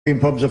Fucking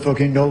pubs are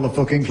fucking dull, the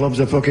fucking clubs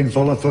are fucking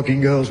full of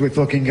fucking girls with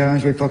fucking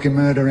guys with fucking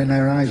murder in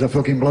their eyes. A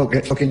fucking bloke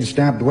gets fucking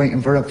stabbed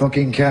waiting for a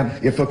fucking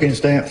cab. You fucking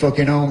stay at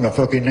fucking home, the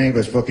fucking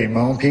neighbours fucking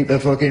moan. Keep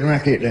the fucking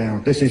racket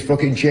down. This is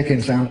fucking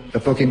chicken sound. The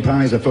fucking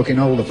pies are fucking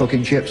old, the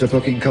fucking chips are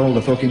fucking cold,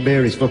 the fucking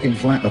beer is fucking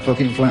flat, the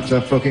fucking flats are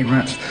fucking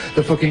rats.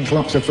 The fucking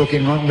clocks are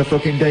fucking wrong, the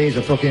fucking days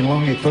are fucking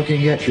long, it fucking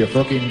gets you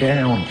fucking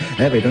down.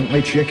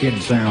 Evidently chicken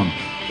sound.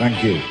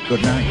 Thank you.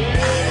 Good night.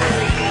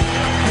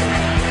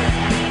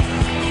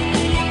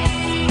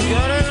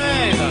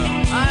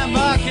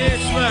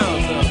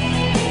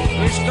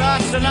 We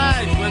start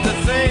tonight with the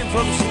theme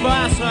from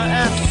Sparta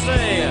FC,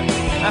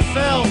 a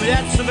film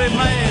yet to be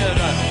made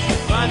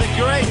by the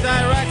great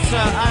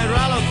director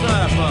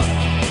Iralathurp,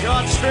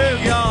 your true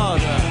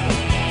God.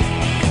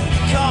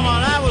 Come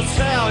on, I will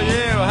tell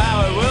you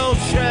how it will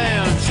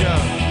change.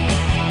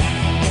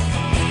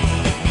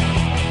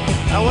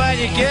 And when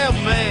you give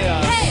me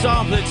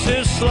something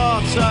to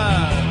slaughter,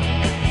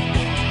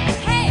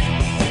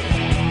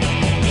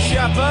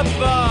 shepherd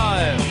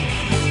boy,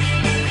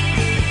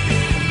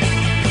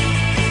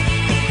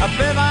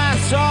 be my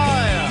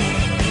toy.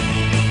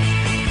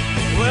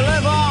 We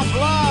live on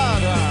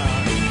blood.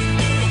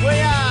 We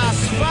are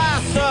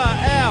Sparta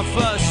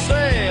FC.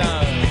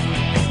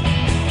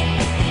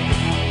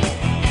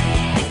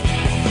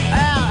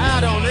 And I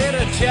don't need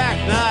a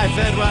jackknife.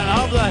 It went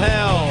up the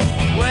hill.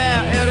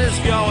 Where it is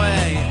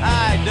going,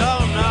 I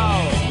don't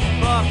know.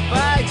 But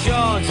by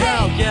George,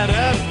 I'll get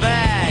it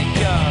back.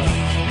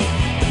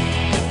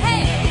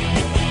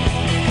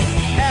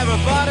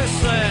 Everybody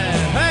say,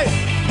 hey!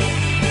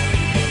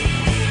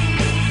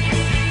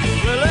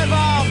 We live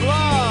on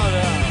blood.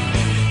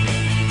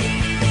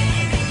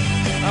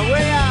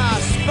 We are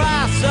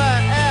Sparta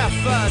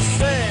FC.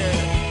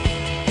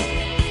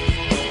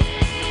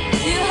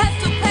 You have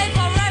to pay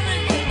for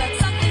everything, but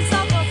something's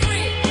all for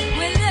free.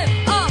 We live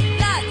on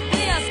blood.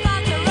 We are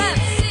Sparta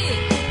FC.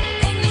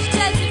 English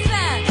Chelsea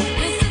fan,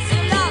 this is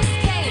your last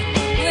game.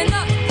 We're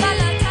not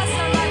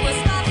Galatasaray, we're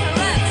Sparta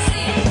FC.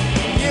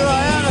 You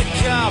are in a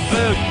car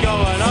food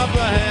going up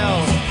the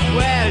hill.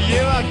 Where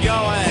you are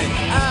going,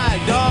 I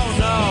don't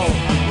know.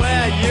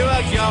 Where you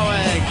are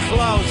going,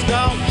 clothes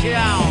don't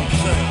count.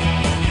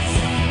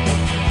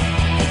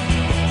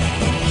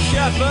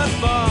 Shepherd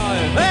boy,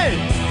 hey!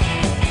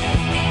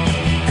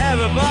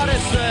 Everybody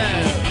say,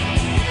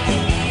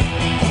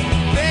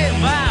 be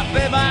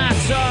my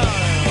son.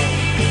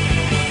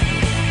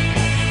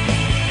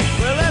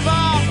 We live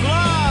on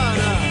blood.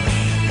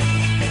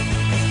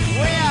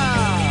 We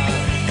are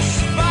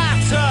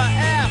Sparta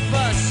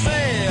FC.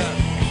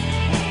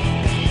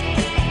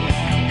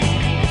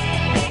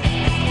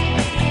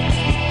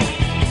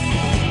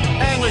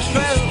 English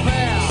facial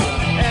hair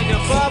and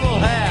your bubble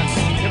hats,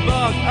 you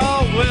bug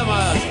old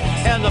women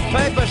in the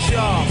paper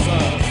shop.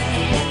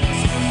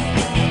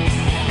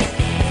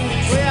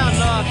 We are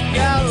not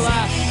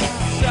Galatasaray.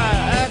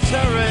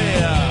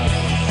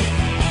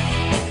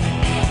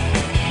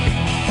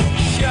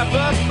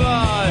 Shepherd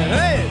boy,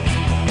 hey!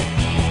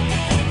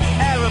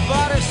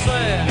 Everybody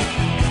say,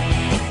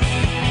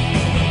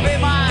 be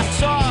my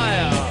toy.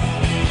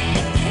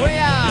 We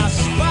are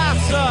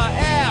Sparta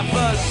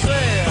FC.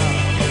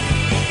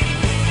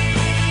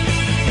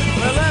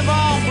 We live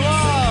on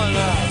blood.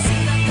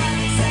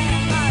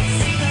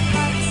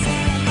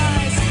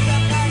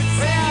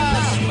 We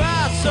are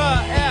Sparta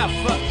FC.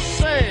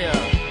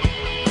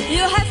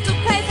 You have to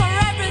pay for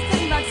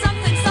everything, but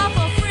something's all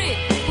for free.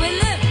 We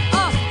live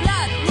on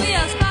blood. We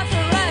are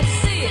Sparta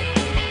FC.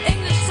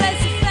 English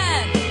Chelsea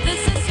fan, this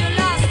is your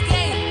last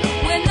game.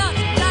 We're not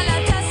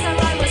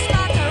Galatasaray, we're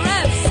Sparta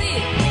FC.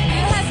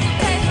 You have to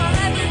pay for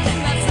everything,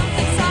 but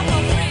something's all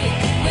for free.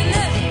 We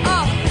live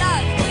on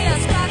blood. We are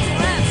Sparta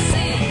FC.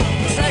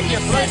 Take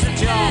your place at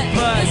your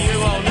but you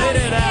won't need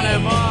it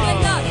anymore.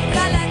 We're not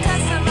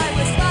Galatasaray,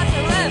 we're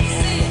Sparta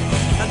FC.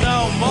 And no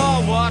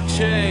more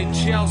watching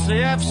Chelsea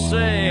FC.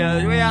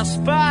 We are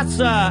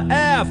Sparta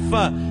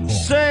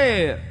FC.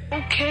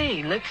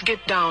 Okay, let's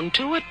get down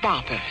to it,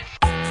 boppers.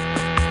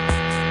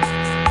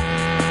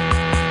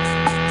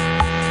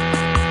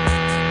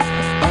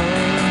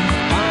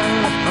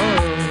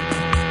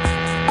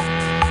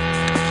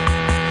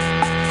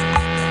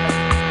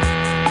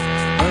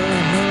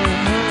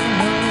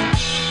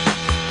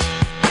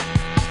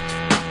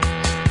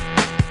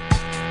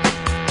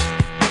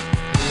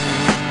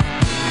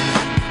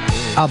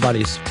 Our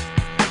buddies.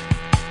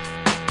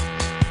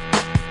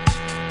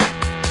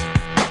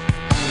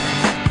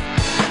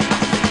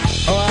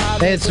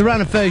 Hey, it's the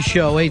Ron and Fez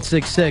Show,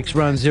 866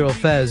 Ron Zero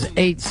Fez,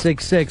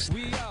 866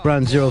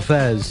 Ron Zero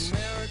Fez,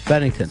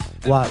 Bennington,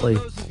 Watley,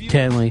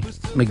 Tanley,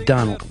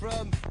 McDonald,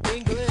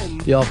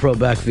 the All-Pro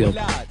backfield.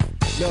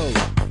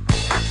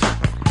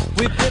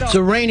 It's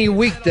a rainy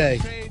weekday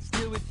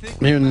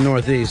here in the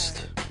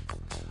Northeast.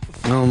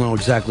 I don't know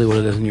exactly what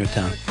it is in your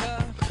town.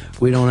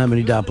 We don't have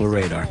any Doppler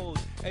radar.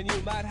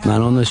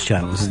 Not on this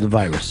channel. This is the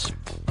virus.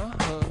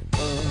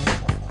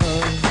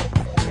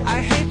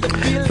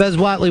 Fez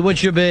Watley,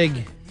 what's your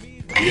big?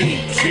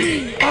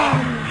 ETR.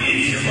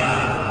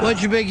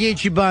 What's your big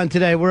Ichiban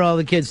today? What are all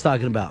the kids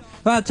talking about?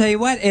 Well, I'll tell you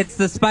what, it's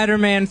the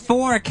Spider-Man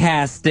 4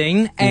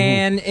 casting,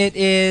 and it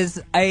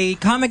is a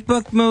comic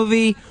book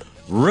movie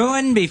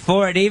ruined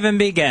before it even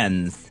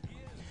begins.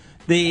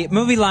 The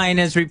movie line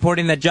is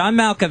reporting that John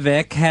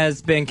Malkovich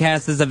has been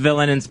cast as a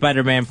villain in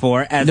Spider-Man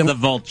 4 as the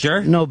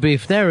Vulture. No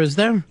beef there, is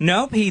there?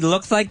 Nope, he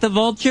looks like the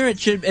Vulture.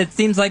 It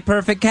seems like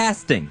perfect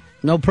casting.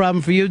 No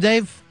problem for you,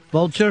 Dave?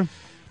 Vulture?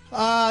 No,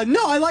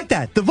 I like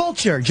that. The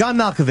Vulture, John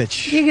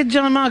Malkovich. You get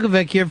John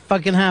Malkovich, you're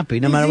fucking happy,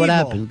 no He's matter what evil.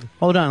 happens.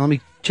 Hold on, let me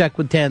check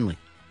with Tanley.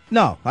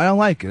 No, I don't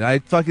like it.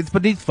 It's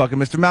beneath fucking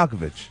Mr.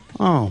 Malkovich.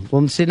 Oh,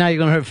 well, see, now you're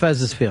going to hurt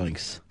Fez's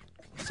feelings.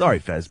 Sorry,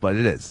 Fez, but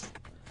it is.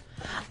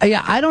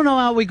 Yeah, I don't know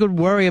how we could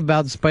worry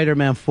about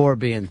Spider-Man 4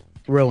 being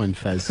ruined,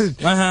 Fez.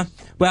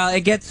 Well,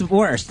 it gets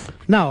worse.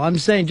 No, I'm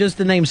saying just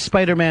the name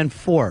Spider-Man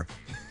 4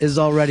 is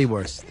already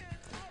worse.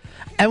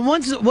 And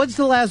what's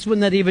the last one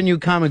that even you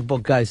comic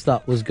book guys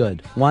thought was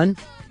good? 1?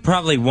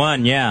 Probably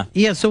 1, yeah.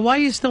 Yeah, so why are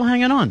you still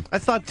hanging on? I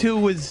thought 2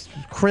 was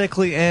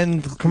critically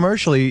and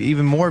commercially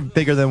even more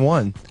bigger than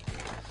 1.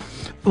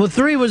 Well,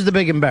 3 was the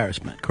big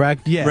embarrassment,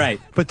 correct? Yeah.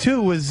 Right. But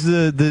 2 was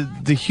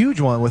the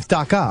huge one with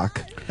Doc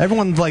Ock.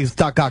 Everyone likes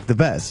Doc Ock the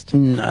best.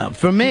 No,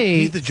 for me...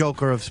 He's the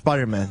Joker of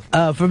Spider-Man.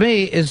 For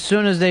me, as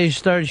soon as they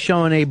started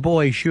showing a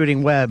boy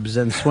shooting webs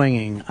and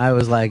swinging, I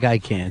was like, I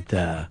can't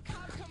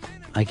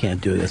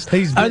do this.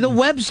 Are the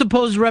webs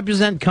supposed to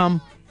represent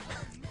cum?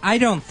 I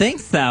don't think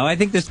so. I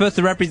think they're supposed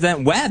to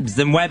represent webs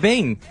and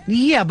webbing.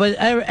 Yeah, but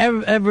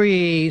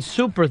every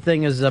super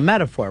thing is a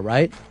metaphor,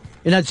 right?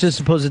 You're not just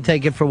supposed to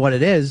take it for what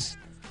it is.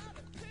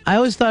 I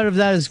always thought of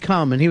that as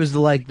cum, and he was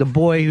the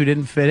boy who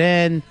didn't fit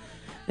in,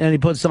 and he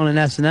puts on an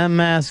S&M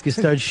mask, he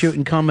starts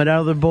shooting cum at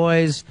other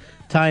boys,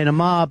 tying them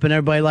up, and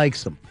everybody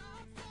likes him.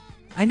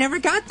 I never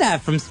got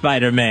that from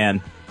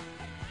Spider-Man.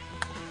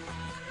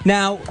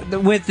 Now,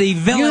 with the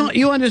villain...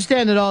 You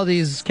understand that all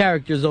these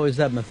characters always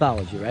have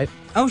mythology, right?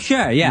 Oh,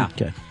 sure, yeah.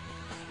 Okay.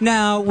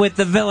 Now, with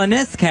the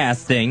villainess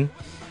casting,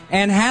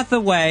 Anne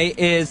Hathaway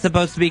is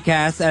supposed to be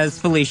cast as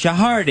Felicia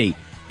Hardy,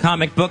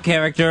 comic book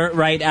character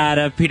right out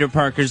of Peter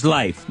Parker's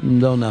life.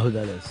 Don't know who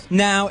that is.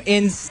 Now,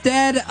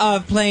 instead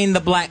of playing the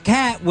Black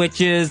Cat, which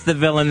is the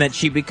villain that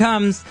she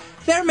becomes,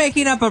 they're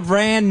making up a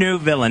brand new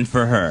villain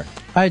for her.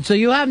 All right, so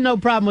you have no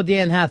problem with the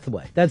Anne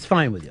Hathaway. That's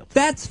fine with you.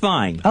 That's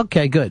fine.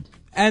 Okay, good.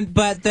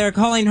 But they're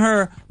calling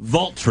her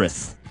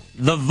Vultress.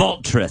 The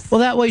Vultress.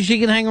 Well, that way she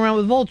can hang around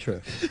with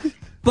Vulture.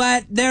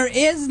 But there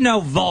is no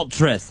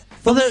Vultress.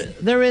 Well,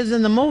 there is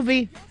in the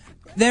movie.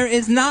 There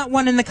is not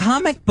one in the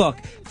comic book.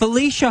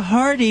 Felicia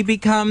Hardy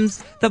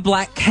becomes the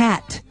Black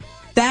Cat.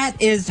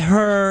 That is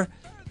her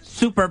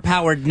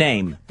superpowered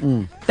name.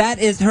 That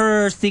is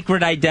her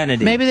secret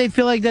identity. Maybe they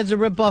feel like that's a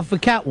ripoff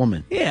of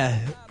Catwoman. Yeah.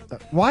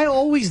 Why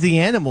always the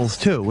animals,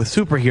 too, with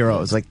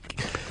superheroes?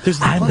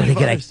 I'm going to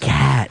get a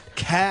cat.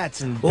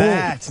 Cats and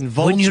bats and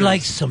vultures. Wouldn't you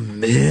like some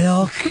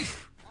milk?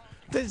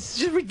 That's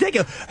just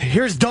ridiculous.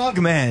 Here's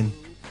Dogman.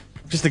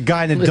 Just a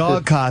guy in a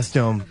dog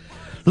costume.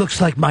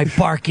 Looks like my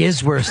bark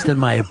is worse than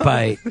my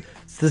bite.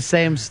 It's the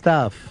same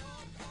stuff.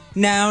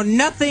 Now,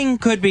 nothing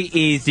could be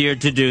easier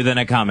to do than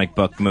a comic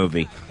book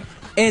movie.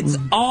 It's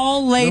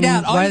all laid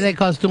out. Why do they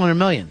cost $200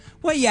 million?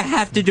 Well, you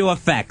have to do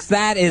effects.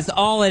 That is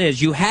all it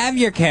is. You have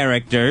your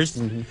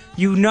characters.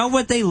 You know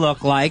what they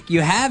look like.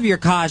 You have your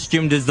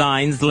costume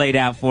designs laid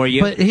out for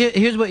you. But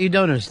here's what you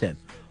don't understand.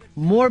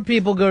 More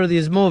people go to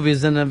these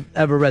movies than have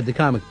ever read the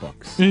comic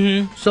books.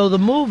 So the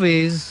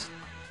movies,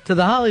 to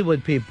the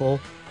Hollywood people,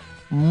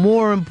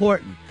 more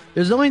important.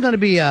 There's only going to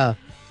be a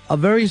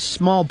very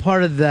small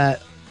part of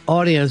that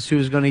audience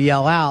who's going to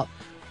yell out,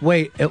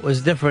 wait, it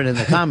was different in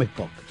the comic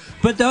book.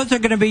 But those are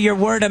going to be your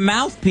word of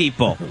mouth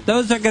people.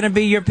 Those are going to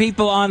be your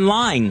people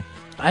online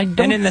and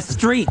in the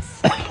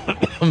streets.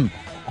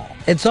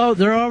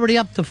 They're already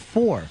up to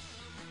 4.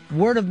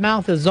 Word of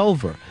mouth is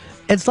over.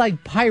 It's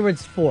like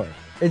Pirates 4.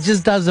 It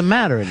just doesn't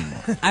matter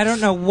anymore. I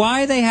don't know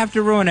why they have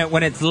to ruin it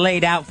when it's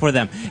laid out for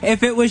them.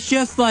 If it was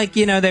just like,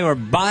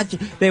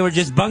 they were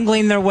just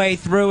bungling their way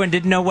through and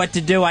didn't know what to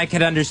do, I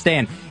could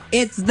understand.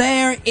 It's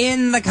there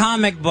in the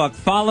comic book.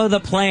 Follow the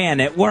plan.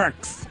 It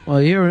works.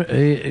 Well, you're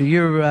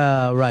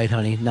right,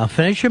 honey. Now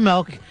finish your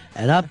milk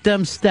and up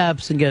them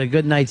steps and get a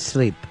good night's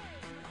sleep.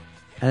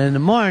 And in the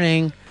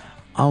morning,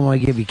 I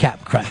want to give you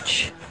Cap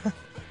Crunch.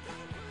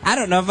 I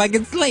don't know if I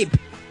can sleep.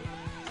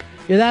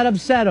 You're that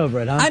upset over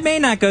it, huh? I may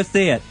not go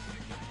see it.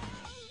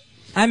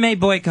 I may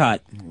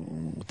boycott.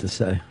 What to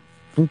say?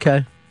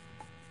 Okay.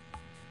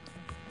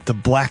 The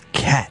Black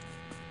Cat.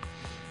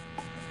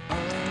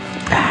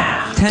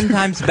 10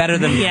 times better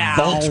than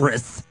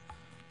Vultress.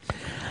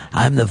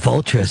 I'm the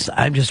Vultress.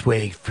 I'm just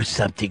waiting for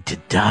something to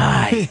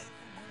die.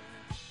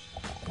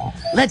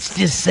 Let's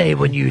just say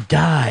when you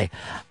die,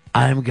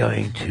 I'm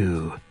going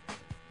to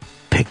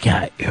pick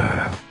at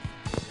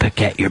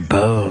your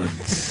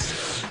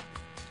bones.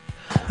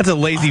 That's a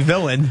lazy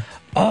villain.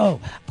 Oh,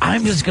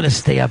 I'm just going to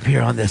stay up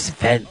here on this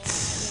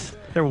fence.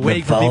 They're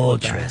waiting for people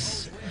to die.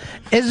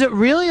 Is it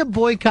really a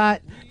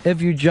boycott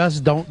if you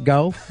just don't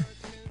go?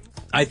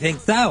 I think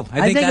so.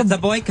 I think that's a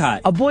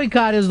boycott. A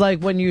boycott is like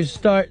when you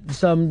start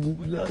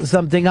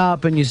something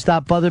up and you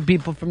stop other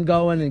people from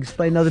going and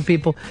explain to other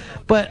people.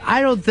 But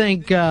I don't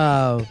think.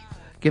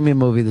 Give me a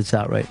movie that's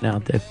out right now,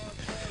 Dave.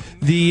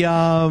 The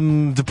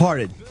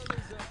Departed.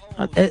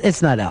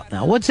 It's not out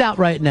now. What's out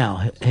right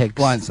now, Hicks?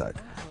 Blindside.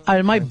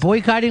 Am I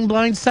boycotting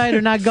Blindside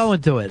or not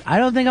going to it? I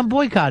don't think I'm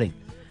boycotting.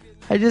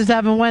 I just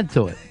haven't went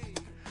to it.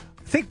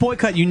 I think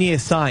boycott, you need a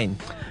sign.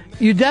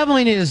 You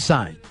definitely need a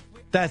sign.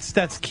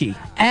 That's key.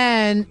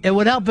 And it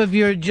would help if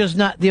you're just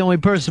not the only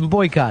person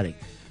boycotting.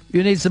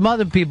 You need some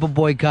other people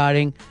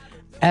boycotting.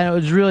 And it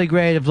was really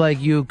great if,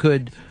 like, you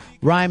could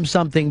rhyme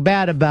something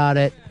bad about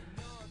it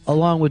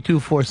along with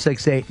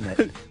 2468 in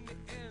it.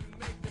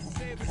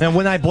 And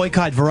when I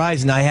boycotted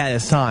Verizon, I had a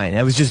sign.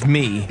 It was just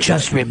me.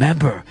 Just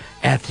remember,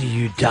 after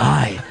you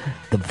die,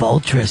 the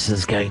Vulturous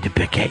is going to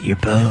pick at your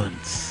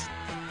bones.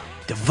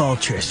 The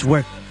Vultures,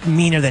 we're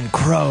meaner than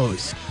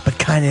crows, but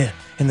kind of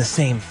in the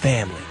same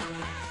family.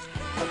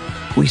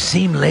 We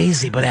seem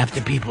lazy, but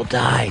after people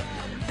die,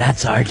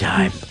 that's our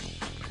time.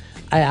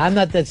 I'm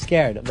not that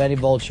scared of any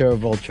vulture or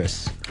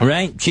vulturess.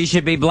 Right? She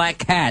should be Black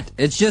Cat.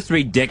 It's just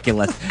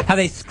ridiculous how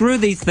they screw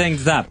these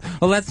things up.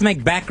 Well, let's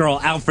make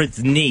Batgirl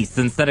Alfred's niece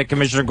instead of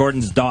Commissioner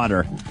Gordon's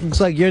daughter. Looks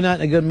like you're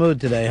not in a good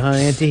mood today, huh,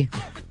 Auntie?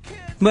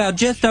 Well,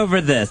 just over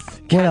this.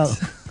 What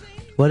else?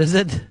 What is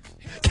it?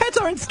 Cats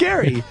aren't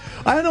scary.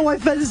 I don't know why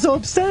Fez is so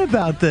upset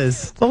about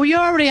this. Well, you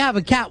already have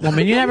a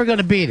Catwoman. You're never going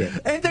to beat it.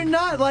 And they're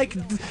not like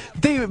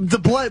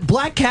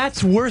black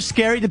cats were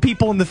scary to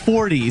people in the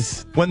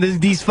 40s when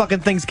these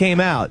fucking things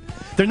came out.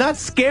 They're not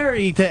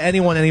scary to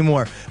anyone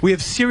anymore. We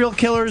have serial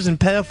killers and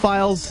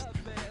pedophiles.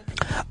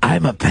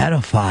 I'm a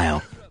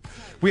pedophile.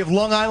 We have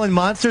Long Island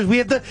monsters. We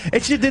have the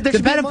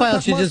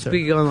pedophile should just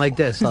be going like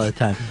this all the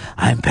time.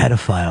 I'm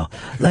pedophile.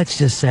 Let's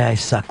just say I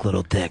suck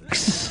little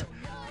dicks.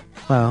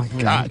 Well,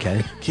 God,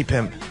 okay. Keep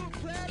him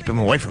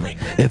away from me.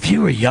 If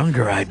you were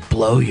younger, I'd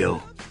blow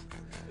you.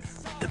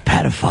 The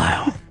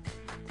pedophile.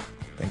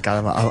 Thank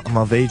God I'm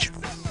of age.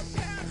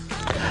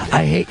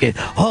 I hate it.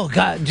 Oh,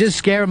 God, just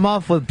scare him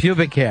off with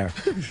pubic hair.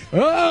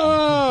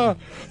 Ah!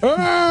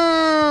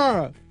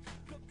 Ah!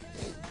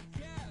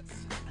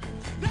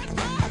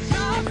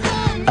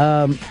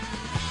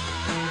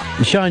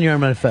 Sean, you're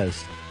on my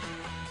Fez.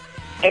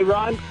 Hey,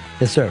 Ron.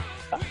 Yes, sir.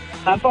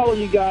 I follow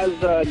you guys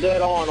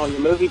dead on your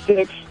movie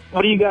picks.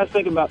 What do you guys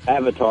think about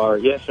Avatar?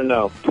 Yes or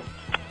no?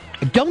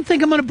 I don't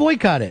think I'm going to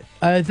boycott it.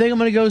 I think I'm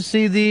going to go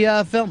see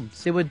the film,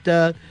 see what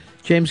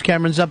James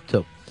Cameron's up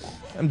to.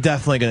 I'm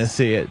definitely going to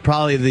see it.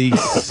 Probably the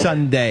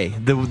Sunday,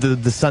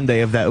 the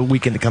Sunday of that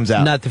weekend it comes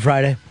out. Not the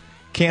Friday?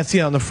 Can't see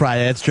it on the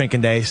Friday. That's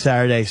drinking day.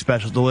 Saturday,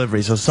 special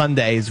delivery. So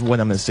Sunday is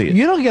when I'm going to see it.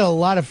 You don't get a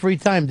lot of free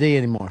time, do you,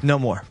 anymore? No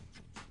more.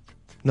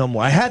 No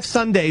more. I have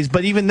Sundays,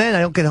 but even then,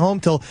 I don't get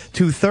home till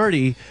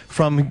 2:30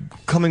 from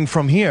coming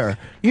from here.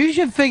 You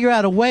should figure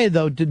out a way,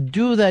 though, to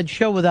do that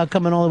show without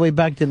coming all the way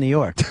back to New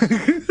York.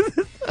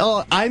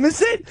 Oh, I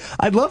miss it.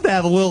 I'd love to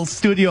have a little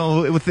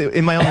studio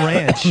in my own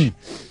ranch.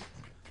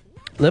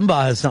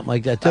 Limbaugh has something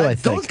like that, too, I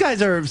think. Those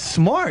guys are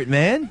smart,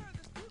 man.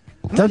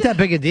 It's not that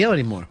big a deal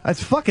anymore.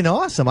 That's fucking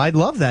awesome. I'd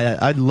love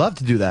that. I'd love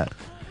to do that.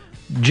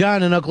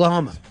 John in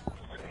Oklahoma.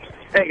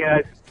 Hey,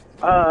 guys.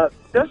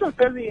 Doesn't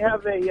Fezzi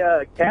have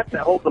a cat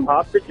that holds him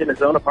hostage in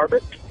his own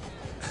apartment?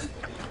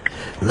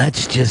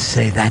 Let's just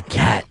say that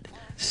cat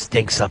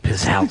stinks up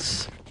his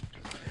house.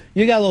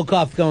 You got a little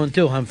cough going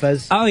too, huh,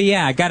 Fez? Oh,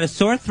 yeah. I got a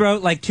sore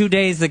throat like 2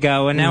 days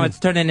ago, and now it's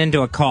turning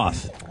into a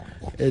cough.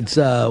 It's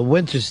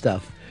winter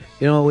stuff.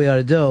 You know what we ought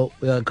to do?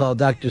 We ought to call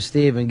Dr.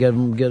 Steve and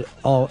get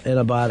all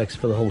antibiotics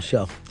for the whole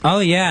show. Oh,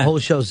 yeah. The whole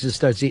show just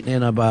starts eating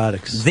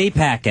antibiotics.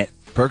 Z-Packet.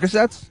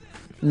 Percocets?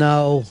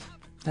 No.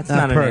 That's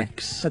not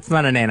perks. That's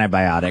not an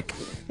antibiotic.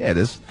 Yeah, it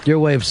is. Your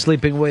way of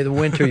sleeping away the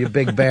winter, you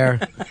big bear.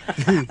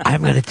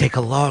 I'm going to take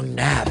a long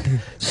nap.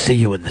 See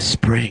you in the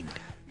spring.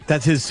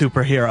 That's his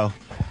superhero.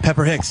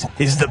 Pepper Hicks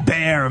is the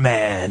bear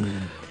man.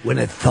 When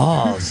it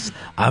thaws,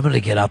 I'm going to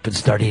get up and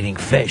start eating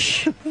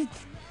fish.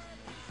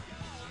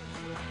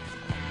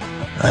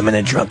 I'm in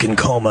a drunken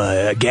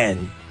coma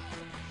again.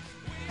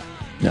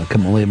 No,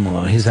 come on, leave him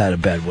alone. He's had a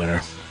bad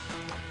winter.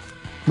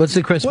 What's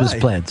the Christmas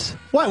plans?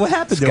 What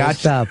happened to us?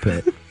 Stop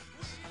it.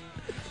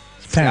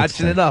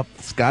 Scotching it up.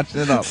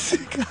 Scotching it up.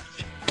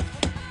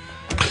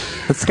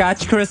 A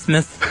Scotch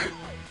Christmas.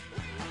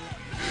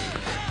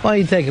 Why don't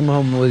you take him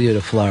home with you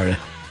to Florida?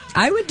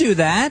 I would do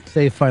that.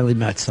 Say you finally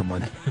met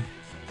someone.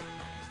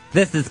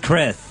 This is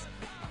Chris.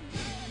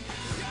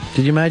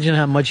 Did you imagine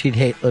how much he'd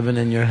hate living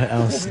in your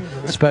house?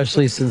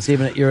 Especially since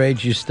even at your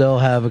age you still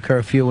have a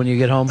curfew when you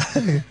get home?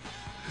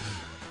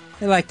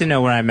 They like to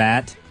know where I'm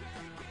at.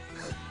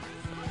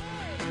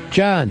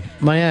 John,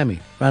 Miami,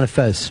 Ron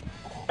Fez.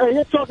 Hey,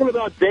 you're talking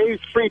about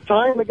Dave's free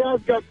time. The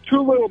guy's got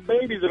 2 little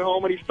babies at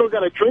home, and he's still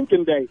got a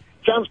drinking day.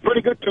 Sounds pretty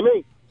good to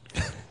me.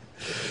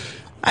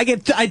 I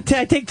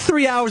take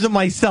 3 hours of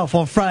myself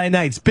on Friday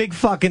nights. Big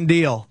fucking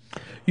deal.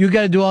 You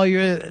got to do all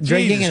your drinking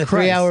Jesus in a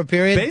Christ. 3-hour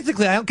period?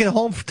 Basically, I don't get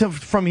home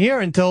from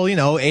here until,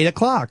 8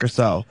 o'clock or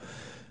so.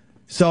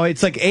 So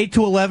it's like 8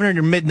 to 11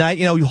 or midnight,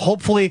 you know,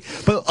 hopefully.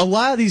 But a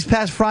lot of these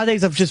past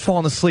Fridays, I've just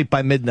fallen asleep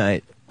by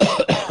midnight.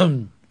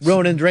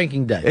 Ruining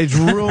drinking day. It's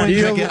ruined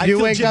drinking. I You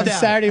feel wake up gypped out.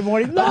 Saturday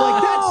morning. No!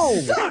 I'm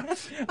like, that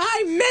sucks.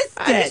 I missed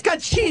it. I just got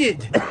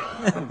cheated.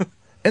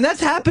 And that's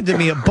happened to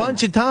me a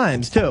bunch of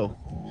times, too.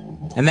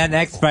 And that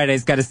next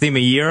Friday's got to seem a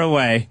year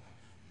away.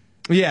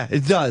 Yeah,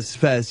 it does,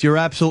 Fez. You're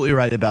absolutely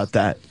right about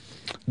that.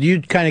 Do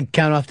you kind of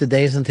count off the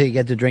days until you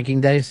get to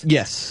drinking days?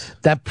 Yes.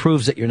 That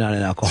proves that you're not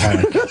an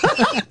alcoholic.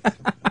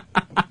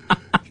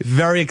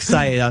 Very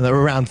excited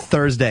around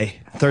Thursday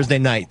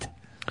night.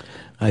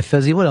 All right,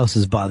 Fezzy, what else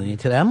is bothering you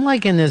today? I'm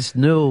liking this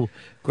new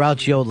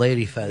grouchy old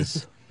lady,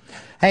 Fez.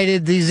 Hey,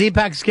 did the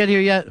Z-Packs get here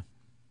yet?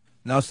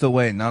 No, still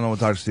waiting. I don't know what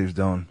Dr. Steve's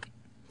doing.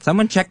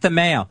 Someone check the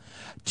mail.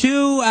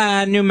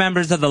 2 new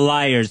members of the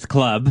Liars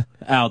Club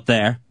out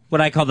there.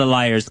 What I call the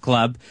Liars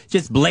Club.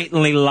 Just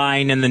blatantly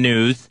lying in the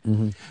news.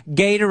 Mm-hmm.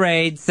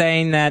 Gatorade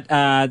saying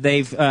that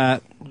they've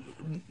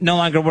no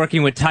longer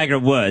working with Tiger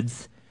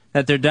Woods.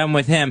 That they're done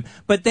with him.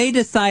 But they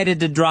decided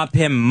to drop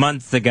him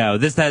months ago.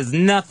 This has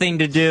nothing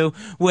to do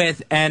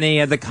with any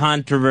of the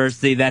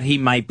controversy that he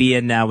might be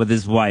in now with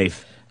his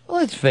wife. Well,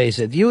 let's face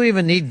it. Do you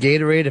even need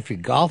Gatorade if you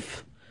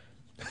golf?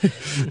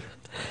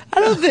 I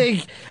don't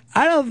think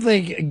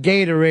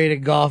Gatorade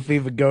and golf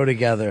even go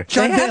together.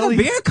 They have a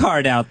beer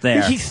card out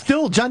there.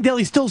 John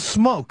Daly still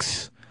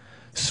smokes.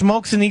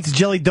 Smokes and eats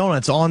jelly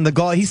donuts on the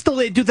golf. He's still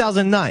in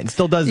 2009.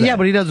 Still does that. Yeah,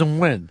 but he doesn't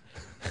win.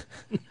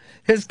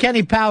 His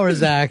Kenny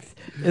Powers act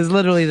is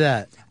literally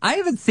that. I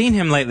haven't seen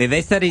him lately.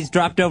 They said he's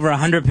dropped over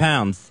 100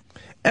 pounds.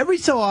 Every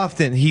so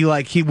often, he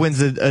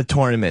wins a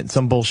tournament,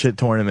 some bullshit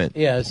tournament.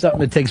 Yeah, it's something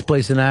that takes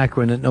place in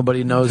Akron that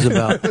nobody knows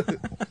about.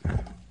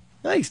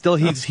 Hey,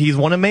 he's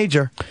won a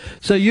major.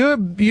 So your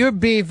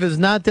beef is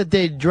not that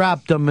they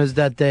dropped him, is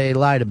that they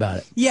lied about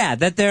it. Yeah,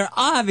 that they're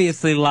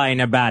obviously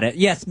lying about it.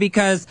 Yes,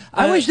 because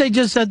I wish they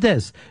just said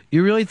this.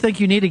 You really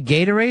think you need a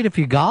Gatorade if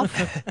you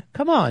golf?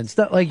 Come on, it's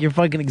not like you're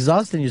fucking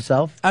exhausting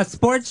yourself. A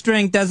sports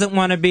drink doesn't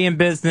want to be in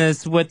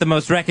business with the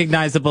most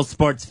recognizable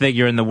sports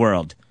figure in the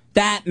world.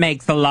 That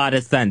makes a lot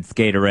of sense,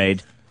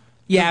 Gatorade.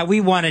 Yeah,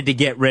 we wanted to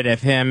get rid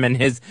of him and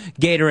his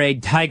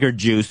Gatorade Tiger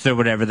Juice or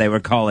whatever they were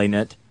calling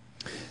it.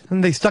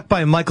 And they stuck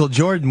by Michael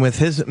Jordan with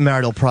his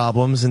marital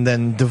problems and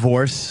then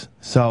divorce.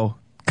 So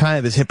kind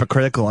of is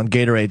hypocritical on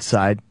Gatorade's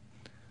side.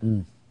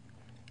 Mm.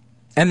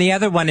 And the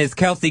other one is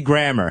Kelsey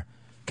Grammer.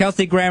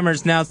 Kelsey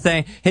Grammer's now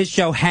saying his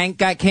show Hank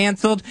got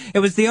canceled. It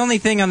was the only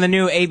thing on the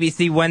new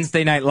ABC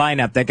Wednesday night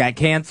lineup that got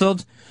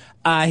canceled.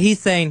 He's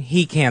saying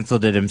he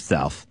canceled it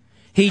himself.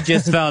 He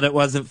just felt it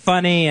wasn't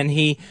funny, and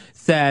he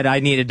said, I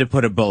needed to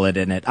put a bullet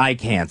in it. I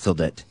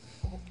canceled it.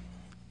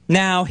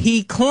 Now,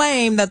 he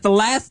claimed that the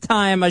last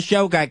time a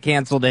show got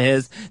canceled of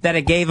his, that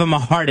it gave him a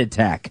heart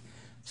attack.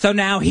 So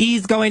now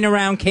he's going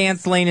around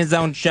canceling his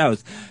own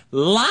shows.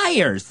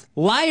 Liars.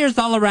 Liars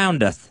all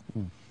around us.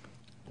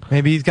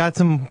 Maybe he's got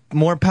some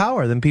more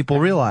power than people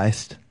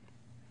realized.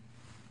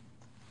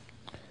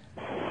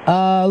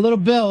 Little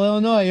Bill,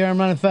 Illinois, you're on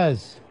Run and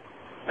Fez.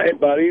 Hey,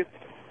 buddies.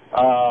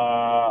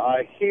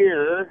 I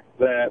hear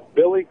that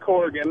Billy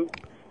Corgan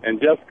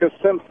and Jessica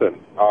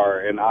Simpson are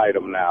an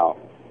item now.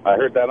 I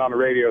heard that on a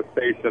radio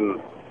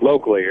station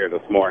locally here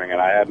this morning,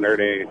 and I hadn't heard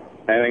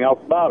anything else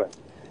about it.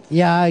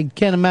 Yeah, I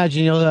can't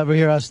imagine you'll ever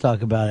hear us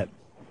talk about it.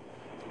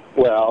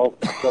 Well,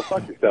 go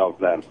fuck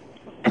yourselves then.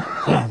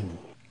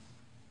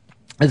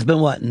 It's been,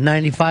 what,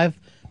 95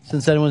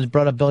 since anyone's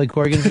brought up Billy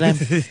Corgan's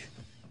name?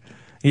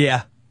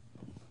 Yeah.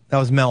 That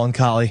was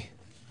melancholy.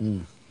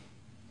 Mm.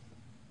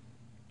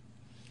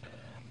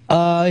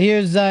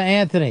 Here's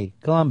Anthony,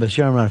 Columbus.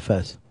 You're on Run and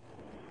Fez.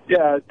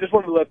 Yeah, just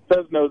wanted to let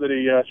Fez know that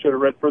he should have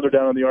read further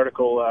down in the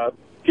article.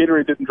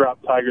 Gatorade didn't drop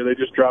Tiger. They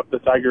just dropped the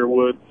Tiger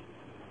Woods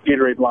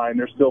Gatorade line.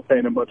 They're still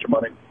paying him a bunch of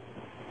money.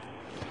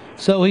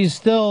 So he's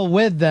still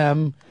with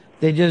them.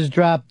 They just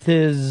dropped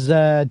his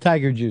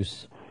Tiger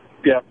Juice.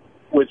 Yeah,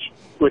 which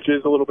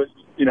is a little bit,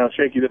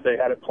 shaky that they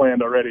had it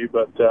planned already,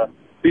 but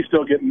he's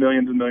still getting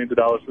millions and millions of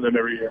dollars for them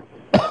every year.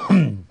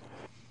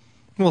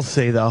 We'll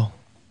see, though.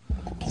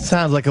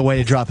 Sounds like a way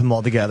to drop him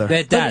altogether.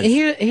 It does. But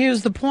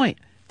here's the point.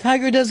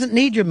 Tiger doesn't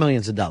need your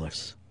millions of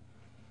dollars.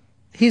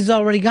 He's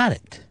already got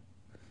it.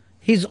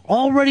 He's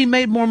already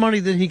made more money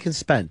than he can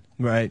spend.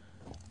 Right.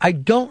 I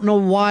don't know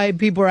why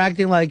people are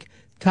acting like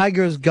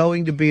Tiger is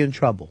going to be in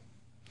trouble.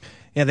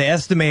 Yeah, they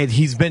estimate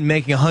he's been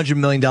making $100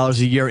 million a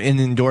year in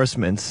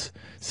endorsements,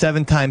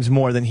 7 times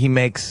more than he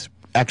makes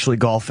actually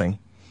golfing.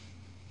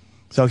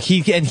 So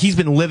he's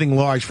been living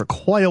large for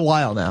quite a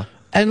while now.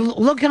 And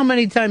look how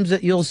many times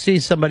that you'll see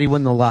somebody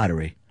win the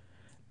lottery.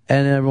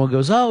 And everyone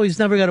goes, oh, he's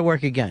never got to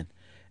work again.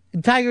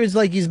 Tiger is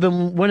like he's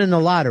been winning the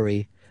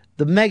lottery,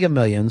 the Mega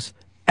Millions,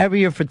 every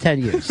year for 10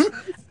 years.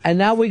 And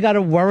now we got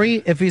to worry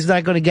if he's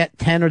not going to get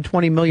 10 or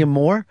 20 million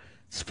more.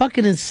 It's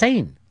fucking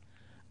insane.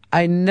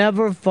 I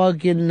never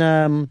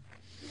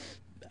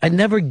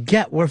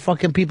get where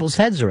fucking people's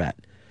heads are at.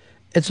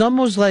 It's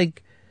almost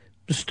like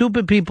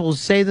stupid people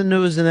say the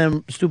news and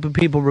then stupid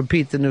people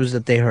repeat the news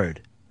that they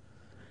heard.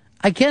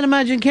 I can't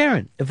imagine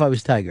caring if I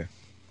was Tiger.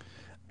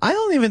 I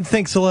don't even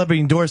think celebrity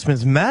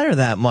endorsements matter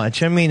that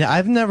much. I mean,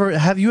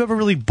 have you ever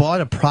really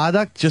bought a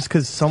product just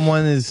because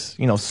someone is,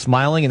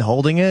 smiling and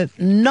holding it?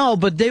 No,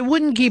 but they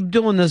wouldn't keep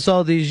doing this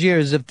all these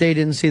years if they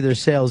didn't see their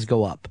sales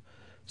go up.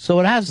 So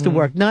it has to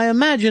work. Now, I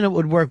imagine it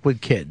would work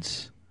with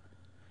kids.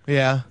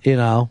 Yeah.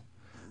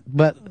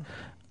 But,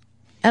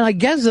 and I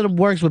guess it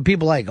works with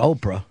people like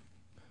Oprah.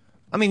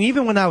 I mean,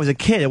 even when I was a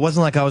kid, it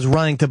wasn't like I was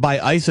running to buy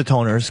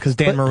isotoners because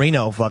Dan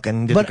Marino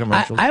fucking did the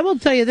commercials. I will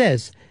tell you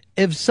this.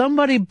 If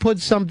somebody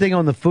puts something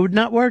on the Food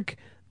Network,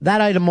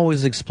 that item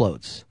always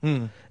explodes.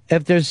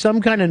 If there's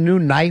some kind of new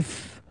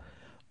knife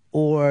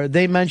or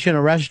they mention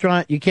a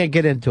restaurant, you can't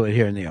get into it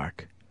here in New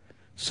York.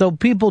 So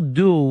people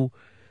do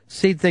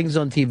see things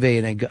on TV,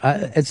 and they go,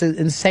 it's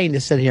insane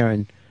to sit here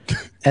and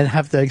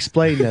have to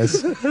explain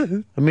this.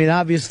 I mean,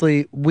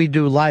 obviously, we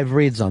do live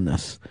reads on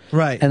this.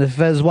 Right. And if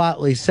Fez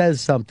Whatley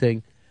says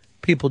something,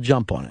 people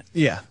jump on it.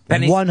 Yeah.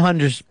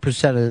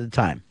 100% of the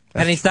time.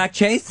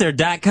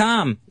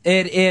 PennyStockChaser.com.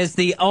 It is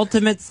the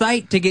ultimate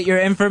site to get your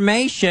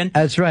information.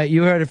 That's right.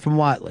 You heard it from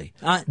Whatley.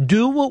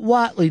 Do what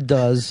Whatley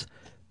does.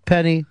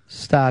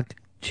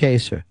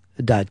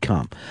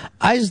 PennyStockChaser.com.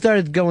 I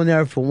started going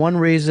there for one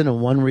reason and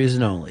one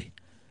reason only.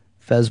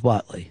 Fez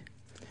Whatley.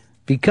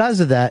 Because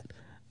of that,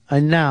 I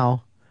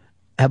now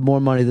have more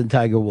money than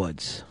Tiger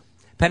Woods.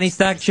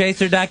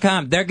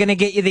 PennyStockChaser.com. They're going to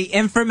get you the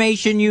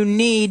information you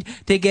need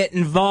to get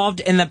involved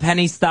in the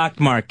penny stock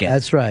market.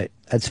 That's right.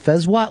 That's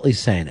Fez Whatley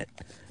saying it.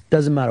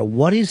 Doesn't matter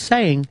what he's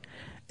saying,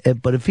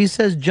 but if he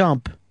says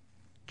jump,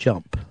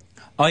 jump.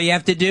 All you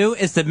have to do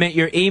is submit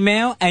your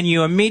email, and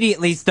you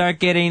immediately start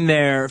getting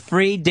their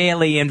free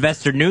daily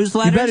investor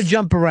newsletters. You better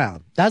jump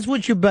around. That's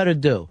what you better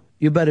do.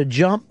 You better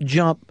jump.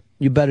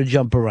 You better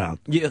jump around.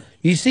 You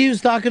see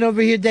who's talking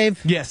over here, Dave?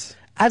 Yes.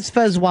 That's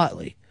Fez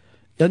Whatley.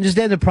 You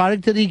understand the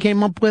product that he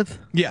came up with?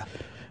 Yeah.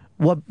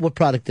 What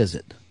product is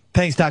it?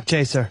 Penny Stock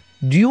Chaser.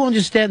 Do you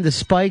understand the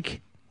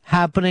spike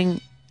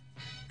happening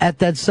at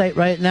that site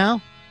right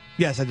now?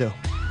 Yes, I do.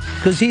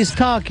 Because he's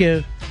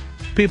talking,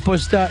 people are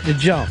starting to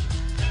jump.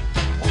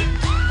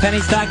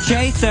 Penny Stock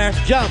Chaser.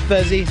 Jump,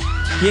 Fezzy.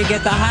 You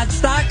get the hot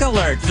stock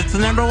alerts. It's the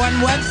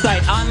 #1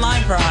 website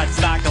online for hot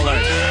stock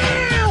alerts.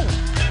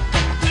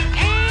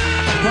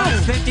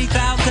 Plus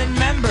 50,000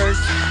 members,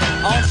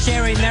 all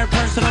sharing their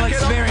personal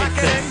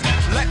experiences.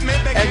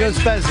 There goes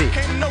Fezzy.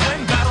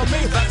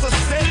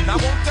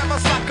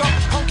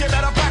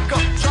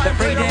 The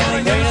free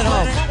daily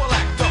newsletter.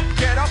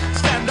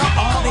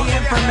 All the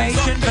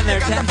information from their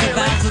tens of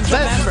thousands of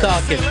members.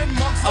 Talking.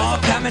 All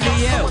coming to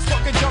you.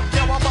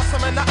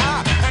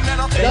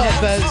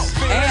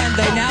 And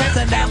they now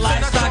send out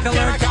livestock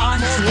alerts on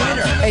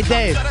Twitter. Hey,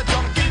 Dave.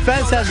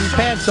 Fez has his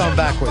pants on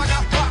backwards.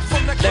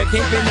 They're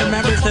keeping their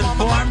members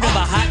informed of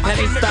the hot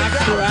penny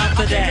stocks throughout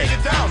the day.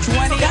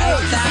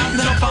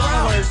 28,000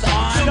 followers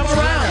on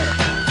Twitter.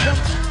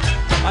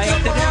 All you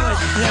have to do is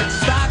search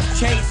Stock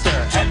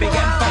Chaser and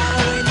begin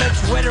following the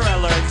Twitter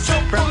alerts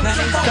from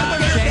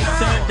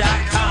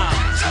PennyStockChaser.com.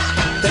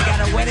 They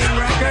got a winning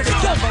record.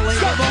 It's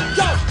unbelievable.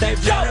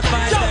 They've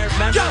notified their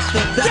members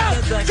that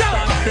thousands of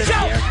stocks this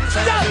year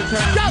that have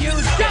returned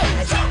huge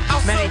gains,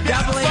 many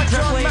doubling,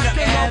 tripling,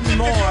 and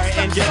more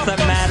in just a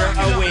matter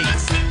of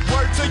weeks.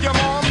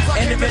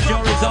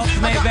 Individual results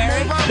may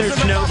vary.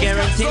 There's no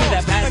guarantee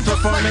that past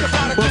performance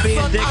will be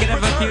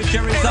indicative of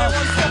future results.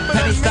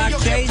 Penny Stock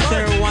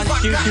Chaser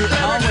wants you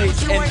to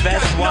always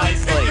invest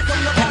wisely.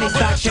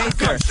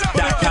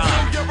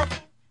 PennyStockChaser.com.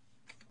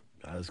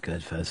 That was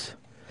good, Fez.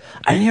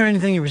 I didn't hear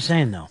anything you were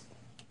saying, though.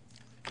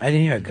 I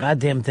didn't hear a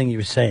goddamn thing you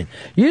were saying.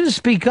 You need to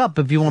speak up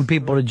if you want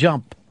people to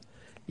jump.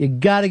 You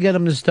got to get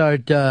them to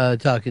start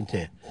talking to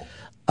you.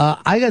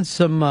 I got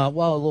some, a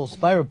little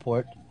spy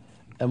report.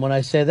 And when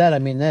I say that, I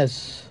mean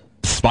this.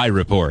 Spy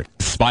report.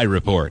 Spy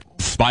report.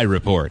 Spy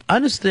report. I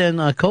understand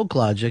Coke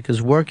Logic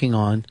is working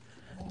on,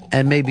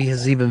 and maybe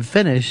has even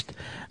finished,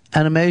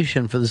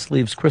 animation for the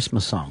Sleeves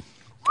Christmas song.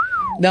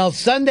 Now,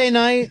 Sunday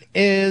night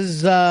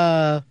is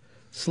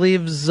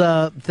Sleeves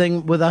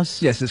thing with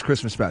us? Yes, it's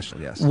Christmas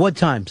special, yes. What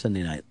time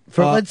Sunday night?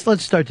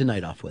 Let's start the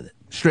night off with it.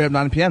 Straight up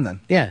 9 p.m.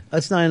 then. Yeah,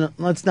 let's 9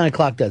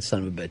 o'clock that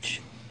son of a bitch.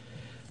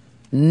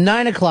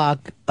 9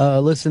 o'clock,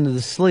 listen to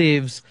the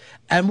Sleeves.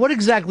 And what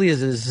exactly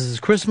is this? Is this his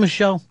Christmas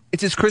show?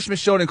 It's his Christmas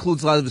show. It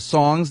includes a lot of the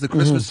songs. The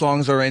Christmas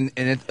songs are in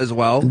it as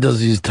well. Does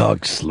he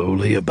talk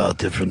slowly about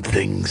different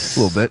things?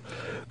 A little bit.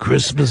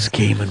 Christmas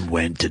came and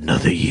went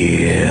another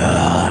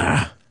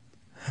year.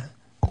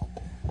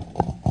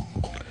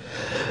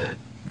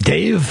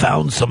 Dave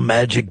found some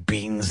magic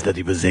beans that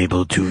he was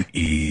able to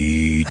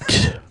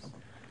eat.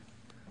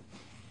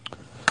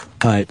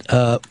 All right,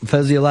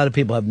 Fezzy, a lot of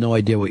people have no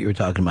idea what you were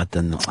talking about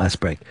in the last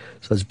break.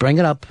 So let's bring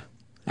it up.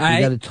 You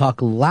got to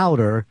talk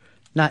louder.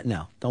 Not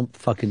now. Don't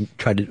fucking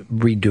try to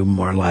redo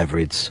more live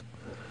reads.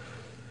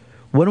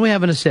 When are we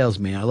having a sales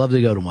meeting? I love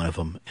to go to one of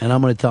them. And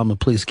I'm going to tell them to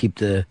please keep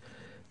the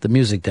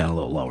music down a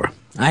little lower.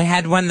 I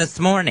had one this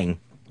morning.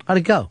 How'd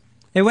it go?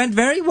 It went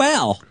very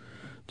well.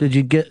 Did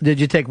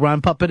you take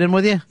Ron Puppet in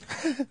with you?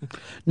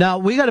 Now,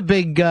 we got a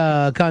big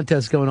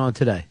contest going on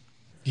today.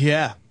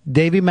 Yeah.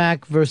 Davy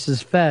Mack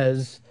versus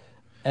Fez.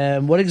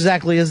 And what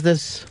exactly is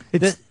this?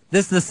 This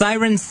is the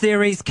Siren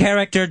Series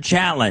Character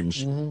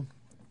Challenge.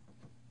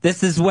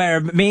 This is where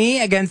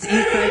me against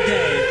Eastside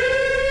Dave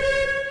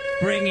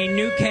bringing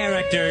new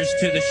characters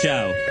to the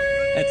show.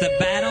 It's a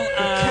battle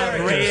of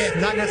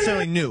Characters, not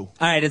necessarily new. All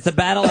right, it's a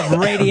battle of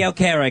radio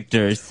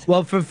characters.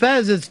 Well, for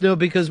Fez, it's new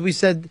because we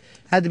said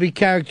had to be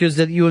characters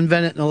that you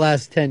invented in the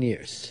last 10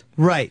 years.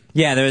 Right.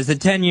 Yeah, there was a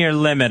 10-year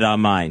limit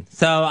on mine.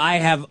 So I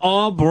have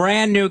all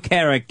brand new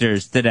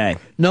characters today.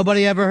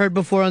 Nobody ever heard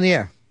before on the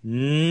air?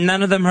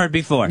 None of them heard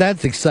before.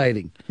 That's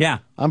exciting. Yeah.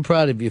 I'm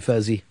proud of you,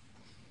 Fezzy.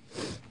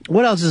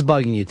 What else is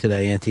bugging you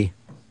today, Auntie?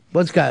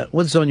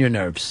 What's on your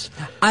nerves?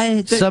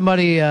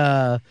 Somebody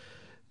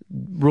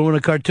ruin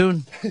a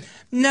cartoon?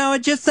 No,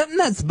 it's just something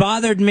that's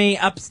bothered me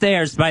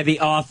upstairs by the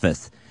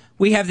office.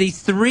 We have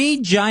these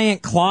 3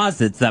 giant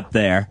closets up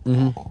there,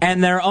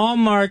 and they're all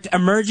marked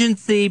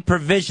emergency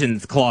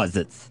provisions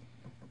closets.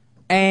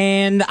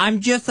 And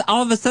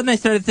all of a sudden I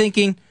started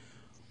thinking,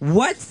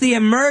 what's the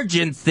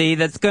emergency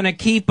that's going to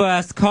keep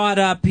us caught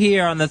up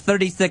here on the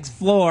 36th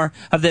floor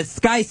of this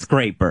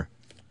skyscraper?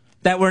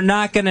 That we're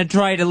not going to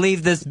try to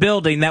leave this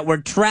building, that we're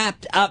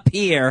trapped up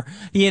here,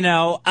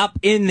 up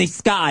in the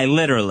sky,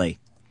 literally.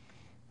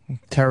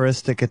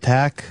 Terroristic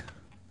attack?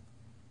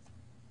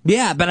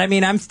 Yeah, but I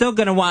mean, I'm still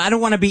going to I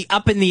don't want to be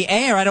up in the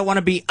air. I don't want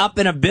to be up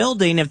in a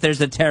building if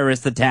there's a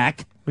terrorist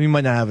attack. We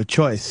might not have a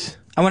choice.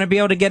 I want to be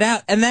able to get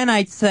out. And then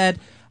I said...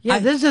 Yeah,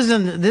 this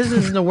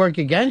isn't a work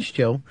against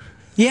you.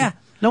 Yeah.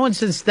 No one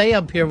says stay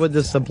up here with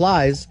the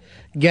supplies,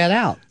 get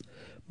out.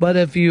 But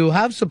if you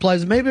have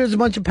supplies, maybe there's a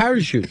bunch of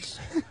parachutes.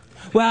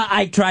 Well,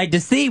 I tried to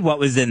see what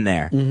was in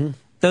there.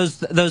 Those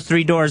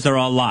 3 doors are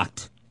all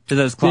locked to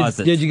those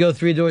closets. Did you go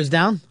 3 doors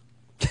down?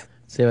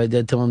 See what I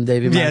did to him,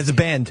 Davey? Yeah, it's a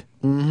band.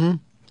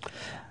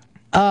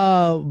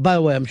 By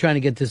the way, I'm trying to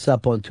get this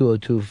up on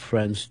 202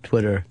 Friends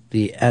Twitter,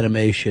 the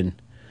animation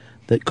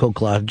that Coke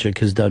Logic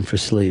has done for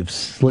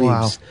Sleeves.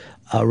 Wow.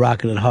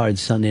 Rocking it hard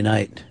Sunday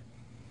night.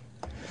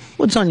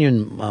 What's on your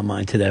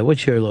mind today?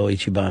 What's your little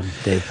Ichiban,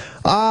 Dave?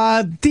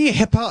 The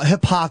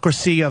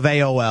hypocrisy of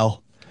AOL.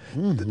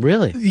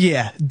 Really?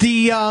 Yeah.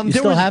 You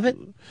still have it?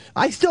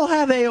 I still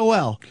have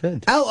AOL.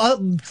 Good.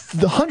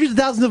 The hundreds of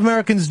thousands of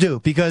Americans do,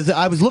 because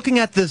I was looking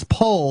at this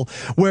poll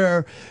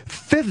where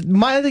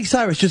Miley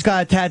Cyrus just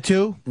got a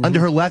tattoo under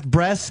her left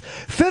breast.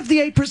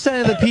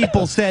 58% of the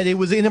people said it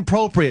was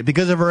inappropriate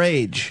because of her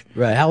age.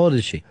 Right. How old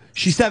is she?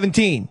 She's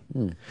 17.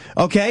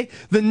 Okay?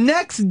 The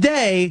next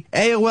day,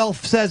 AOL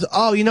says,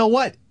 oh, you know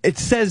what? It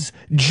says,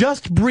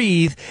 just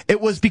breathe.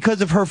 It was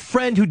because of her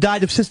friend who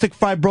died of cystic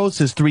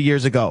fibrosis 3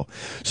 years ago.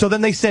 So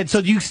then they said,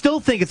 so do you still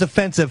think it's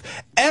offensive?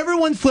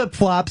 Everyone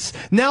flip-flops.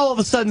 Now all of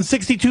a sudden,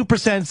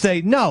 62%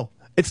 say, no,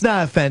 it's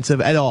not offensive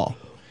at all.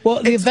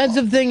 Well, the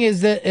offensive thing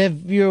is that if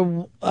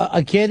you're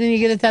a kid and you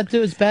get a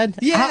tattoo, it's bad?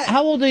 Yeah.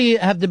 How old do you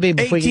have to be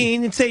before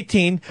 18. It's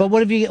 18. But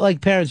what if you get, like,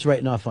 parents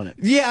writing off on it?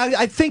 Yeah,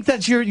 I think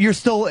that you're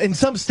still, in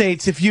some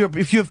states, if you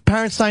have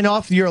parents sign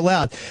off, you're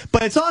allowed.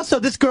 But it's also,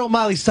 this girl,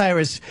 Miley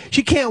Cyrus,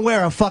 she can't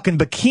wear a fucking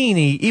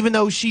bikini, even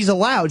though she's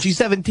allowed. She's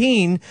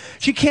 17.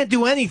 She can't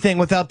do anything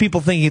without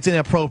people thinking it's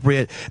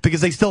inappropriate,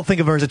 because they still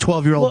think of her as a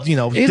 12-year-old, You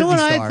know Disney what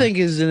star. I think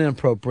is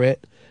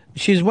inappropriate?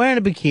 She's wearing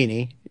a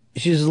bikini.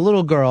 She's a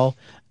little girl.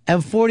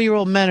 And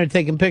 40-year-old men are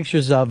taking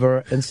pictures of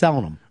her and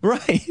selling them.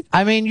 Right.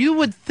 I mean, you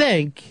would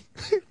think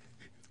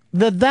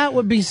that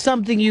would be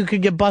something you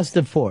could get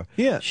busted for.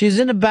 Yeah. She's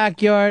in the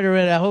backyard or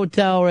at a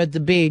hotel or at the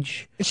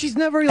beach. And she's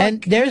never,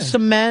 And there's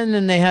some men,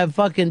 and they have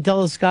fucking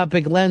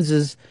telescopic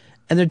lenses,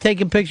 and they're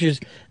taking pictures.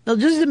 Now,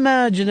 just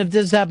imagine if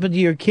this happened to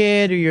your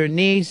kid or your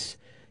niece.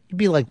 You'd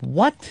be like,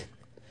 what?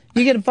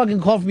 You get a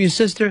fucking call from your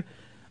sister.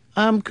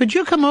 Could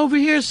you come over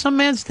here? Some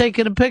man's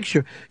taking a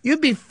picture.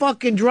 You'd be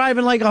fucking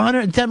driving like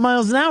 110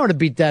 miles an hour to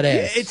beat that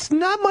ass. It's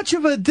not much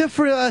of a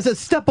different a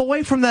step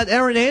away from that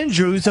Aaron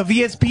Andrews of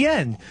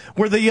ESPN,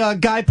 where the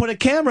guy put a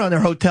camera in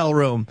their hotel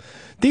room.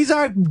 These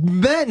are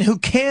men who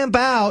camp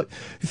out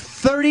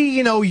 30,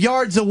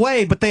 yards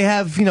away, but they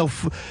have,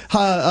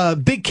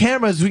 big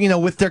cameras,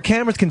 with their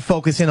cameras can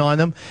focus in on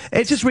them.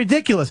 It's just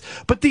ridiculous.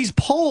 But these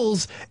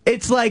polls,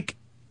 it's like,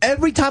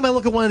 every time I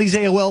look at one of these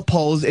AOL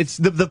polls, it's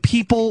the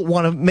people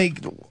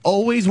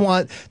always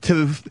want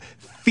to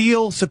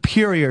feel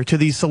superior to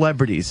these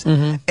celebrities.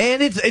 And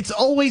it's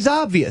always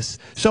obvious.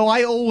 So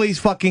I always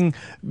fucking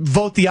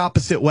vote the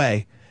opposite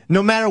way.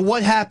 No matter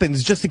what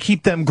happens, just to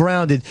keep them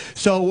grounded.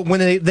 So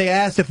when they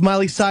asked if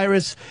Miley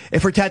Cyrus,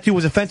 if her tattoo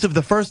was offensive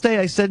the first day,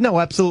 I said, no,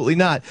 absolutely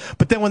not.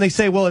 But then when they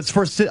say, well, it's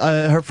for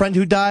her friend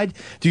who died,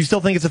 do you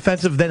still think it's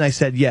offensive? Then I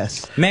said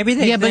yes. Maybe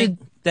they think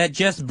that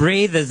just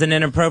breathe is an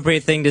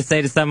inappropriate thing to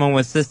say to someone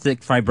with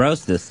cystic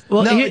fibrosis.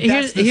 Well, no,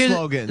 that's the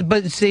slogan.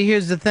 But see,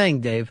 here's the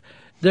thing, Dave.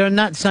 There are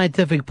not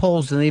scientific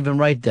polls and even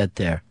write that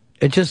there.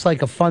 It's just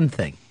like a fun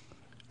thing.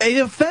 It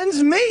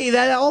offends me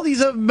that all these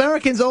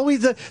Americans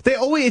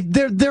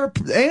their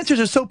answers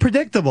are so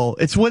predictable.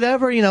 It's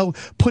whatever,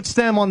 puts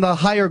them on the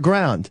higher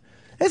ground.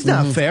 It's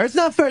not fair. It's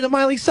not fair to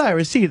Miley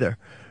Cyrus either.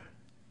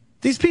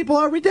 These people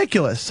are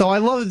ridiculous. So I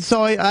love it.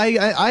 So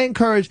I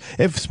encourage,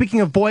 if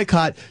speaking of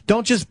boycott,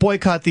 don't just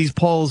boycott these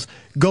polls.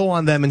 Go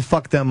on them and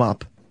fuck them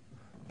up.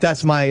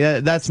 That's my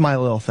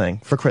little thing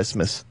for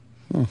Christmas.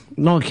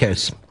 No one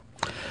cares.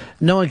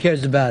 No one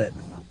cares about it.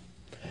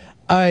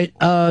 All right.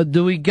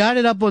 Do we got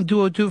it up on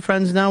 202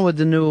 Friends now with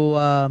the new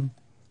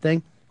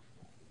thing?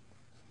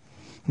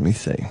 Let me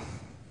see.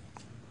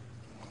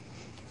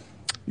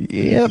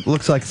 Yep,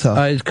 looks like so. All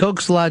right.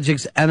 Coke's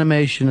Logic's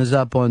animation is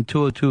up on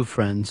 202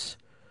 Friends.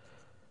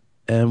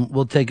 And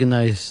we'll take a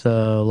nice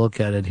look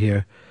at it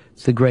here.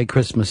 It's a great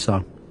Christmas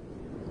song.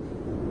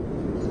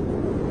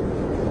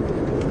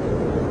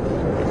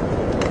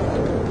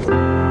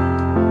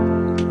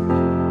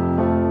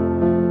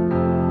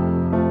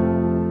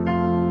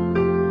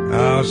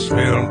 I was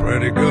feeling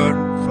pretty good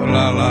for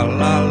la la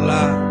la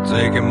la.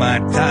 Taking my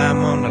time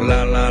on the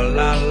la la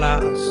la la.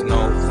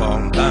 Snow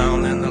falling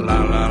down in the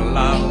la la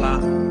la la.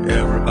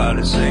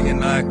 Everybody singing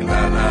like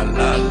la la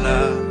la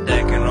la.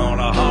 Decking all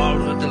the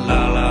halls with the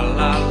la la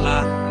la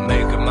la.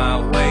 Making my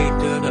way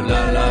to the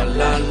la la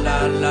la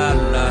la la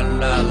la la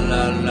la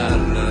la la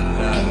la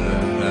la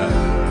la.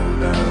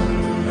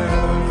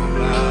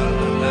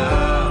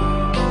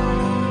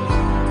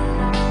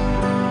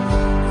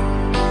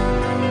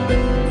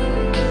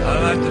 I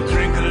like to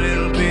drink a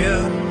little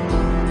beer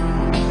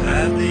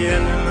at the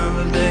end of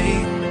the day.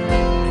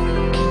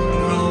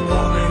 Go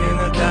walking in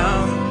the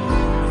town,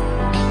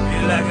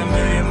 feel like a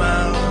million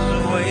miles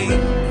away.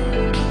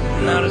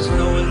 Now the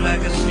snow is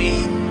like a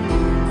sea,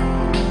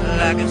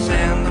 like a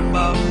sand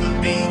above the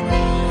beach.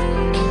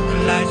 The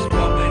lights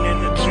popping in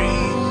the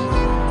trees,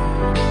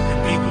 the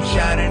people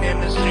shouting in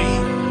the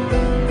street,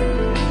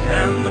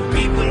 and the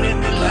people in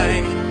the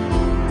light,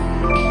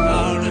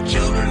 all the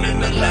children in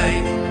the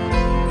light,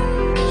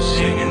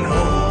 singing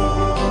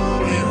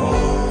holy,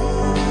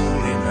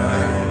 holy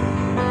night.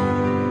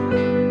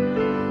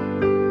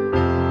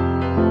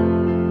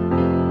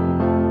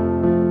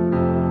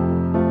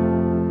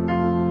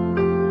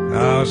 I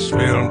was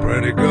feeling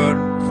pretty good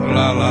for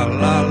la la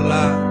la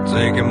la.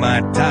 Taking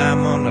my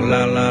time on the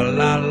la la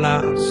la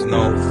la.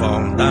 Snow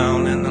falling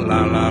down in the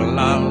la la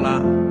la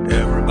la.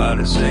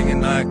 Everybody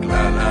singing like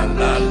la la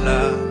la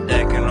la.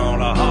 Decking all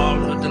the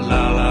halls with the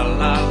la la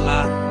la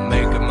la.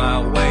 Making my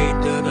way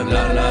to the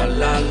la la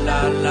la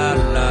la la la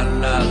la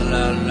la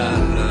la la la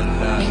la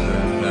la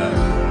la.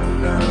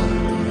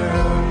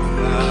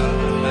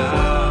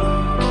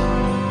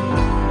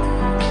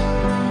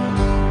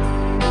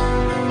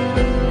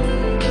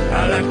 I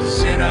like to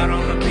sit out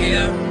on the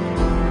pier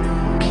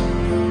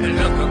and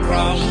look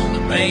across the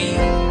bay.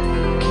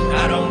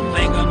 I don't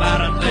think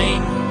about a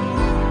thing.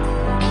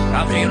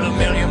 I feel a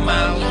million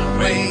miles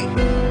away,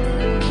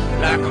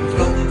 like I'm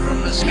floating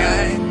from the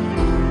sky,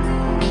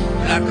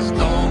 like a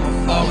storm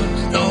of falling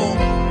snow.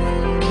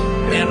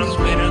 Then I'm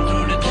spinning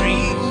through the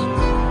trees,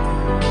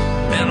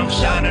 then I'm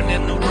shining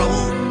in the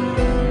road.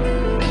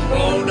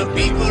 All the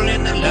people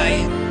in the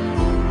light,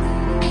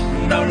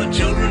 and all the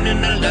children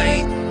in the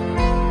light,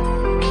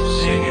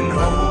 singing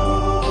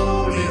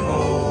holy,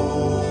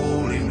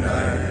 holy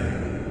night.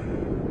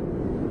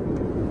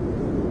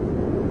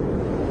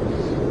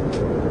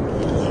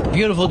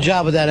 Beautiful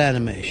job with that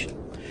animation.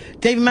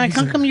 David Mack,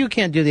 how come you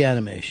can't do the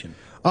animation?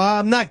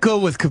 I'm not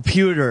good with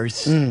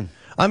computers.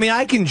 I mean,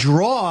 I can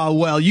draw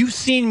well. You've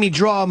seen me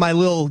draw my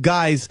little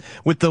guys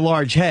with the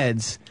large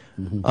heads.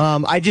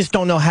 I just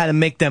don't know how to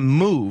make them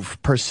move,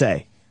 per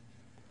se.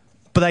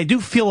 But I do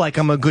feel like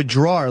I'm a good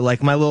drawer,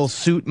 like my little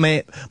suit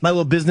man, my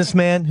little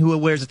businessman who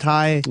wears a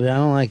tie. Yeah, I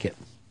don't like it.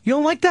 You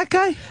don't like that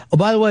guy? Oh,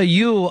 by the way,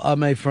 you,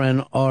 my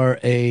friend, are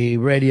a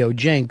radio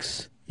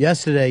jinx.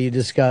 Yesterday you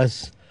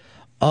discussed,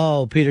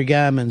 Peter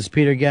Gammons,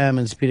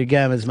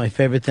 my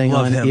favorite thing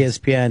Love on him.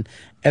 ESPN.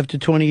 After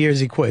 20 years,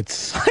 he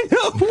quits. I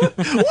know.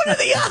 What are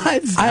the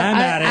odds? I'm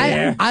outta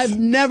here. I've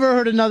never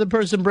heard another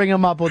person bring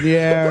him up on the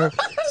air,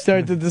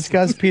 start to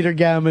discuss Peter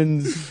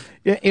Gammons.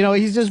 You know,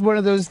 he's just one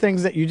of those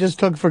things that you just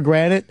took for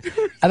granted.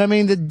 And I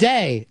mean, the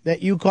day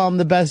that you call him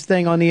the best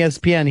thing on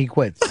ESPN, he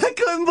quits. I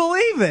couldn't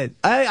believe it.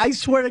 I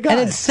swear to God.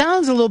 And it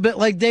sounds a little bit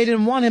like they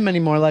didn't want him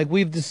anymore, like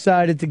we've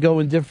decided to go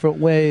in different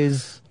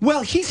ways.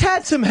 Well, he's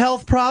had some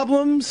health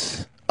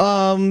problems.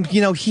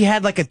 You know, he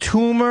had like a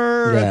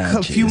tumor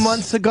a few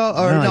months ago,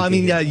 or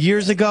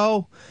years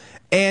ago.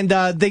 And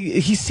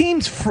he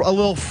seems a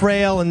little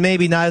frail and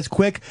maybe not as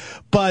quick.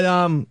 But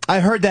I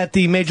heard that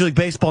the Major League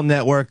Baseball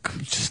Network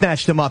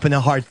snatched him up in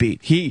a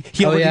heartbeat. He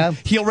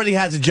already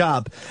has a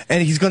job,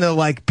 and he's going to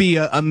like be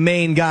a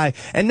main guy.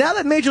 And now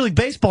that Major League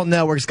Baseball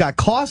Network's got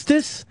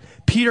Costas,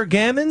 Peter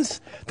Gammons,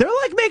 they're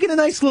like making a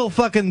nice little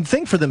fucking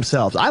thing for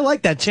themselves. I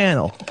like that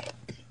channel.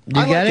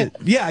 You get it?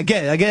 Yeah, I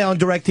get it. I get it on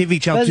DirecTV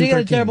channel 213. You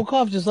got a terrible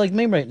cough just like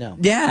me right now.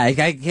 Yeah, I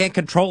can't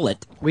control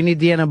it. We need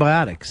the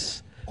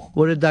antibiotics.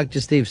 What did Dr.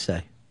 Steve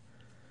say?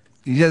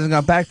 He hasn't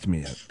got back to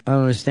me yet. I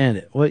don't understand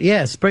it. Well,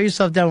 yeah, spray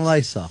yourself down with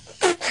Lysol.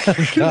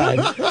 Oh, God.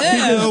 You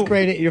just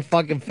sprayed it in your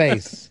fucking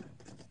face.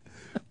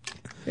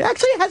 It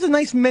actually has a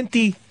nice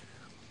minty...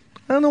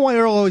 I don't know why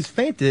Earl always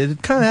fainted.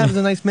 It kind of has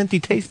a nice minty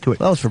taste to it.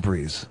 That was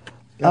Febreze.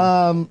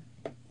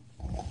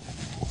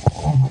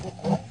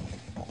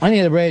 I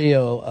need a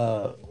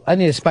radio. I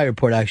need a spy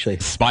report, actually.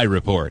 Spy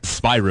report.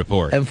 Spy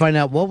report. And find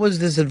out what was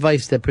this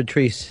advice that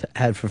Patrice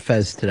had for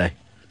Fez today.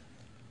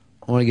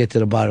 I want to get to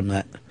the bottom of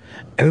that.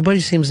 Everybody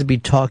seems to be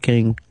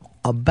talking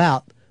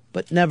about,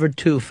 but never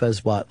to,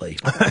 Fez Whatley.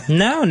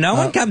 No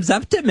one comes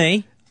up to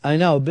me. I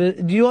know,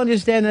 but do you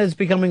understand that it's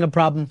becoming a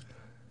problem?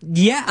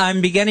 Yeah,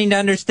 I'm beginning to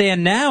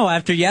understand now.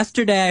 After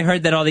yesterday, I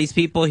heard that all these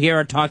people here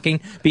are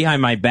talking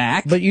behind my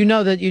back. But you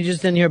know that you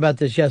just didn't hear about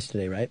this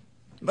yesterday, right?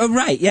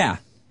 Right, yeah.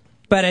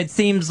 But it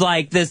seems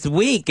like this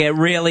week, it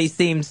really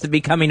seems to be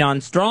coming on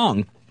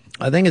strong.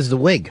 I think it's the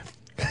wig.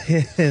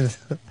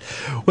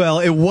 Well,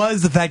 it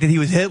was the fact that he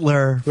was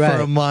Hitler Right.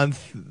 for a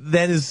month.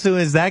 Then as soon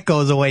as that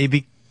goes away,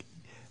 he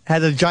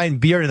had a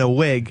giant beard and a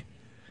wig.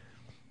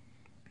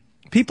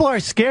 People are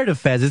scared of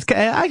Fez. It's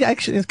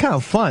kind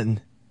of fun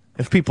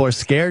if people are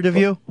scared of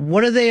you.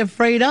 What are they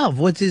afraid of?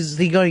 What is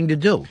he going to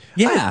do?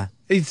 Yeah.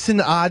 It's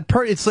an odd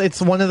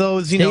it's one of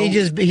those, you know. He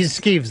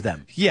skeeves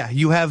them. Yeah,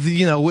 you have,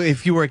 you know,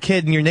 if you were a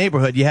kid in your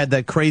neighborhood, you had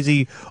that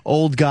crazy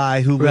old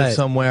guy who lived Right.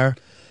 somewhere.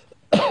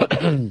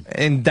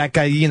 And that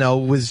guy, you know,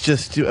 was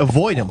just to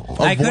avoid him.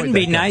 I couldn't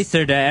be that guy.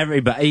 nicer to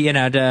everybody, you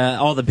know, to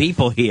all the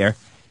people here.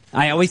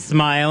 I always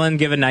smile and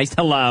give a nice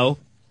hello.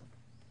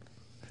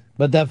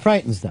 But that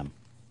frightens them.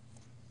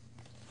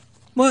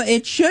 Well,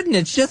 it shouldn't.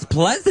 It's just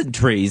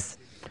pleasantries.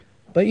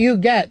 But you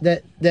get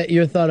that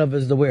you're thought of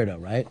as the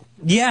weirdo, right?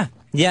 Yeah.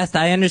 Yes,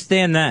 I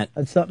understand that.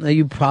 That's something that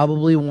you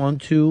probably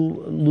want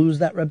to lose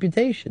that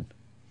reputation.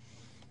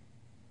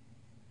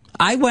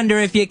 I wonder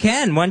if you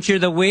can. Once you're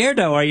the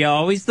weirdo, are you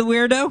always the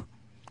weirdo?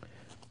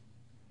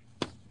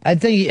 I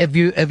think if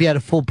you had a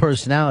full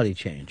personality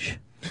change,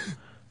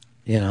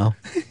 you know.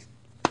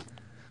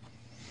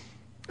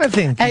 I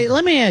think. Hey,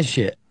 let me ask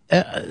you.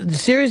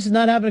 Sirius is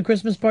not having a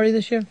Christmas party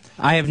this year?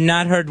 I have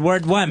not heard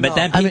word one, but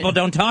then people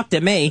don't talk to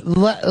me.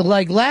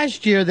 Like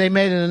last year, they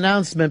made an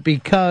announcement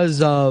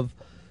because of,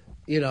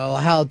 you know,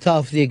 how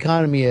tough the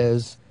economy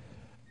is.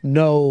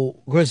 No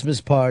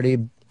Christmas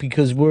party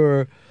because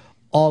we're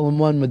all in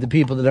one with the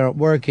people that aren't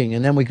working.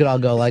 And then we could all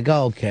go like,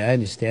 oh, okay, I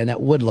understand.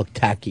 That would look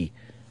tacky.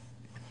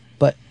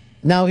 But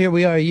now here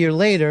we are a year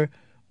later.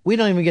 We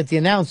don't even get the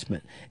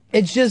announcement.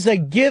 It's just a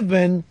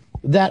given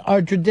that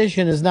our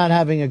tradition is not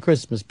having a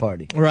Christmas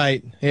party.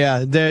 Right. Yeah.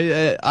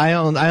 I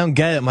don't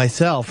get it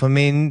myself. I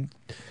mean,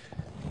 it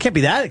can't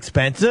be that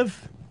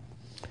expensive.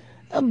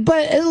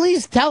 But at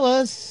least tell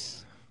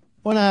us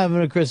we're not having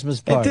a Christmas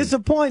party. It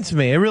disappoints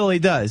me. It really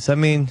does. I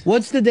mean,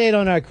 what's the date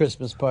on our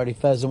Christmas party,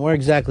 Fez, and where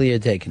exactly are you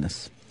taking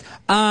us?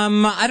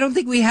 I don't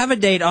think we have a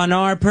date on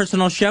our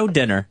personal show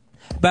dinner.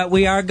 But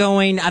we are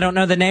going, I don't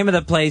know the name of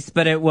the place,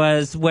 but it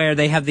was where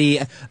they have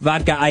the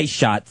vodka ice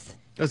shots.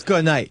 Let's go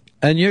tonight.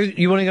 And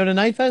you want to go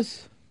tonight,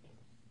 Fez?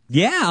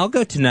 Yeah, I'll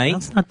go tonight.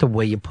 That's not the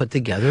way you put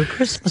together a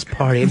Christmas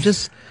party. I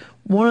just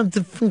wanted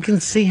to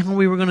fucking see how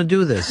we were going to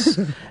do this.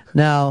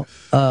 Now,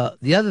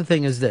 the other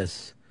thing is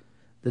this.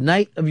 The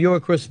night of your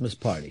Christmas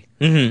party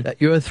that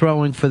you're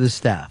throwing for the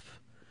staff,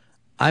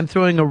 I'm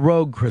throwing a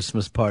rogue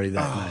Christmas party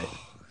that night.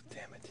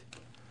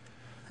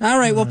 All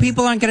right, well,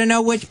 people aren't going to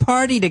know which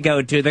party to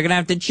go to. They're going to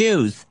have to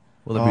choose.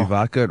 Will there be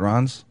vodka at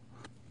Ron's?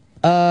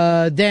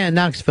 Dan,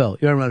 Knoxville,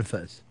 you're on Run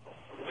Fez.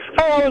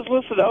 Hey, I was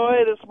listening to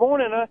OA this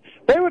morning.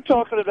 They were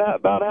talking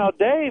about how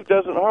Dave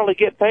doesn't hardly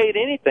get paid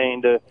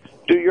anything to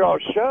do your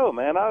show,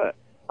 man. I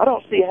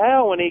don't see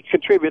how when he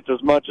contributes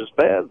as much as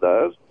Fez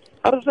does.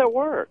 How does that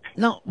work?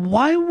 Now,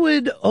 why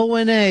would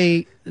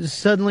ONA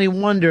suddenly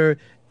wonder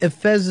if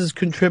Fez is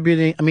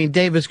contributing,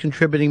 Dave is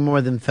contributing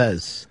more than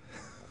Fez?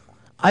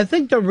 I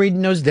think they're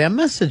reading those damn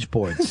message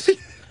boards.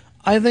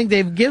 I think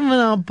they've given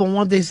up on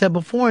what they said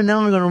before, and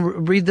now they're going to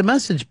read the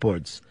message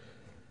boards.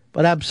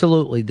 But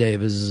absolutely,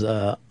 Dave is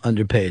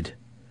underpaid.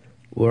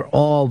 We're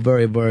all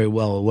very, very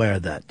well aware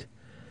of that.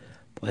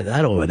 Boy,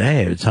 that over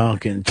there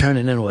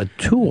turning into a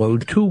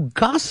 202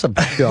 gossip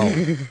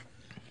show.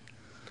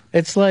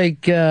 It's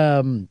like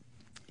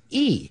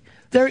E.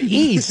 They're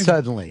E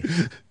suddenly.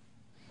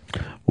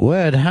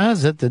 Word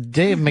has it that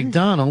Dave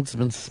McDonald's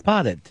been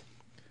spotted.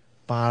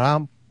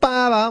 Ba-dum,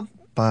 ba-dum,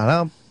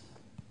 ba-dum.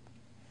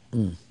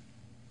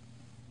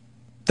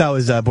 That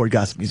was board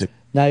gossip music.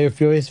 Now you're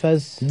furious,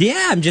 Fez?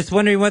 Yeah, I'm just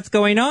wondering what's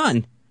going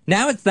on.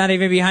 Now it's not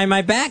even behind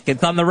my back.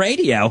 It's on the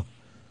radio.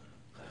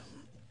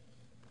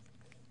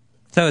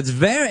 So it's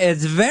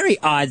a very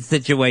odd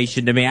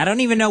situation to me. I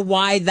don't even know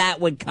why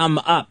that would come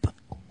up.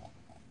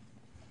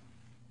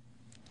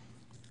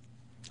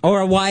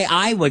 Or why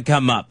I would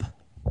come up.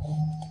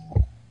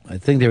 I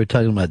think they were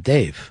talking about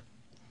Dave.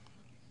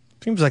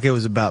 Seems like it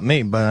was about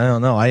me, but I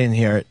don't know. I didn't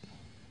hear it.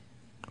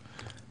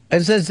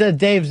 It says that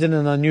Dave's in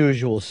an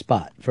unusual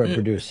spot for a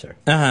producer.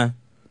 Uh-huh.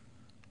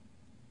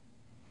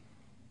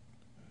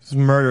 There's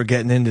murder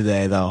getting in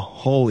today, though.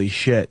 Holy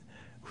shit.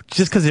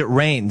 Just because it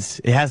rains,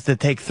 it has to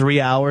take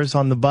 3 hours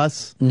on the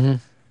bus? Mm-hmm.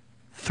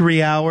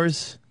 3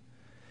 hours?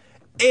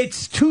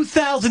 It's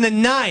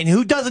 2009.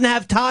 Who doesn't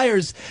have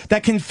tires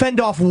that can fend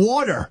off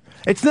water?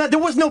 It's not. There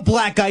was no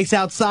black ice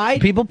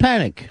outside. People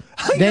panic.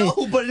 I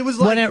know, but it was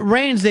like... When it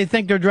rains, they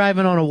think they're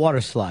driving on a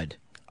water slide.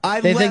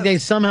 They think they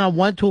somehow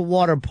went to a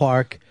water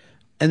park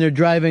and they're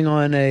driving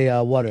on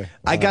a water.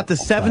 I got the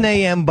 7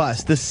 a.m.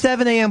 bus. The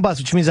 7 a.m. bus,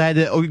 which means I had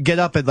to get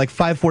up at like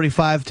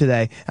 5:45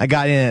 today. I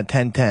got in at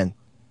 10:10.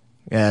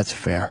 Yeah, that's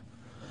fair.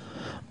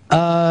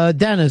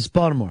 Dennis,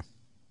 Baltimore.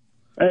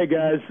 Hey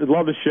guys,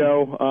 love the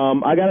show.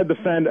 I got to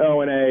defend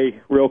O&A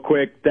real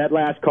quick. That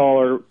last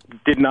caller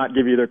did not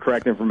give you the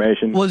correct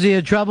information. Was he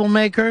a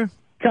troublemaker?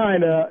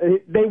 Kinda.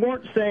 They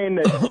weren't saying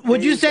that.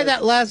 Would you say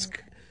that last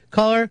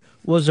caller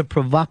was a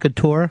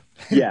provocateur?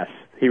 Yes,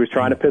 he was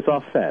trying to piss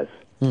off Fez.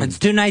 It's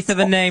too nice of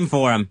a name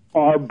for him.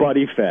 Our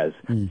buddy Fez.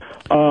 Who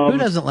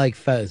doesn't like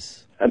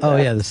Fez? Oh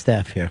yeah, the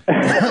staff here.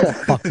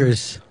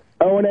 Fuckers.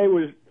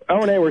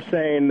 O&A were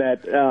saying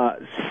that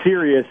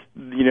Sirius,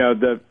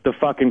 the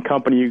fucking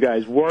company you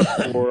guys work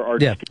for, are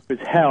cheap as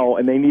hell,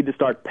 and they need to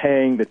start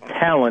paying the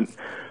talent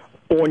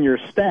on your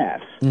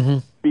staffs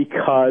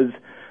because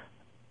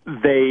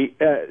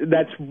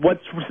that's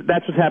what's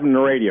happening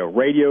to radio.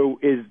 Radio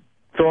is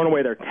throwing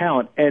away their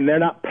talent, and they're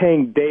not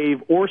paying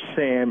Dave or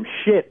Sam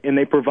shit, and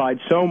they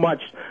provide so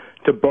much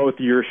to both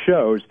your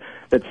shows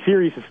that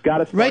Sirius has got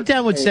to start Write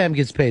down what paying Sam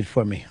gets paid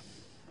for me.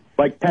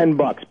 like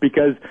 $10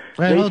 because.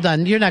 Right, hold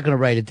on, you're not going to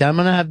write it down. I'm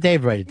going to have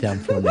Dave write it down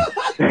for me.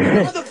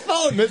 You're on the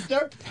phone,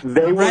 mister.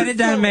 Write it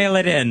down, mail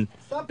it in.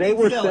 They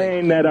were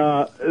saying that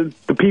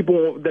the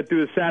people that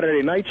do the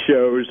Saturday night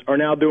shows are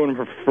now doing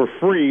them for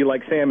free,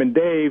 like Sam and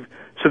Dave,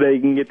 so they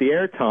can get the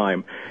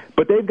airtime.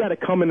 But they've got to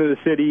come into the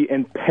city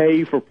and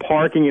pay for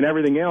parking and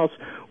everything else,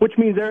 which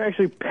means they're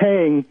actually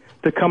paying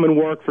to come and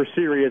work for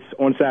Sirius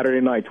on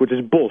Saturday nights, which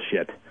is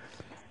bullshit.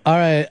 All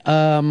right,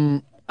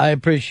 I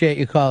appreciate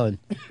you calling.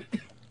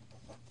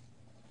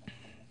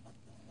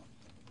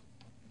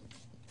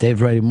 Dave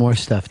writing more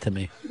stuff to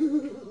me.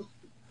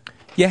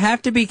 You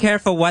have to be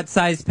careful what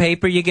size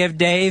paper you give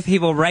Dave. He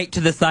will write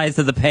to the size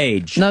of the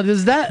page. Now,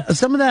 does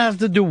some of that have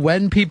to do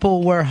when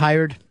people were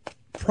hired?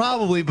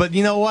 Probably, but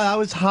you know what? I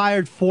was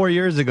hired 4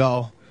 years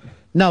ago.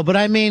 No, but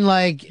I mean,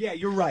 like... Yeah,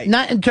 you're right.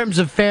 Not in terms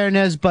of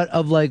fairness, but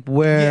of, like,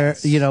 where,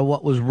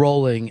 what was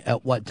rolling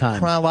at what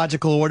time.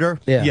 Chronological order?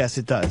 Yeah. Yes,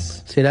 it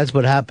does. See, that's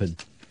what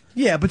happened.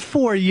 Yeah, but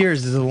 4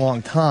 years is a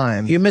long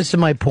time. You're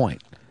missing my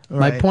point.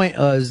 My Right. point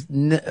was...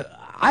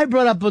 I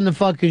brought up on the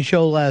fucking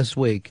show last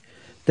week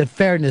that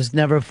fairness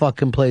never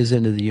fucking plays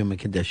into the human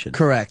condition.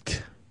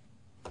 Correct.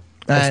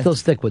 I still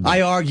stick with that.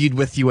 I argued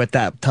with you at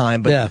that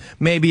time, but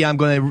maybe I'm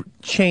going to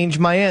change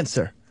my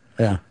answer.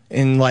 Yeah.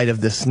 In light of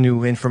this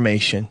new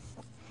information.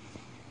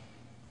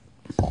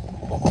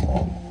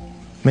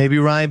 Maybe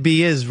Ryan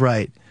B is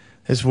right.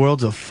 This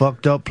world's a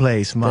fucked up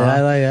place, Ma.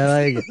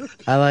 Yeah,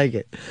 I like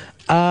it.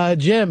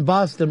 Jim,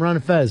 Boston, Ron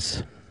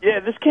Fez.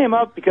 Yeah, this came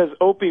up because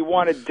Opie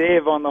wanted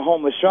Dave on the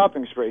homeless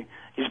shopping spree.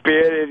 He's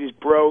bearded, he's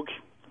broke,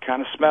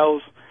 kind of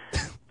smells.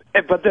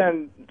 But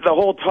then the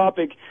whole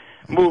topic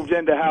moved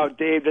into how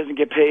Dave doesn't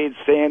get paid,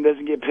 Sam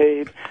doesn't get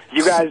paid.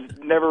 You guys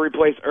never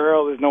replace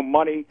Earl, there's no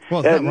money.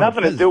 Well, it has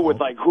nothing to do with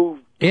like who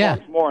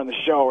talks more on the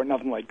show or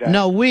nothing like that.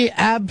 No, we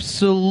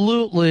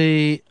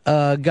absolutely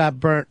got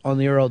burnt on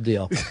the Earl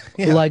deal.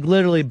 Like,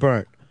 literally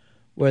burnt.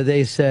 Where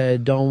they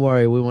said, don't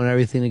worry, we want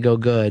everything to go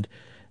good.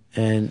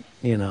 And,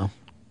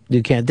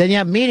 you can't. Then you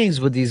have meetings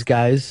with these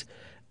guys,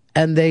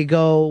 and they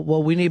go,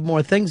 well, we need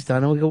more things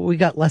done. And we go, we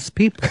got less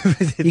people.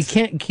 You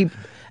can't keep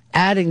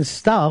adding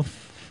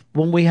stuff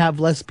when we have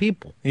less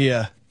people.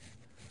 Yeah.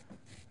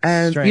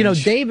 And,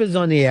 Strange. Dave is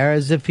on the air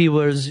as if he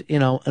was,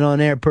 an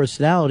on-air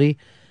personality.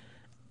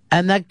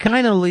 And that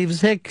kind of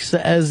leaves Hicks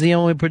as the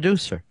only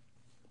producer.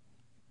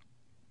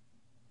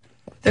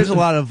 There's a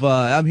lot of,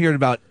 I'm here at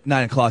about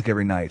 9 o'clock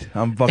every night.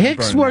 I'm fucking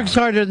Hicks burning works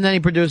out. harder than any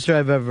producer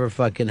I've ever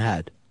fucking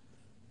had.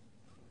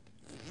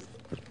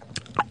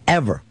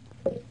 Ever.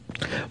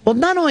 Well,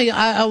 not only,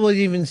 I won't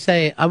even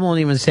say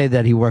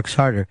that he works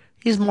harder.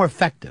 He's more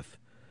effective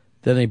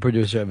than any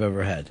producer I've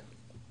ever had.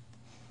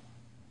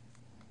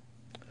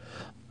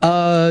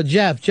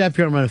 Jeff,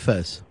 you're on Run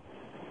Fez.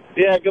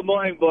 Yeah, good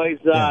morning, boys.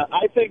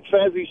 I think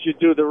Fezzy should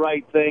do the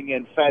right thing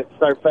and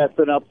start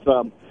festing up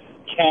some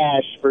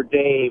cash for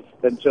Dave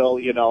until,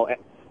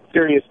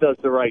 Sirius does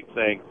the right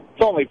thing.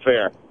 It's only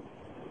fair.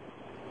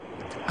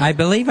 I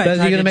believe I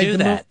tried to do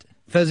that.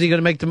 Fez, you going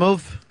to make the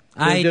move?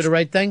 You do the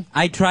right thing?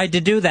 I tried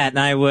to do that, and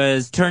I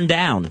was turned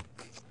down.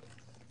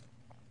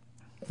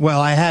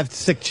 Well, I have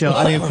sick chill.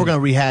 I mean, if we're going to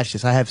rehash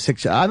this, I have sick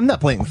chill. I'm not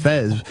blaming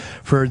Fez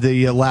for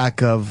the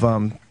lack of, for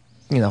But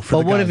the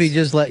what if guys. he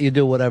just let you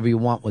do whatever you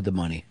want with the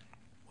money?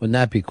 Wouldn't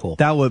that be cool?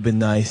 That would have been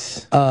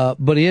nice.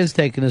 But he is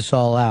taking us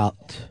all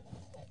out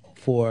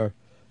for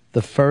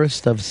the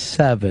first of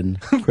 7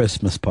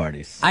 Christmas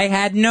parties. I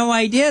had no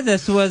idea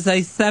this was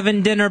a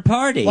 7-dinner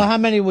party. Well, how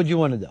many would you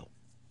want to do?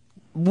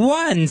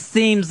 One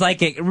seems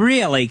like it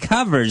really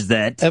covers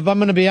it. If I'm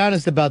going to be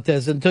honest about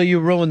this, until you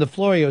ruined the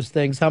Florios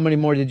things, how many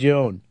more did you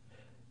own?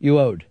 You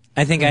owed.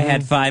 I think I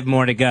had 5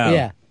 more to go.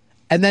 Yeah.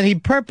 And then he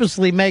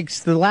purposely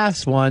makes the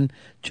last one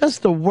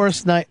just the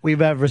worst night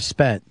we've ever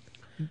spent.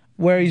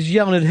 Where he's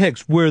yelling at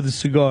Hicks, where are the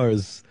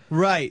cigars?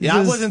 Right. Yeah,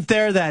 I wasn't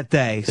there that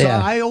day. So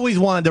Yeah. I always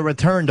wanted to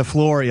return to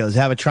Florio's,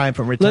 have a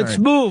triumphant return. Let's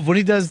move. When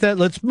he does that,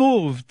 let's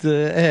move to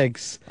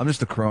Hicks. I'm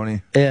just a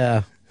crony.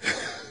 Yeah.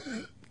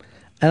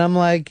 And I'm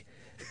like,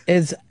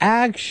 it's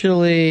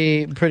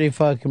actually pretty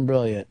fucking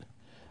brilliant.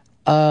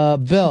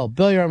 Bill,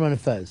 you're on Run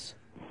and Fez.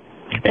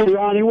 Hey,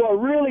 Ronnie, what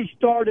really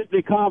started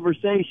the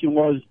conversation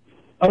was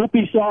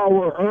Opie saw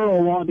where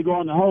Earl wanted to go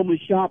on the homeless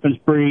shopping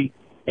spree,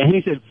 and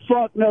he said,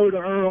 fuck no to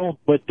Earl,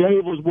 but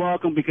Dave was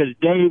welcome because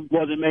Dave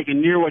wasn't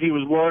making near what he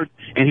was worth,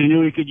 and he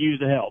knew he could use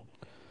the help.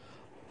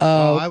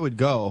 I would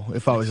go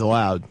if I was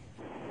allowed.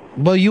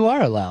 Well, you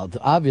are allowed,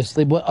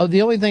 obviously. But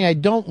the only thing I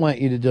don't want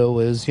you to do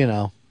is,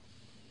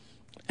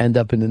 end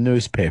up in the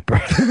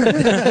newspaper.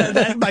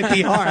 That might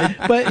be hard.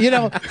 But,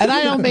 and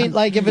I don't mean,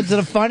 like, if it's in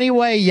a funny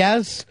way,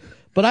 yes.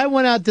 But I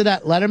went out to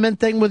that Letterman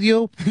thing with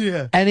you,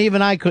 and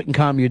even I couldn't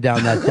calm you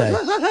down that day.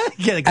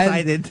 Get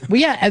excited.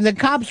 And the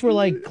cops were,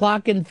 like,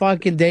 clocking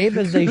fucking Dave,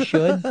 as they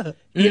should,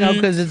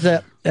 because it's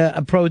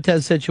a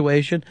protest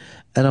situation.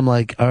 And I'm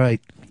like, all right,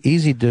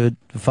 easy, dude.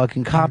 The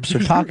fucking cops are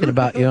talking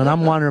about you, and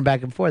I'm wandering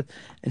back and forth.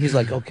 And he's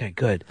like, okay,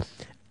 good.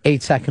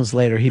 8 seconds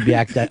later, he'd be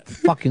acting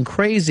fucking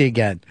crazy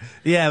again.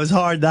 Yeah, it was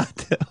hard not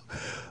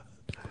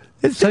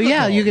to.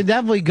 Yeah, you can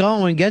definitely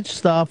go and get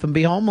stuff and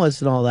be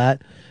homeless and all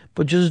that,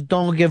 but just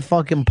don't get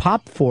fucking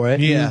popped for it.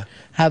 Yeah. And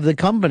have the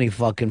company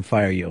fucking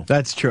fire you.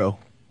 That's true.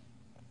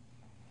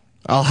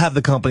 I'll have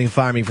the company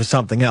fire me for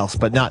something else,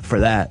 but not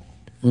for that.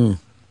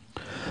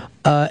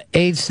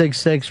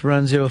 866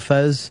 Run Zero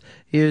Fez.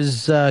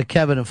 Here's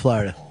Kevin in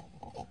Florida.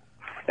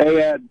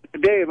 Hey,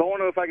 Dave, I want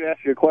to know if I can ask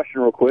you a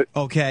question real quick.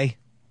 Okay.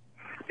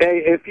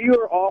 Hey, if you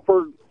were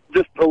offered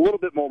just a little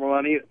bit more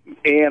money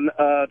and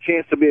a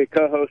chance to be a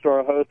co-host or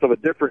a host of a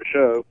different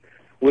show,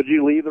 would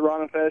you leave the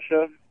Ron and Fez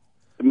show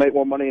to make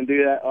more money and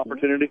do that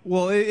opportunity?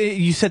 Well,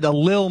 you said a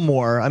little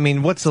more. I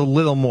mean, what's a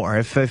little more?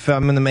 If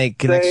I'm going to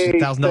make an extra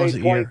 $1,000 a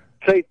year.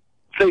 Say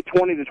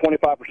 20 to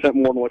 25%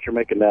 more than what you're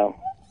making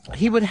now.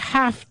 He would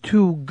have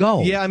to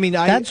go. Yeah, I mean,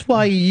 that's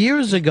why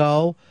years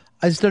ago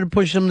I started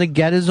pushing him to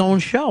get his own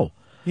show.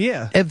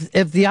 Yeah.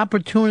 If the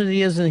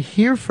opportunity isn't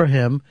here for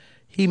him,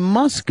 he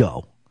must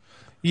go.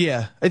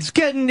 Yeah, it's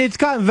gotten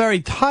very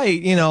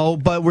tight,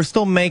 but we're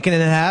still making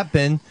it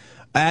happen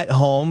at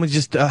home. We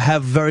just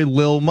have very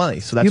little money,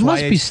 so that's you why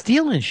must be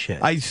stealing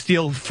shit. I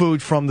steal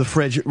food from the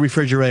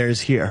refrigerators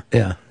here.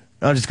 Yeah,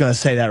 I'm just gonna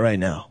say that right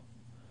now.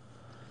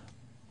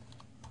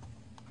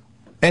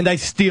 And I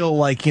steal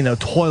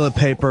toilet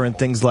paper and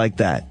things like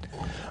that.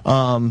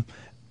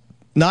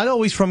 Not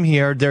always from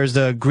here. There's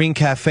a Green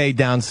Cafe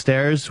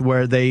downstairs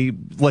where they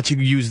let you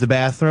use the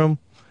bathroom.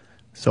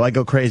 So I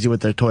go crazy with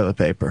their toilet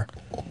paper.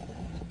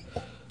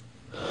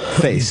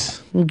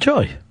 Face.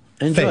 Enjoy.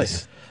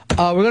 Face.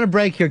 We're going to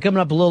break here. Coming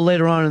up a little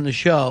later on in the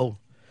show,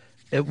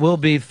 it will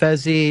be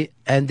Fezzy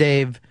and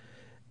Dave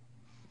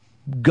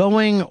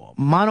going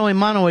mano a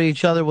mano at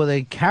each other with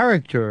a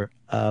character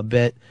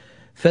bit.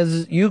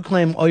 Fez, you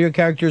claim all your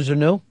characters are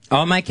new?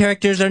 All my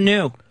characters are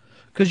new.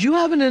 Because you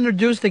haven't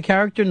introduced a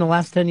character in the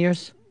last 10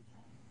 years?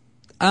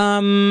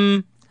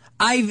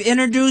 I've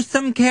introduced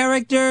some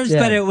characters,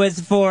 but it was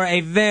for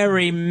a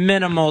very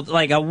minimal,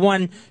 like a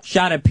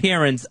one-shot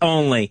appearance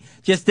only.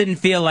 Just didn't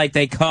feel like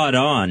they caught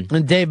on.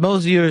 And Dave,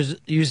 most of yours,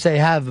 you say,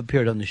 have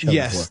appeared on the show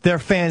Yes, before. they're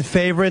fan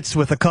favorites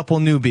with a couple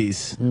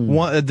newbies.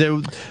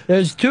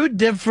 There's two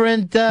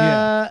different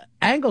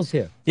angles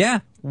here. Yeah.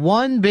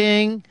 One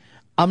being,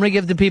 I'm going to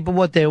give the people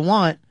what they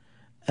want,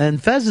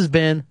 and Fez has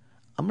been,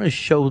 I'm going to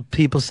show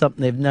people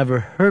something they've never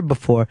heard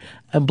before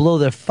and blow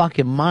their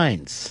fucking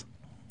minds.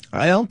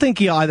 I don't think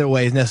either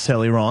way is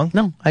necessarily wrong.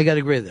 No, I got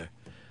to agree there.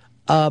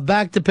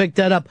 Back to pick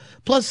that up.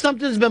 Plus,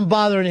 something's been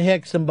bothering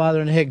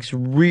Hicks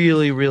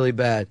really, really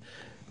bad.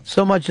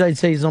 So much that I'd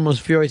say he's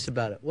almost furious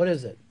about it. What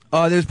is it?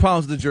 There's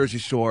problems with the Jersey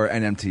Shore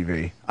and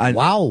MTV.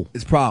 Wow.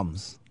 It's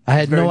problems. I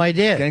had no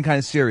idea. Getting kind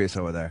of serious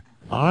over there.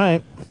 All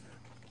right.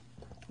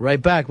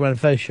 Right back, Run and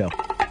Fez Show.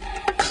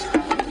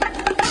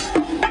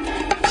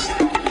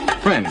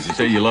 Friends, you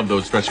say you love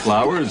those fresh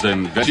flowers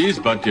and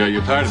veggies, but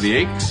you're tired of the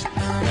aches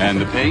and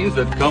the pains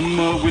that come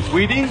with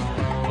weeding?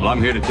 Well,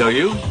 I'm here to tell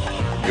you,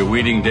 your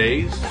weeding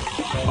days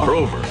are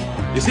over.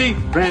 You see,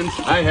 friends,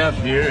 I have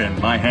here in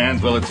my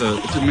hands, well, it's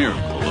a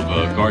miracle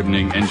of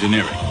gardening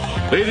engineering.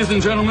 Ladies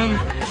and gentlemen,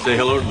 say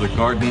hello to the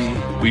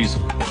garden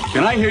weasel.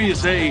 Can I hear you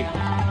say,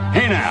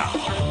 hey now?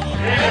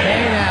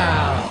 Hey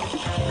now.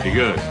 Pretty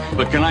good.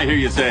 But can I hear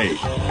you say,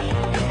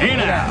 hey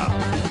now?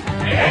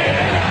 Hey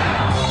now.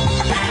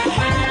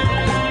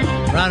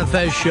 Ron and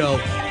Fez Show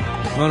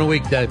on a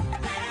weekday.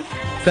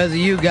 Fezzy,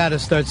 you got to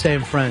start saying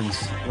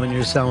friends when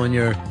you're selling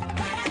your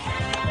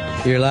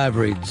live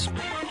reads.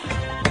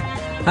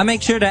 I'll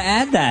make sure to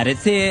add that.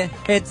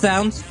 It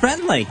sounds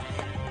friendly.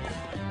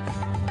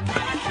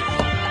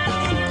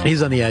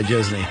 He's on the edge,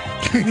 isn't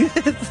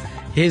he?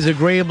 He's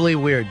agreeably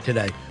weird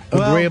today.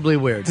 Agreeably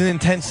weird. It's an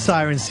intense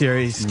Siren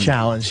Series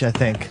challenge, I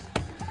think.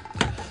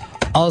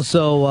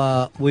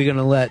 Also, we're going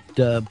to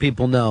let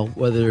people know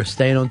whether they're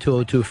staying on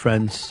 202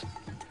 Friends,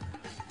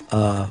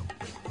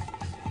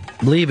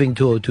 leaving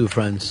 202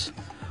 Friends,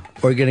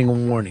 or getting a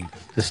warning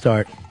to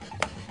start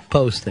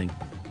posting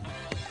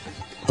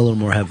a little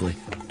more heavily.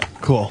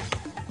 Cool.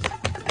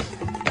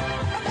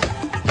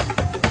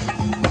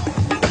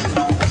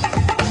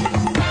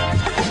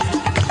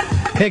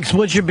 Hicks,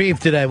 what's your beef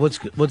today?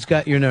 What's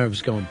got your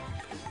nerves going?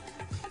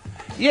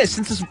 Yeah,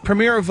 since this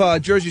premiere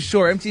of Jersey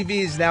Shore, MTV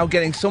is now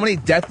getting so many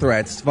death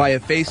threats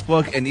via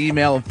Facebook and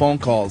email and phone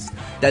calls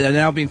that they're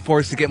now being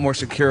forced to get more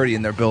security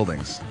in their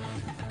buildings.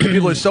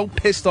 People are so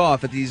pissed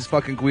off at these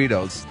fucking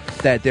Guidos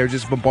that they're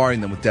just bombarding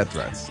them with death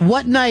threats.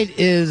 What night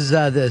is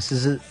this?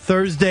 Is it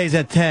Thursdays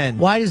at 10?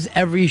 Why does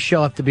every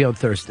show have to be on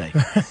Thursday?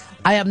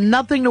 I have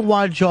nothing to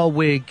watch all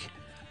week,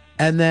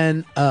 and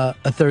then a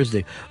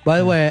Thursday. By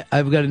the way,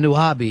 I've got a new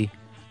hobby.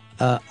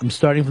 I'm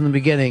starting from the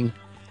beginning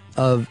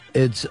of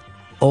It's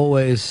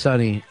Always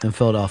Sunny in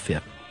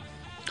Philadelphia.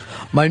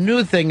 My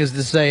new thing is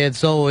to say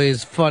It's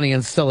Always Funny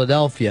in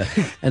Philadelphia,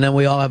 and then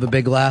we all have a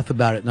big laugh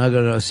about it. And I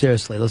go, no,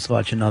 seriously, let's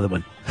watch another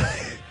one.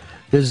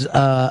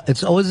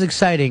 It's always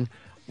exciting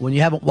when you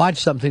haven't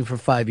watched something for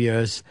 5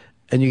 years,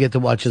 and you get to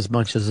watch as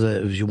much as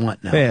you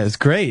want now. Yeah, it's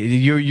great.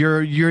 You're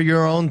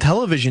your own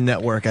television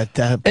network at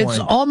that point. It's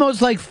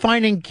almost like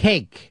finding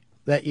cake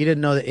that you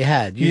didn't know that you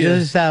had. You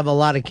just have a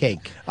lot of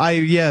cake. All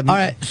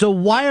right, so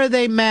why are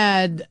they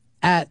mad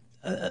at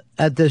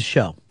this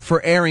show?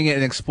 For airing it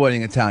and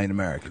exploiting Italian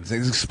Americans.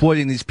 It's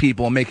exploiting these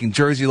people and making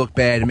Jersey look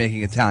bad and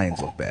making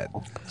Italians look bad.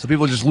 So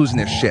people are just losing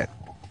their shit.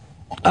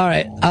 All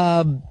right,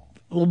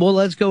 well,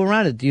 let's go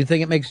around it. Do you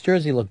think it makes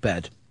Jersey look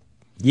bad?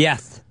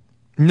 Yes.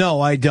 No,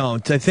 I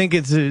don't. I think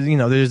it's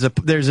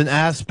there's an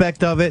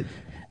aspect of it.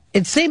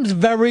 It seems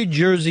very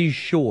Jersey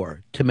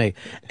Shore to me.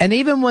 And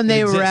even when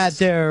they were at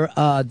their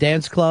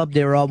dance club,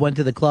 they all went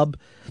to the club,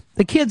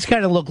 the kids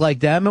kind of looked like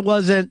them.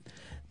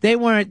 They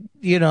weren't,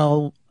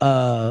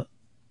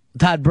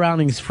 Todd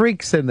Browning's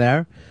freaks in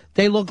there.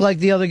 They looked like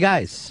the other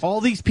guys.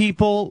 All these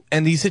people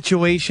and these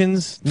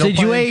situations. All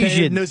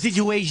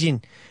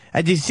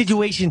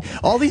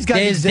these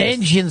guys. There's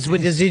tensions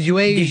with the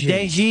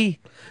situation.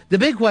 The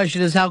big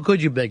question is, how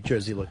could you make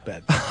Jersey look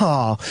bad?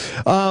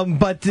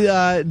 But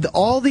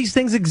all these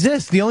things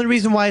exist. The only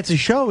reason why it's a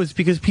show is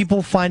because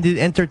people find it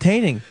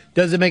entertaining.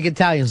 Does it make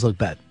Italians look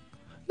bad?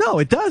 No,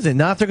 it doesn't.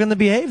 Not if they're going to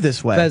behave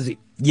this way. Fezzi.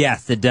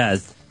 Yes, it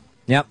does.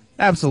 Yep.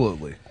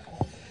 Absolutely.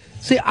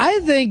 See, I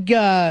think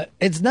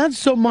it's not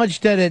so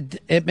much that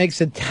it makes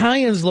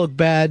Italians look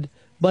bad,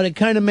 but it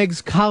kind of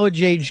makes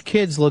college-age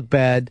kids look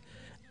bad.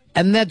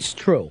 And that's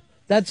true.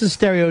 That's a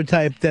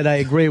stereotype that I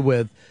agree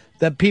with.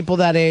 That people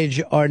that age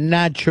are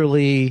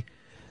naturally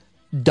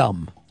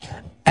dumb.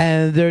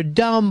 And they're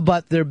dumb,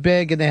 but they're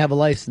big, and they have a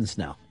license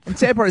now. And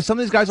sad part is some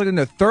of these guys are in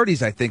their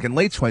 30s, I think, and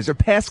late 20s. They're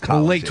past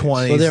college. Late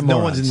 20s. So no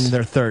one's in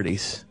their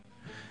 30s.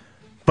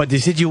 But the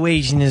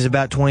situation is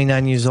about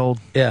 29 years old.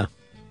 Yeah.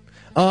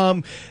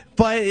 But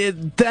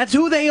that's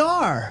who they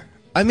are.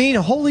 I mean,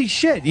 holy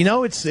shit.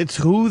 It's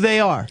who they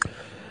are.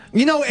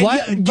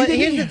 But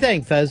here's the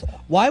thing, Fez.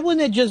 Why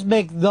wouldn't it just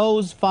make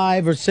those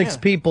 5 or 6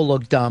 people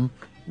look dumb?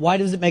 Why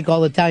does it make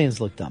all Italians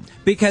look dumb?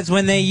 Because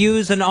when they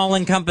use an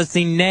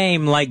all-encompassing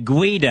name like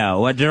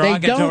Guido, a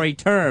derogatory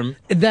term...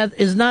 That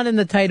is not in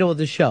the title of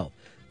the show.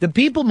 The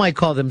people might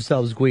call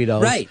themselves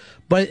Guidos. Right.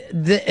 But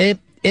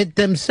it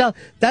themselves...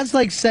 That's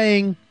like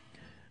saying,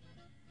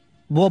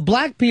 well,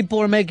 black people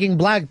are making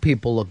black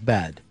people look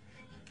bad.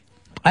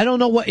 I don't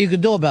know what you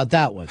could do about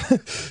that one.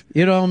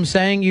 You know what I'm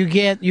saying? You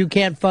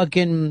can't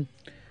fucking...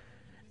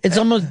 It's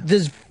almost...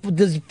 Does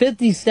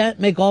 50 Cent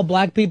make all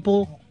black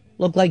people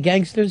look like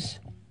gangsters?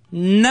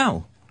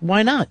 No.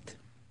 Why not?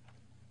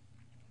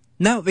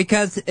 No,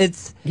 because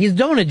he's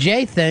doing a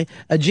G thing.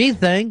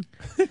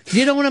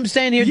 You know what I'm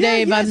saying here,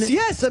 Dave?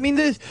 Yes. I mean,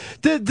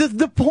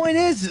 the point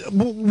is,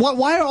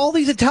 why are all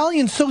these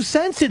Italians so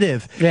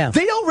sensitive? Yeah.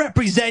 They don't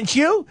represent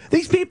you.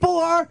 These people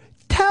are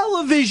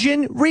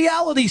television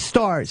reality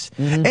stars.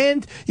 Mm-hmm.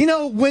 And,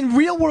 when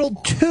Real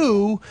World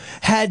 2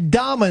 had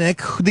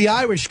Dominic, the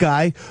Irish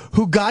guy,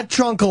 who got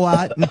drunk a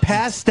lot and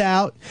passed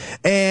out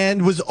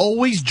and was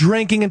always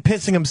drinking and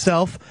pissing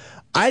himself,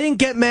 I didn't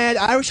get mad.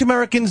 Irish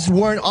Americans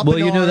weren't up in arms. Well,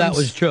 you knew that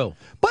was true.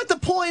 But the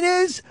point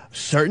is,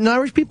 certain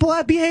Irish people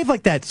behave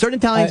like that. Certain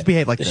Italians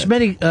behave like that.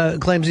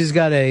 Smitty claims he's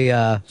got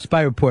a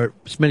spy report.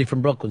 Smitty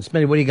from Brooklyn.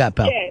 Smitty, what do you got,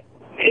 pal? Yeah,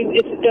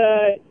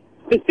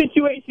 the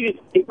situation is,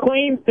 it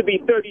claims to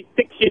be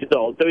 36 years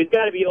old, so he's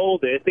got to be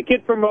older. It's the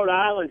kid from Rhode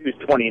Island who's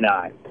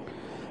 29.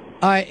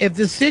 All right, if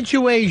the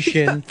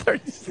situation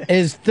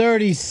is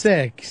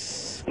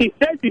 36... He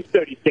says he's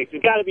 36.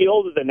 He's got to be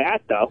older than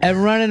that, though.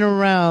 And running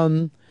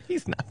around...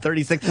 He's not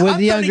 36. With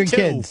I'm younger 32.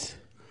 kids.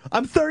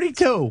 I'm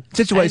 32.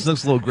 Situation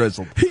looks a little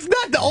grizzled. He's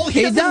not the old.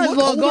 He doesn't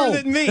look older old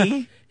than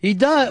me. He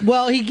does.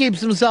 Well, he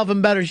keeps himself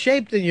in better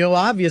shape than you,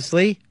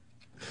 obviously.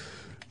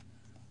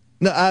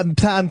 No, I'm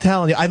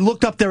telling you. I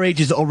looked up their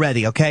ages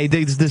already, okay?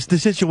 The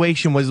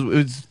situation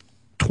was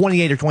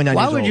 28 or 29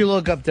 years old. Why would you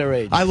look up their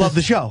age? I love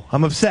the show.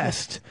 I'm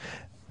obsessed.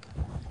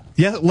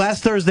 Yeah,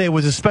 last Thursday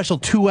was a special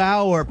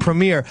 2-hour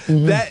premiere.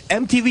 Mm-hmm. That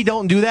MTV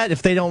don't do that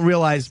if they don't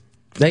realize...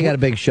 They got a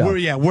big show.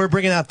 We're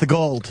bringing out the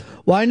gold.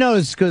 Well, I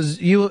noticed because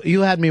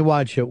you had me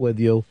watch it with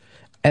you,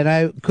 and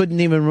I couldn't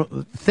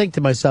even think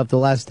to myself the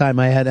last time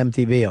I had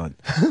MTV on.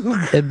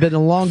 It'd been a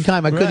long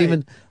time. I couldn't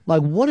even,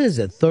 like, what is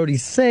it,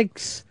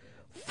 36,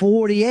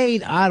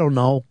 48? I don't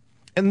know.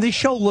 And this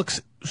show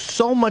looks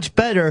so much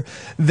better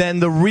than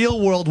the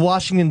Real World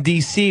Washington,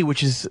 D.C.,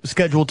 which is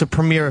scheduled to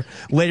premiere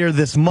later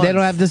this month. They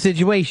don't have the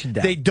situation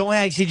down. They don't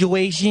have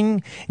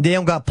situation. They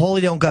don't got Paulie.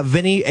 They don't got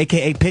Vinny,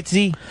 a.k.a.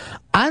 Pitsy.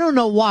 I don't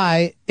know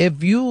why,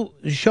 if you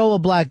show a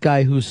black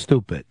guy who's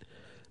stupid,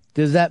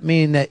 does that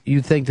mean that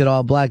you think that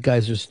all black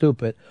guys are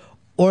stupid?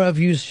 Or if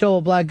you show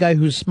a black guy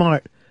who's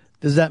smart,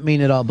 does that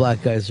mean that all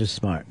black guys are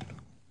smart?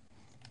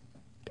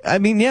 I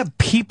mean, yeah,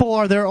 people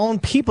are their own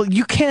people.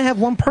 You can't have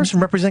one person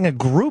representing a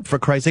group, for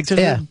Christ's sake.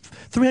 There's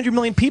 300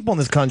 million people in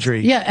this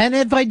country. Yeah, and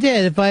if I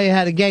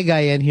had a gay guy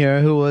in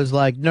here who was,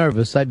 like,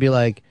 nervous, I'd be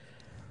like,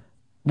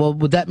 well,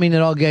 would that mean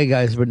that all gay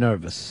guys were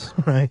nervous?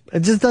 Right.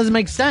 It just doesn't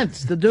make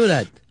sense to do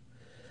that.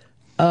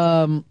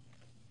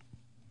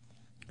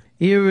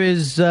 Here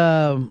is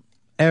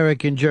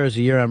Eric in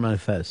Jersey. You're on my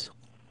Fez.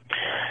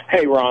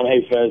 Hey, Ron.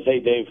 Hey, Fez. Hey,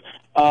 Dave.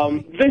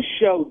 This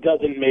show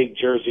doesn't make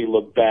Jersey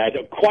look bad.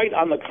 Quite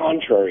on the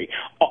contrary.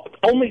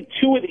 Only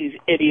 2 of these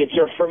idiots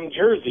are from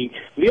Jersey.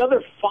 The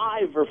other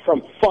 5 are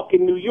from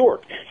fucking New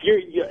York.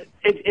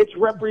 It's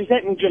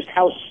representing just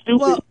how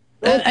stupid.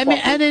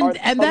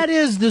 And that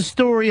is the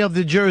story of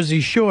the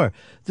Jersey Shore.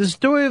 The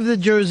story of the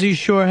Jersey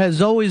Shore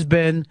has always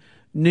been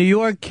New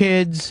York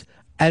kids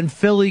and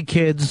Philly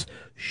kids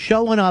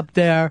showing up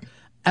there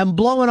and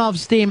blowing off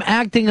steam,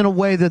 acting in a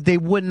way that they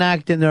wouldn't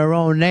act in their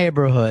own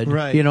neighborhood.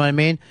 Right. You know what I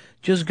mean?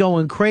 Just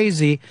going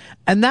crazy.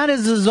 And that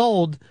is as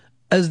old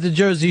as the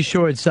Jersey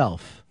Shore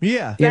itself.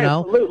 Yeah. You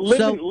know?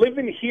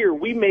 Living here,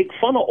 we make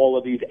fun of all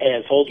of these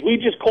assholes. We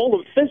just call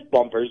them fist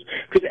bumpers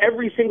because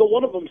every single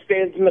one of them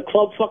stands in the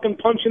club fucking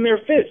punching their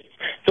fists.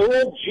 They're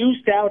all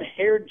juiced out,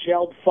 hair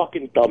gelled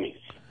fucking dummies.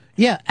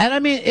 Yeah, and I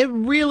mean, it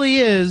really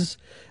is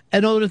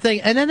an older thing.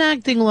 And then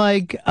acting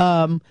like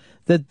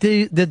that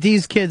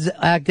these kids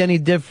act any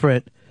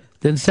different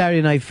than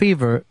Saturday Night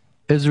Fever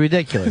is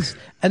ridiculous.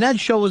 And that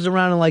show was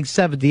around in like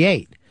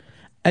 78.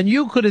 And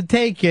you could have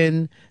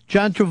taken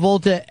John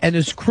Travolta and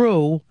his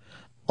crew,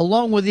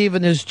 along with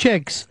even his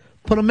chicks,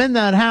 put them in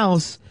that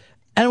house,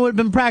 and it would have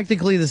been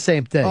practically the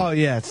same thing. Oh,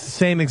 yeah, it's the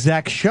same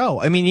exact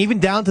show. I mean, even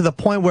down to the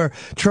point where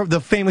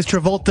the famous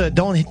Travolta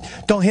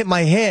don't hit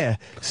my hair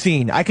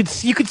scene.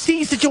 You could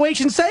see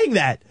situations saying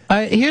that.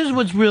 Here's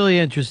what's really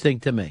interesting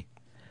to me.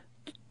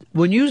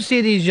 When you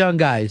see these young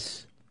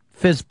guys,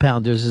 fist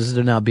pounders as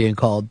they're now being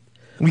called.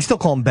 We still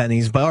call them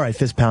Bennies, but all right,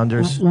 fist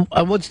pounders.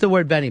 What's the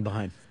word Benny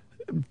behind?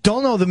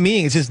 Don't know the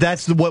meaning. It's just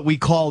that's what we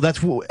call.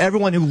 That's what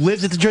everyone who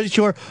lives at the Jersey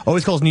Shore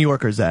always calls New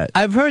Yorkers that.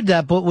 I've heard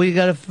that, but we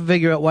got to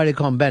figure out why they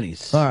call them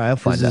Bennies. All right, I'll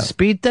find out. Is it a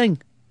speed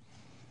thing?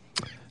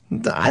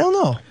 I don't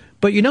know.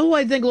 But you know who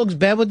I think looks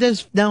bad with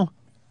this now?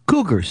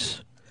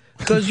 Cougars.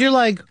 Because you're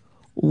like,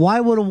 why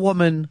would a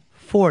woman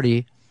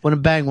 40 want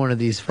to bang one of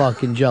these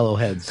fucking Jello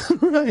heads?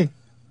 Right.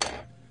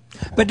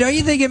 But don't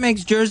you think it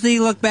makes Jersey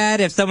look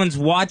bad if someone's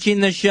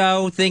watching the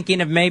show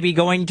thinking of maybe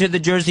going to the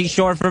Jersey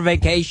Shore for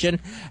vacation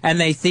and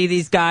they see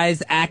these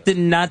guys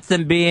acting nuts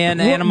and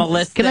being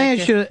animalistic? Can I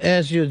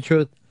ask you the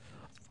truth?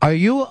 Are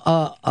you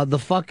the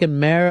fucking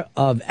mayor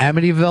of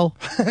Amityville?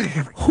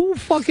 Who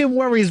fucking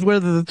worries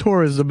whether the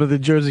tourism of the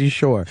Jersey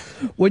Shore?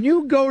 When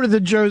you go to the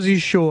Jersey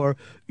Shore,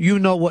 you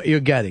know what you're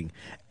getting.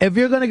 If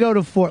you're going to go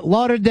to Fort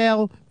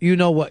Lauderdale, you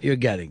know what you're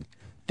getting.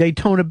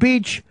 Daytona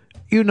Beach,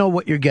 you know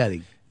what you're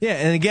getting. Yeah,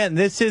 and again,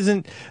 this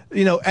isn't,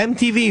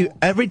 MTV,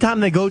 every time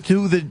they go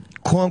to the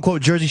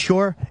quote-unquote Jersey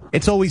Shore,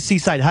 it's always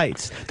Seaside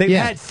Heights. They've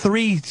had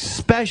 3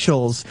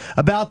 specials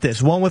about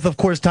this. One with, of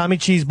course, Tommy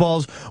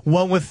Cheeseballs,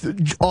 one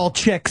with all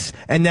chicks,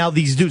 and now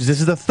these dudes. This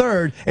is the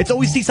 3rd. It's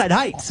always Seaside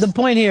Heights. The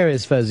point here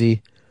is,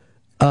 Fezzi,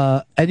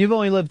 and you've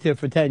only lived here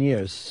for 10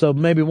 years, so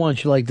maybe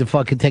once you like to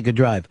fucking take a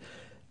drive.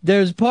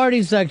 There's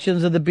party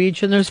sections of the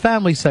beach, and there's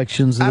family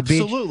sections of the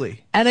beach.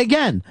 Absolutely. And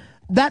again,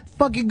 that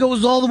fucking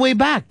goes all the way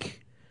back.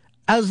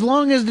 As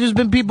long as there's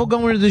been people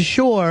going to the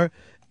shore,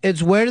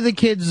 it's where do the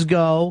kids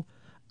go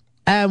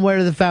and where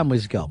do the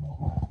families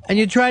go. And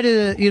you try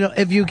to,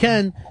 if you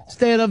can,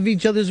 stay out of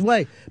each other's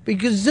way.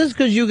 Because just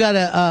because you got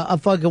a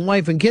fucking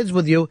wife and kids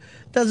with you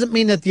doesn't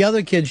mean that the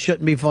other kids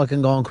shouldn't be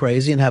fucking going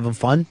crazy and having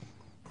fun.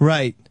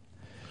 Right.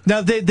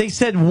 Now, they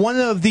said one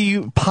of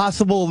the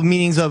possible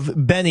meanings of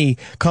Benny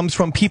comes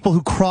from people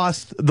who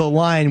crossed the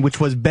line, which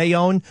was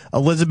Bayonne,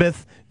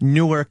 Elizabeth,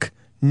 Newark,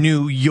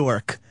 New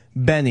York.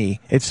 Benny.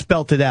 It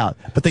spelt it out.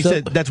 But they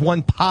said that's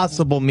one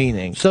possible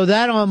meaning. So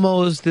that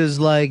almost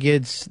is like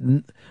it's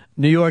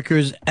New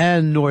Yorkers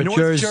and North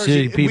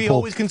Jersey people. We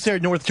always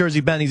considered North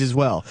Jersey Bennies as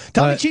well.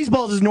 Tommy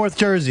Cheeseballs is North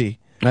Jersey.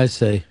 I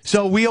see.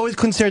 So we always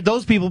considered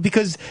those people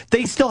because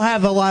they still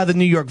have a lot of the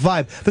New York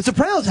vibe. The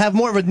Sopranos have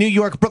more of a New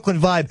York, Brooklyn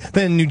vibe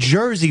than a New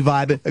Jersey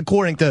vibe,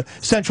 according to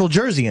Central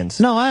Jerseyans.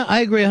 No,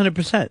 I agree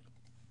 100%.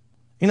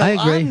 I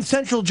agree. I'm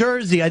Central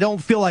Jersey. I don't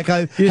feel like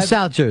You're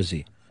South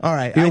Jersey. All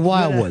right. You're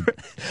Wildwood.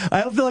 I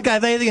don't feel like I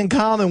have anything in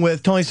common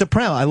with Tony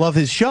Soprano. I love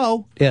his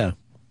show. Yeah.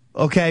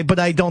 Okay, but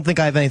I don't think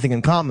I have anything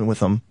in common with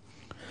him.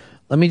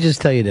 Let me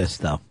just tell you this,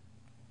 though.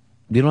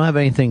 You don't have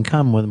anything in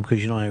common with them because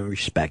you don't have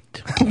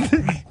respect.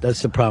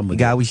 That's the problem with you.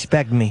 Gotta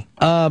respect me.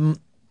 Ron,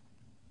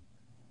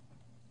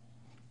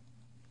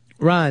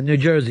 New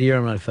Jersey, you're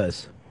on my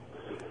Fez.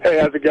 Hey,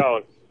 how's it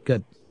going?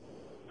 Good.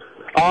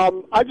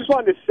 I just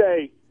wanted to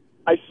say,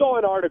 I saw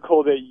an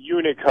article that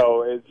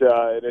Unico is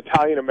an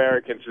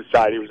Italian-American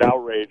society was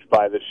outraged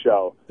by the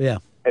show. Yeah.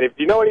 And if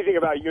you know anything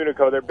about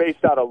Unico, they're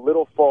based out of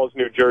Little Falls,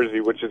 New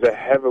Jersey, which is a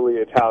heavily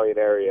Italian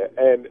area.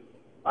 And,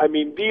 I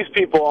mean, these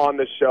people on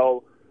the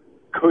show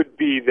could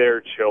be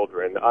their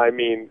children. I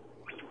mean,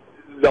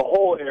 the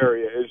whole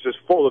area is just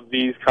full of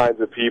these kinds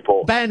of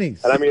people.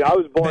 Bennies. And, I mean, I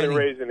was born and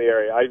raised in the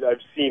area.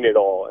 I've seen it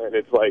all, and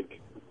it's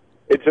like,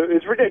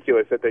 it's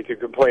ridiculous that they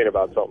could complain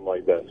about something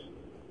like this.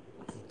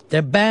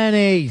 They're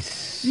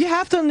Bennies. You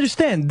have to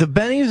understand, the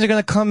Bennies are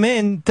going to come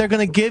in, they're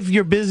going to give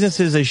your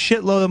businesses a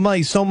shitload of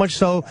money, so much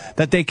so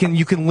that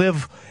you can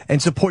live and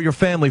support your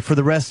family for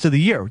the rest of the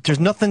year. There's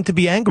nothing to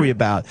be angry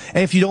about.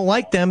 And if you don't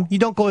like them, you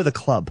don't go to the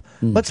club.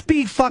 Let's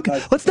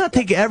not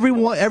take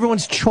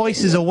everyone's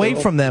choices away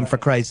from them, for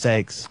Christ's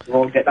sakes.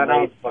 Hold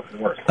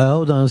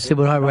on, let's see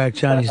what Hard Rock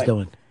Johnny's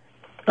doing.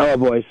 Hello,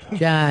 boys.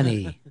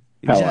 Johnny.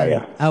 How are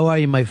you? How are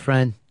you, my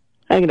friend?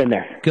 Hanging in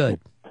there. Good.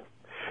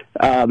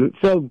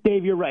 So,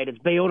 Dave, you're right. It's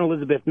Bayonne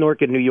Elizabeth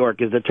Norkin, New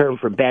York, is the term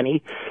for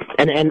Benny.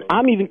 And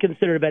I'm even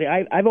considered a Benny.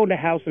 I've owned a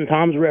house in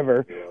Toms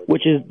River,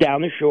 which is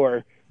down the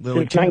shore,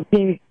 since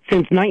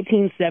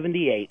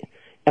 1978,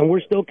 and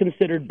we're still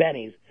considered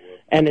Bennies.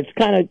 And it's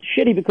kind of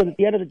shitty because at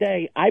the end of the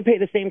day, I pay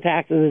the same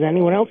taxes as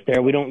anyone else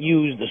there. We don't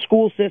use the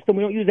school system.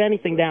 We don't use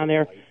anything down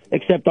there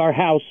except our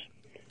house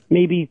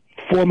maybe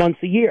 4 months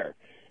a year.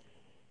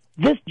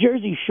 This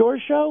Jersey Shore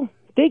show,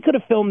 they could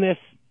have filmed this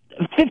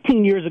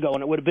 15 years ago,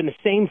 and it would have been the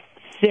same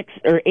 6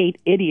 or 8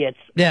 idiots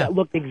that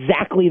looked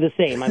exactly the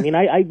same. I mean,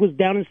 I was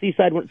down in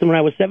Seaside when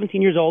I was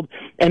 17 years old,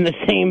 and the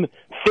same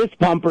fist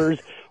pumpers,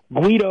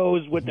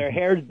 Guidos with their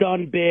hairs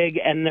done big,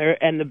 and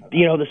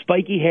the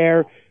spiky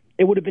hair.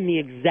 It would have been the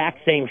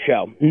exact same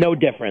show, no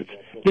difference.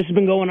 This has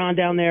been going on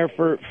down there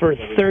for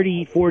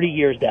 30, 40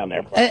 years down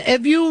there.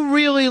 If you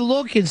really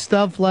look at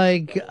stuff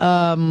like, the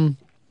old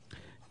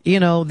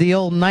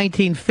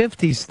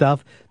 1950s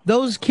stuff,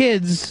 those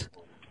kids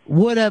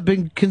would have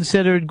been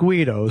considered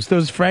Guidos.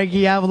 Those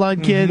Frankie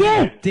Avalon kids,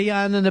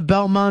 Dion and the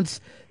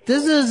Belmonts.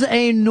 This is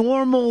a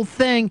normal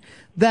thing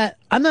that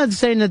I'm not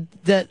saying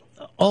that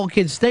all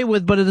kids stay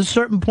with, but at a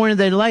certain point of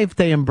their life,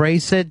 they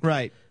embrace it.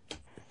 Right.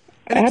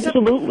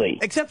 Absolutely.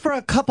 Except for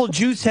a couple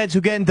juice heads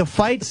who get into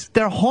fights,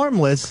 they're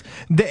harmless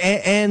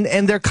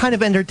and they're kind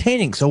of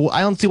entertaining. So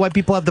I don't see why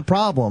people have the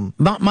problem.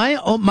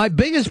 My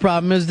biggest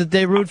problem is that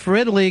they root for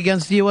Italy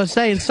against the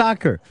USA in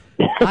soccer.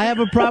 I have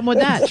a problem with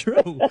that.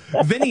 True.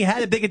 Vinny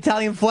had a big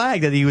Italian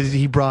flag that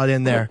he brought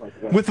in there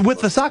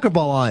with the soccer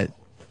ball on it.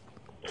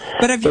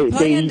 But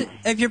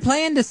if you're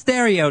playing to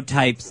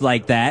stereotypes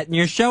like that and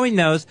you're showing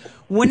those,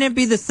 wouldn't it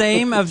be the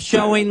same of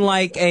showing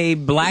like a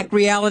black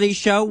reality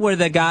show where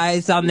the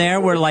guys on there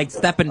were like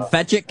Stepin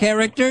Fetchit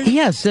characters?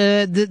 Yes,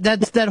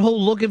 that's that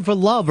whole Looking for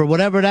Love or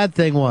whatever that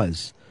thing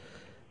was.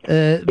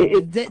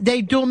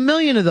 They do a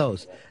million of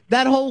those.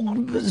 That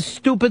whole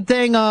stupid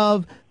thing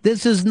of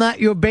this is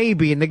not your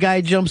baby, and the guy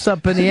jumps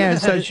up in the air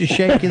and starts to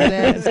shake his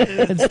ass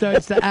and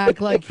starts to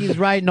act like he's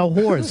riding a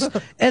horse.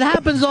 It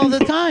happens all the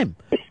time.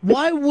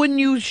 Why wouldn't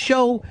you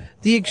show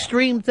the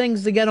extreme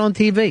things to get on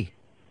TV?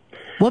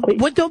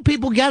 What don't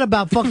people get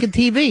about fucking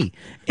TV?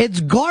 It's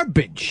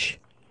garbage.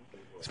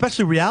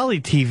 Especially reality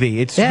TV.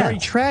 It's very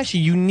trashy.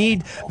 You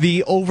need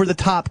the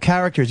over-the-top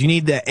characters. You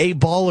need the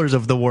A-ballers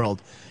of the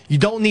world. You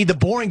don't need the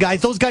boring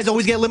guys. Those guys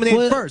always get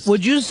eliminated first.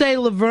 Would you say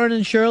Laverne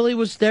and Shirley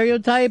was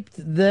stereotyped?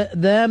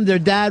 Their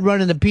dad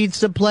running the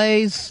pizza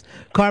place,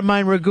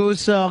 Carmine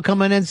Ragusa all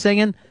coming in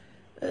singing?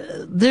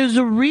 There's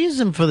a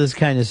reason for this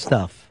kind of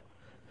stuff.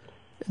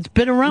 It's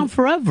been around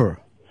forever.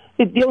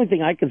 The only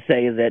thing I could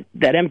say is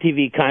that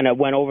MTV kind of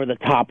went over the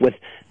top with,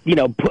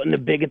 putting the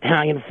big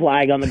Italian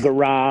flag on the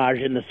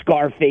garage and the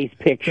Scarface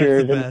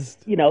pictures. That's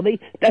the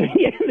best.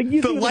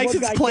 The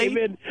license plate.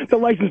 The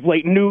license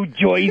plate, New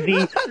Jersey.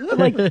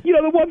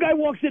 The one guy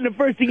walks in, the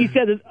first thing he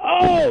says is,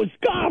 "Oh,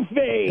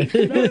 Scarface!"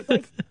 It's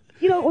like,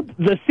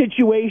 the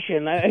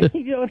situation.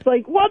 It's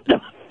like, what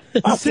the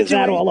fuck is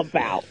that all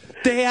about?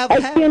 I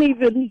can't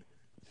even.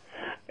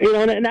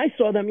 And I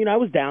saw them, I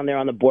was down there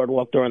on the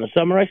boardwalk during the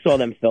summer. I saw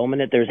them filming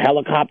it. There's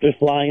helicopters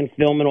flying,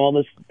 filming all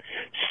this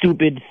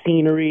stupid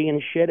scenery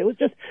and shit. It was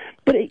just,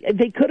 but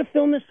they could have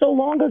filmed this so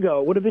long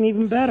ago. It would have been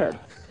even better.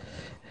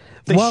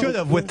 They should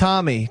have with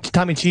Tommy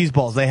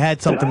Cheeseballs. They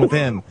had something with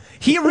him.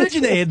 He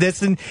originated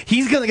this, and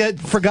he's going to get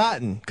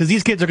forgotten because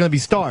these kids are going to be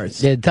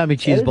stars. Yeah, Tommy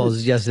Cheeseballs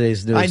is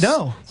yesterday's news. I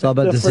know. It's all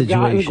about the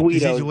situation.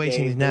 Guidos, the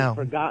situation is now.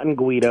 Forgotten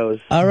Guidos.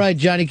 All right,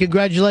 Johnny,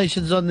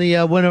 congratulations on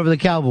the win over the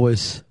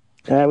Cowboys.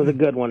 That was a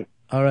good one.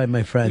 All right,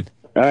 my friend.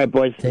 All right,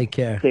 boys. Take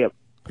care. See ya.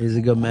 He's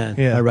a good man.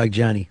 Yeah. All right,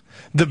 Johnny.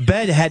 The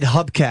bed had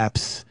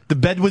hubcaps. The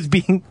bed was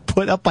being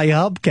put up by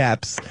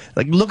hubcaps.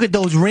 Like, look at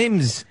those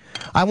rims.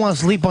 I want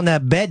to sleep on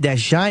that bed that's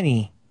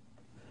shiny.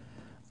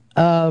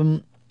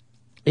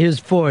 Here's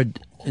Ford.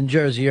 in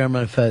Jersey. You're on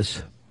my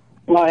Fez.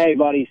 Well, hey,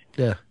 buddies.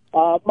 Yeah.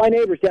 My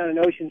neighbor's down in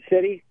Ocean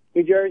City,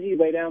 New Jersey,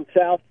 way down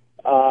south.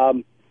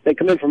 They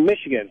come in from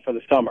Michigan for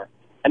the summer.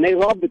 And they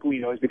love the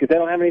Guidos because they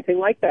don't have anything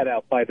like that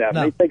out by them.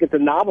 No. They think it's a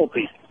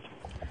novelty.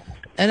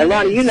 And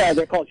Ronnie, you know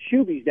they're called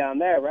Shoobies down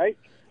there, right?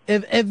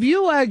 If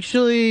you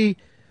actually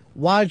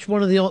watch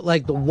one of the old,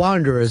 like the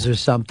Wanderers or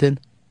something,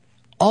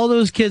 all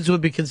those kids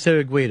would be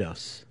considered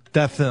Guidos.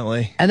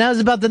 Definitely. And that was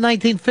about the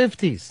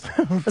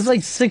 1950s. That's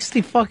like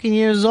 60 fucking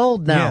years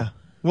old now. Yeah.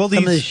 Well, Some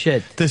of this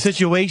shit. The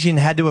situation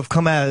had to have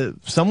come out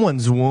of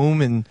someone's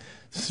womb and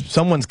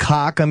someone's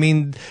cock. I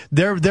mean,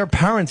 their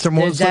parents are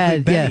most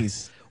likely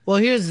Bennies. Well,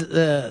 here's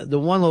the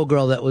one little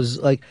girl that was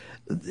like,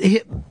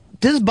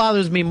 this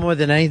bothers me more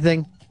than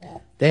anything.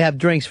 They have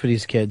drinks for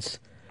these kids.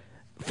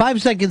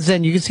 5 seconds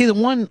in, you can see the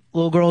one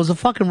little girl is a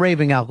fucking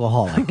raving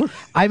alcoholic.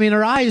 I mean,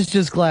 her eyes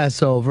just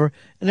glass over,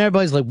 and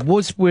everybody's like,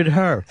 "What's with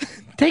her?"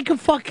 Take a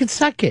fucking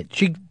second.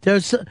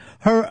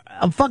 Her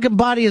fucking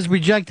body is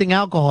rejecting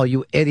alcohol.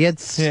 You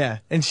idiots. Yeah,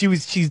 and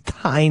she's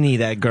tiny,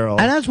 that girl,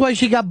 and that's why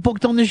she got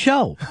booked on the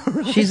show.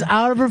 She's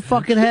out of her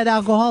fucking head,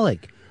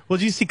 alcoholic.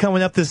 Well, you see,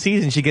 coming up this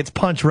season, she gets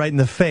punched right in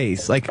the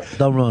face. Like,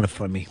 don't ruin it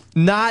for me.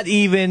 Not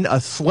even a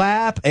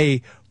slap,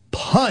 a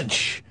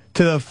punch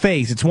to the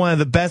face. It's one of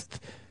the best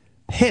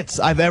hits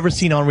I've ever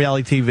seen on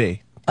reality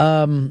TV.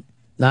 No,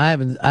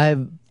 I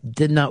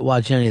did not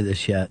watch any of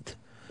this yet.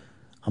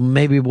 I'll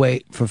maybe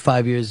wait for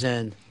 5 years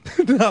in.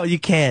 No, you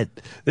can't.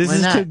 This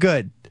is too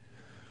good.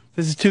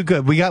 This is too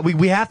good. We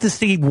have to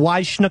see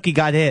why Snooki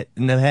got hit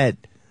in the head.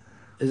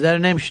 Is that her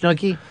name,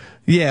 Snooki?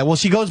 Yeah, well,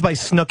 she goes by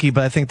Snooki,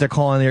 but I think they're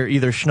calling her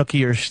either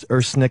Snooki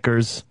or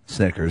Snickers.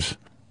 Snickers.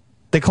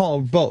 They call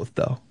her both,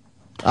 though.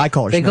 I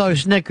call her They Snooki. call her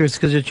Snickers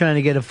because they're trying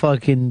to get a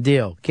fucking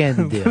deal.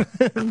 Candy deal.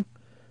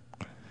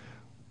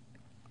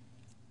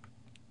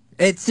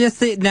 It's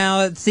just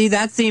now. See,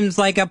 that seems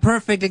like a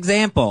perfect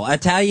example.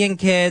 Italian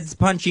kids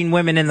punching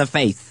women in the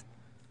face.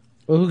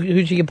 Well,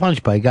 who'd she get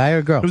punched by, a guy or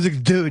a girl? It was a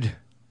dude,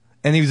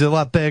 and he was a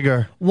lot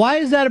bigger. Why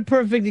is that a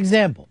perfect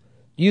example?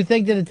 Do you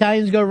think that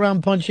Italians go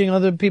around punching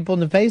other people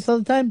in the face all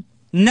the time?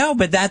 No,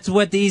 but that's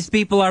what these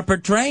people are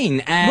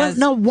portraying as.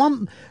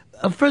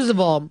 First of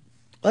all,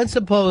 let's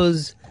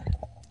suppose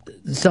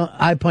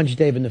I punch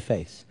Dave in the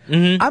face.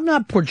 Mm-hmm. I'm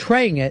not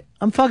portraying it.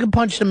 I'm fucking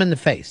punching him in the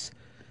face.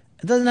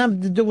 It doesn't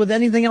have to do with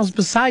anything else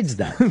besides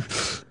that.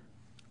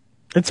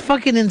 It's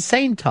fucking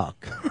insane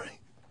talk.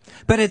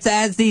 But it's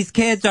as these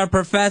kids are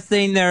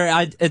professing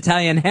their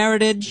Italian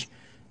heritage,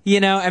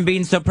 and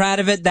being so proud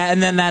of it,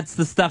 and then that's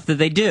the stuff that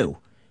they do.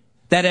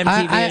 That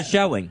MTV is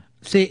showing.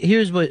 See,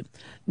 here's what.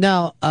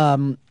 Now,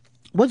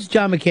 what's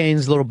John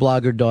McCain's little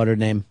blogger daughter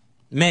name?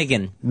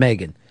 Megan.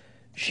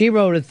 She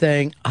wrote a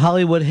thing,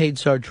 Hollywood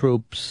Hates Our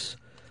Troops,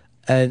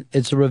 and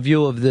it's a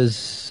review of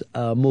this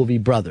movie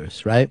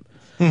Brothers, right?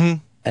 Mm-hmm.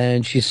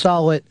 And she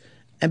saw it,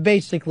 and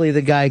basically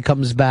the guy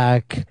comes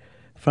back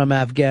from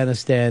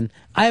Afghanistan.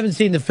 I haven't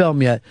seen the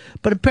film yet,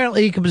 but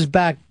apparently he comes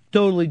back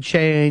totally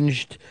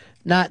changed,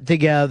 not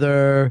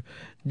together,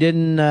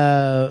 didn't,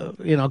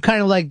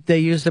 kind of like they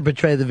used to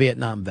portray the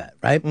Vietnam vet,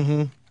 right?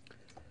 Mm-hmm.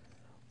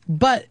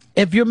 But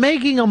if you're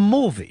making a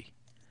movie,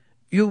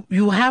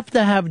 you have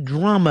to have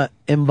drama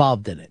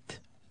involved in it,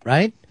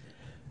 right?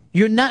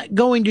 You're not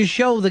going to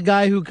show the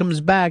guy who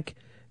comes back,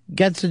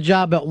 gets a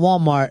job at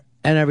Walmart,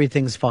 and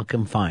everything's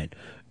fucking fine.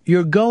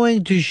 You're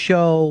going to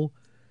show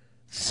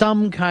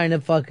some kind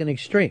of fucking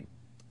extreme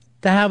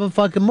to have a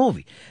fucking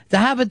movie. To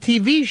have a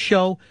TV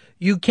show,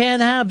 you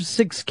can't have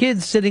 6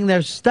 kids sitting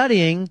there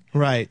studying.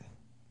 Right.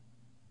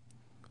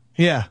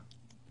 Yeah.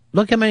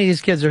 Look how many of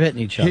these kids are hitting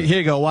each other. Here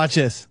you go. Watch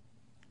this.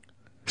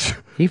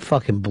 He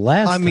fucking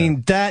blasted. I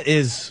mean, that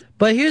is.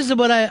 But here's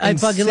what I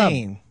fucking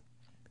love.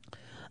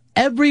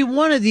 Every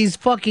one of these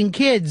fucking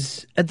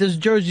kids at this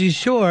Jersey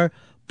Shore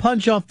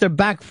punch off their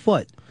back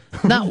foot.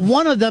 Not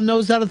one of them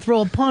knows how to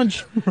throw a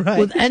punch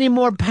with any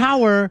more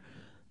power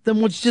than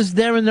what's just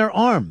there in their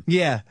arm.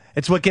 Yeah,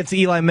 it's what gets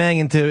Eli Manning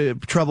into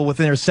trouble with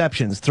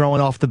interceptions,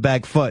 throwing off the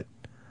back foot.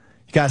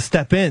 You got to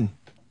step in.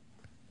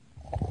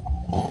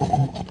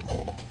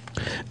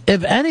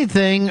 If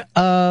anything,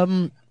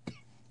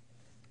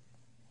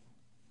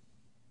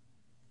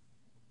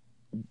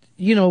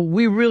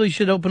 we really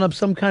should open up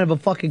some kind of a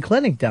fucking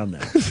clinic down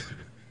there.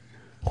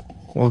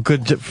 Well,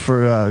 good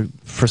for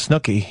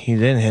Snooki. He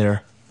didn't hit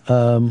her.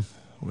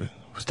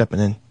 Stepping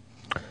in.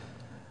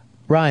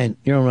 Ryan,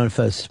 you're on Run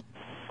Fez.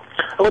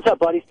 What's up,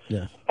 buddies?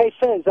 Yeah. Hey,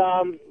 Fez,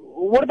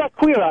 what about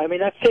Queer Eye? I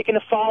mean, that's taking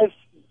the 5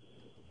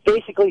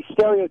 basically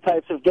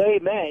stereotypes of gay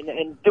men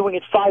and doing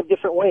it 5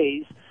 different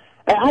ways.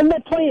 And I've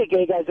met plenty of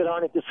gay guys that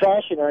aren't into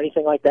fashion or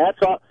anything like that.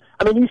 So,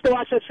 I mean, you used to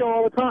watch that show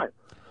all the time.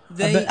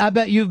 I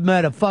bet you've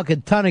met a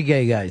fucking ton of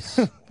gay guys.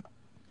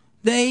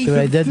 See what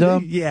I did to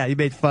him? Yeah, you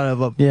made fun of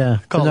them. Yeah,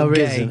 for Call no them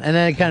gay. reason. And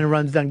then it kind of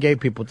runs down gay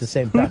people at the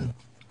same time.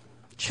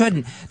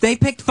 Shouldn't. They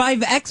picked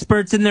 5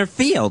 experts in their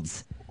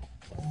fields.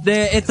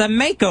 It's a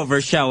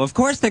makeover show. Of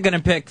course they're going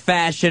to pick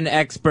fashion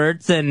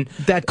experts and...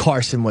 That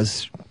Carson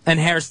was... And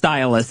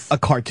hairstylists. A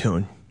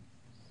cartoon.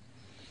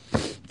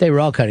 They were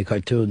all kind of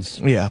cartoons.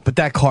 Yeah, but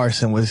that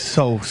Carson was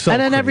so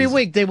and then every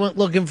week they went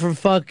looking for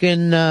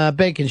fucking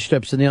bacon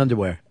strips in the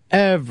underwear.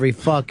 Every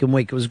fucking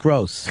week. It was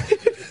gross.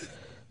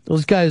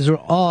 Those guys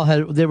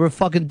they were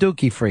fucking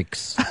dookie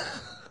freaks.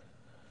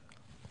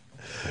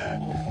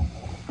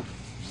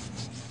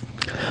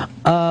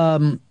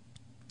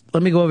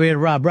 Let me go over here to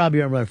Rob. Rob,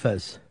 you're on Run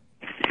Fez.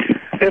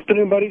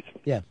 Afternoon, buddies.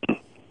 Yeah.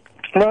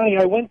 Ronnie,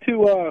 I went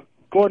to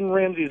Gordon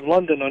Ramsay's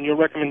London on your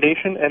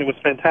recommendation, and it was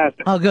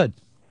fantastic. Oh, good.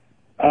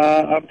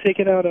 I'm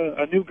taking out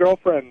a new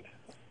girlfriend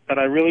that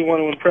I really want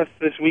to impress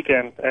this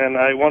weekend, and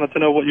I wanted to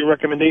know what your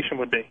recommendation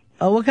would be.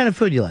 What kind of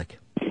food you like?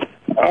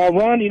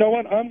 Ron, you know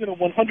what? I'm going to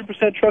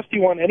 100% trust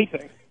you on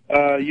anything.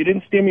 You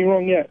didn't steer me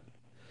wrong yet.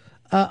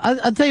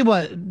 I'll tell you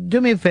what. Do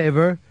me a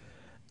favor.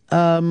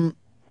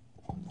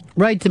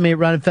 Write to me at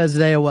RonFez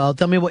at AOL.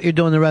 Tell me what you're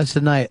doing the rest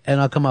of the night, and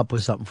I'll come up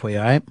with something for you,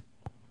 all right?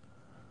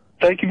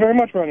 Thank you very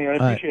much, Ronnie. I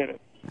appreciate it.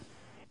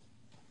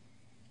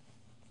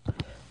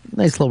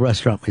 Nice little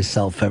restaurant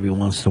myself every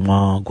once in a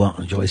while. I'll go out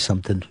and enjoy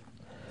something.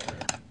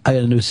 I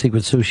got a new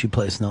secret sushi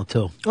place now,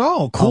 too.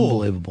 Oh,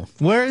 cool. Unbelievable.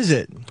 Where is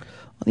it? On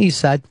the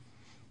east side.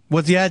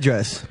 What's the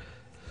address?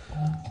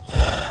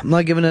 I'm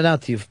not giving it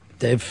out to you,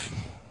 Dave.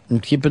 I'm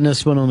keeping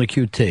this one on the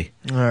QT.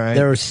 All right.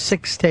 There are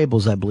 6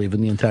 tables, I believe, in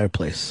the entire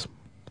place.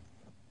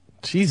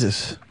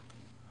 Jesus.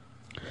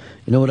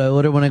 You know what I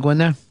order when I go in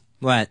there?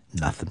 What?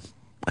 Nothing.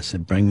 I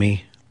said, bring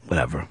me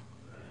whatever.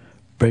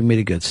 Bring me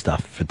the good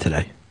stuff for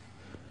today.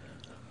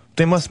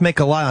 They must make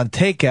a lot on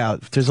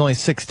takeout if there's only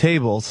 6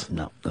 tables.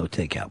 No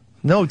takeout.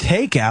 No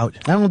takeout?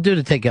 I don't do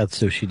the takeout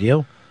sushi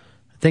deal.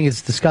 I think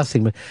it's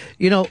disgusting. But,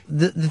 you know,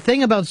 the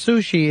thing about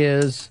sushi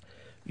is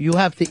you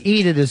have to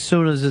eat it as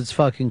soon as it's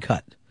fucking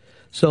cut.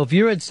 So if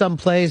you're at some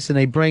place and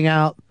they bring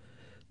out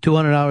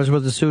 $200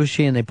 worth of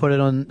sushi and they put it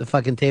on the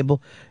fucking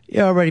table,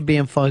 you're already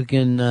being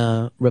fucking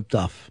ripped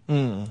off.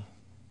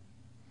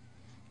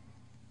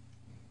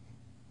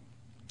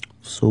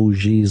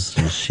 Sushi,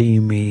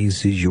 sashimi,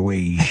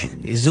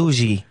 situation.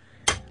 Sushi.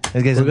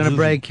 We're going to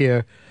break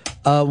here.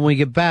 When we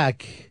get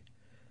back,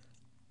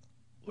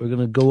 we're going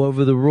to go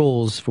over the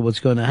rules for what's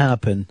going to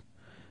happen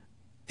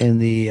in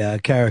the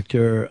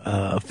character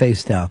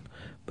face down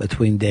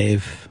between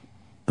Dave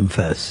and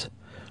Fez.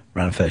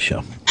 Ron and Fez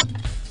Show.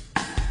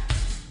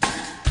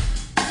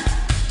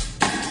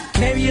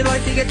 Maybe you'd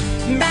like to get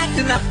smacked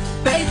in the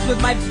face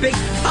with my big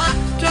cock.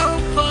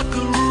 Don't fuck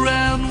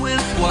around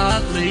with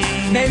Watley.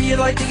 Maybe you'd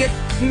like to get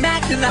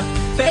smacked in the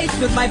face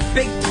with my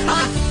big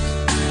cock.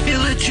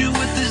 He'll hit you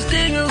with his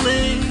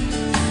ding-a-ling.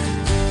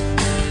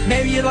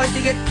 Maybe you'd like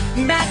to get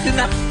smacked in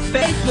the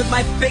face with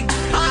my big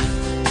cock.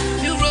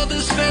 He'll rub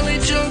his smelly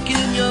junk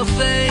in your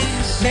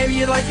face. Maybe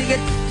you'd like to get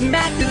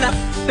smacked in the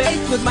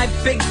face with my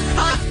big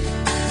cock.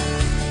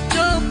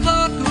 Don't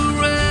fuck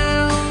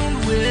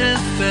around with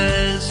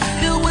Fez.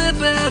 He'll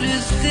whip out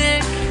his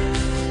dick,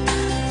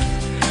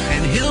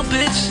 and he'll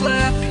bitch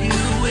slap you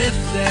with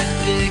that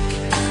dick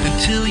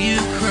until you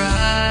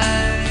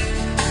cry.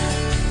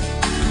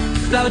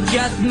 So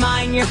just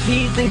mind your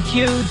P's and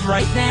Q's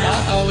right now.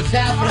 Uh-oh, what's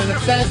happening? A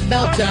Fez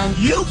meltdown.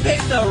 You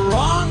picked the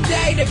wrong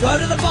day to go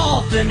to the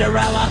ball,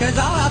 Cinderella. Cause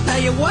I'll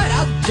tell you what,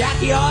 I'll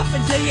jack you off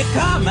until you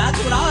come. That's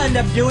what I'll end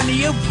up doing to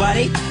you,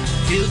 buddy.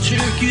 He'll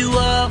jerk you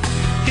off,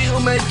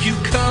 he'll make you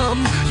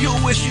come. You'll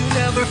wish you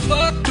never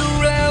fucked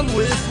around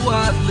with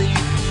Watley.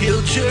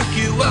 He'll jerk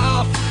you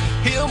off,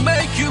 he'll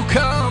make you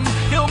come.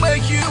 He'll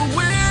make you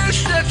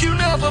wish that you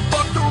never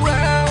fucked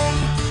around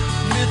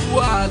with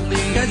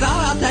Watley. Cause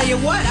I'll tell you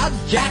what, I'll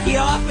jack you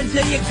off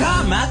until you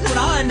come. That's what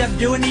I'll end up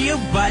doing to you,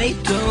 buddy.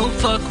 Don't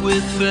fuck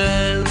with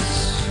Fez.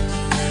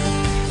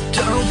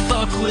 Don't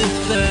fuck with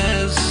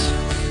Fez.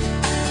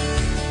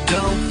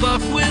 Don't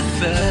fuck with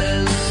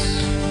Fez.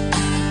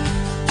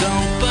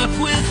 Don't fuck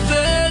with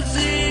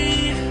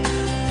Fezzy.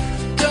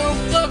 Don't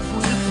fuck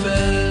with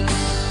Fez.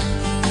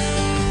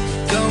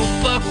 Don't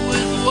fuck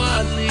with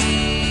Watley.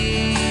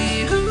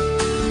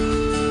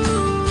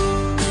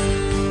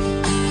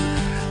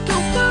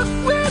 Don't fuck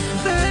with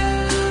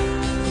Fez.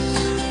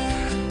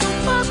 Don't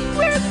fuck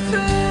with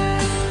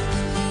Fez.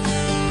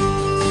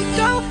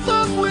 Don't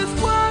fuck with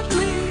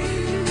Watley.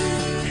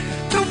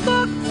 Don't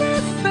fuck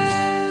with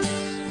Fez.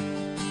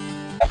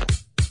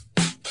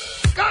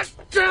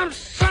 Goddamn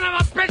son of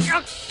a bitch!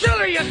 I'll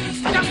kill you,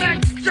 scumbag,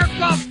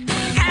 jerk-off,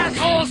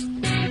 assholes!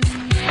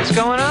 What's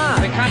going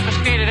on? They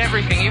confiscated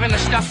everything, even the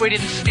stuff we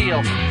didn't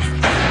steal.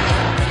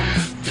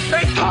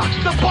 They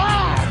tossed the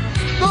bar!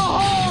 The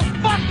whole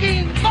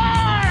fucking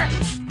bar!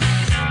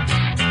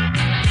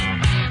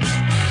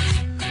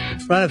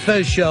 Ron and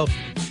Fez Show.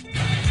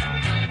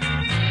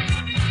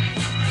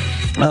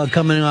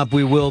 Coming up,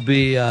 we will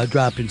be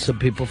dropping some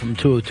people from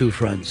 202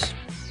 Friends.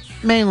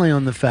 Mainly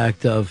on the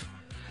fact of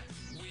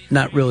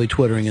not really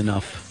twittering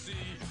enough.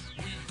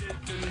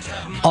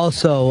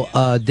 Also,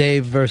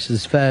 Dave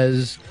versus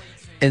Fez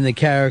in the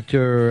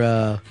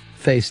character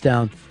face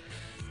down.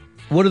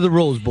 What are the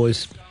rules,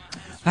 boys?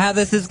 How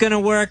this is going to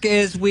work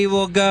is we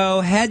will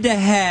go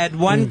head-to-head,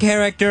 one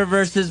character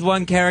versus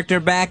one character,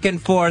 back and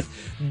forth,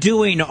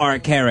 doing our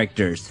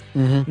characters.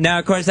 Now,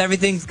 of course,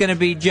 everything's going to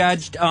be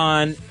judged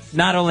on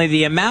not only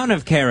the amount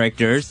of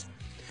characters,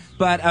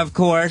 but, of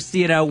course,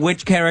 you know,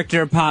 which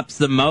character pops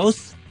the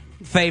most,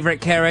 favorite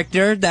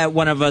character that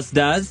one of us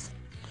does,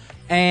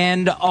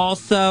 and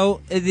also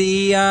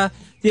the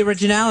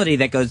originality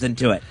that goes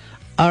into it.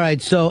 All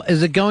right, so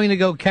is it going to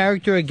go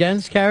character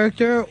against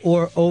character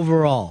or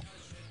overall?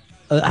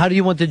 How do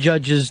you want the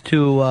judges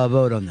to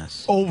vote on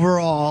this?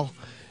 Overall.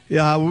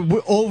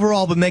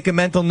 Overall, but make a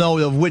mental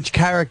note of which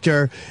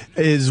character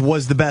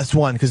was the best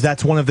one, because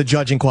that's one of the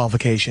judging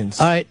qualifications.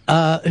 All right,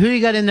 who you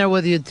got in there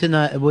with you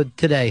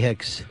today,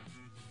 Hicks?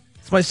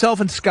 It's myself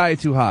and Sky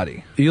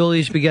Tuhati. You'll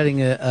each be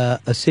getting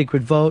a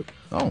secret vote,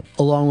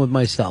 along with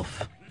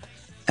myself.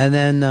 And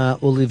then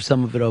we'll leave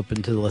some of it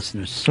open to the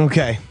listeners.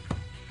 Okay.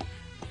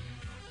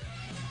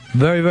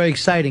 Very, very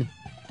exciting.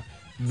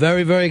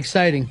 Very, very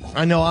exciting.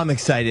 I know I'm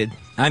excited.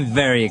 I'm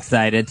very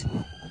excited.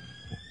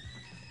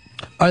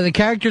 Are the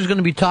characters going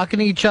to be talking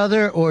to each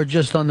other or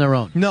just on their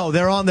own? No,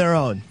 they're on their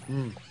own.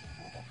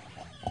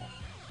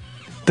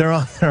 They're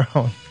on their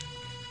own.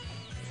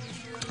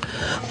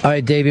 All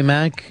right, Davey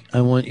Mack,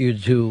 I want you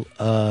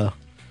to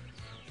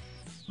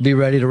be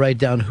ready to write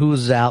down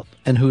who's out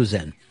and who's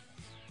in.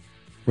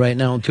 Right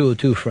now,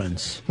 202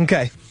 friends.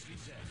 Okay.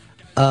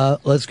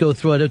 Let's go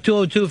through it.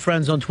 202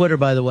 friends on Twitter,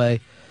 by the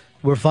way.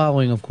 We're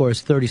following, of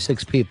course,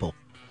 36 people.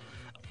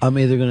 I'm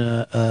either going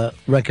to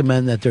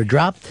recommend that they're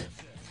dropped,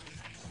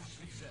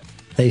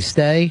 they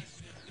stay,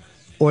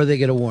 or they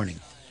get a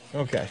warning.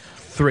 Okay.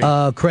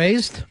 3.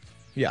 Crazed?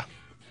 Yeah.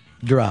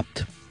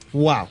 Dropped.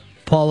 Wow.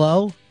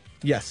 Paulo?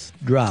 Yes.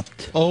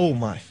 Dropped. Oh,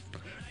 my.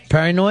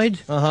 Paranoid?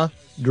 Uh-huh.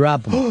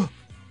 Drop them.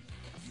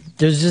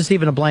 There's just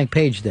even a blank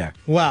page there.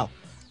 Wow.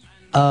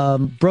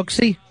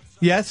 Brooksy?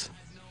 Yes.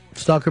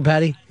 Stalker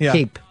Patty? Yeah.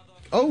 Keep.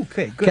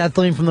 Okay, good.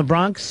 Kathleen from the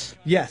Bronx?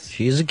 Yes.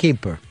 She's a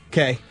keeper.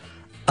 Okay.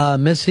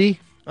 Missy?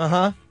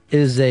 Uh-huh.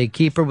 Is a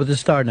keeper with a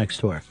star next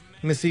to her.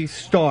 Missy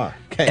Star.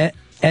 Okay.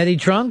 Eddie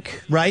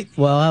Trunk? Right.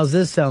 Well, how's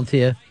this sound to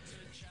you?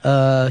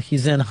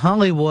 He's in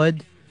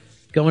Hollywood,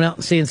 going out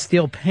and seeing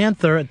Steel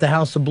Panther at the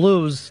House of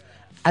Blues.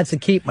 That's a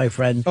keep, my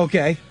friend.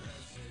 Okay.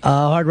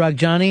 Hard Rock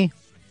Johnny?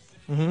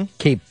 Mm-hmm.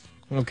 Keep.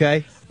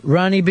 Okay.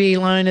 Ronnie B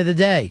line of the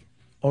day,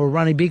 or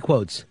Ronnie B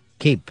quotes.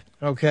 Keep.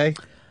 Okay.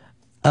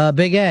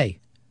 Big A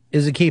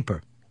is a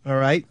keeper. All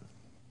right.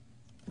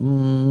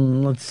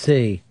 Let's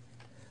see.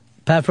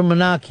 Pat from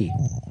Menaki,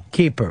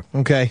 keeper.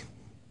 Okay.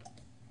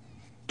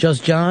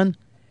 Just John,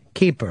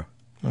 keeper.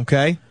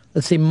 Okay.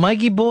 Let's see.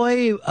 Mikey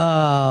Boy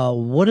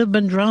would have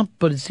been dropped,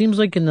 but it seems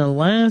like in the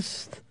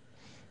last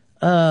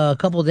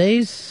couple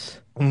days.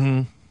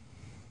 Mm-hmm.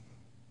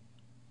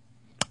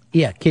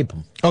 Yeah, keep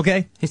him.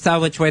 Okay. He saw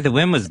which way the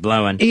wind was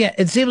blowing. Yeah,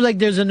 it seems like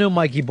there's a new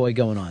Mikey Boy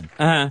going on.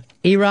 Uh-huh.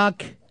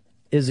 E-Rock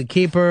is a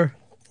keeper.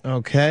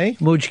 Okay.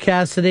 Mooch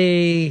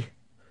Cassidy.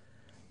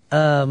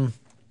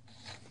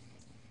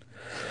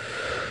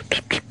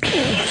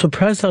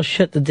 Surprised how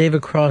shit the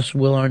David Cross,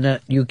 Will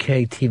Arnett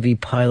UK TV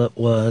pilot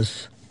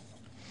was.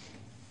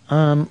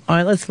 All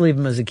right, let's leave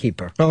him as a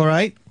keeper. All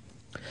right.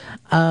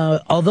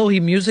 Although he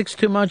musics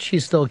too much,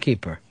 he's still a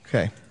keeper.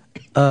 Okay.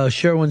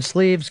 Sherwin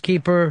Sleeves,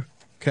 keeper.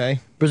 Okay.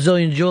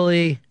 Brazilian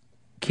Julie,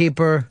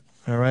 keeper.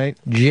 All right.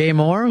 Jay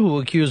Moore, who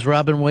accused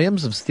Robin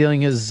Williams of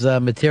stealing his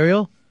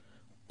material.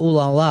 Ooh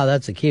la la,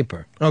 that's a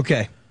keeper.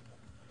 Okay.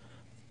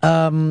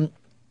 And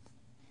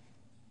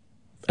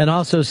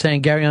also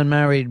saying Gary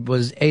Unmarried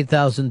was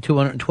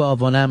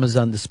 8,212 on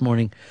Amazon this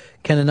morning.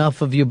 Can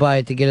enough of you buy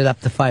it to get it up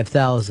to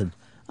 5,000?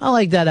 I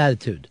like that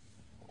attitude.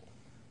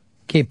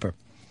 Keeper.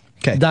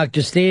 Okay.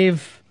 Dr.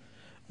 Steve,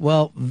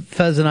 well,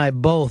 Fez and I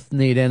both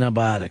need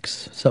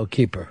antibiotics, so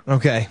keeper.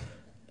 Okay.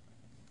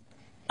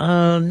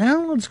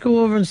 Now let's go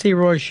over and see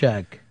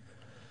Rorschach.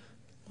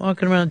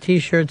 Walking around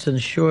T-shirts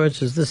and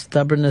shorts. Is this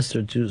stubbornness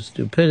or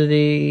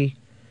stupidity?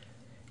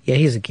 Yeah,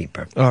 he's a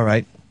keeper. All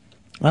right.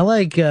 I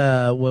like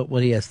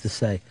what he has to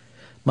say.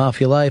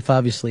 Mafia Life,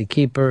 obviously,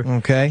 keeper.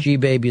 Okay.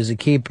 G-Baby is a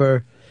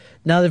keeper.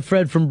 Now that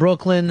Fred from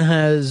Brooklyn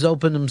has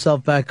opened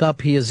himself back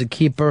up, he is a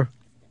keeper.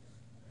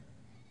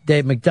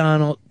 Dave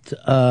McDonald,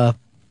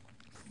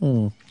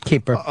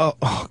 keeper. Oh,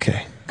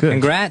 okay. Good.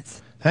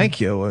 Congrats. Thank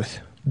you.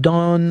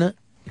 Don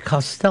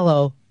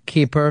Costello,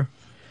 keeper.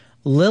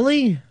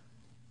 Lily?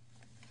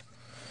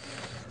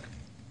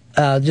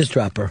 Just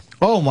drop her.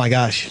 Oh, my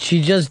gosh.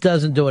 She just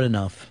doesn't do it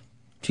enough.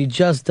 She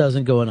just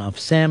doesn't go enough.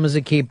 Sam is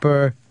a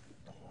keeper.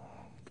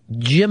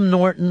 Jim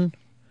Norton.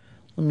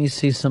 Let me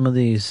see some of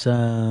these.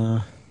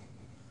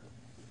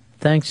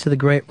 Thanks to the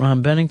great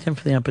Ron Bennington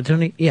for the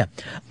opportunity. Yeah.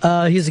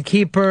 He's a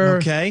keeper.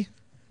 Okay.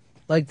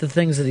 Like the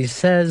things that he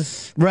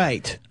says.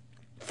 Right.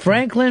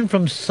 Franklin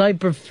from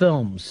Cyper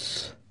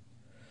Films.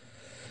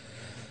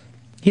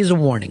 He's a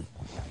warning.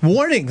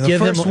 Warning? The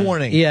first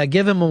warning. Yeah,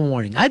 give him a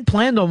warning. I'd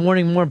planned on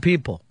warning more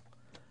people.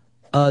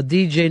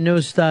 DJ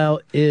New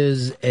Style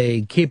is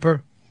a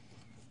keeper.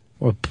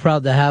 We're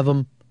proud to have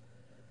him.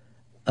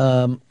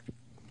 Joe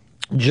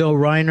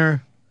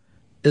Reiner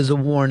is a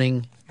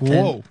warning.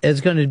 Whoa. And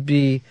it's going to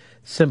be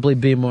simply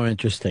be more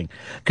interesting.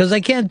 Because I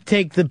can't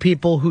take the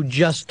people who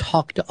just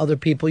talk to other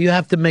people. You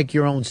have to make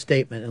your own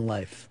statement in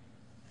life.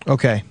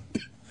 Okay.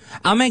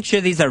 I'll make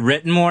sure these are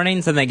written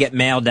warnings and they get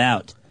mailed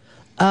out.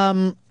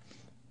 Let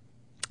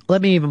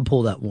me even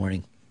pull that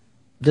warning.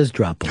 Just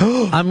drop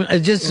them. I'm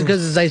just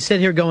because as I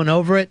sit here going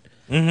over it,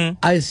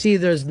 I see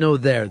there's no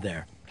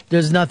there.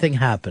 There's nothing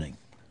happening.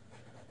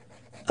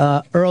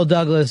 Earl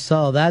Douglas,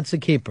 oh, that's a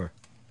keeper.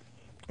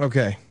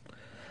 Okay.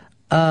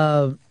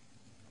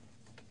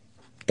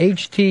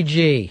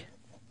 HTG,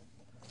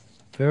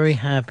 very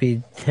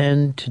happy,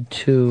 10 to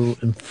 2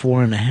 and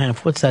 4.5.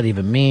 What's that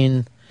even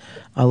mean?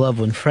 I love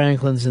when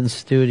Franklin's in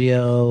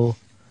studio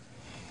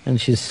and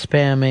she's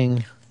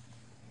spamming.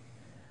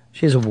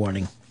 She has a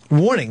warning.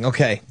 Warning,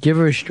 okay. Give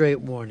her a straight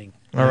warning.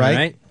 All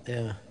right.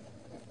 Yeah.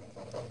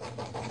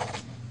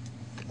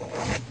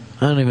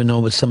 I don't even know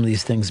what some of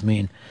these things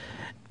mean.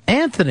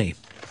 Anthony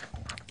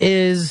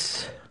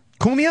is...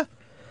 Cunha?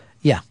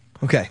 Yeah.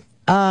 Okay.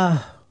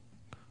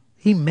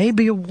 He may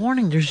be a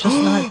warning. There's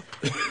just not...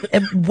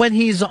 when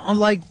he's on,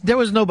 like, there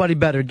was nobody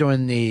better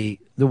during the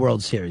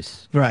World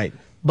Series. Right.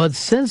 But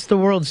since the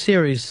World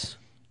Series...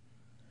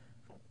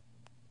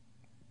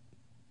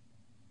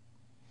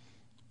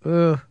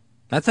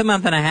 That's a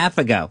month and a half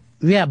ago.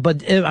 Yeah,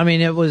 but, it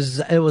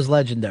was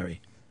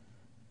legendary.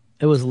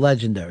 It was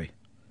legendary.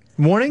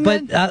 Warning,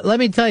 but let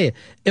me tell you,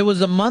 it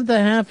was a month and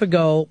a half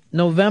ago,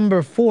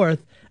 November 4th,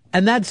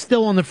 and that's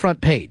still on the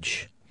front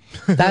page.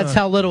 That's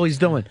how little he's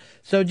doing.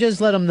 So just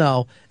let him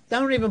know.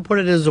 Don't even put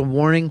it as a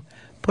warning.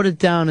 Put it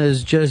down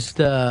as just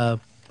a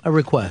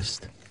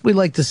request. We'd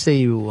like to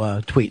see you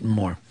tweeting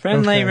more.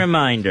 Friendly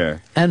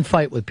reminder. And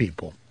fight with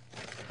people.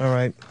 All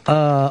right.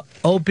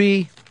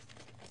 Opie,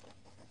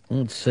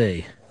 let's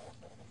see.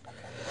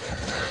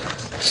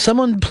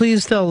 Someone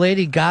please tell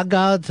Lady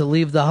Gaga to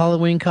leave the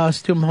Halloween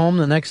costume home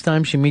the next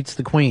time she meets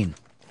the Queen.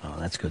 Oh,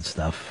 that's good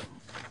stuff.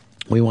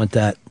 We want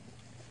that.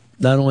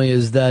 Not only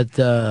is that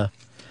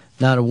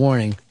not a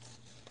warning,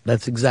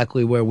 that's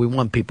exactly where we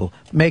want people.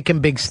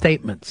 Making big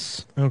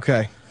statements.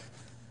 Okay.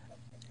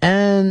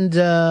 And,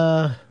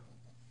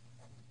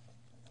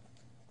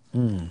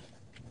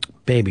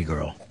 baby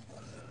girl.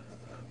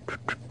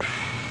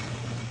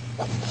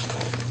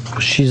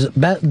 She's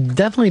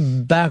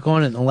definitely back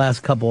on it in the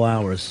last couple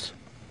hours.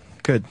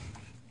 Good.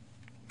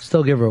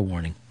 Still give her a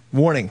warning.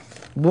 Warning.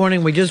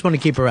 Warning, we just want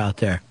to keep her out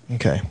there.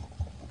 Okay.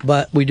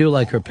 But we do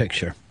like her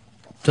picture.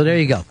 So there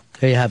you go.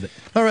 There you have it.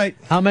 All right.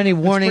 How many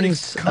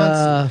warnings?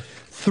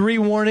 3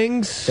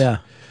 warnings. Yeah.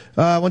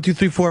 1, 2,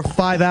 3, 4,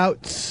 5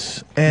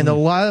 outs. And a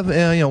lot of,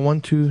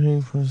 1,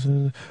 2, 3, 4,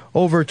 6,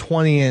 over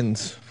 20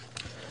 ins.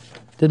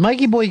 Did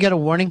Mikey Boy get a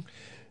warning?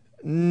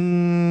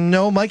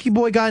 No, Mikey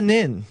Boy got an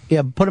in.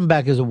 Yeah, put him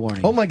back as a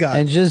warning. Oh, my God.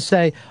 And just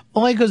say,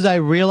 only because I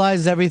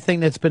realize everything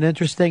that's been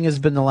interesting has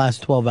been the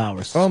last 12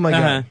 hours. Oh, my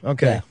God.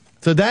 Okay. Yeah.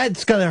 So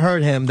that's going to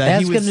hurt him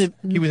that he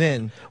was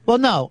in. Well,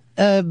 no.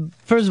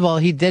 First of all,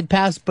 he did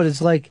pass, but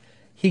it's like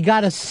he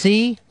got a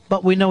C,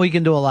 but we know he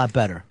can do a lot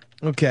better.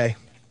 Okay.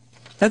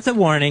 That's a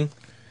warning.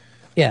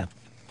 Yeah.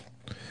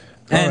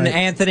 And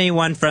Anthony,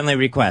 one friendly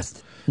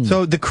request.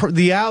 So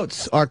the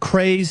outs are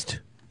Crazed,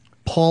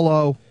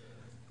 Paulo,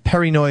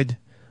 Paranoid,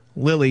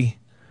 Lily,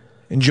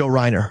 and Joe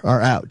Reiner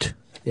are out.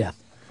 Yeah.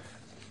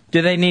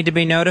 Do they need to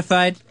be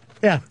notified?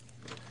 Yeah.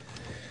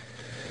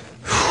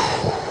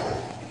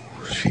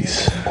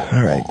 Jeez.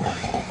 All right.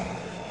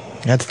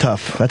 That's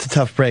tough. That's a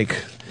tough break.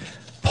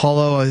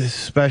 Paulo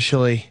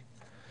especially.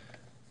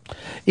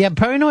 Yeah,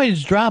 Paranoid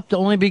is dropped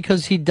only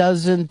because he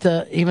doesn't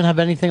even have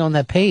anything on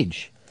that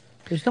page.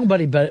 There's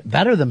nobody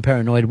better than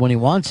Paranoid when he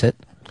wants it.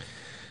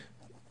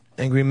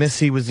 Angry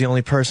Missy was the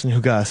only person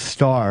who got a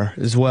star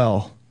as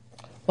well.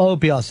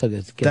 Opie also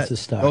gets a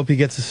star. Opie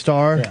gets a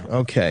star? Yeah.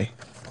 Okay.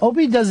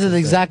 Opie does it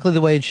exactly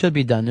the way it should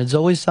be done. There's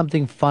always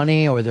something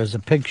funny, or there's a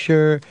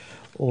picture,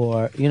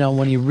 or,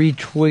 when he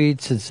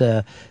retweets, it's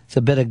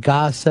a bit of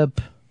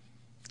gossip.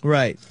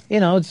 Right.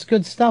 It's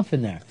good stuff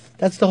in there.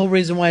 That's the whole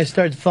reason why I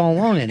started following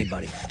along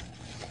anybody.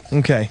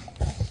 Okay.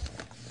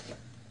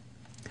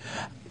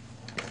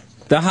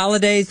 The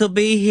holidays will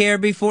be here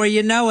before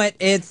you know it.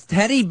 It's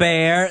Teddy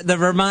Bear, the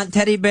Vermont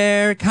Teddy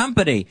Bear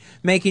Company,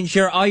 making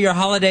sure all your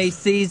holiday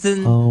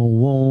season... I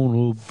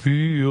wanna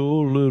be a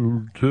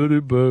little teddy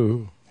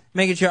bear.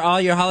 Making sure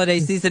all your holiday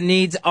season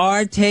needs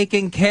are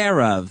taken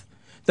care of.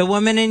 The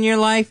woman in your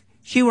life,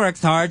 she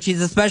works hard.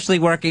 She's especially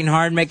working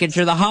hard making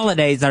sure the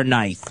holidays are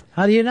nice.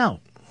 How do you know?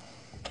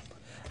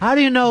 How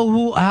do you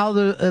know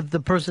if the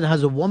person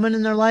has a woman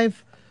in their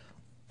life,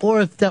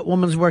 or if that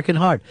woman's working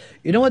hard?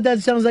 You know what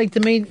that sounds like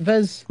to me,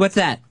 Fez? What's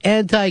that?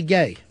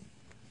 Anti-gay.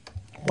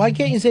 Why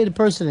can't you say the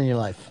person in your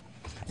life?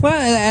 Well,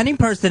 any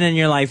person in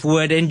your life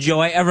would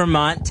enjoy a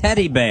Vermont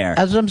teddy bear.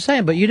 That's what I'm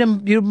saying, but you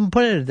didn't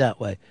put it that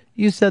way.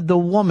 You said the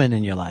woman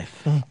in your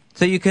life.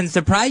 So you can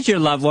surprise your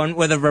loved one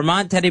with a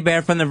Vermont teddy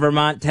bear from the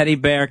Vermont Teddy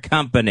Bear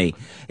Company.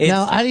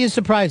 Now, how do you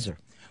surprise her?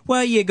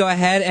 Well, you go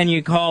ahead and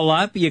you call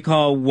up. You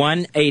call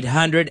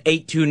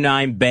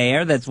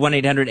 1-800-829-BEAR. That's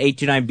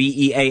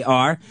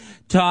 1-800-829-BEAR.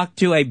 Talk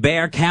to a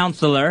bear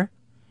counselor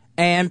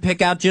and pick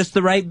out just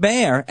the right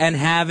bear and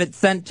have it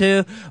sent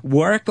to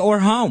work or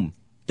home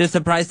to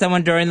surprise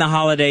someone during the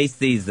holiday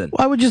season.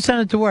 Why would you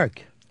send it to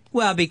work?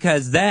 Well,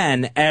 because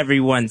then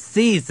everyone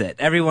sees it.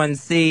 Everyone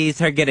sees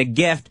her get a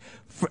gift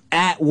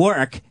at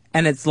work,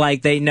 and it's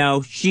like they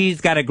know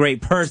she's got a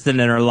great person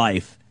in her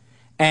life.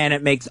 And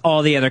it makes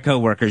all the other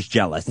coworkers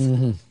jealous.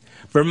 Mm-hmm.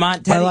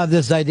 Vermont Teddy... I love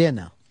this idea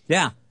now.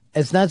 Yeah.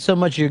 It's not so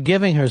much you're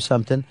giving her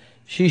something,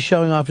 she's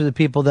showing off to the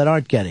people that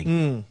aren't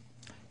getting.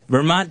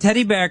 Vermont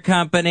Teddy Bear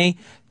Company,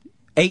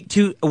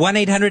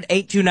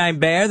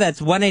 1-800-829-BEAR.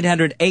 That's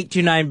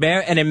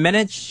 1-800-829-BEAR. And in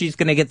minutes, she's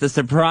going to get the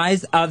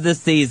surprise of the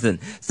season.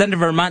 Send a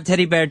Vermont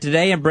Teddy Bear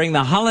today and bring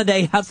the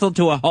holiday hustle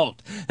to a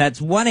halt. That's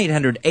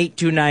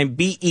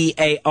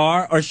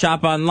 1-800-829-BEAR or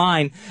shop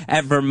online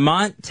at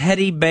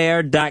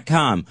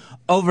VermontTeddyBear.com.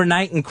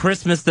 Overnight and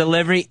Christmas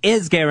delivery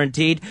is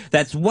guaranteed.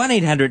 That's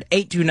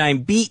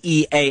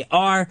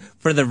 1-800-829-BEAR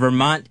for the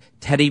Vermont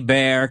Teddy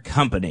Bear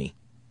Company.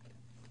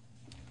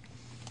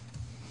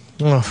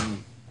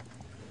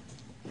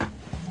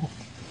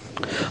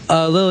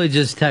 Lily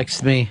just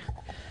texted me,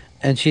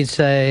 and she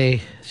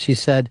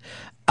said,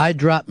 I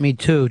dropped me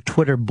too.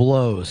 Twitter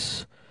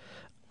blows.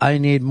 I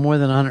need more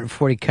than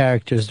 140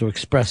 characters to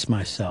express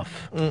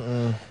myself.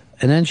 And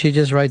then she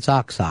just writes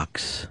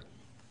ox.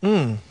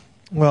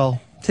 Well,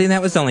 see,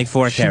 that was only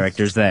 4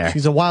 characters there.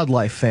 She's a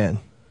wildlife fan.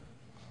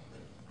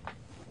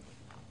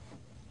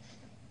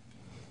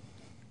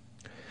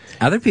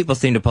 Other people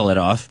seem to pull it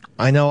off.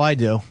 I know I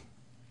do.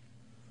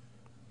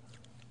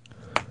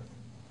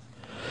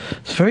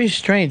 It's very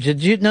strange.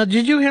 Did you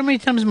hear how many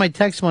times my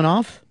text went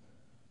off?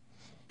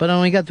 But I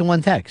only got the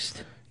one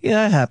text.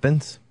 Yeah, it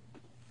happens.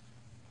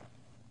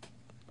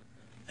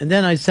 And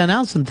then I sent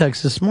out some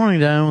texts this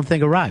morning that I don't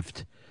think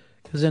arrived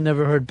because I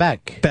never heard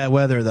back. Bad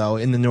weather, though,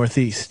 in the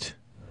Northeast.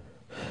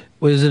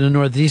 Was it a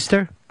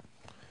Northeaster?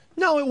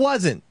 No, it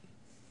wasn't.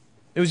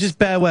 It was just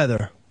bad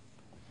weather.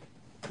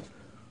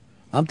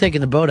 I'm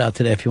taking the boat out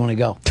today if you want to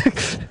go.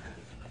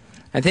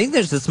 I think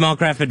there's a small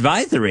craft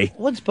advisory.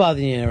 What's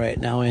bothering you right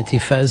now, Auntie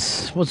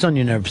Fez? What's on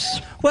your nerves?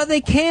 Well,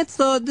 they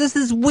canceled. This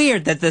is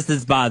weird that this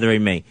is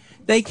bothering me.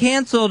 They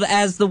canceled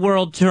As the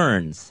World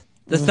Turns,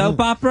 the soap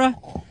opera.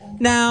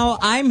 Now,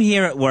 I'm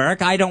here at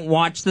work. I don't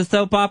watch the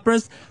soap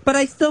operas, but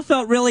I still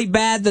felt really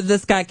bad that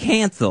this got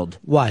canceled.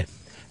 Why?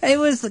 It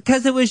was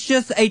because it was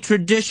just a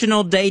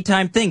traditional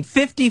daytime thing.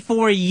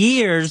 54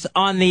 years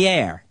on the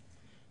air.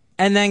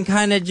 And then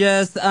kind of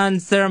just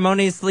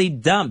unceremoniously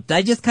dumped.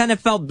 I just kind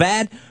of felt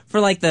bad for,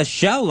 like, the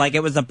show, like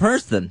it was a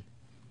person.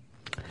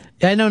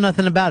 Yeah, I know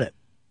nothing about it.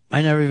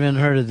 I never even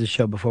heard of the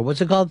show before. What's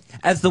it called?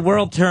 As the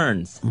World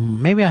Turns.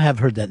 Maybe I have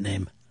heard that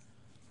name.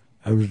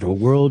 As the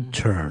World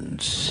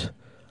Turns.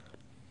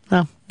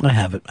 No, I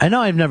haven't. I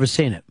know I've never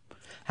seen it.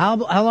 How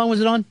long was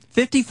it on?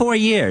 54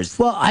 years.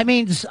 Well, I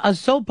mean, a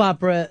soap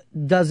opera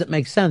doesn't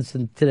make sense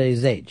in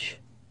today's age.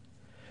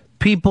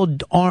 People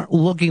aren't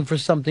looking for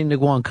something to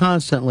go on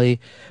constantly.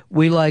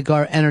 We like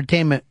our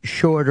entertainment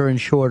shorter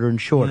and shorter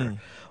and shorter.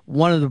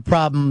 One of the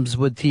problems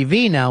with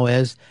TV now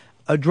is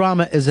a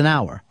drama is an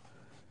hour.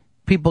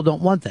 People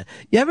don't want that.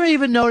 You ever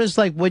even notice,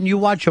 like, when you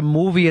watch a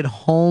movie at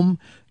home,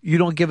 you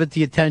don't give it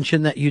the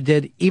attention that you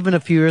did even a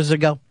few years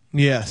ago?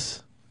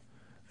 Yes.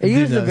 It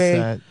used to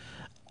be,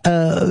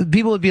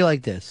 people would be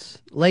like this.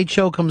 Late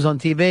Show comes on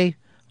TV.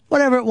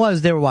 Whatever it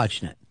was, they were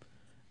watching it.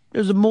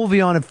 There's a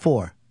movie on at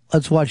 4.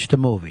 Let's watch the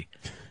movie.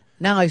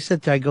 Now I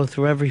sit there, I go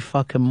through every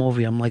fucking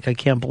movie. I'm like, I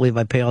can't believe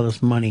I pay all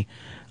this money.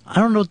 I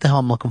don't know what the hell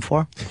I'm looking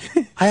for.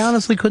 I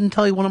honestly couldn't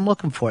tell you what I'm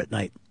looking for at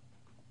night.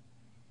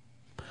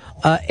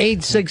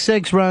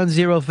 866 Ron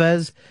Zero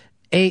Fez.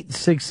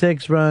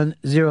 866 Ron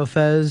Zero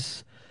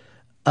Fez.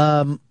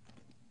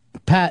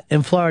 Pat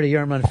in Florida,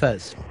 you're on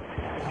Fez.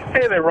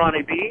 Hey there,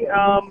 Ronnie B.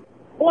 I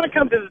want to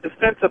come to the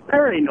defense of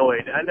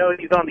Paranoid. I know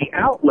he's on the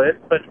out list,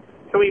 but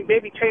can we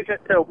maybe change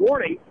that to a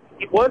warning?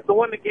 He was the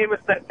one that gave us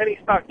that penny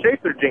stock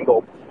chaser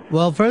jingle.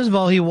 Well, first of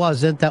all, he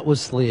wasn't. That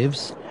was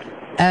Sleeves.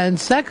 And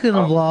second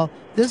of all,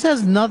 this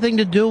has nothing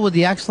to do with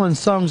the excellent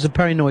songs that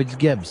Paranoid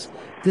gives.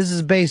 This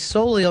is based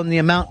solely on the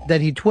amount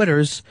that he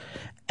twitters,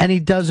 and he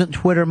doesn't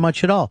Twitter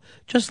much at all.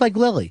 Just like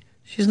Lily.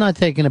 She's not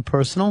taking it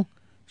personal.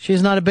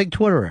 She's not a big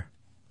Twitterer.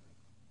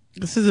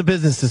 This is a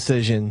business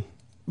decision.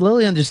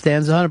 Lily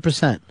understands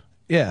 100%.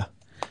 Yeah.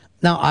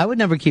 Now, I would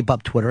never keep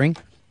up Twittering.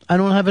 I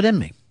don't have it in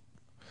me.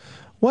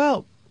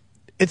 Well,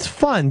 it's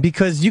fun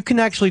because you can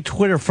actually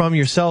Twitter from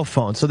your cell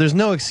phone, so there's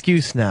no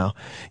excuse now.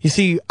 You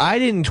see, I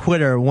didn't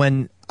Twitter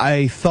when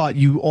I thought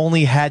you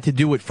only had to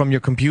do it from your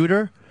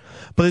computer,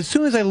 but as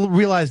soon as I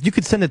realized you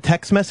could send a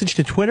text message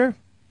to Twitter,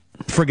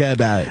 forget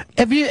about it.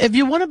 If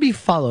you want to be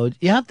followed,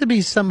 you have to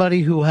be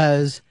somebody who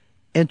has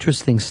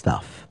interesting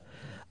stuff.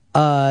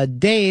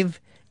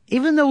 Dave,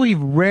 even though he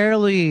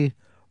rarely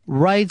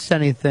writes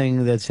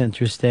anything that's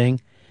interesting,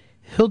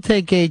 he'll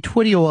take a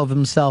Twitio of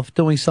himself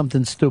doing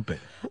something stupid.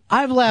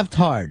 I've laughed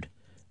hard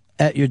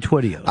at your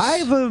Twittios? I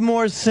have a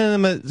more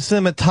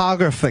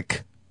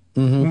cinematographic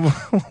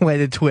way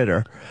to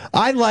Twitter.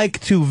 I like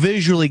to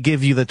visually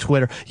give you the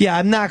Twitter. Yeah,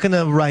 I'm not going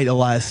to write a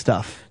lot of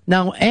stuff.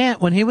 Now,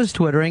 Ant, when he was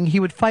Twittering, he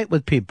would fight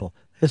with people.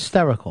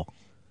 Hysterical.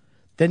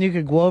 Then you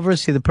could go over,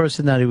 see the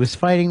person that he was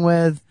fighting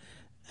with,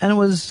 and it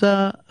was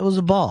a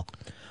ball.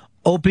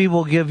 Opie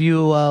will give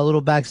you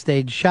little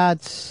backstage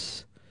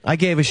shots. I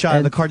gave a shot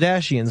of the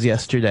Kardashians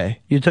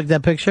yesterday. You took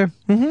that picture?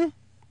 Mm-hmm.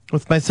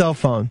 With my cell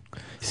phone.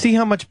 See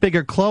how much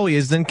bigger Chloe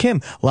is than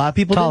Kim. A lot of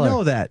people Taller. didn't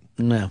know that.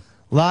 No.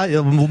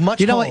 Much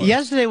You know what? taller.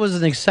 Yesterday was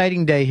an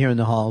exciting day here in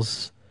the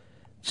halls.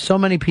 So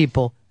many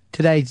people.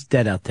 Today it's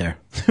dead out there.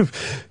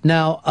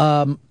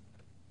 Now,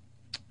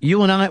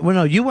 you and I, well,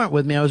 no, you weren't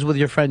with me. I was with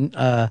your friend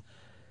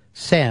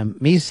Sam.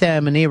 Me,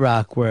 Sam, and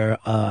E-Rock were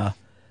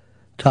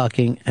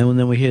talking, and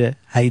then we hear it,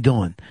 how you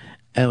doing?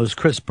 And it was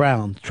Chris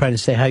Brown trying to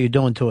say how you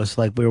doing to us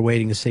like we were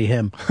waiting to see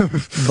him.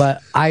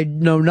 But I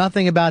know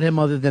nothing about him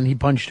other than he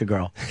punched a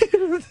girl.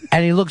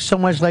 And he looks so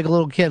much like a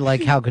little kid,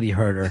 like how could he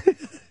hurt her?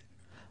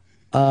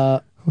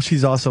 Well,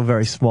 she's also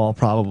very small,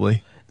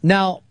 probably.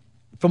 Now,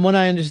 from what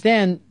I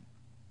understand,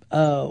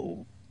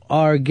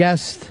 our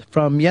guest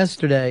from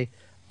yesterday,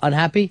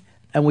 unhappy,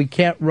 and we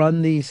can't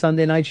run the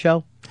Sunday night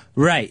show?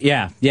 Right,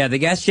 yeah. Yeah, the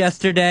guest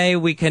yesterday,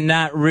 we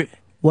cannot...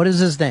 What is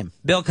his name?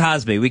 Bill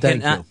Cosby. We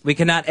cannot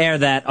air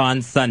that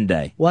on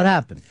Sunday. What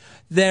happened?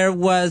 There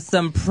was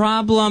some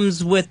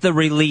problems with the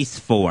release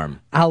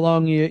form. How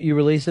long you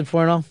release it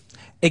for and all?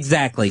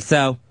 Exactly,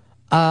 so...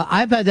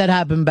 I've had that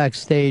happen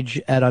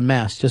backstage at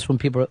Unmasked, just when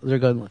people they're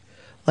going,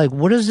 like,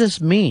 what does this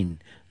mean?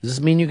 Does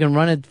this mean you can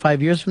run it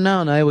 5 years from now?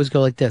 And I always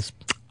go like this,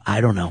 I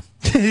don't know.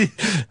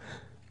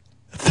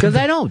 Because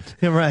I don't.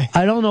 You're right.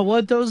 I don't know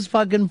what those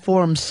fucking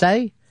forms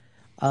say.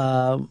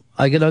 I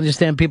can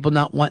understand people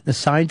not wanting to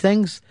sign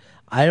things.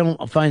 I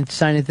don't find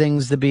signing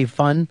things to be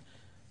fun.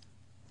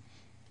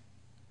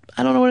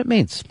 I don't know what it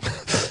means.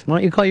 Why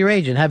don't you call your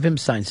agent, have him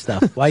sign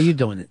stuff? Why are you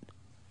doing it?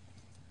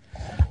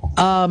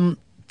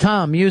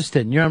 Tom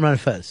Houston, you're on Run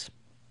Fez.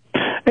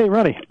 Hey,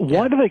 Ronnie,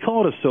 why do they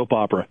call it a soap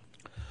opera?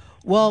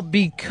 Well,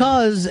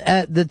 because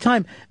at the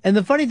time, and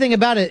the funny thing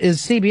about it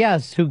is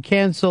CBS, who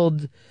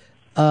canceled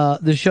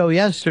the show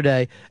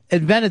yesterday,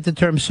 invented the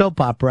term soap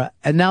opera,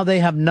 and now they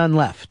have none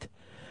left.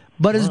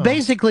 But it's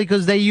basically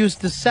because they used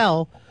to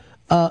sell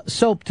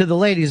soap to the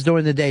ladies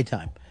during the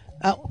daytime.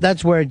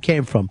 That's where it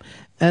came from.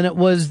 And it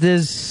was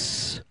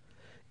this,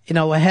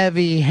 a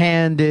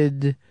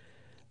heavy-handed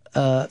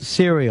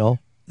serial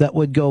that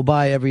would go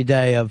by every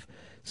day of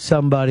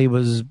somebody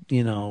was,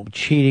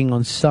 cheating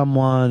on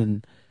someone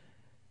and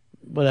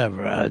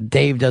whatever.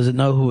 Dave doesn't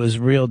know who his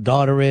real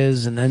daughter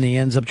is, and then he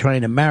ends up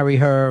trying to marry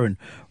her, and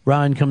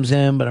Ron comes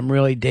in, but I'm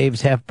really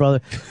Dave's half-brother.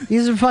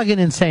 These are fucking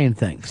insane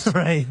things.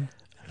 Right.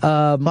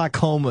 Like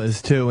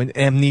comas, too, and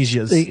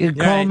amnesias.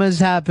 Comas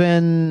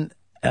happen.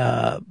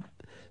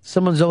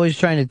 Someone's always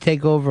trying to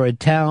take over a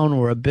town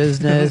or a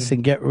business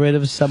and get rid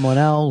of someone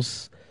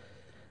else.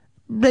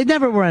 They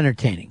never were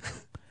entertaining.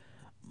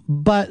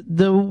 But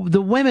the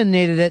women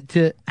needed it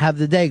to have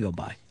the day go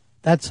by.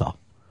 That's all.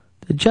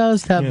 To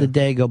just have the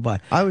day go by.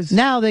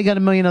 Now they got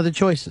a million other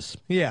choices.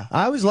 Yeah,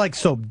 I always liked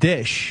Soap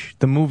Dish,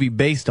 the movie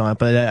based on it,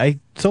 but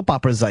soap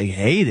operas I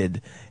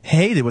hated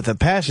with a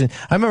passion.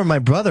 I remember my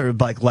brother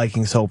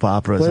liking soap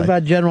operas. What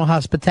about General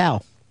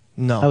Hospital?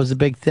 No. That was a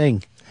big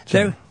thing.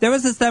 There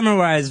was a summer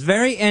where I was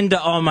very into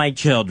All My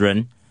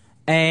Children,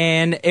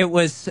 and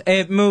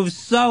it moves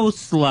so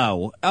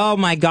slow. Oh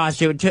my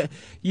gosh, it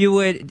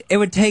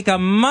would take a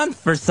month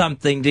for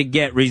something to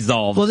get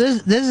resolved. Well,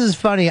 this is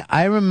funny.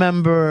 I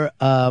remember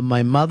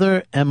my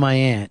mother and my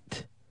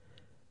aunt.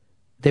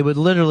 They would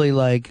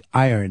literally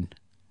iron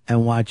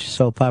and watch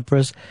soap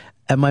operas.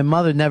 And my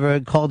mother never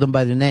called them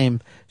by their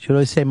name. She would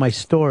always say my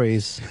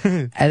stories.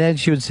 And then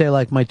she would say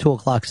my 2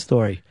 o'clock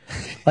story.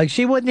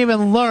 She wouldn't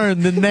even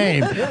learn the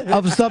name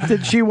of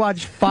something she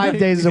watched 5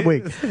 days a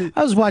week.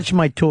 I was watching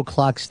my 2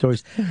 o'clock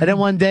stories. And then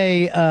one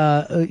day,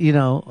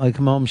 I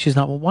come home, she's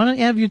not, well, why don't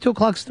you have your 2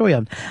 o'clock story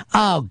on?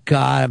 Oh,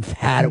 God, I've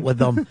had it with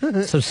them.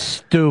 So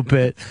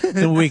stupid.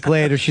 A week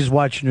later, she's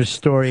watching her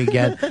story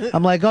again.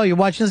 I'm like, oh, you're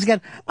watching this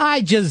again?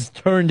 I just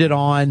turned it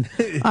on.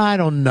 I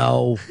don't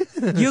know.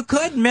 You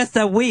could miss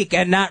a week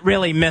and not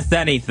really miss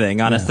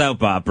anything on a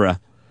soap opera.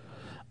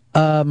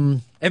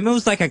 It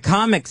moves like a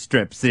comic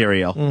strip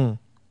serial.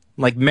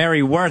 Like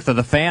Mary Worth of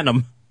the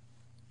Phantom.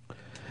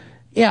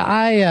 Yeah,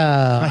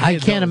 I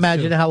can't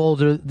imagine how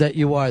older that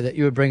you are that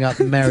you would bring up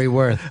Mary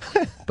Worth.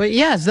 But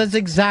yes, that's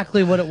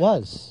exactly what it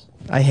was.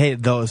 I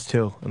hated those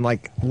too. And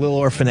Little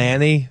Orphan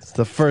Annie, it's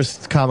the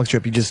first comic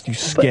strip you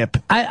skip.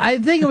 But I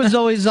think it was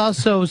always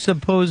also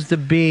supposed to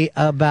be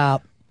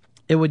about,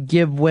 it would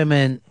give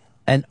women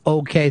an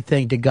okay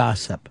thing to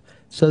gossip.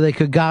 So they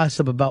could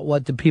gossip about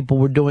what the people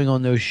were doing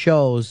on those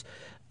shows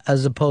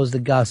as opposed to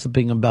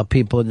gossiping about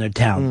people in their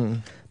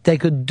town. They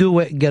could do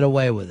it and get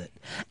away with it.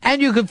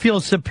 And you could feel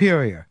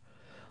superior.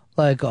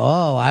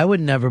 Oh, I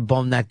would never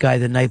bone that guy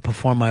the night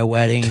before my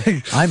wedding.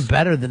 I'm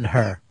better than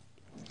her.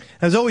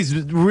 It was always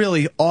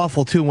really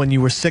awful too when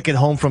you were sick at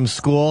home from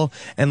school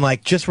and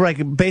like just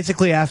like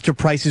basically after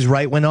Price is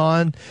Right went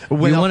on. You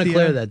want to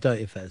clear that, don't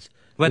you, Fez?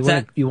 What's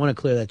that? You want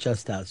to clear that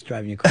just out. It's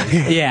driving you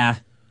crazy. Yeah.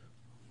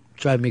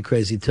 Driving me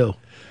crazy too.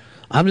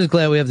 I'm just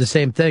glad we have the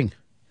same thing.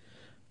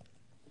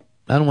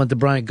 I don't want the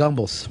Bryant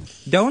Gumbles.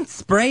 Don't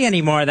spray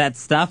any more of that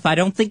stuff. I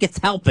don't think it's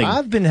helping.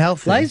 I've been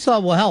healthy.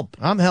 Lysol will help.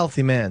 I'm a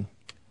healthy, man.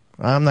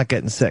 I'm not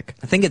getting sick.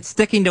 I think it's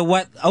sticking to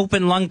what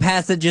open lung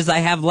passages I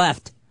have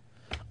left.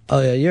 Oh,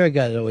 yeah, you're a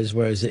guy that always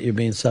worries that you're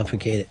being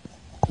suffocated.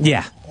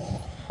 Yeah,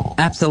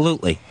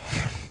 absolutely.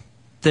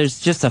 There's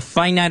just a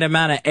finite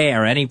amount of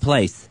air any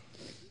place.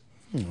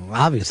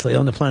 Obviously,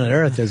 on the planet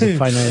Earth, there's a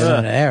finite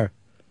amount of air.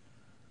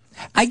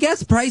 I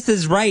guess Price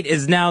is Right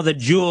is now the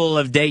jewel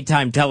of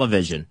daytime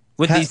television.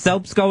 With these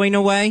soaps going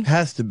away?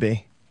 Has to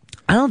be.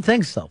 I don't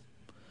think so.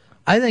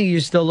 I think you're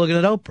still looking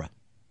at Oprah.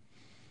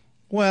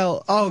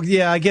 Well, oh,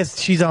 yeah, I guess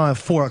she's on at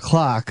 4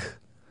 o'clock.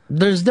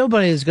 There's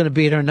nobody that's going to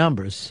beat her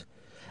numbers.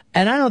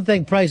 And I don't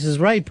think Price is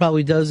Right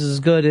probably does as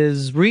good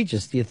as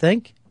Regis, do you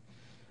think?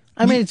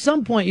 I mean, at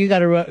some point, you got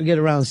to get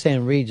around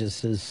saying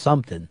Regis is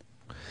something.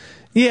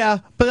 Yeah,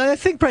 but I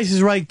think Price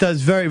is Right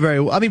does very,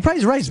 very well. I mean, Price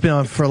is Right's been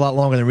on for a lot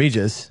longer than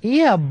Regis.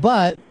 Yeah,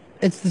 but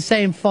it's the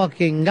same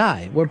fucking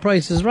guy. Where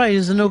Price is Right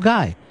is a new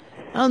guy.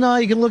 I don't know how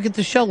you can look at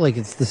the show like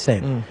it's the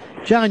same.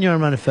 John, you're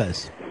on Run of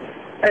Fez.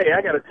 Hey,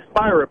 I got a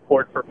spy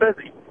report for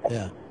Fezzy.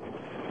 Yeah.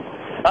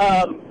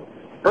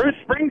 Bruce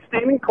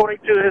Springsteen, according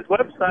to his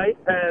website,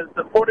 has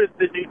supported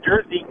the New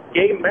Jersey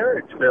gay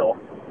marriage bill.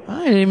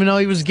 I didn't even know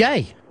he was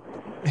gay.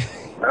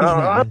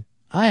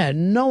 I had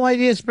no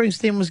idea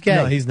Springsteen was gay.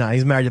 No, he's not.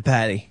 He's married to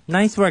Patty.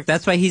 Nice work.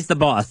 That's why he's the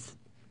boss.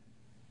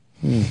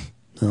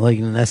 Like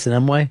in an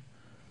S&M way?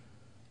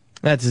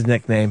 That's his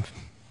nickname.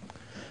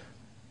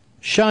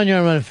 Sean, you're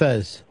on Run of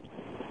Fez.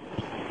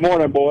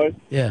 Morning, boys.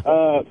 Yeah.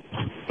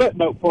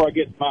 Footnote before I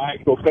get to my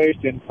actual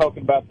question,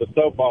 talking about the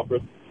soap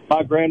operas.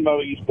 My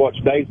grandmother used to watch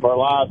Days of Our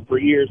Lives for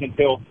years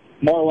until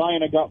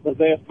Marlena got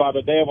possessed by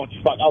the devil, and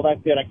she's like, oh,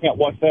 that's it, I can't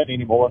watch that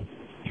anymore.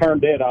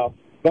 Turned it off.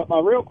 But my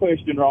real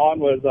question, Ron,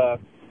 was,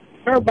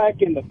 remember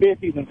back in the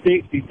 50s and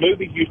 60s,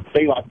 movies used to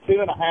be like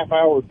 2.5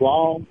 hours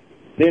long.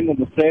 Then in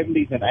the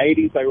 70s and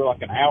 80s, they were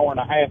like an hour and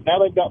a half. Now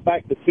they've got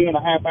back to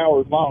 2.5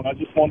 hours long. I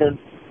just wondered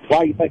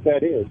why you think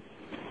that is.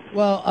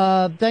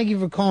 Well, thank you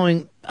for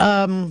calling.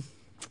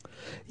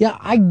 Yeah,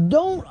 I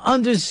don't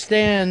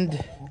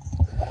understand,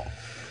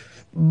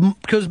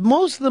 because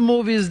most of the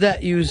movies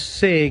that you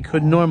see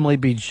could normally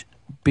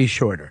be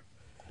shorter.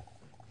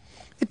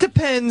 It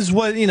depends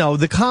what,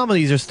 the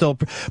comedies are still...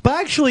 But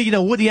actually,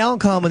 Woody Allen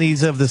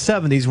comedies of the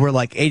 70s were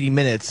like 80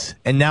 minutes,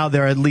 and now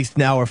they're at least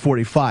an hour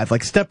 45.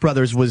 Like Step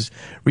Brothers was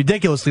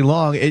ridiculously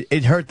long.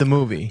 It hurt the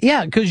movie.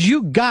 Yeah, because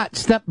you got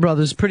Step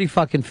Brothers pretty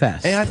fucking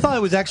fast. And I thought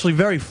it was actually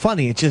very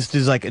funny. It just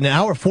is like an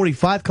hour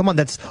 45. Come on,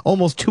 that's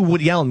almost 2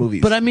 Woody Allen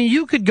movies. But I mean,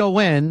 you could go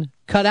in,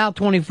 cut out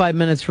 25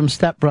 minutes from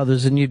Step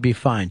Brothers, and you'd be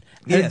fine.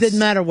 Yes. It didn't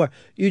matter where.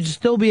 You'd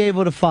still be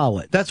able to follow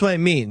it. That's what I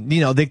mean.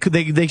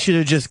 They should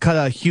have just cut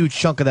a huge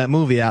chunk of that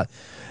movie out.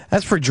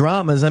 As for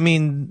dramas, I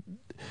mean,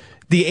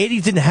 the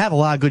 80s didn't have a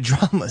lot of good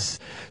dramas.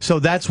 So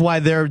that's why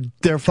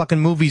their fucking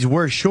movies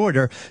were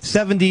shorter.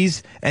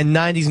 70s and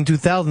 90s and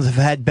 2000s have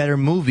had better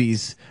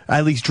movies,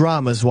 at least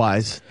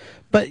dramas-wise.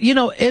 But,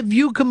 if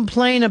you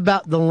complain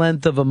about the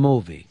length of a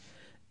movie,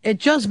 it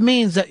just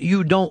means that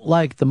you don't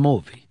like the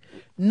movie.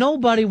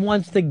 Nobody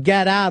wants to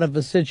get out of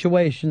a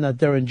situation that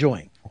they're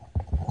enjoying.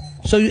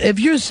 So if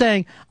you're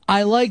saying,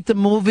 I liked the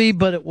movie,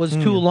 but it was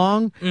too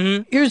long,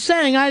 you're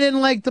saying I didn't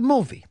like the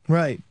movie.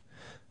 Right.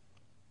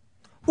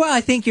 Well,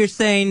 I think you're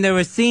saying there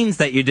were scenes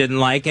that you didn't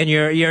like, and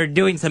you're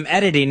doing some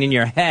editing in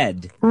your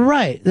head.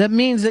 Right. That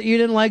means that you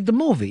didn't like the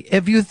movie.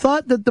 If you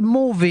thought that the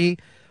movie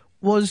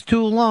was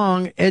too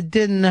long, it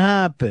didn't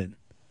happen.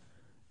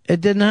 It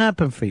didn't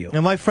happen for you.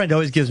 And my friend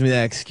always gives me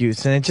that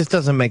excuse, and it just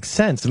doesn't make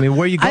sense. I mean,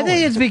 where are you going? I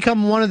think it's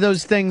become one of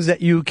those things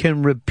that you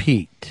can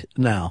repeat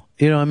now.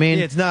 You know what I mean?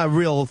 Yeah, it's not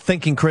real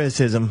thinking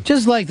criticism.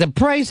 Just like the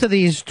price of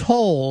these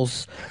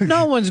tolls,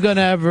 no one's going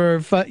to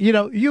ever,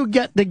 you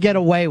get to get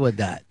away with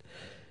that.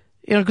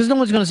 Because no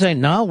one's going to say,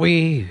 no,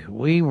 we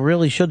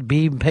really should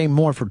be paying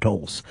more for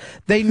tolls.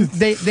 They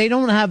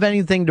don't have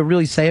anything to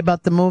really say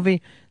about the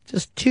movie.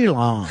 Just too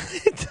long.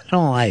 I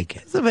don't like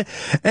it.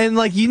 And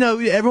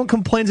everyone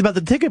complains about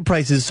the ticket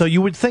prices, so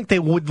you would think they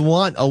would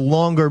want a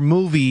longer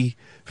movie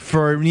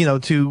for,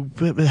 to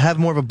have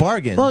more of a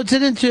bargain. Well, it's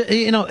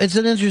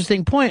an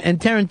interesting point. And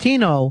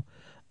Tarantino,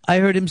 I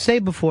heard him say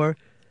before,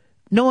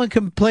 no one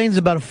complains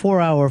about a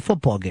 4-hour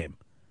football game.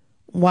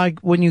 Why,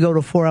 when you go to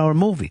a 4-hour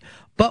movie?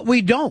 But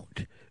we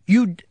don't.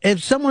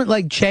 If someone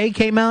like Che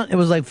came out, it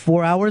was like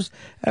 4 hours,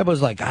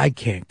 everyone's like, I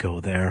can't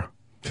go there.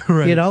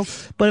 Right.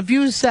 But if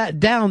you sat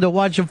down to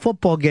watch a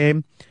football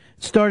game,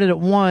 started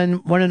at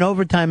 1, went in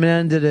overtime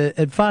and ended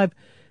at 5,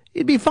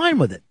 you'd be fine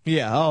with it.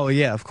 Yeah. Oh,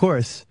 yeah, of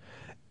course.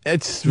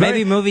 It's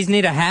Maybe movies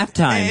need a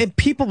halftime. And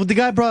people, the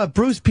guy brought up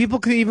Bruce, people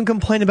could even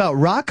complain about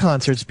rock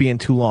concerts being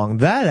too long.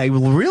 That I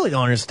really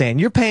don't understand.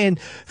 You're paying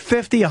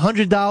 $50,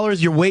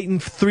 $100, you're waiting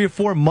 3 or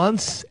 4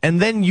 months,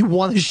 and then you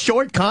want a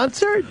short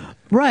concert?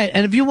 Right,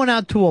 and if you went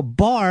out to a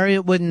bar,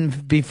 it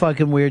wouldn't be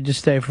fucking weird to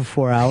stay for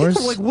 4 hours.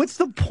 Like, what's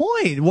the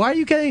point? Why are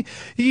you getting...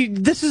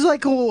 this is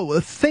like a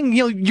thing,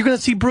 you're going to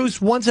see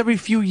Bruce once every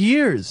few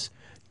years.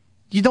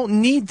 You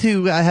don't need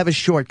to have a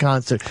short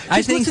concert. Just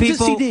I think listen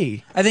to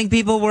CD. I think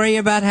people worry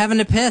about having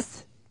to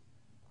piss.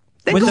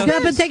 Then go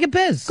up and take a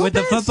piss. With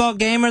the football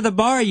game or the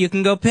bar, you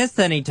can go piss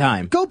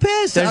anytime. Go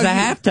piss. There's a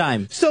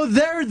halftime. So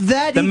they're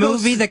that the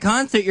movie, the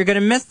concert, you're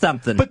going to miss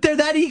something. But they're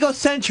that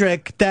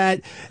egocentric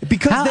that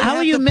because they how have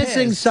are you to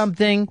missing piss.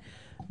 something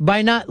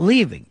by not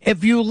leaving?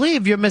 If you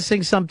leave, you're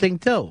missing something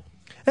too.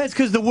 That's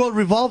because the world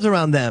revolves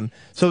around them.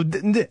 So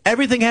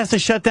everything has to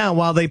shut down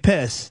while they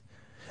piss.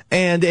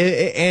 And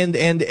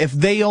if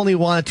they only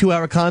want a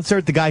 2-hour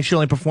concert, the guy should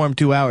only perform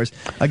 2 hours.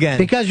 Again.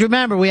 Because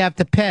remember, we have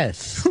to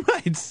piss.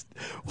 Right.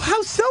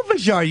 How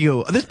selfish are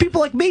you? There's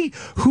people like me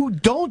who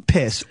don't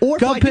piss. Or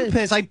if I do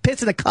piss, I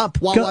piss in a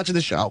cup while watching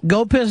the show.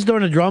 Go piss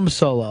during a drum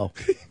solo.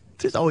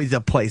 There's always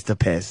a place to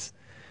piss.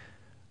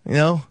 You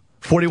know?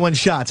 41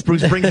 shots.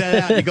 Bruce brings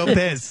that out. You go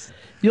piss.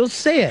 You'll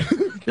see it.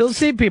 You'll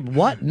see people.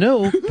 What?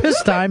 No.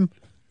 Piss time.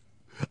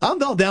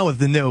 I'm all down with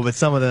the new, but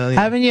some of the...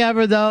 Haven't you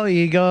ever, though,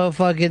 you go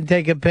fucking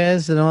take a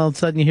piss, and all of a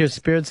sudden you hear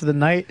Spirits of the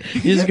Night?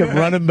 You just get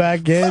running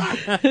back in.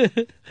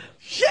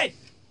 Shit!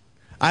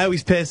 I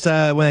always piss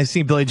when I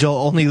see Billy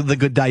Joel, Only the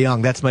Good Die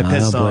Young. That's my piss I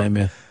don't song. blame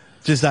you.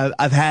 Just,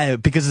 I've had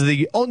it because of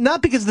the...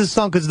 not because of the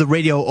song, because the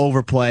radio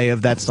overplay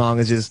of that song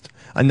is just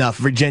enough.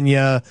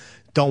 Virginia...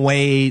 Don't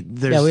wait.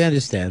 Yeah, we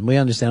understand. We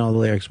understand all the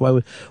lyrics.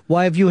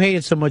 Why, if you hate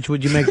it so much,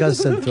 would you make us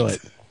sit through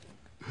it?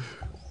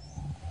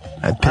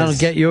 I don't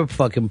get your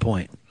fucking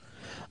point.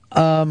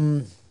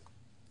 Here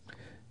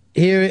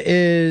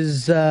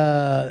is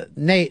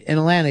Nate in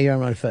Atlanta.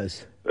 You're on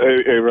Fez.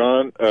 Hey,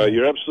 Ron,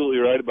 you're absolutely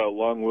right about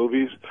long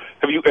movies.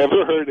 Have you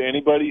ever heard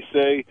anybody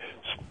say,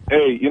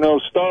 hey,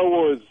 Star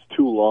Wars is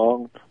too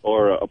long,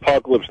 or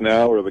Apocalypse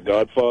Now, or The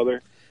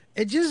Godfather?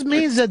 It just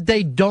means that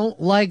they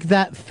don't like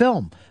that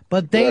film,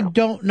 but they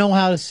don't know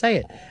how to say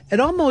it. It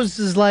almost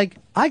is like,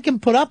 I can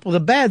put up with a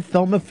bad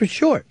film if it's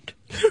short.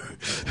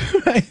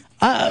 Right.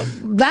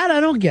 That I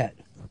don't get.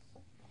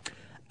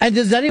 And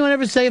does anyone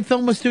ever say a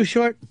film was too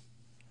short?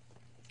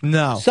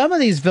 No. Some of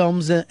these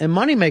films, a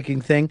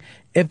money-making thing,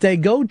 if they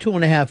go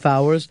 2.5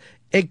 hours,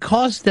 it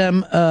costs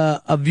them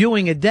a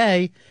viewing a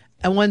day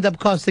and will end up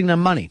costing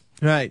them money.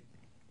 Right.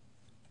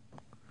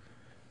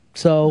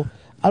 So,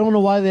 I don't know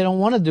why they don't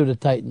want to do the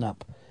tighten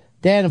up.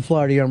 Dan in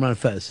Florida, you're on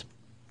Fez.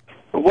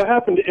 What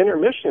happened to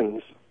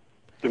intermissions?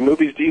 Do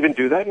movies even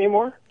do that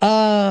anymore?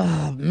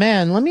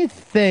 Man, let me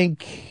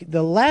think.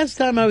 The last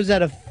time I was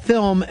at a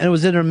film and it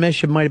was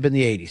intermission might have been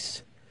the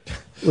 80s.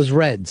 It was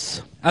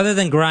Reds. Other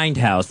than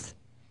Grindhouse.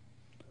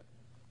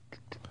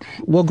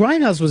 Well,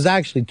 Grindhouse was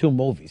actually 2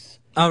 movies.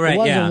 Oh, right, It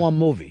wasn't yeah. one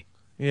movie.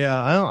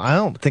 Yeah, I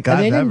don't think And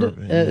I've they ever...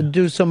 didn't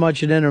do so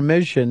much in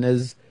intermission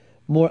as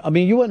more... I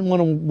mean, you wouldn't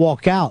want to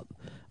walk out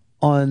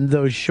on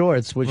those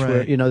shorts, which were,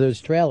 Right. those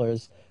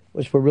trailers,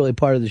 which were really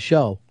part of the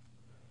show.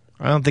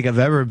 I don't think I've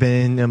ever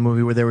been in a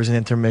movie where there was an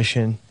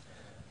intermission.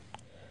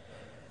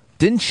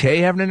 Didn't Che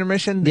have an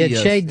intermission? Yeah,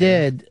 Che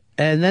did.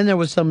 And then there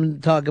was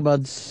some talk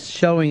about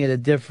showing it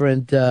at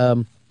different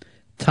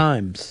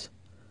times.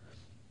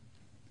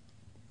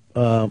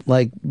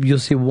 Like, you'll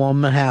see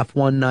one half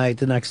one night,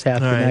 the next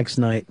half the next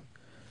night.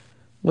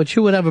 Which,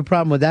 who would have a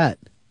problem with that?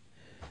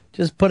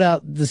 Just put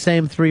out the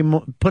same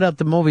put out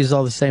the movies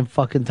all the same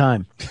fucking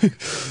time.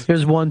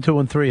 Here's 1, 2,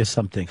 and 3 or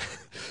something.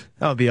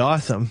 That would be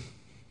awesome.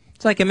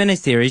 It's like a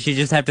miniseries. You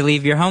just have to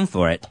leave your home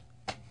for it.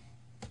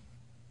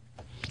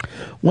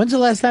 When's the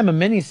last time a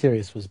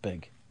miniseries was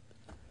big?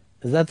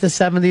 Is that the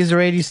 70s or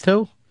 80s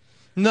too?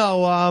 No,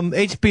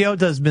 HBO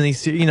does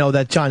miniseries.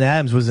 That John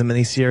Adams was a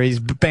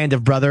miniseries. Band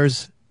of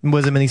Brothers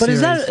was a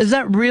miniseries. But is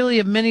that really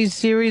a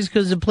miniseries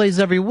because it plays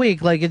every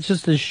week? Like it's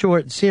just a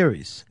short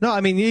series? No, I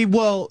mean, a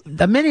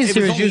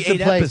miniseries used to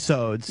play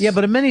episodes. Yeah,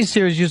 but a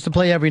miniseries used to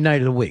play every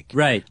night of the week.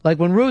 Right. Like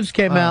when Roots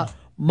came out,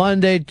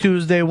 Monday,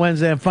 Tuesday,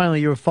 Wednesday, and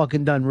finally you were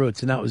fucking done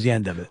Roots, and that was the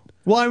end of it.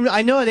 Well,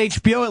 I know that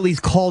HBO at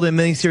least called it a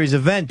miniseries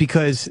event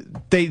because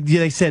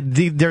they said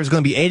there's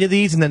going to be 8 of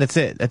these, and then that's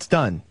it. That's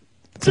done.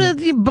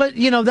 But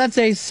that's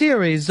a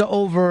series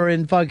over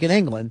in fucking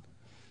England.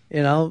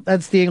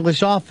 That's the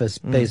English Office,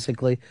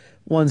 basically,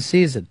 one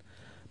season.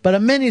 But a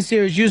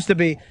miniseries used to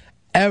be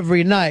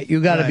every night you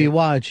got to be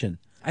watching.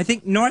 I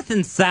think North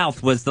and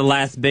South was the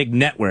last big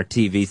network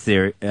TV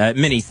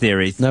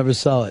miniseries. Never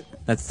saw it.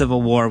 That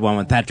Civil War one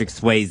with Patrick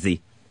Swayze.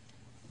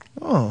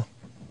 Oh.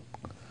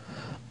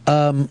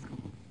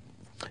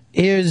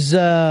 Here's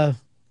Doug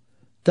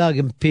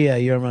and Pia.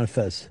 You're on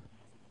Fez.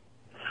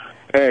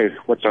 Hey,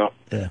 what's up?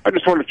 Yeah. I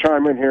just wanted to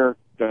chime in here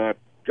that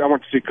I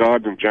went to see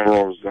Gods and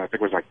Generals, I think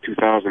it was like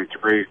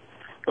 2003. It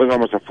was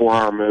almost a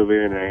 4-hour movie,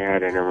 and they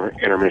had an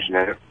intermission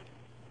in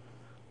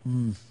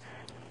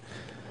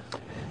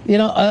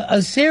it.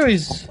 A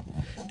series,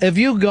 If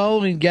you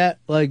go and get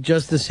like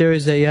just the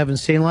series that you haven't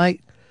seen,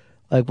 like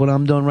what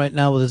I'm doing right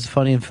now with It's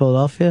Funny in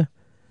Philadelphia,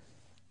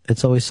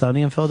 It's Always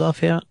Sunny in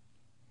Philadelphia.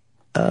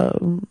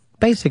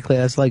 Basically,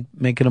 that's like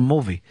making a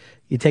movie.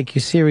 You take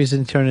your series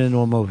and turn it into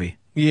a movie.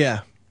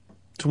 Yeah.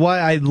 It's why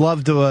I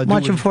love to I'm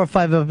watching 4 or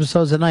 5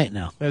 episodes a night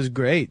now. That was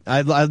great.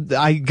 I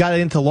got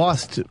into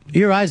Lost.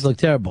 Your eyes look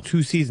terrible.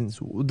 2 seasons.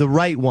 The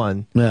right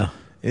one. Yeah.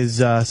 Is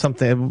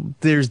something.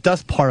 There's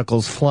dust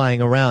particles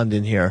flying around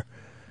in here.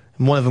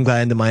 And one of them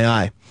got into my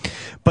eye.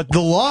 But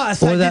the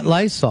Lost. Or that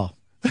Lysol.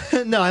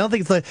 No, I don't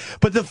think it's like.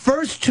 But the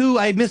first 2,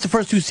 I missed the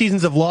first 2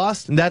 seasons of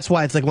Lost, and that's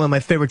why it's like one of my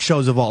favorite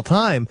shows of all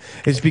time.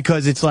 Is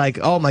because it's like,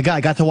 oh my god,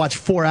 I got to watch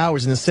 4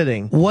 hours in a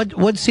sitting.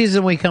 What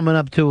season are we coming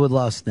up to with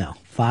Lost now?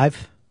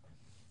 5?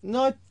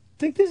 No, I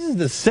think this is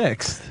the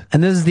 6th.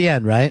 And this is the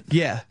end, right?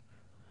 Yeah.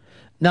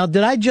 Now,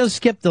 did I just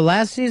skip the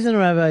last season,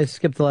 or have I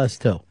skipped the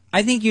last 2?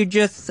 I think you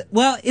just,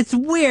 well, it's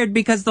weird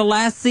because the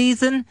last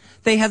season,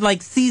 they had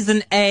like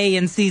season A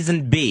and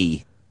season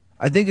B.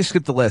 I think you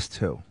skipped the last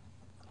 2.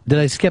 Did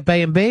I skip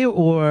A and B,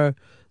 or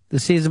the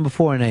season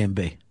before in A and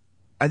B?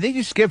 I think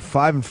you skipped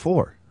 5 and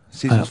 4.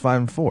 Seasons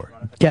 5 and 4.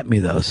 Get me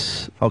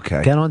those.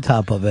 Okay. Get on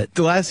top of it.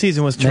 The last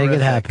season was terrific. Make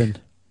it happen.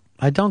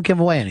 I don't give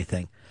away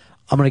anything.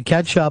 I'm going to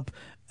catch up,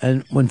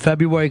 and when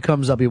February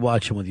comes, I'll be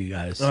watching with you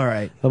guys. All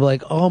right. I'll be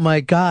like, oh my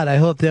god, I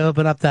hope they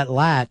open up that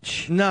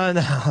latch.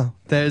 No.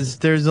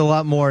 There's a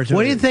lot more to it.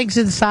 What do you think's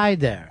inside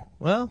there?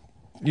 Well,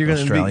 you're going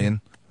to be...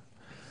 Australian.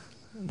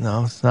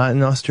 No, it's not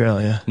in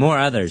Australia. More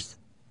others.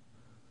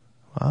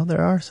 Well,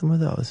 there are some of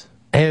those.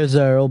 Here's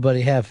our old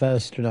buddy, Half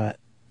Astronaut.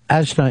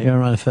 Astronaut, you're on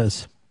Ron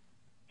Fez.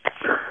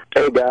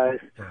 Hey, guys.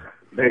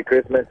 Merry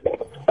Christmas.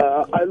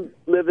 I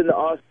live in the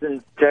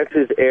Austin,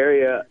 Texas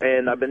area,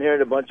 and I've been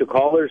hearing a bunch of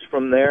callers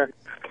from there.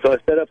 So I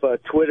set up a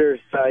Twitter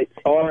site,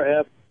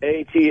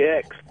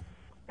 RFATX.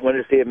 I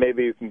wanted to see if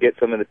maybe you can get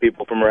some of the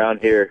people from around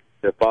here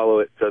to follow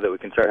it so that we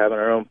can start having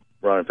our own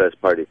Ron and Fez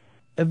party.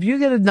 If you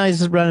get a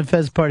nice Ron and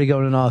Fez party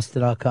going in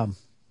Austin, I'll come.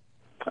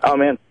 Oh,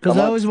 man. Because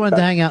I always wanted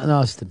to hang out in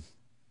Austin.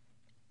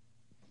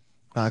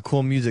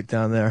 Cool music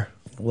down there.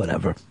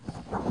 Whatever.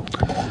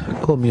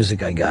 Cool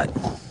music I got.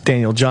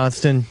 Daniel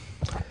Johnston.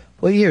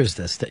 What year is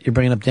this that you're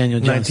bringing up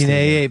Daniel Johnston?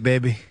 1988,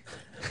 baby.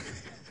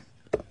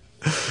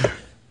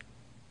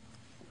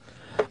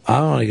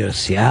 I want to go to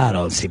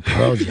Seattle and see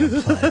Pearl Jam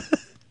play.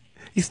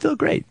 He's still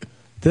great.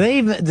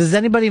 Does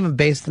anybody even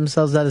base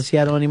themselves out of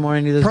Seattle anymore?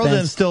 Any of those Pearl Jam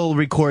bands? still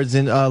records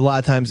in a lot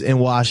of times in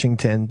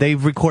Washington.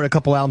 They've recorded a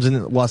couple albums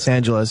in Los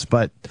Angeles,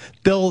 but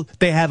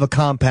they have a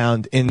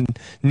compound in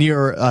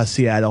near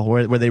Seattle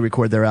where they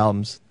record their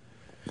albums.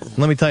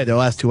 Let me tell you, their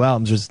last 2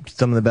 albums was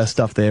some of the best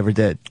stuff they ever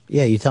did.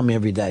 Yeah, you tell me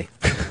every day.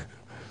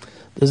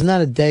 There's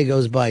not a day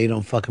goes by you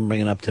don't fucking bring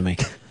it up to me.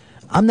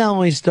 I'm now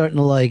only starting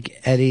to like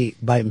Eddie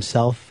by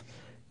himself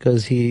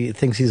because he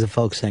thinks he's a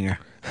folk singer.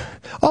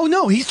 Oh,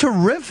 no, he's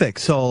terrific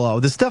solo.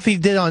 The stuff he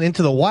did on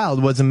Into the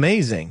Wild was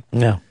amazing.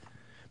 Yeah.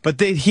 But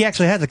he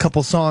actually has a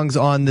couple songs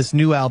on this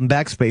new album,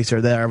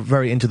 Backspacer, that are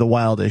very Into the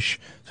Wildish.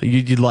 So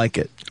you'd like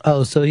it.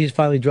 Oh, so he's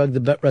finally drugged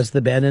the rest of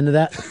the band into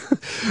that?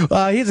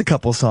 He has a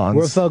couple songs.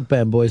 We're a folk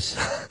band, boys.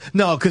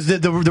 No, because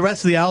the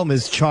rest of the album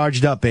is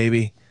charged up,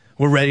 baby.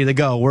 We're ready to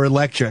go. We're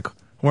electric.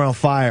 We're on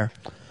fire.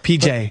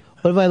 PJ.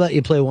 What if I let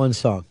you play one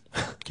song?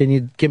 Can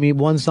you give me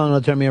one song and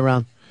I'll turn me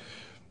around?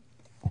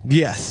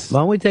 Yes. Why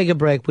don't we take a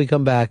break? We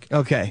come back.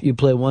 Okay. You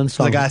play one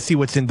song. I gotta see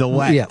what's in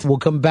delay. Yeah, we'll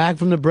come back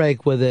from the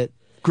break with it.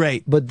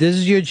 Great. But this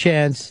is your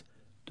chance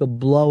to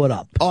blow it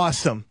up.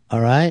 Awesome.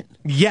 All right?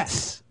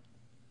 Yes.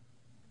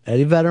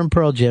 Eddie Vedder and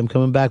Pearl Jam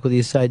coming back with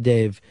Eastside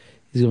Dave.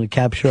 He's going to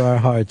capture our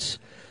hearts.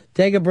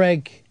 Take a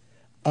break.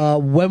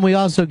 When we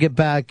also get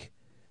back,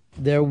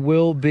 there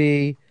will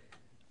be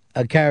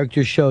a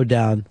character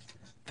showdown.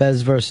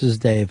 Fez versus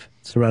Dave.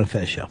 It's the Ron and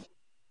Fez Show.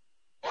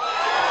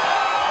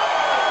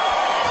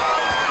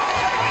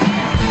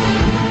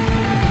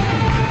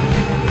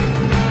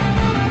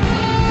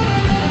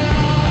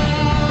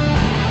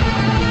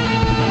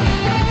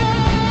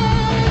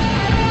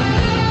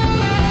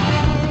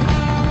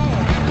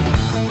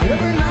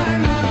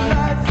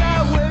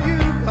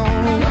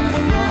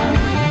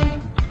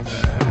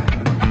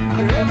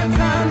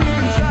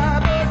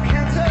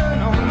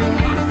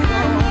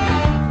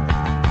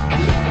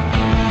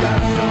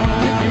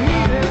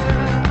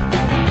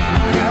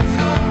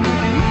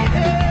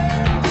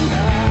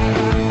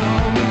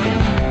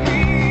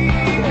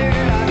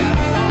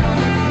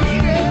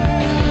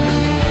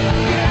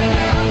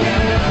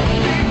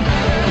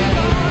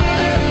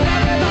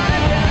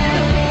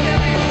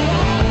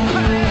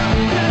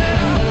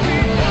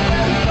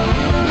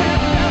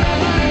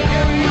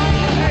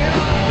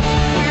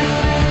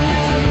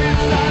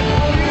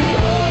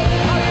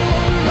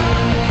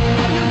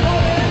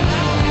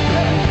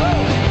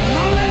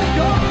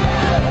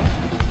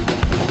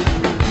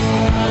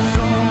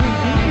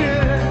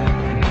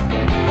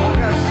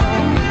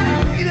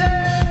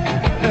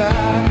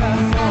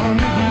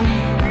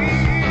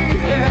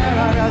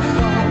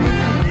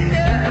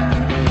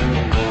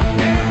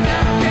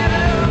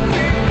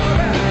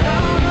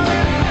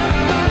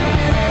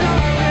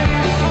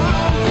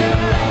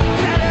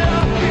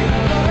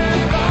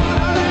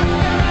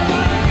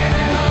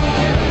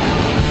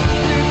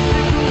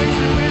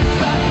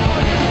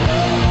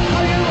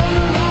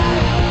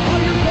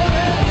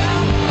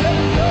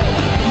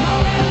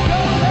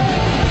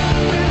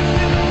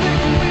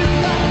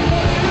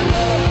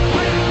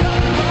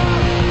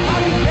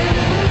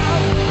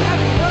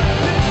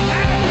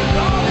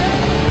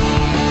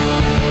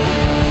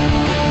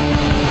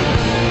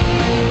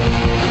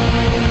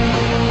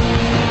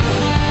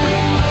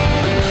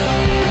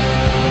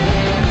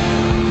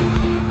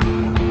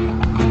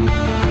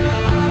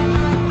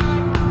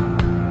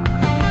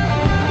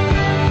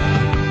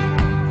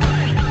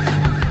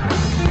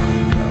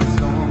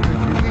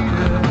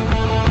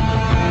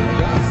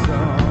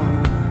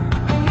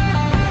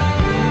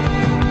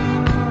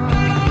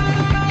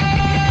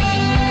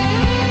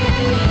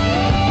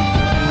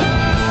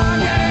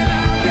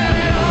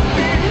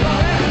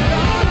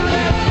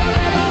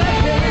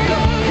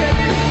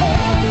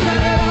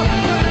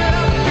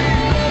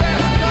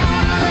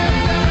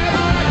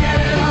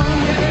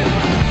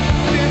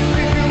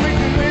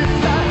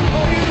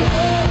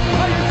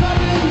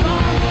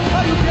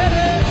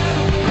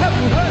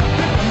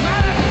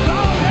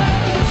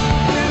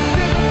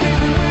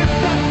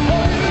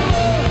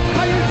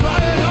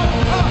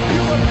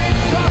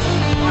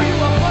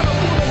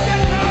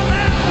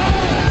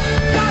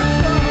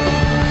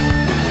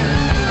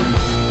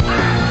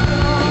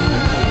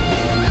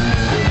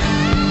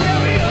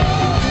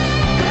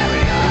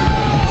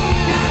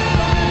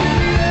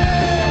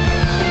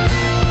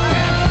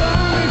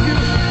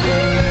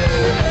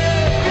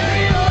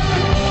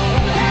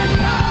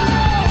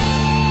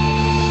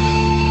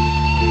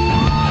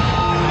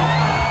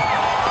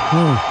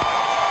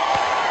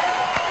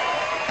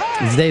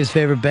 It's Dave's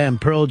favorite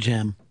band, Pearl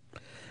Jam.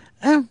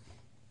 That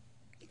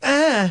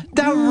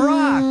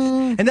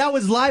rocked. And that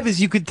was live,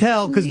 as you could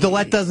tell, because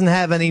Gillette doesn't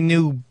have any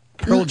new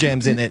Pearl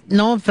Jams in it.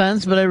 No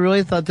offense, but I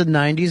really thought the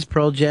 90s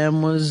Pearl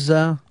Jam was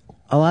a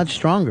lot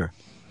stronger.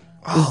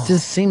 It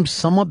just seems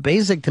somewhat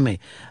basic to me.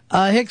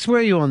 Hicks,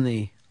 where are you on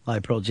the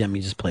live Pearl Jam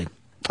you just played?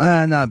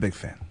 Not a big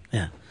fan.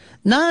 Yeah.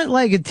 Not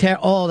like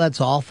that's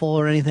awful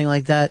or anything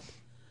like that.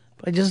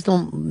 I just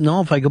don't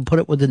know if I could put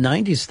it with the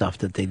 90s stuff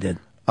that they did.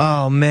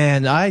 Oh,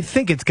 man. I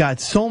think it's got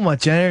so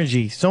much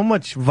energy, so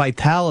much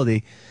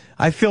vitality.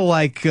 I feel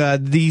like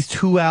these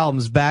two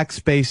albums,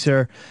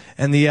 Backspacer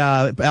and the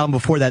album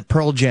before that,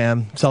 Pearl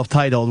Jam,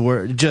 self-titled,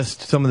 were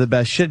just some of the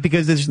best shit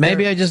because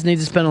Maybe I just need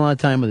to spend a lot of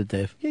time with it,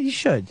 Dave. Yeah, you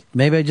should.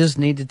 Maybe I just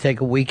need to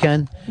take a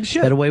weekend. You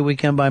should. Getaway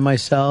weekend by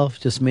myself,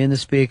 just me and the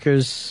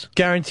speakers.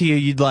 Guarantee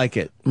you'd like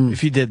it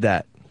if you did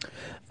that.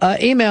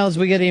 Emails,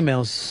 we get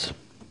emails.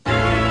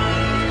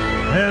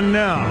 And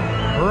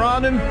now,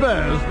 Ron and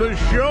Fez, the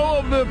show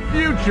of the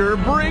future,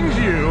 brings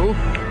you...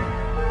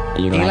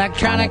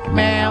 Electronic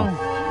mail.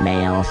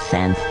 Mail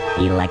sent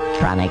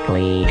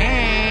electronically.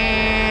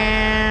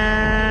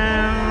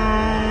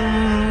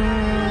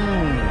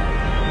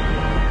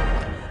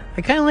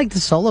 I kind of like the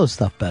solo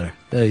stuff better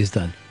that he's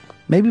done.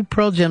 Maybe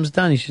Pearl Jam's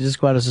done. He should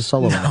just go out as a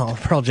solo act. No,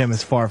 Pearl Jam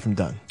is far from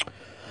done.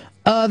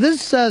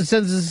 This sends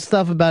us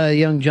stuff about a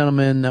young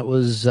gentleman that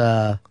was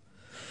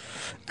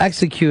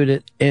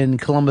executed in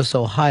Columbus,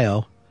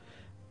 Ohio.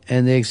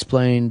 And they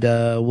explained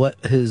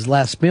what his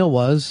last meal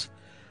was.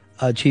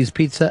 Cheese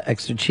pizza,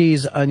 extra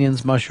cheese,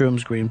 onions,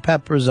 mushrooms, green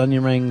peppers,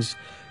 onion rings,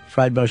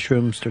 fried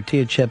mushrooms,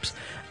 tortilla chips,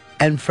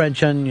 and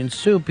French onion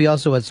soup. He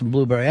also had some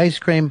blueberry ice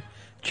cream,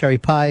 cherry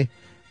pie,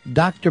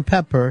 Dr.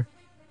 Pepper,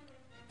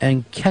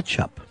 and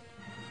ketchup.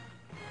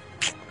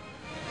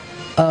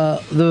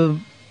 The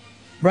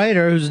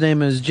writer, whose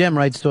name is Jim,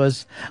 writes to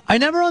us, I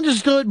never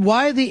understood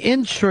why the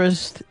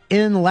interest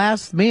in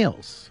last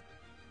meals.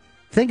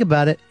 Think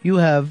about it. You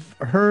have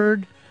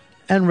heard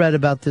and read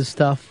about this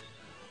stuff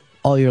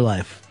all your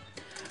life.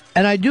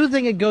 And I do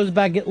think it goes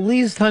back at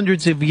least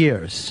hundreds of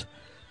years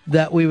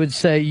that we would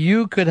say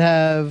you could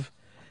have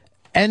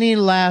any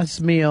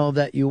last meal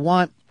that you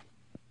want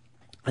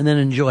and then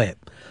enjoy it.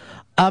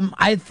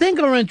 I think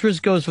our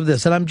interest goes for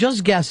this, and I'm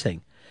just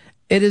guessing.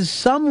 It is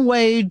some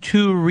way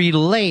to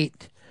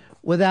relate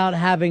without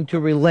having to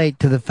relate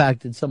to the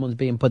fact that someone's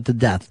being put to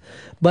death.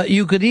 But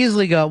you could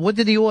easily go, what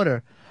did he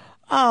order?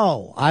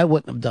 Oh, I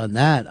wouldn't have done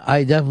that.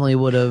 I definitely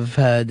would have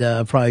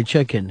had fried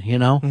chicken, you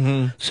know?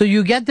 Mm-hmm. So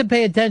you get to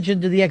pay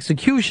attention to the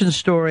execution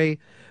story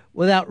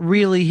without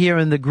really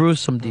hearing the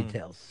gruesome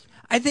details.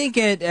 I think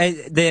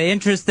the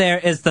interest there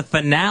is the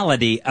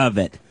finality of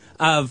it,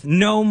 of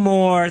no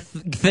more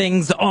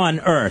things on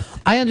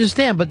Earth. I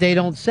understand, but they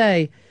don't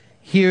say,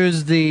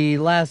 here's the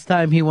last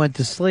time he went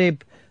to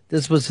sleep,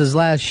 this was his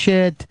last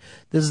shit,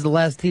 this is the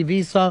last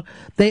TV song.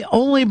 They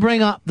only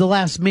bring up the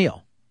last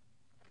meal.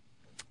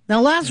 Now,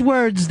 last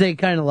words they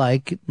kind of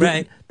like.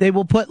 Right. They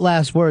will put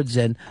last words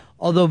in,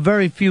 although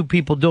very few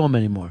people do them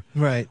anymore.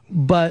 Right.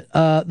 But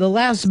the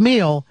last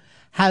meal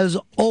has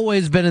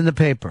always been in the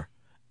paper.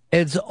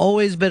 It's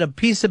always been a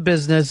piece of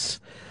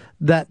business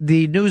that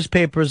the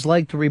newspapers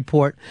like to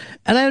report.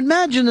 And I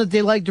imagine that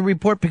they like to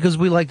report because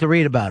we like to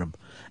read about them.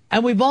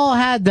 And we've all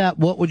had that,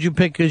 what would you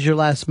pick as your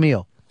last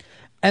meal?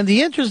 And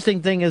the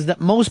interesting thing is that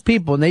most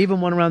people, and they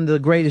even went around the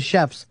greatest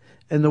chefs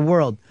in the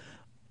world,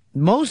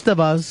 most of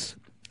us,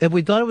 if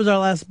we thought it was our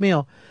last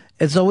meal,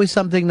 it's always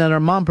something that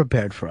our mom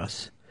prepared for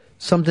us.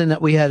 Something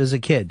that we had as a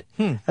kid.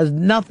 Has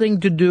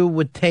nothing to do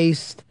with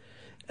taste.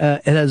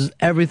 It has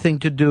everything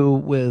to do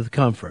with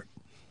comfort.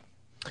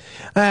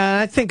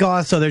 I think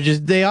also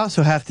they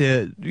also have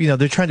to,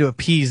 they're trying to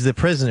appease the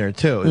prisoner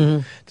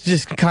too, to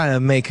just kind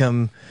of make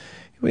him,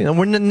 we're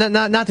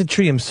not to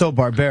treat him so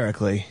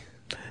barbarically.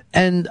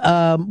 And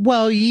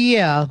well,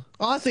 yeah.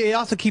 Also, it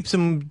also keeps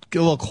him a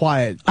little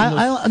quiet.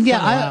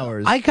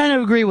 I kind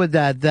of agree with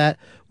that. That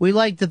we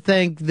like to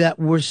think that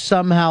we're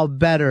somehow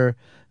better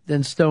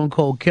than Stone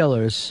Cold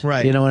Killers.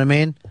 Right. You know what I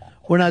mean?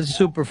 We're not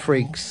super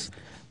freaks.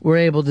 We're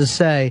able to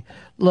say,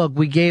 look,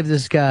 we gave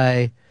this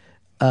guy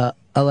a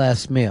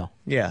last meal.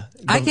 Yeah.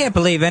 I can't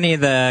believe any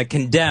of the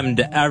condemned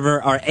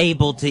ever are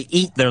able to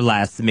eat their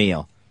last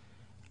meal.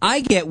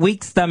 I get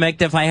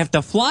weak-stomached if I have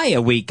to fly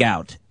a week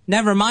out.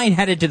 Never mind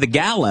headed to the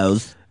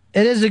gallows.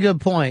 It is a good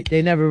point.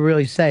 They never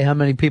really say how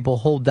many people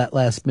hold that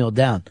last meal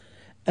down.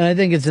 And I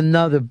think it's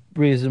another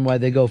reason why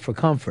they go for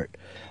comfort.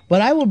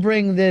 But I will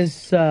bring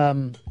this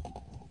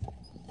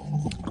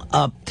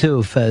up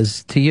too,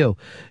 Fez, to you.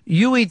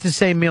 You eat the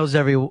same meals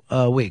every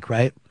week,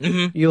 right?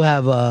 Mm-hmm. You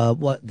have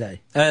what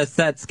day? A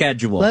set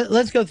schedule.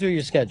 Let's go through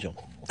your schedule.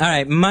 All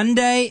right.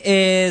 Monday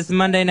is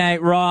Monday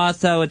Night Raw,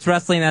 so it's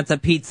wrestling. That's a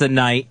pizza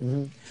night.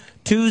 Mm-hmm.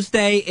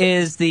 Tuesday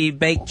is the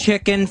baked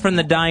chicken from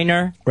the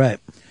diner.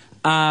 Right.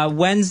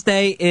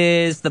 Wednesday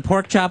is the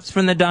pork chops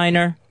from the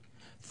diner.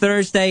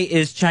 Thursday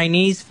is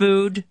Chinese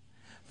food.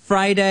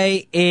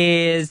 Friday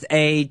is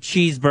a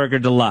cheeseburger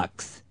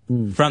deluxe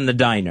from the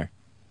diner.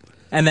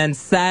 And then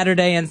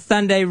Saturday and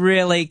Sunday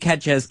really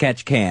catch as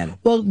catch can.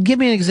 Well, give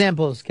me an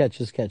example of catch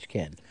as catch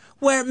can.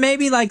 Where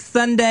maybe like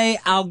Sunday,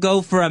 I'll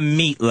go for a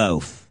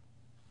meatloaf.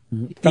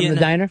 From the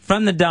diner?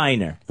 From the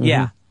diner, Mhm.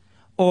 yeah.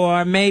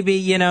 Or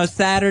maybe,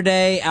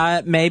 Saturday,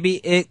 maybe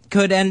it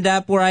could end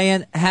up where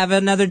I have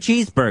another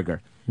cheeseburger.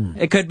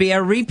 It could be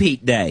a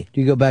repeat day.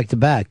 You go back to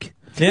back.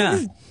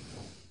 Yeah.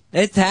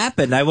 It's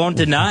happened. I won't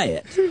deny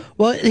it.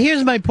 Well,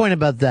 here's my point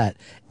about that.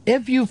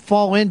 If you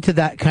fall into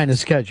that kind of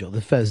schedule,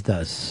 the Fez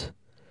does,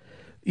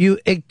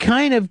 it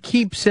kind of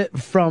keeps it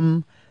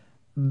from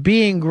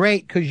being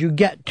great because you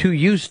get too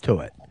used to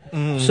it.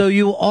 So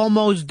you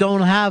almost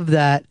don't have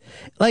that.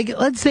 Like,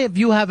 let's say if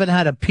you haven't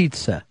had a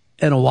pizza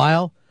in a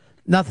while,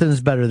 nothing's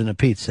better than a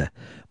pizza.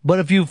 But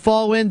if you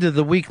fall into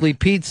the weekly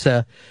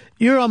pizza,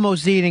 you're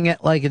almost eating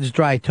it like it's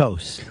dry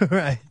toast.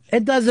 Right.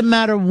 It doesn't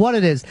matter what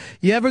it is.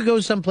 You ever go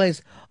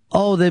someplace,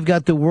 oh, they've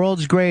got the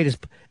world's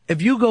greatest.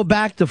 If you go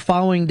back the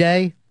following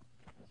day,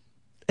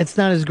 it's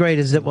not as great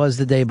as it was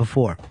the day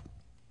before.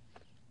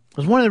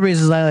 It's one of the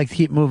reasons I like to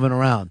keep moving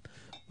around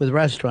with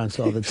restaurants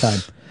all the time.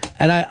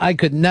 And I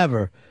could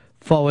never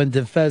fall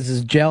into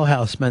Fez's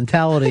jailhouse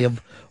mentality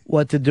of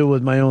what to do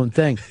with my own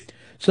thing.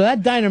 So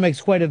that diner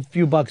makes quite a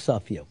few bucks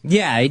off you.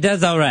 Yeah, he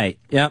does all right.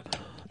 Yep.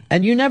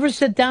 And you never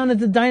sit down at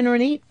the diner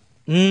and eat?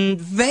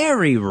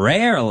 Very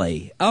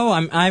rarely. Oh,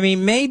 I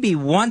mean, maybe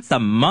once a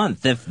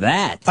month, if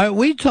that. All right,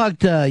 we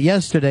talked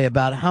yesterday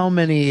about how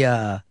many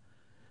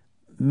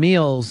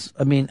meals,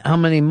 how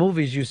many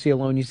movies you see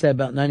alone. You said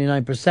about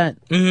 99%.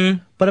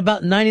 Mm-hmm. But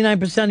about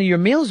 99% of your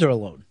meals are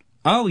alone.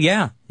 Oh,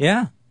 yeah.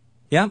 Yeah.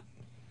 Yep.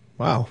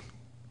 Wow.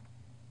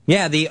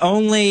 Yeah, the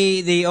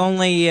only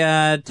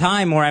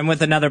time where I'm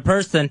with another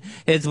person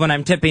is when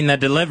I'm tipping the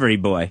delivery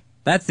boy.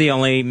 That's the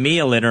only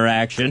meal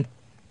interaction.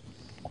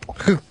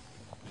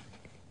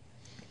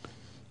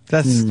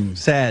 That's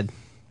sad,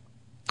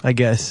 I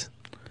guess.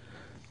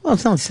 Well,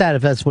 it's not sad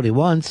if that's what he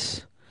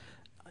wants.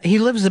 He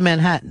lives in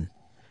Manhattan.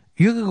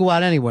 You can go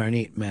out anywhere and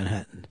eat in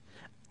Manhattan.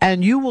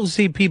 And you will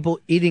see people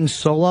eating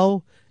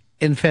solo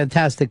in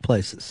fantastic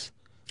places.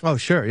 Oh,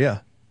 sure, yeah.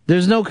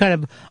 There's no kind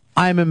of,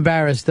 I'm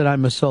embarrassed that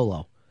I'm a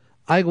solo.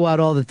 I go out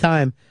all the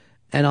time,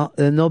 and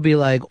there'll be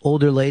like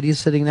older ladies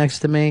sitting next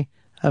to me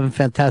having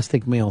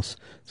fantastic meals.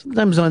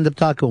 Sometimes I'll end up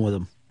talking with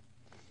them.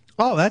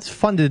 Oh, that's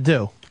fun to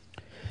do.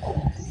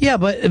 Yeah,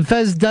 but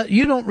Fez,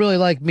 you don't really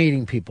like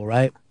meeting people,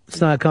 right?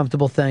 It's not a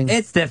comfortable thing.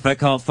 It's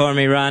difficult for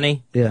me,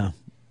 Ronnie. Yeah.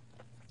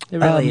 It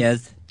really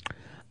is.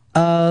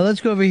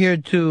 Let's go over here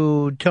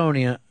to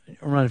Tony.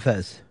 Run,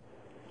 Fez.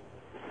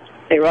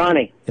 Hey,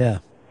 Ronnie. Yeah.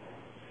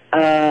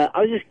 I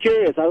was just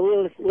curious. I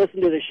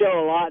listen to the show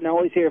a lot, and I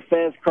always hear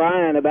Fez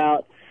crying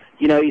about,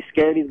 he's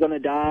scared he's going to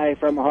die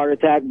from a heart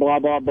attack, blah,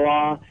 blah,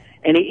 blah.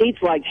 And he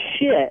eats like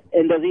shit.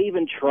 And does he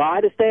even try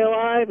to stay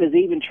alive? Is he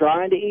even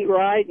trying to eat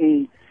right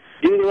and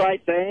do the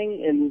right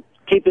thing and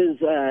keep his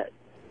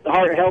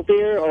heart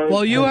healthier? Or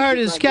well, you heard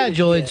his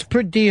schedule. It's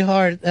pretty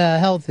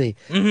healthy.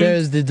 Mm-hmm.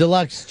 There's the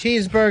deluxe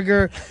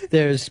cheeseburger.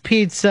 There's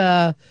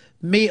pizza,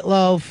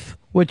 meatloaf,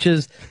 which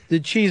is the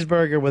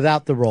cheeseburger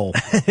without the roll.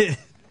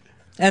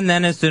 And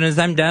then as soon as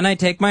I'm done, I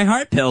take my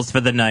heart pills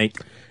for the night.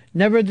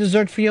 Never a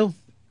dessert for you?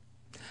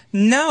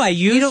 No, I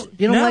usually...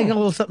 You don't like a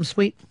little something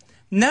sweet?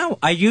 No,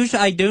 I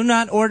do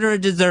not order a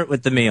dessert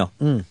with the meal.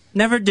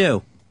 Never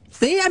do.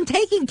 See, I'm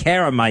taking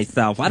care of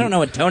myself. I don't know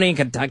what Tony in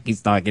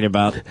Kentucky's talking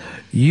about.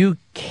 You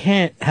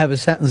can't have a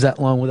sentence that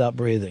long without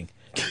breathing.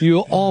 You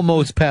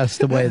almost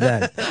passed away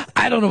then.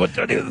 I don't know what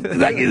Tony in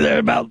Kentucky's there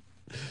about.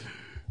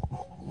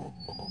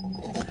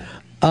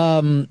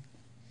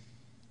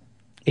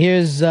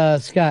 Here's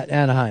Scott,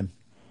 Anaheim.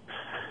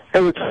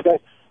 Hey, what's up, guys?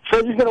 So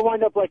he's going to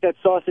wind up like that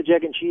sausage,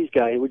 egg, and cheese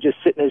guy who would just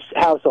sit in his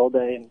house all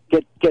day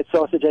and get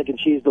sausage, egg, and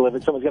cheese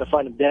delivered. Someone's going to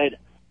find him dead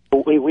a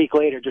week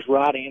later, just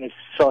rotting in his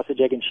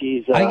sausage, egg, and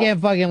cheese. I can't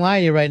fucking lie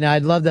to you right now.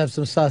 I'd love to have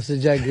some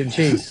sausage, egg, and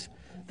cheese.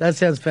 That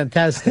sounds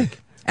fantastic.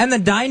 And the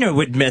diner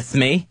would miss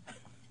me.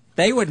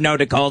 They would know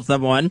to call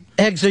someone.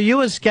 Eggs, are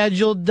you a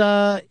scheduled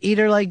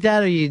eater like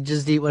that, or you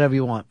just eat whatever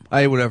you want?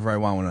 I eat whatever I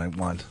want when I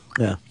want.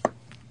 Yeah.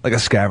 Like a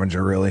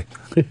scavenger, really.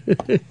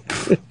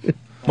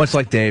 Much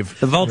like Dave.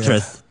 The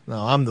Vulturous. Yeah. No,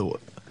 I'm the...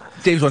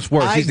 Dave's what's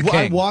worse. He's the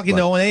king. I walked in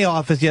the O&A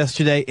office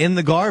yesterday. In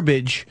the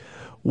garbage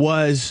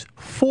was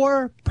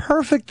 4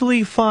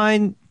 perfectly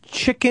fine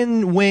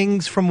chicken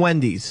wings from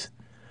Wendy's.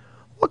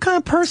 What kind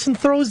of person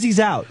throws these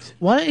out?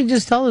 Why don't you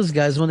just tell those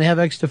guys when they have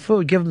extra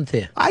food, give them to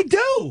you? I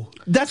do.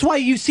 That's why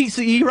you see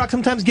E-Rock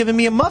sometimes giving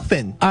me a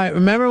muffin. All right,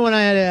 remember when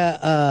I had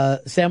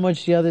a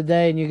sandwich the other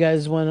day and you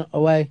guys went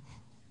away?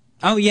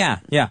 Oh, yeah,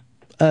 yeah.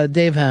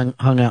 Dave hung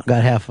out,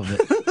 got half of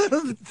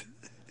it.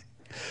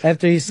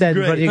 After he said,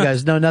 "But you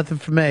guys, no, nothing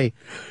for me."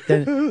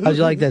 Then, how'd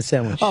you like that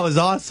sandwich? Oh, it was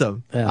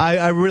awesome. Yeah.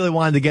 I really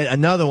wanted to get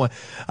another one.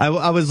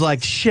 I was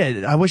like,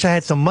 shit, I wish I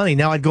had some money.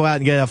 Now I'd go out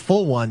and get a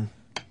full one.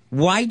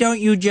 Why don't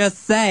you just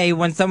say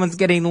when someone's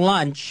getting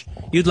lunch,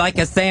 you'd like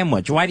a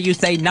sandwich? Why do you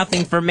say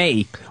nothing for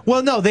me?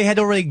 Well, no, they had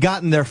already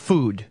gotten their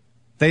food.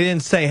 They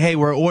didn't say, hey,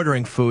 we're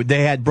ordering food.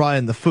 They had brought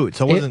in the food,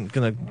 so I wasn't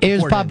going to...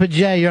 Here's Papa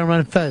J, you're on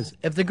Run Fez.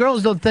 If the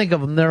girls don't think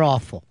of them, they're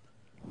awful.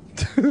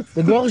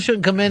 The girls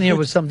shouldn't come in here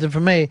with something for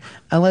me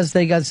unless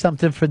they got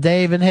something for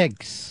Dave and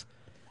Hicks.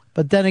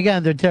 But then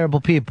again, they're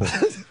terrible people.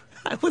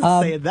 I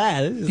wasn't saying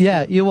that.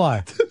 Yeah, you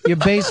are. You're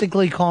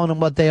basically calling them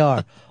what they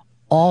are.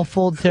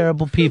 Awful,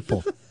 terrible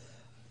people.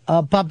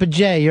 Papa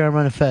J, you're on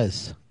Run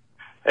Fez.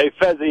 Hey,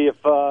 Fezzy,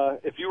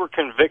 if you were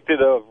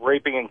convicted of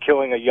raping and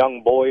killing a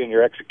young boy and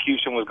your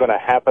execution was going to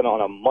happen on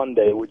a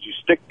Monday, would you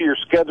stick to your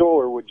schedule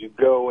or would you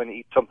go and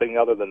eat something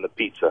other than the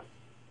pizza?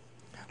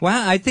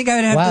 Well, I think I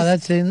would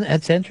have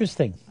that's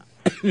interesting.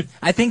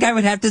 I think I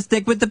would have to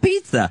stick with the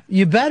pizza.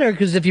 You better,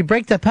 because if you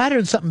break that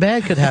pattern, something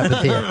bad could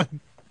happen to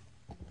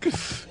you.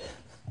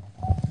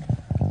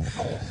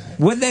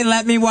 Would they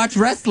let me watch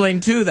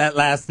wrestling, too, that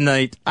last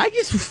night? I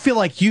just feel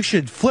like you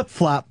should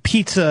flip-flop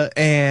pizza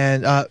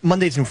and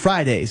Mondays and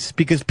Fridays,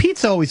 because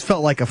pizza always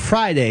felt like a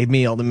Friday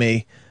meal to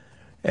me,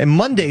 and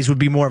Mondays would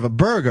be more of a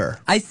burger.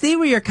 I see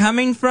where you're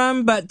coming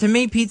from, but to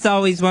me, pizza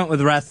always went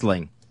with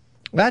wrestling.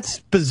 That's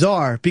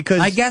bizarre,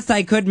 because... I guess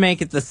I could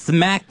make it the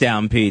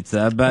SmackDown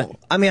pizza, but... Well,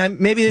 I mean,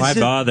 maybe it's why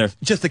bother?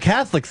 Just a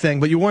Catholic thing,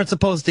 but you weren't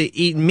supposed to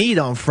eat meat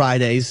on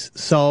Fridays,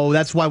 so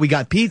that's why we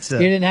got pizza.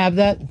 You didn't have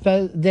that,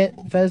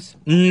 Fez?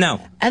 No.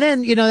 And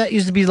then, that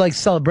used to be like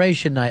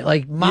celebration night,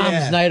 like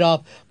Mom's night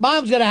off.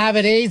 Mom's going to have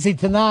it easy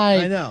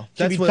tonight. I know.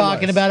 She'll That's be what it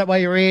talking was. about it while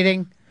you're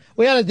eating.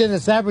 We ought to do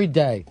this every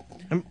day.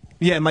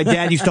 Yeah, my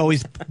dad used to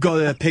always go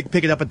to pick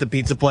it up at the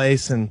pizza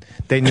place, and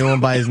they knew him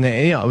by his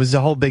name. It was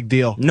a whole big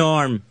deal.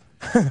 Norm.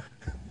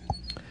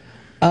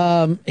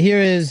 Here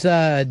is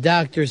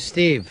Dr.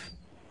 Steve.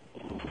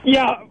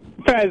 Yeah,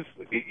 Fez,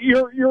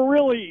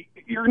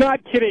 you're not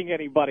kidding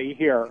anybody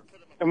here.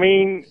 I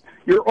mean,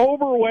 you're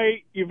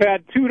overweight. You've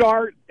had 2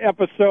 DART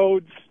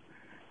episodes.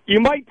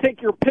 You might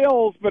take your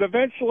pills, but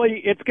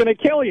eventually it's going to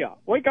kill you.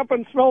 Wake up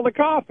and smell the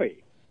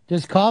coffee.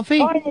 Just coffee?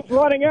 Time is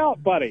running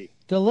out, buddy.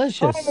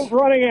 Delicious. Time is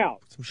running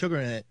out. Some sugar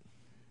in it.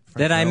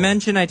 Did I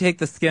mention I take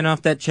the skin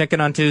off that chicken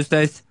on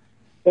Tuesdays?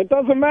 It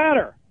doesn't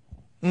matter.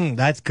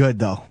 That's good,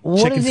 though.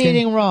 What Chicken is skin?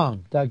 eating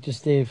wrong, Dr.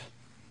 Steve?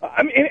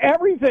 I mean,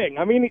 everything.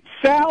 I mean,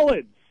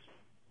 salads.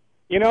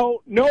 No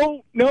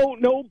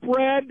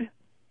bread,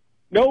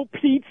 no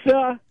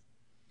pizza.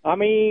 I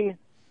mean,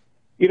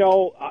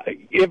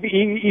 if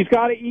he's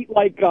got to eat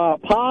like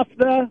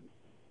pasta.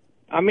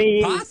 I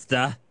mean,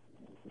 pasta.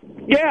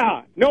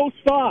 Yeah, no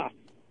sauce.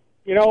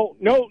 No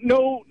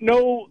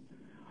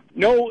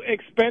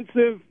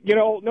expensive.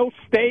 No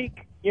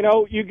steak.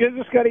 You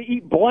just got to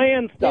eat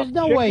bland stuff. There's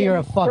no way you're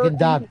a fucking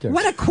doctor.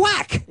 What a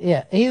quack!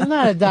 Yeah, he's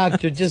not a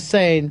doctor, just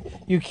saying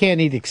you can't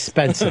eat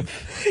expensive.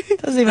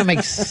 Doesn't even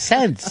make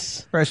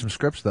sense. Write some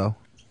scripts, though.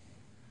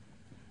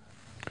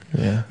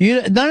 Yeah.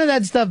 None of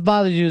that stuff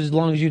bothers you as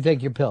long as you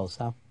take your pills,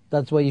 huh?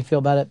 That's the way you feel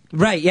about it?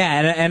 Right,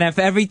 yeah, and if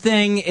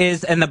everything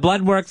is, and the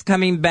blood work's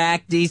coming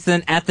back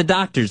decent at the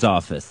doctor's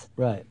office.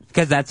 Right.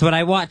 Because that's what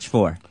I watch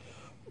for.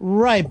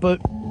 Right,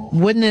 but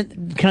wouldn't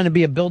it kind of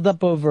be a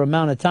build-up over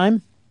amount of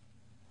time?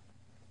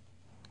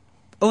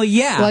 Oh,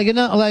 yeah.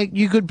 Like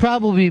you could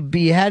probably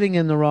be heading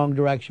in the wrong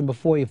direction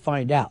before you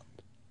find out.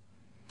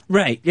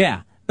 Right,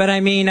 yeah. But, I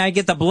mean, I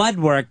get the blood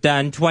work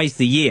done twice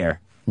a year.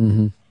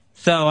 Mm-hmm.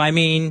 So, I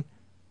mean...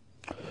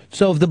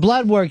 So if the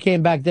blood work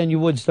came back, then you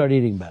would start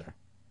eating better.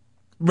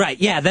 Right,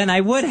 yeah, then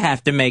I would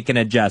have to make an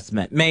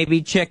adjustment.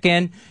 Maybe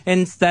chicken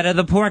instead of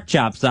the pork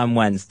chops on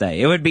Wednesday.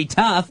 It would be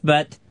tough,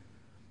 but...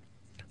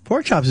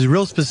 Pork chops is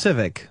real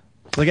specific.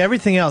 Like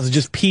everything else is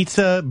just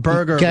pizza,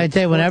 burger. Can I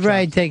tell you, whenever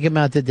I take him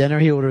out to dinner,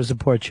 he orders a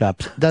pork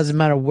chops. Doesn't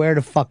matter where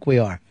the fuck we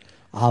are.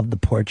 I'll have the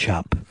pork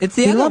chop. It's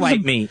the other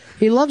white meat.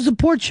 He loves the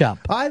pork chop.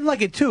 I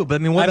like it too, but I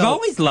mean, what I've about,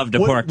 always loved a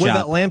pork What chop.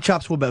 about lamb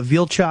chops? What about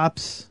veal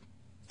chops?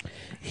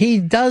 He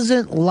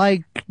doesn't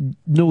like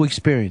new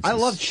experiences. I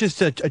love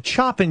just a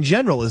chop in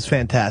general is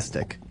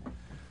fantastic.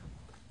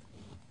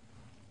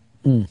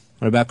 What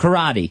about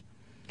karate?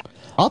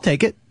 I'll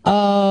take it.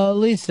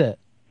 Lisa.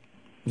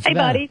 Hey,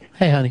 buddy.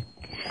 Hey, honey.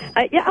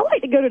 Yeah, I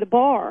like to go to the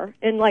bar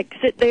and, like,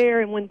 sit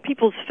there, and when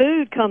people's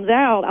food comes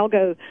out, I'll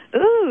go,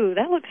 ooh,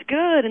 that looks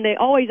good, and they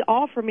always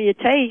offer me a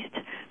taste,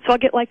 so I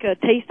get, like, a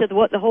taste of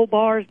what the whole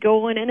bar is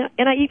going, and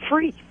I eat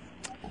free.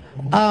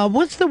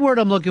 What's the word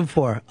I'm looking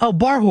for? Oh,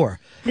 bar whore.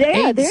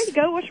 Yeah, there you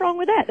go. What's wrong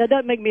with that? That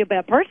doesn't make me a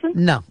bad person.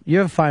 No,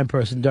 you're a fine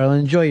person,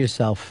 darling. Enjoy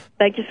yourself.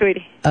 Thank you,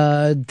 sweetie.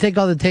 Take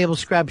all the table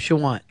scraps you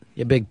want,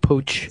 you big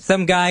pooch.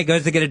 Some guy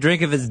goes to get a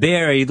drink of his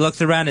beer, he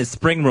looks around, his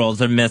spring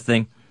rolls are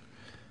missing.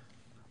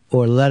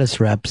 Or lettuce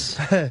wraps.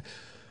 I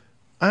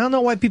don't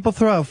know why people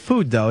throw out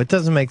food, though. It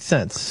doesn't make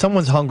sense.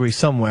 Someone's hungry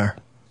somewhere.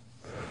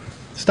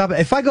 Stop it.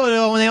 If I go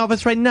to the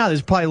office right now,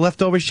 there's probably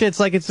leftover shit. It's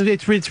like it's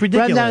ridiculous.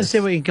 Run down and see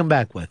what you can come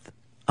back with.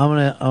 I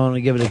want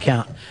to give it a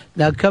count.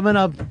 Now, coming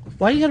up,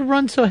 why you got to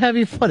run so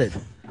heavy-footed?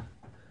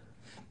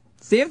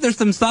 See if there's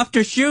some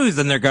softer shoes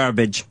in their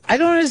garbage. I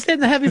don't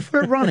understand the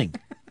heavy-footed running.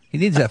 He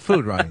needs that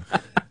food running.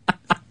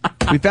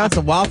 We found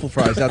some waffle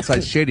fries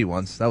outside Shady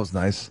once. That was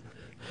nice.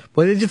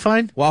 What did you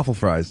find? Waffle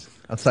fries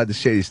outside the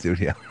Shady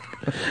studio.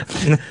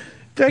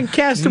 Then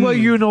Castaway,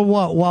 you know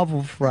what?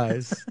 Waffle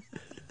fries.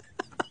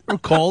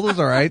 Cold is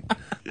all right.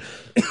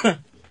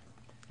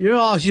 You know,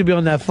 all should be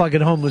on that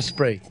fucking homeless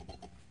spree.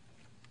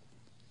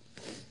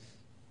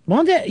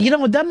 One day, you know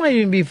what? That might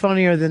even be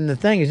funnier than the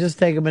thing. Is just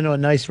take them into a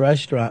nice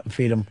restaurant and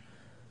feed them.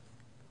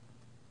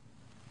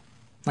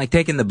 Like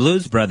taking the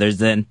Blues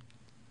Brothers in.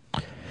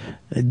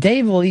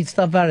 Dave will eat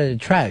stuff out of the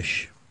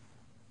trash.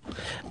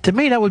 To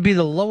me, that would be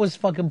the lowest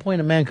fucking point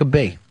a man could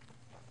be.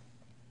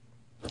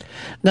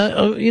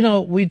 Now, you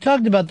know, we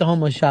talked about the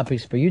homeless shopping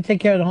spree. You take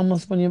care of the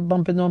homeless when you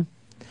bump into them?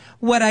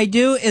 What I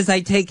do is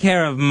I take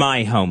care of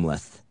my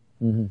homeless.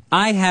 Mm-hmm.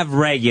 I have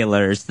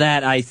regulars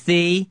that I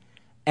see,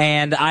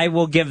 and I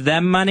will give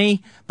them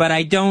money, but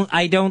I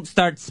don't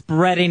start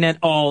spreading it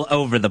all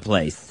over the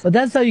place. But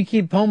that's how you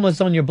keep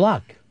homeless on your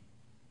block.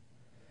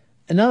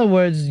 In other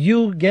words,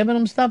 you giving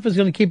them stuff is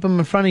going to keep them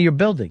in front of your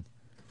building.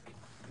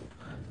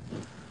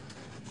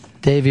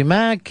 Davey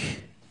Mack.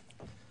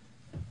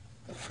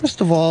 First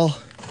of all,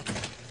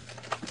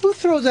 who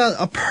throws out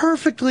a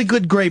perfectly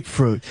good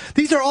grapefruit?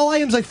 These are all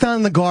items I found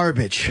in the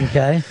garbage.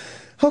 Okay.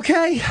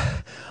 Okay?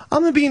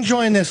 I'm going to be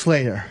enjoying this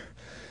later.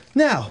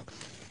 Now,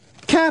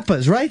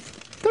 Kappas, right?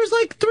 There's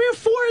like 3 or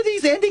 4 of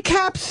these Andy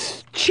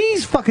Caps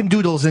cheese fucking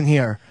doodles in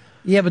here.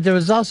 Yeah, but there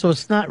was also a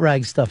snot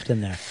rag stuffed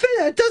in there.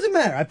 It doesn't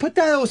matter. I put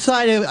that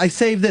aside. I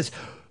saved this.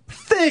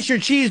 Finish your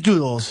cheese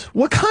doodles.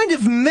 What kind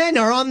of men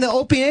are on the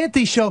Opie and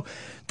Anthony show?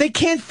 They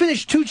can't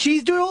finish 2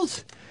 cheese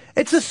doodles?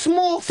 It's a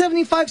small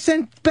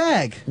 75-cent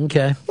bag.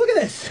 Okay. Look at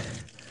this.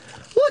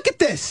 Look at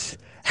this.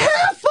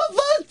 Half of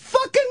a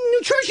fucking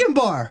nutrition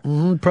bar.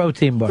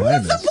 Protein bar.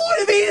 What's the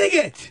point of eating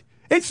it?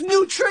 It's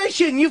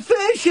nutrition. You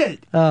finish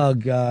it. Oh,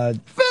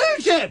 God.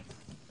 Finish it.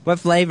 What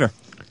flavor?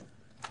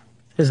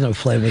 There's no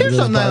flavor. Here's to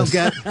something I don't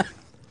bars. get.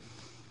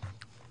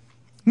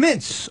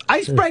 Mints.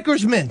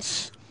 Icebreakers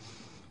mints.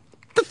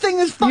 The thing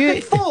is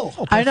fucking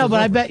full. I know,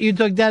 but I bet you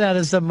took that out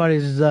of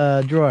somebody's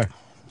drawer.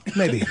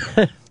 Maybe.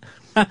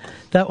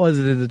 That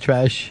wasn't in the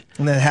trash.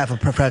 And then half a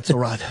pretzel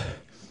rod.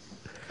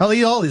 I'll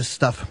eat all this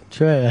stuff.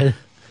 Sure.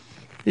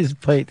 He's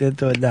playing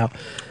into it now.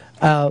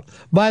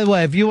 By the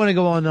way, if you want to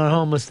go on a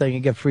homeless thing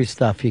and get free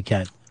stuff, you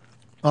can.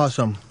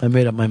 Awesome. I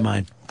made up my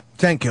mind.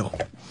 Thank you.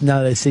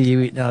 Now they see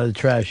you eating out of the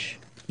trash.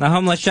 The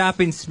homeless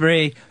shopping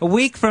spree, a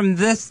week from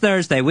this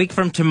Thursday, a week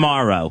from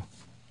tomorrow.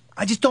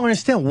 I just don't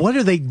understand. What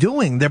are they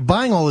doing? They're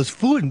buying all this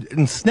food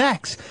and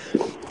snacks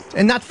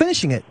and not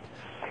finishing it.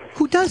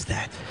 Who does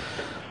that?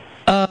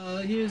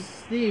 Here's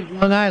Steve,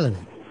 Long Island.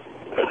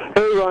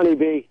 Hey, Ronnie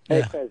B.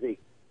 Hey, Fezzy.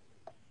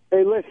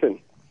 Hey, listen,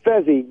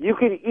 Fezzy, you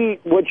can eat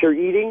what you're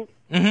eating.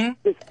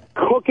 Mm-hmm. Just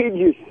cook it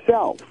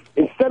yourself.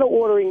 Instead of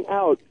ordering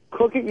out,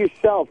 cook it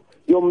yourself.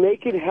 You'll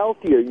make it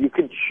healthier. You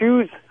can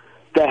choose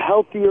the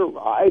healthier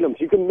items.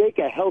 You can make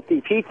a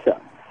healthy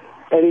pizza.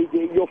 And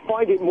you'll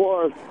find it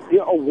more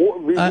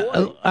rewarding.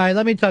 All right,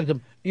 let me talk to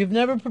him. You've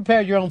never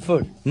prepared your own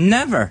food?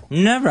 Never.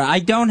 I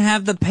don't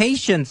have the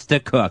patience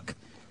to cook.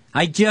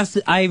 I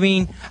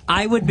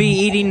would be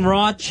eating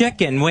raw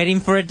chicken, waiting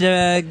for it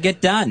to get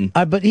done.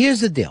 But here's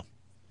the deal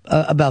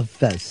about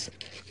Fez.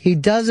 He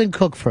doesn't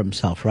cook for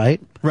himself,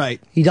 right? Right.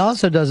 He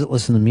also doesn't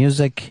listen to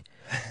music,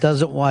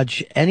 doesn't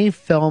watch any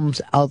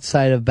films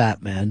outside of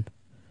Batman,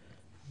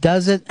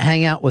 doesn't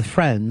hang out with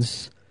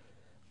friends,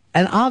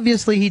 and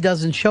obviously he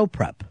doesn't show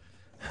prep.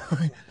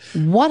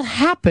 What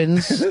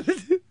happens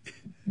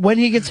when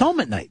he gets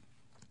home at night?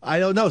 I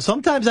don't know.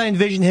 Sometimes I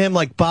envision him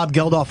like Bob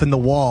Geldof in The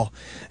Wall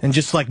and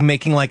just like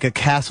making like a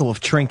castle of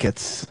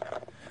trinkets.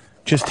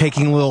 Just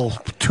taking little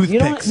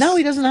toothpicks. No,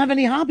 he doesn't have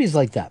any hobbies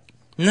like that.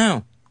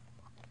 No.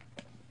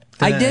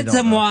 I did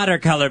some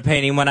watercolor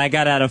painting when I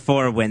got out of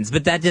Four Winds,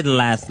 but that didn't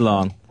last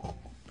long.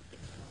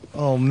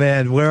 Oh,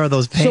 man, where are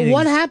those paintings? So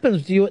what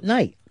happens to you at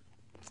night?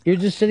 You're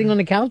just sitting on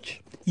the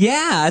couch?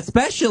 Yeah,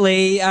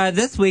 especially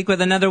this week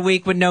with another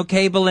week with no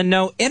cable and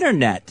no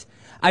internet.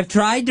 I've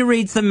tried to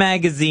read some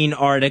magazine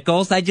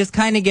articles. I just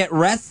kind of get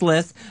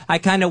restless. I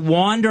kind of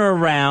wander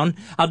around.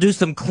 I'll do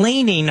some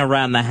cleaning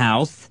around the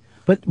house.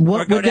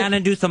 Or go down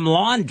and do some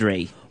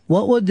laundry.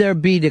 What would there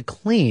be to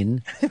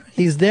clean?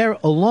 He's there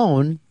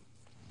alone,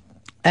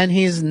 and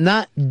he's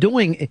not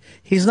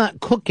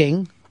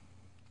cooking.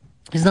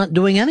 He's not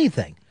doing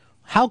anything.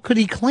 How could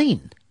he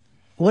clean?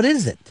 What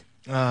is it?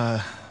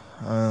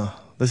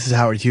 This is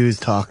Howard Hughes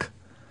talk.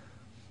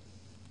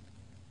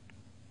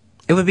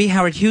 It would be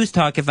Howard Hughes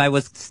talk if I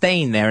was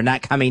staying there,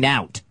 not coming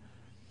out.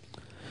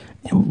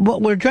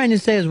 What we're trying to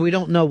say is we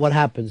don't know what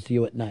happens to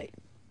you at night.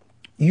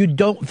 You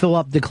don't fill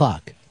up the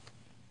clock.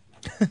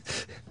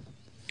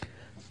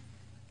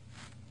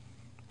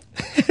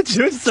 It's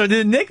just an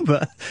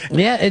enigma.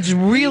 Yeah, it's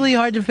really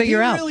hard to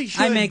figure out.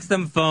 I make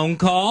some phone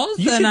calls,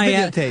 You and should I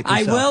videotape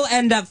yourself. will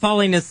end up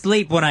falling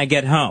asleep when I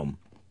get home.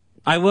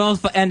 I will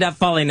end up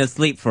falling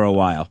asleep for a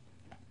while.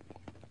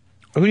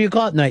 Who do you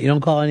call at night? You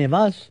don't call any of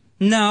us?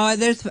 No,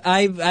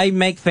 I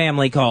make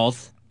family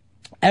calls.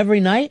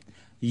 Every night?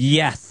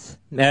 Yes.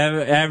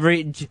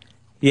 Every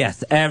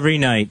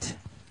night.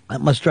 That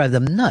must drive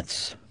them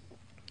nuts.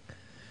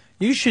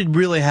 You should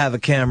really have a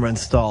camera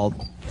installed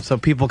so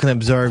people can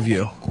observe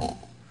you.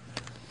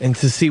 and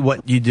to see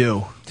what you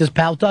do. Just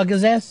Pal Talk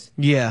his ass?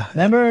 Yeah.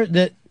 Remember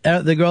that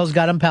the girls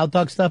got him Pal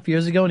Talk stuff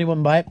years ago and he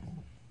wouldn't buy it?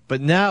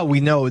 But now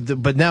we know.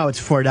 But now it's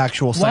for an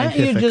actual Why don't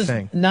scientific you just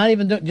thing. not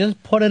even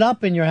just put it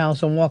up in your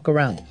house and walk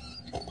around?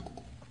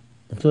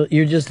 So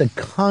you're just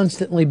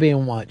constantly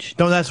being watched.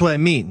 No, that's what I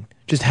mean.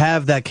 Just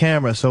have that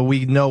camera so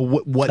we know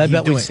what I he's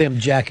bet doing. we see him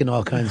jacking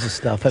all kinds of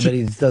stuff. I bet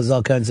he does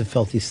all kinds of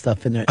filthy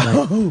stuff in there at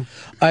night. All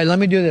right, let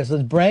me do this.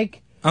 Let's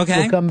break.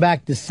 Okay. We'll come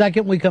back. The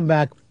second we come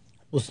back,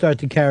 we'll start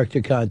the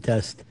character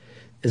contest.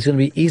 It's going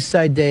to be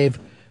Eastside Dave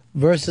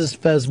versus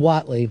Fez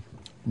Watley.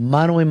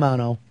 Mano a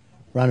mano.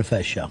 Ron and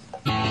Fez show.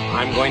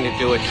 I'm going to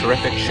do a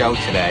terrific show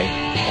today,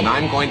 and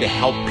I'm going to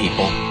help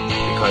people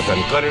because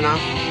I'm good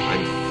enough,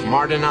 I'm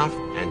smart enough,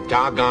 and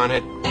doggone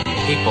it,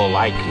 people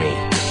like me.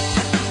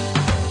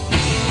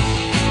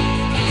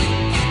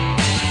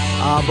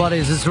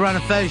 Buddies, it's the Ron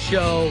and Fez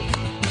show.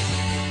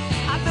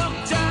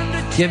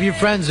 Give your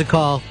friends a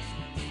call.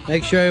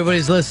 Make sure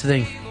everybody's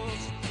listening.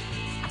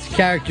 It's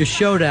Character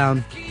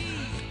Showdown.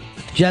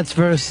 Jets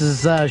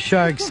versus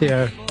Sharks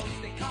here.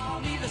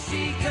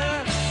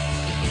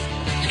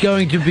 It's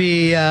going to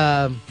be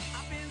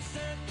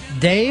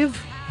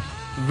Dave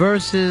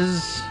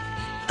versus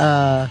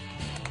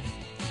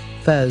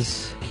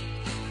Fez.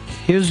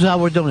 Here's how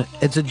we're doing it.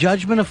 It's a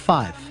judgment of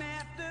 5.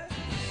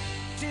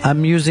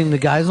 I'm using the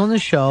guys on the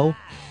show,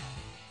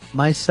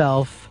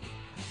 myself,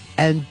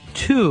 and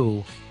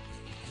 2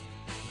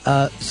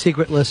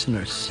 secret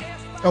listeners.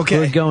 Okay.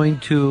 Who are going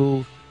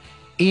to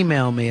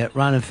email me at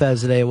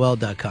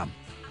ronandfez@AOL.com.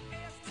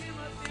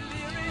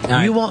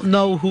 right. You won't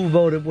know who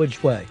voted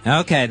which way.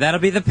 Okay, that'll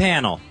be the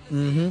panel.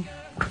 Mm-hmm.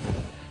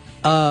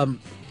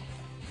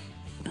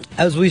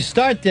 As we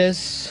start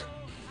this,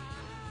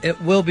 it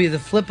will be the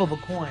flip of a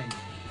coin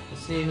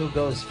to see who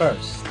goes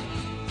first.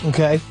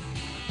 Okay.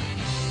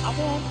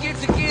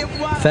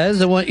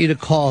 Fez, I want you to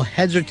call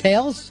heads or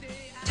tails.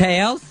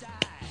 Tails.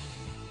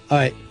 All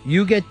right,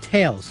 you get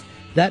tails.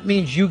 That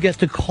means you get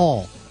to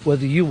call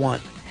whether you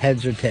want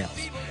heads or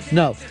tails.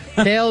 No,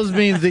 tails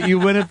means that you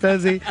win it,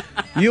 Fezzy.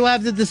 You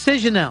have the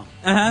decision now.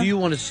 Do you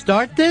want to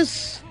start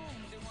this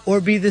or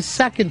be the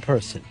second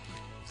person?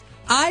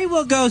 I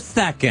will go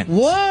second.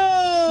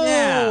 Whoa!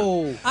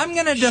 Yeah. I'm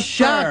going to defer.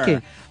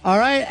 Shocking. All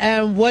right,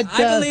 and what...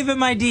 I believe in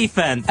my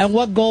defense. And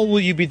what goal will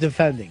you be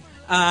defending?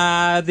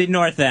 The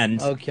north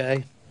end.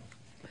 Okay.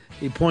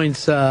 He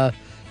points to,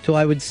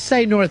 I would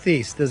say,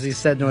 northeast, as he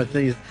said north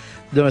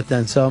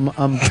end, so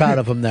I'm proud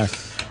of him there.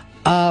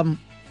 All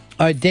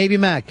right, Davey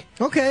Mack.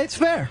 Okay, it's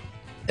fair.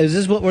 Is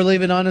this what we're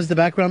leaving on as the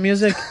background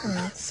music?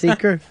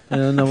 Seeker? I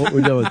don't know what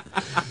we're doing.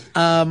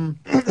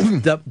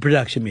 The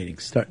production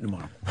meeting's starting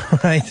tomorrow.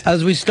 Right.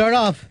 As we start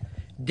off,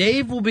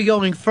 Dave will be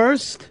going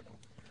first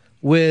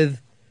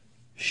with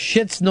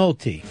Shits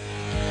Nolte.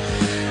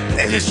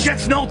 This is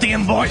Shits Nolte,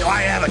 and boy, do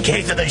I have a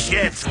case of the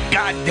shits.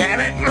 God damn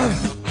it.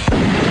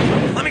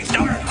 Let me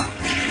start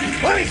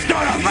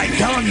off by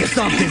telling you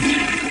something.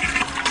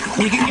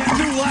 You can get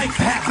through life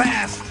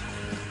half-assed,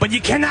 but you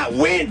cannot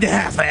win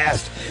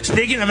half-assed.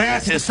 Speaking of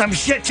asses, some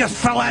shit just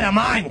fell out of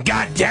mine.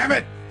 God damn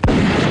it.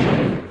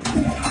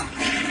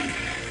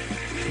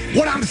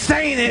 What I'm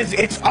saying is,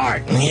 it's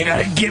art, and you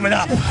gotta give it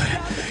up.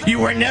 You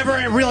were never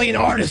really an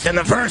artist in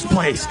the first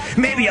place.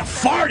 Maybe a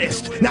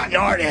fartist, not an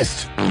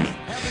artist.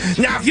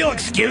 Now, if you'll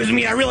excuse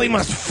me, I really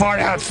must fart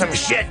out some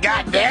shit,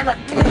 god damn it.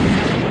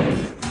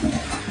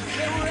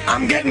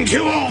 I'm getting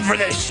too old for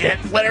this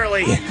shit,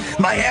 literally.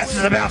 My ass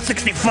is about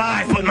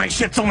 65, but my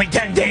shit's only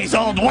 10 days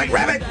old. White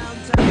Rabbit?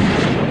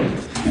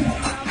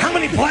 How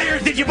many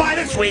players did you buy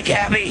this week,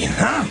 Happy?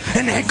 Huh?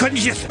 And then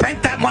couldn't you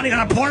spend that money on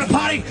a porta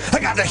potty? I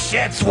got the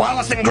shits,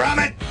 Wallace and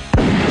Gromit.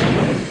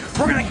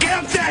 We're gonna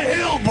get up that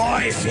hill,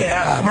 boys.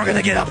 Yeah, we're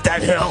gonna get up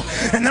that hill,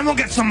 and then we'll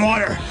get some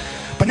water.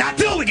 But not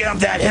till we get up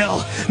that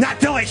hill. Not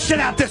till I shit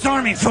out this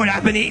army food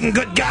I've been eating.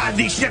 Good God,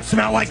 these shits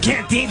smell like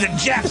canteens and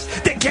Jeff's.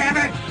 Damn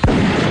it!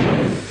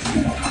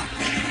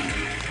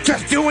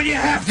 Just do what you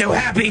have to,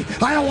 Happy.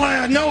 I don't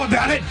want to know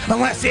about it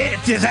unless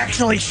it is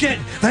actually shit.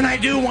 Then I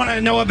do want to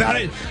know about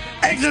it.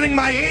 Exiting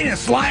my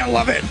anus, Lyle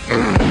love it.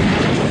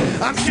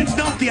 I'm Shits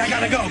Nolte, I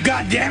gotta go.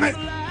 God damn it.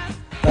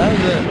 That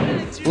was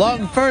it.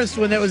 Long first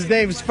when it was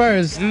Dave's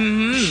first.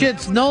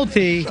 Shits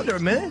Nolte. Under a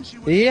minute?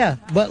 Yeah,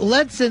 but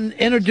let's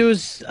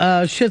introduce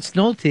Shits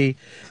Nolte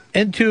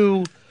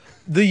into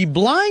the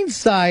Blind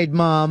Side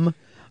mom,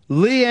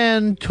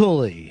 Leanne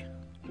Tully.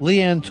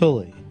 Leanne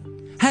Tully.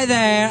 Hey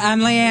there, I'm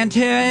Leanne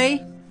Tully,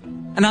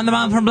 and I'm the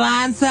mom from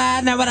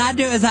Blindside. Now what I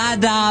do is I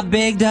adopt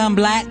big dumb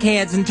black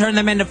kids and turn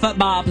them into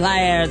football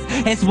players.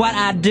 It's what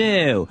I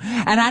do.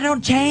 And I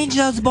don't change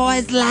those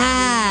boys'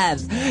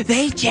 lives.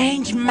 They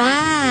change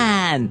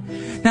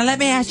mine. Now let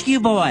me ask you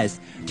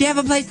boys, do you have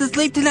a place to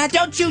sleep tonight?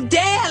 Don't you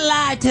dare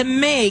lie to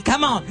me.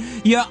 Come on,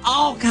 you're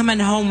all coming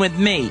home with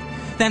me.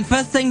 Then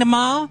first thing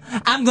tomorrow,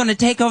 I'm going to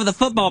take over the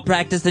football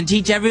practice and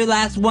teach every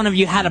last one of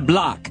you how to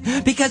block.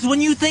 Because when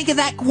you think of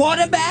that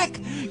quarterback,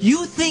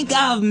 you think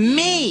of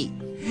me.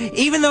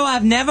 Even though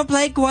I've never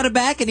played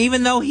quarterback, and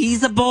even though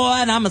he's a boy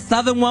and I'm a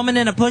southern woman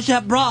in a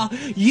push-up bra,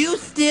 you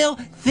still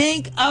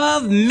think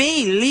of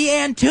me,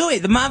 Leanne Tui,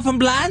 the mom from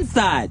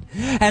Blindside.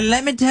 And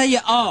let me tell you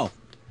all,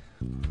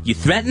 you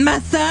threaten my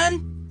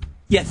son,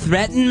 you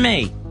threaten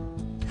me.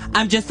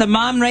 I'm just a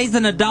mom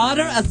raising a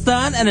daughter, a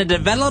son, and a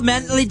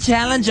developmentally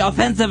challenged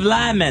offensive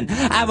lineman.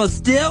 I will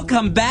still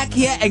come back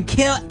here and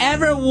kill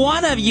every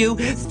one of you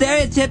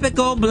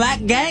stereotypical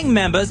black gang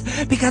members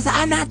because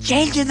I'm not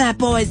changing that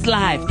boy's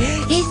life.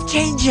 He's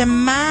changing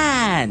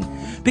mine.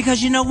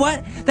 Because you know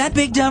what? That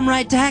big dumb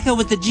right tackle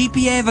with the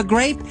GPA of a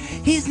grape,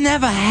 he's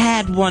never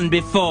had one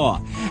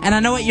before. And I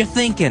know what you're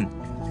thinking.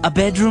 A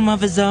bedroom of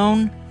his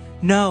own?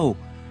 No,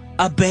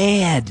 a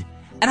bed.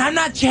 And I'm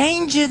not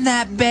changing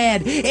that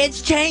bed.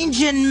 It's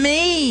changing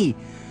me.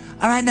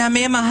 All right, now,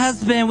 me and my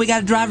husband, we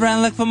got to drive around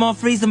and look for more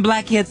freezing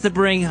blackheads to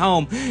bring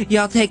home.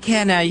 Y'all take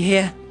care now, you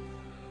hear?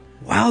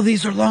 Wow,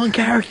 these are long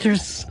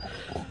characters.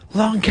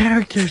 Long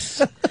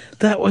characters.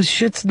 That was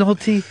Shit's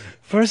Nolte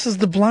versus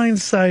The Blind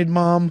Side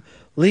mom.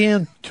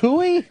 Leanne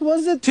Tui,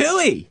 was it?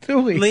 Tui.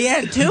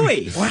 Leanne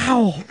Tui.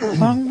 Wow,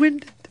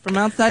 long-winded. From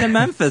outside of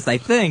Memphis, I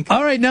think.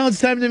 All right, now it's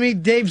time to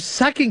meet Dave's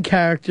second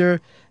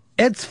character.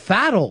 It's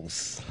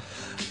Fattles.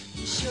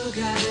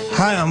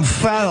 Hi, I'm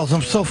Fattles.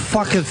 I'm so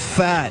fucking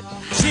fat.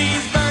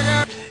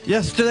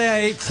 Yesterday I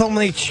ate so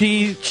many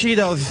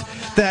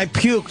Cheetos that I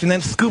puked and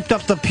then scooped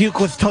up the puke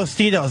with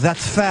Tostitos.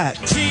 That's fat.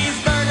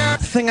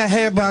 The thing I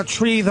hate about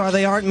trees are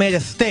they aren't made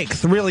of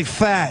steaks. Really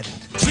fat.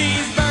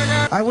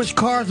 I wish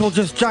cars were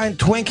just giant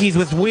Twinkies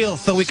with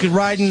wheels so we could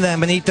ride in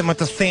them and eat them at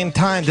the same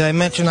time. Did I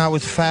mention I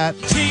was fat?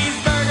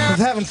 I was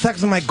having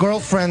sex with my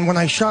girlfriend. When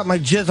I shot my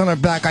jizz on her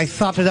back, I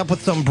sopped it up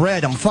with some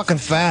bread. I'm fucking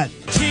fat.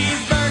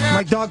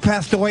 My dog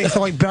passed away,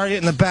 so I buried it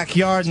in the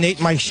backyard and ate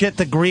my shit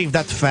to grieve.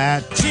 That's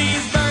fat.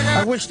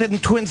 I wish that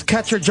Twins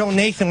catcher Joe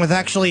Nathan was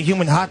actually a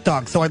human hot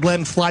dog, so I'd let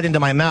him slide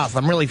into my mouth.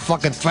 I'm really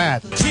fucking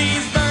fat.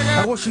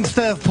 I wish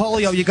instead of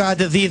polio, you got a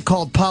disease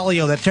called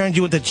polio that turns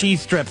you into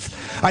cheese strips.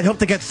 I'd hope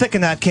to get sick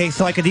in that case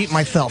so I could eat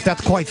myself.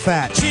 That's quite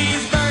fat.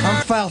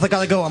 I'm foul. I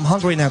gotta go. I'm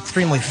hungry and I'm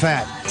extremely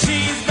fat.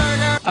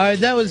 All right,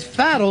 that was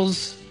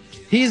Fattles.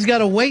 He's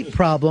got a weight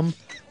problem,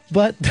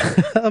 but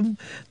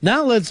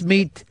now let's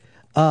meet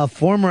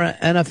former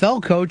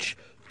NFL coach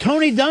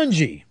Tony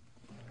Dungy.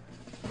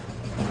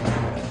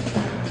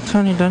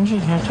 Tony Dungy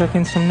here,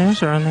 checking some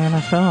news around the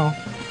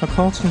NFL. The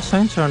Colts and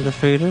Saints are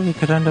undefeated. We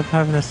could end up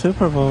having a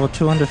Super Bowl with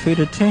two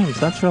undefeated teams.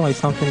 That's really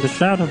something to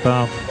shout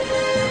about.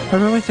 I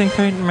really think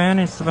Peyton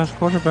Manning's the best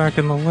quarterback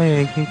in the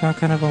league. He got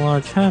kind of a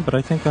large head, but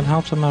I think that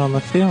helps him out on the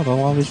field. I'll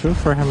always root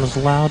for him as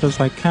loud as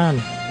I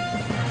can.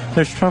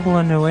 There's trouble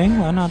in New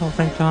England. I don't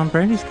think Tom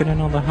Brady's getting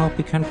all the help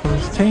he can from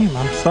his team.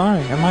 I'm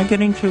sorry. Am I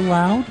getting too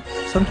loud?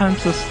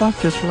 Sometimes this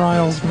stuff just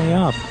riles me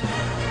up.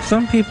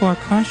 Some people are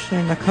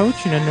questioning the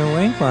coaching in New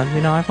England.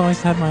 You know, I've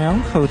always had my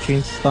own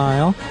coaching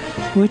style,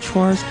 which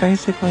was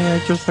basically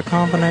just a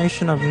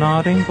combination of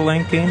nodding,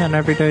 blinking, and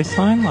everyday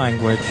sign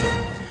language.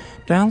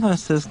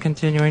 Dallas is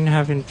continuing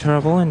having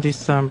trouble in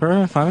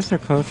December. If I was their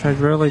coach, I'd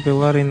really be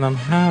letting them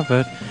have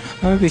it.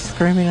 I would be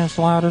screaming as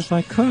loud as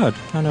I could,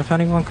 and if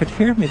anyone could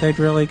hear me, they'd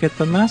really get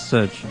the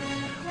message.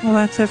 Well,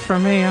 that's it for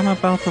me. I'm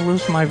about to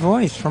lose my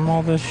voice from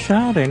all this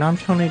shouting. I'm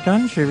Tony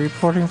Dungy,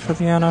 reporting for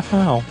the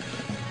NFL.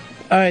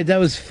 All right, that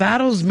was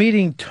Fattles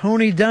meeting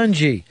Tony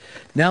Dungy.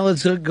 Now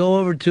let's go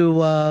over to,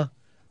 well,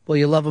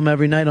 you love him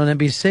every night on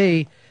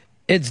NBC.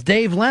 It's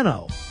Dave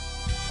Leno.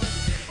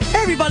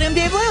 Hey, everybody, I'm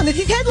Dave Leno. This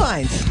is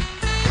Headlines.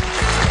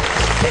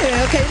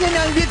 Yeah, okay,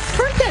 then this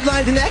first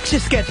headline is an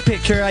Etch-a-Sketch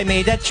picture I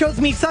made that shows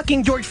me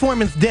sucking George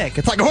Foreman's dick.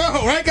 It's like,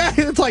 whoa, right, guys?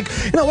 It's like,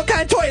 you know, what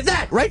kind of toy is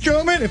that, right,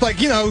 Truman? It's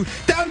like, you know,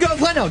 down goes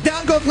Leno,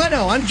 down goes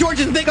Leno on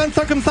George's big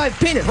uncircumcised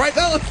penis, right,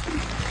 fellas?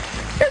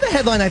 Here's a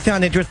headline I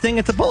found interesting.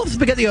 It's a bowl of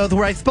SpaghettiOs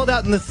where I spilled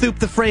out in the soup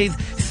the phrase,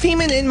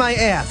 semen in my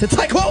ass. It's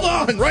like, hold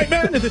on, right,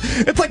 man?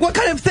 It's like, what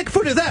kind of sick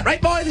food is that,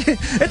 right, boy?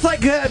 It's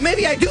like,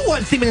 maybe I do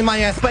want semen in my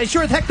ass, but I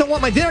sure as heck don't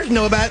want my dinner to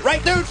know about it,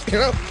 right, dudes? You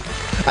know?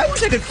 I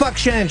wish I could fuck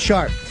Shannon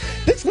Sharp.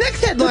 This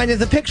next headline is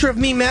a picture of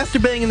me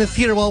masturbating in the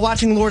theater while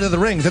watching Lord of the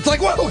Rings. It's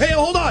like, whoa, hey,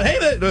 hold on, hey,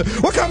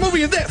 what kind of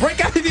movie is this, right,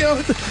 guys? You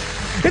know,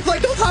 it's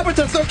like, those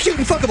hobbits are so cute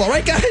and fuckable,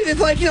 right, guys? It's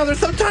like, you know, they're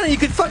so tiny you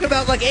could fuck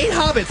about like 8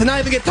 hobbits and not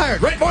even get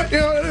tired, right, boy? You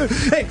know,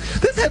 hey,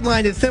 this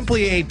headline is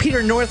simply a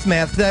Peter North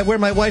mask that I wear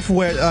my wife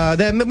wear,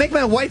 that make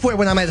my wife wear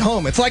when I'm at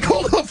home. It's like,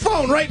 hold the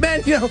phone, right,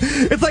 man? You know,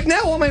 it's like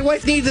now all my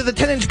wife needs is a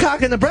 10-inch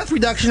cock and a breast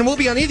reduction and we'll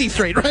be on Easy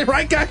Street,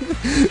 right, guys?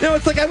 You know,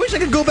 it's like, I wish I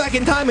could go back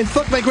in time and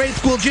fuck my grade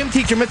school gym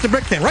teacher, Mr.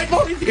 Brickson, right,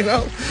 boys? You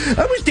know,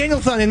 I wish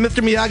Danielson and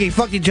Mr. Miyagi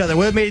fucked each other.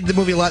 Would have made the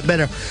movie a lot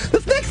better.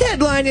 This next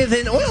headline is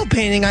an oil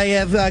painting I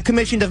have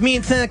commissioned of me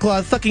and Santa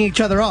Claus sucking each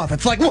other off.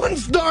 It's like, one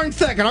darn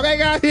second, okay,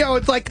 guys? You know,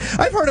 it's like,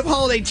 I've heard of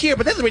holiday cheer,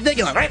 but this is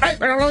ridiculous, right?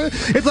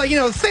 It's like, you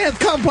know, Santa's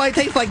cum probably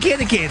tastes like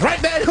candy canes,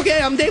 right, man? Okay,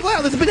 I'm Dave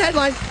Leno. This has been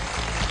Headline.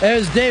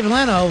 There's Dave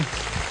Leno.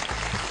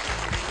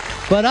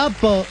 But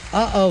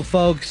uh-oh,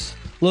 folks.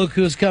 Look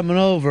who's coming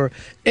over.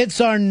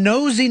 It's our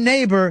nosy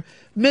neighbor,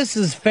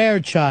 Mrs.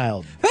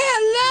 Fairchild.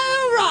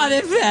 Hello,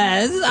 Ronnie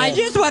Fez. I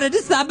just wanted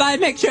to stop by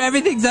and make sure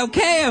everything's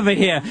okay over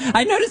here.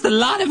 I noticed a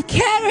lot of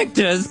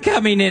characters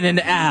coming in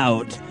and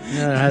out.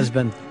 Yeah, it has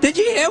been. Did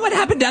you hear what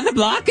happened down the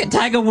block at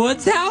Tiger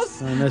Woods'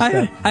 house?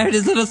 I heard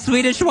his little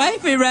Swedish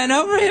wifey ran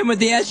over him with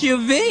the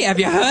SUV. Have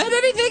you heard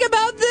anything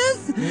about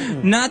this?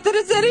 Not that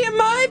it's any of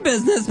my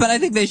business, but I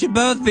think they should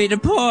both be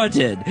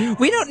deported.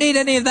 We don't need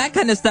any of that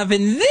kind of stuff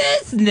in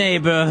this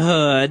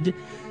neighborhood.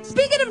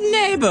 Speaking of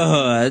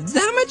neighborhoods,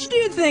 how much do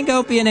you think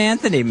Opie and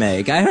Anthony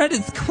make? I heard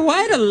it's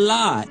quite a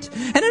lot.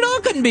 And it all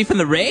couldn't be from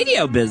the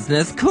radio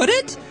business, could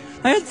it?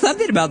 I heard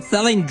something about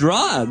selling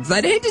drugs.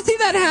 I'd hate to see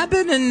that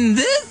happen in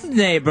this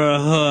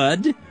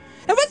neighborhood.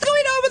 And what's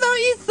going on with our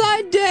East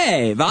Side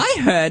Dave? I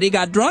heard he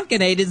got drunk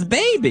and ate his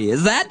baby.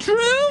 Is that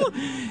true?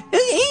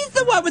 He's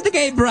the one with the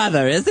gay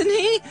brother, isn't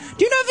he?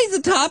 Do you know if he's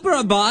a top or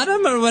a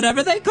bottom or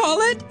whatever they call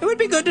it? It would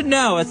be good to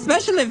know,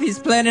 especially if he's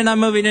planning on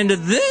moving into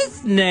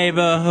this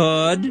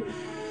neighborhood.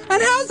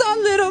 And how's our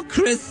little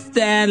Chris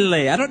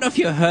Stanley? I don't know if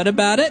you heard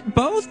about it.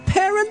 Both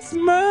parents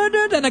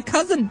murdered and a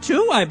cousin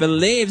too, I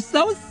believe.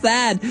 So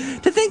sad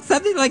to think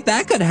something like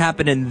that could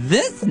happen in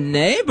this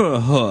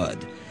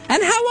neighborhood.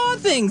 And how are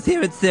things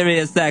here at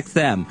Sirius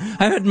XM?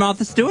 I heard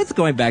Martha Stewart's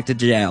going back to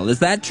jail. Is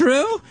that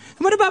true? And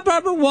what about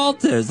Barbara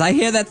Walters? I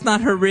hear that's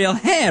not her real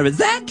hair. Is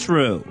that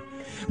true?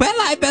 Well,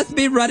 I best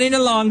be running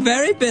along,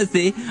 very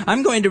busy.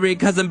 I'm going to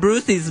read Cousin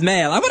Brucey's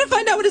mail. I want to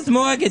find out what his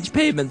mortgage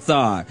payments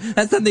are.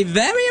 That's something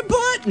very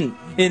important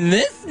in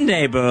this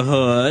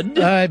neighborhood.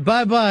 All right,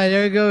 bye-bye.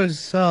 There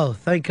goes. Oh,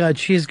 thank God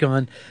she's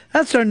gone.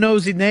 That's our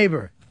nosy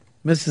neighbor,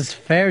 Mrs.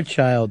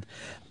 Fairchild.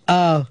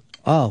 Oh,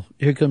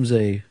 here comes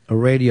a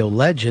radio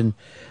legend.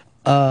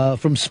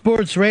 From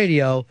Sports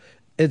Radio,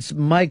 it's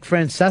Mike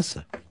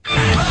Francesa.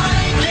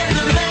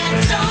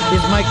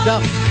 He's mic'd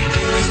up.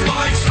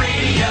 Sports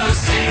Radio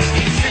 66.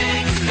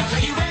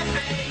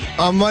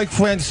 I'm Mike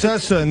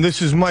Francesa, and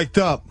this is Mic'd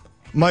Up.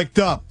 Mic'd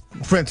Up.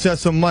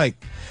 Francesa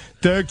Mike.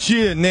 Derek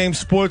Jeter named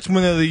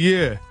Sportsman of the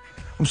Year.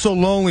 I'm so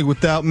lonely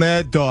without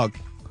Mad Dog.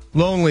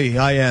 Lonely,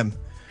 I am.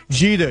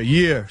 Jeter,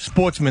 year.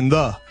 Sportsman,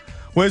 the.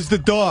 Where's the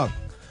dog?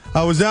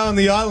 I was out on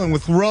the island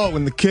with Roe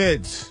and the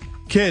kids.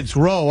 Kids,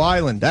 Roe,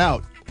 island,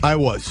 out. I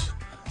was.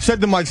 Said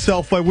to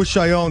myself, I wish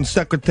I owned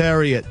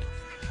Secretariat.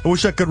 I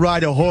wish I could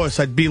ride a horse.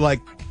 I'd be like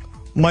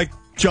Mike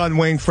John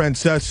Wayne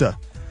Francesa.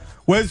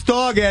 Where's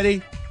dog,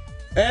 Eddie?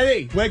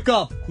 Eddie, wake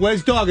up.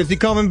 Where's dog? Is he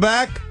coming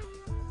back?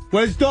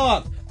 Where's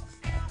dog?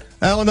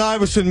 Allen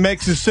Iverson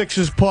makes his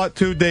Sixers Part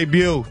 2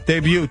 debut.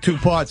 Debut,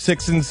 2-part,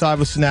 Sixers,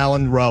 Iverson,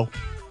 Allen, Rowe.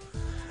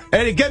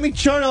 Eddie, get me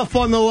Chernoff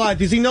on the line.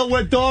 Does he know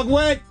where dog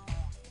went?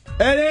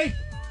 Eddie,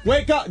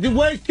 wake up.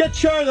 Wait, get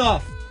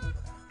Chernoff.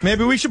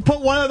 Maybe we should put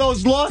one of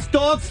those lost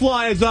dog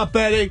flyers up,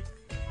 Eddie.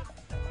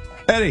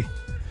 Eddie,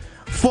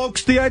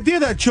 folks, the idea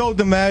that Joe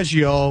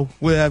DiMaggio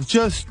would have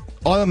just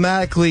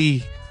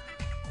automatically,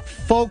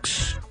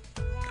 folks,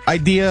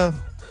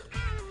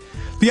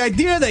 the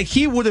idea that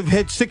he would have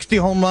hit 60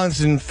 home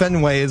runs in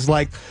Fenway is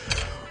like,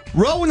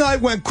 Ro and I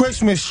went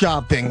Christmas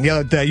shopping the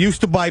other day.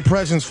 Used to buy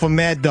presents for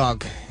Mad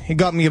Dog. He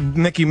got me a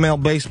Mickey Mail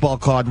baseball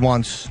card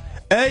once.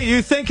 Hey,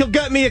 you think he'll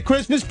get me a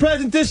Christmas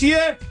present this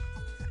year?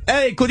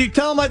 Hey, could you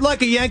tell him I'd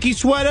like a Yankee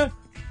sweater?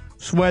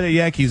 Sweater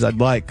Yankees I'd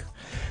like.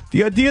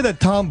 The idea that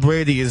Tom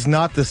Brady is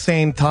not the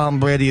same Tom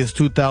Brady as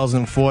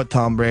 2004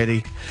 Tom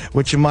Brady,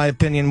 which in my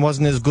opinion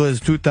wasn't as good as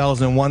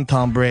 2001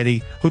 Tom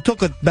Brady, who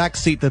took a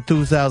backseat to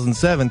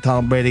 2007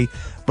 Tom Brady,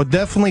 but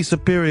definitely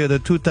superior to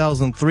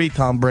 2003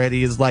 Tom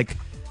Brady, is like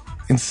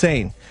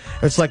insane.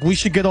 It's like we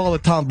should get all the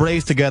Tom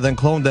Bradys together and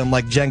clone them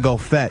like Django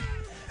Fett.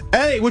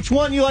 Eddie, which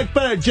one you like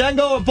better,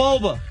 Django or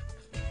Boba?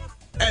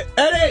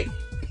 Eddie!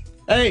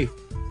 Hey.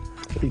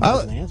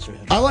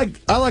 I like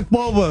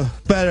Boba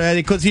better,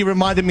 Eddie, because he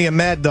reminded me of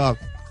Mad Dog.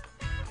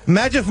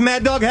 Imagine if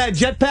Mad Dog had a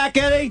jetpack,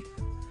 Eddie.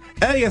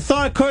 Eddie, a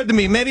thought occurred to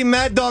me. Maybe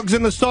Mad Dog's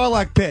in the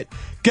Sarlacc pit.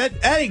 Get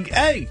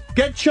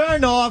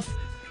Chernoff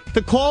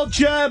to call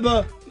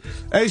Jabba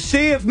and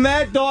see if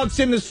Mad Dog's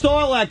in the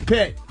Sarlacc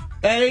pit.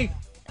 Eddie,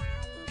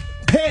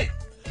 pit,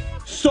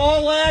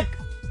 Sarlacc,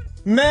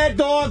 Mad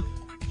Dog,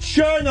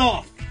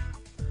 Chernoff.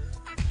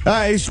 All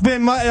right, it's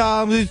been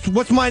this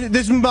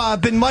has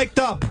been mic'd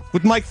up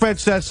with Mike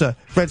Francesa.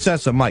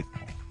 Francesa, Mike.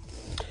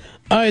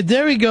 All right,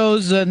 there he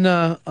goes, and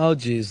oh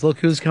geez, look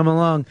who's come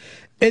along.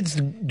 It's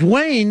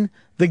Dwayne,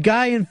 the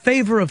guy in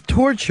favor of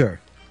torture.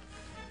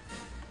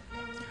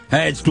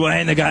 Hey, it's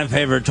Dwayne, the guy in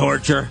favor of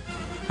torture.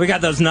 We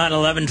got those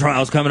 9/11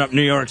 trials coming up in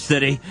New York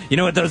City. You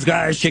know what those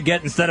guys should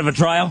get instead of a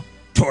trial?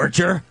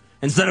 Torture.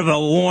 Instead of a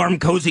warm,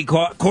 cozy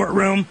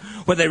courtroom,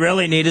 what they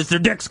really need is their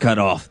dicks cut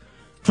off.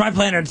 Try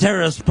planning a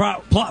terrorist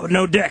plot with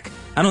no dick.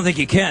 I don't think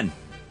you can.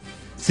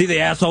 See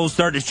the assholes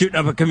started shooting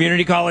up a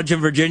community college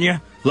in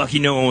Virginia? Lucky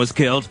no one was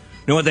killed.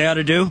 Know what they ought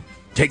to do?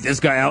 Take this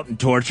guy out and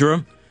torture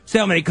him. See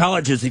how many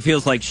colleges he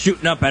feels like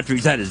shooting up after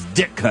he's had his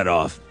dick cut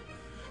off.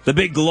 The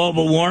big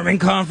global warming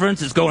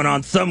conference is going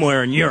on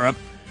somewhere in Europe.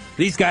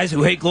 These guys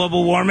who hate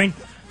global warming,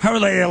 how are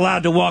they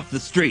allowed to walk the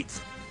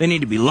streets? They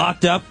need to be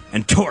locked up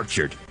and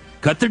tortured.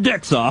 Cut their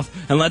dicks off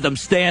and let them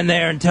stand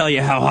there and tell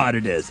you how hot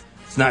it is.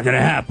 It's not going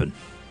to happen.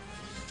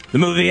 The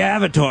movie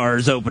Avatar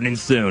is opening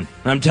soon.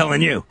 I'm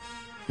telling you,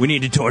 we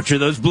need to torture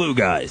those blue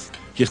guys.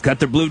 Just cut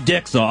their blue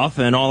dicks off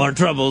and all our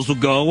troubles will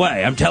go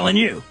away. I'm telling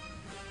you.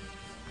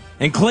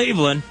 In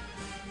Cleveland,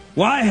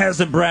 why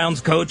hasn't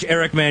Browns coach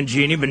Eric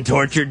Mangini been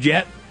tortured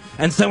yet?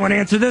 And someone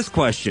answer this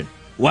question.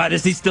 Why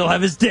does he still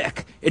have his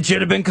dick? It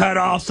should have been cut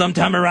off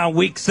sometime around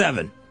week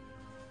 7.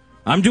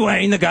 I'm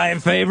Dwayne, the guy in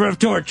favor of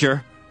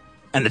torture,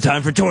 and the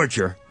time for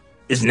torture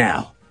is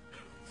now.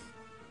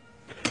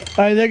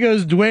 All right, there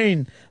goes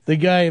Dwayne, the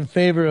guy in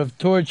favor of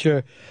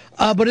torture.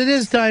 But it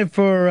is time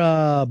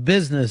for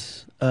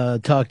business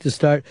talk to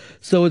start.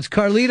 So it's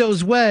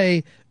Carlito's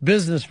Way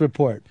Business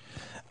Report.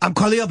 I'm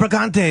Carlito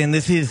Brigante, and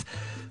this is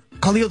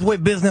Carlito's Way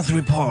Business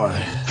Report.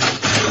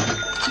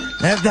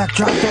 NASDAQ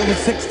dropped over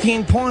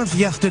 16 points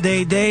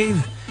yesterday,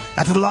 Dave.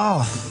 That's a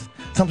loss.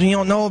 Something you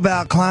don't know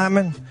about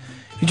climbing.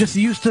 You're just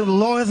used to the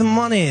lawyers and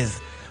monies.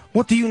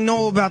 What do you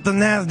know about the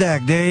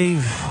NASDAQ,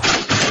 Dave?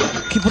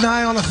 Keep an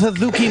eye on the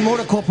Suzuki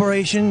Motor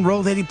Corporation,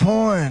 rose 80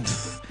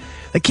 points.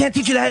 They can't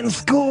teach you that in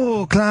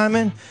school,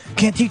 climbing.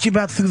 Can't teach you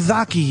about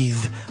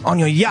Suzuki's on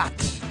your yacht.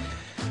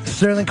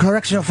 Sterling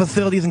Correctional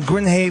Facilities in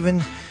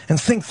Grinhaven and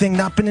Sing Sing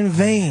not been in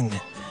vain.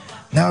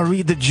 Now I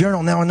read the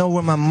journal. Now I know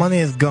where my money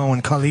is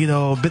going.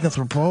 Carlito Business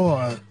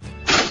Report.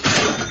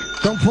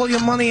 Don't pull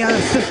your money out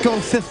of Cisco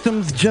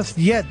Systems just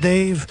yet,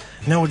 Dave.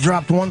 No, it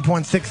dropped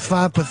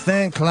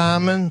 1.65%,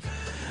 climbing.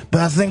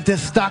 But I think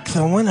this stock's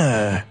a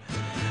winner.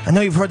 I know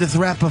you've heard this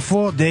rap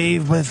before,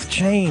 Dave, but it's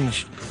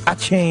changed. I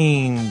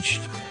changed.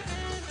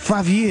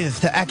 5 years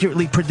to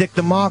accurately predict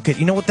the market.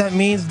 You know what that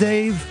means,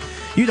 Dave?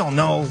 You don't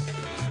know.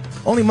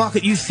 Only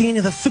market you've seen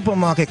is a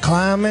supermarket,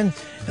 climbing.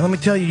 And let me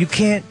tell you, you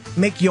can't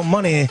make your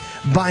money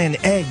buying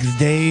eggs,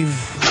 Dave.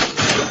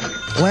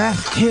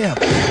 Last tip.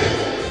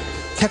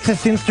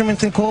 Texas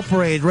Instruments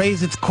Incorporated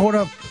raised its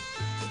current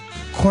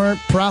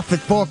profit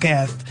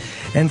forecast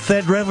and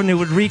said revenue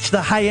would reach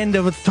the high end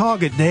of its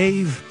target,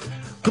 Dave.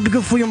 Could be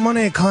good for your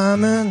money,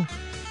 climbing.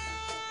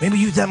 Maybe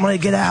use that money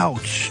to get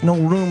out. No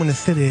room in the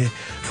city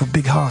for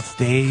big hearts,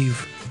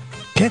 Dave.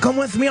 Can't come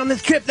with me on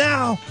this trip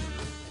now.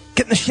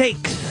 Getting the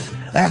shakes.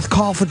 Last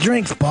call for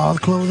drinks. Bars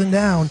closing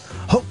down.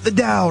 Hope the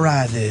Dow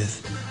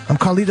rises. I'm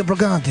Carlito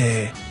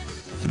Brigante.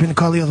 It's been the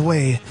Carlito's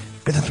Way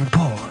Business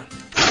Report.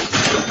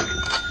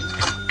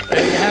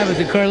 There you have it,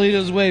 the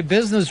Carlito's Way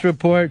Business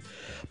Report.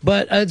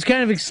 But it's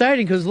kind of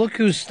exciting because look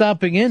who's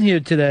stopping in here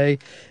today.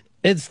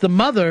 It's the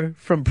mother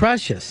from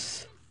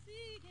Precious.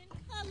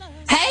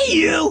 Hey,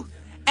 you!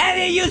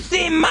 Any of you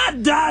seen my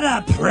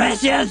daughter,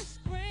 Precious?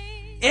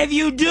 If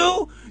you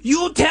do,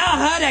 you tell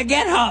her to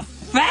get her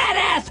fat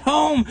ass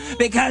home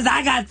because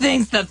I got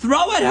things to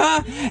throw at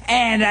her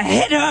and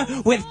hit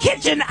her with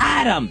kitchen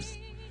items.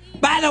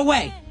 By the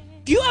way,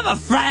 do you have a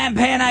frying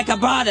pan I could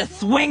borrow to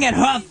swing at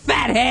her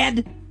fat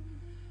head?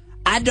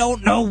 I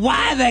don't know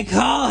why they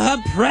call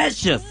her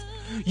Precious.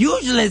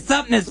 Usually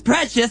something is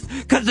precious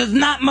because there's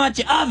not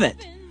much of it.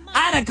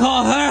 I'd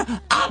call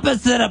her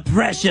opposite of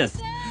Precious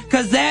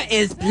because there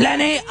is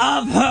plenty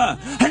of her.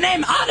 Her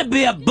name ought to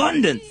be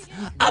Abundance.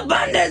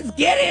 Abundance,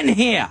 get in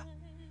here.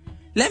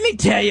 Let me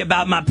tell you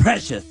about my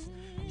Precious.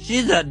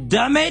 She's a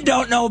dummy,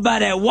 don't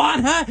nobody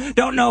want her,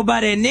 don't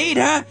nobody need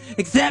her,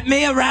 except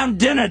me around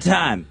dinner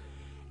time.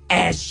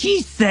 And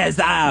she says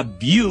I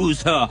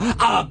abuse her.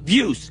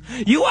 Abuse.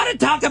 You want to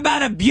talk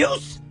about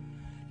abuse?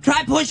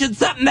 Try pushing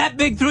something that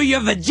big through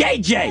your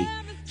vajayjay.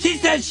 She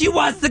says she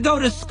wants to go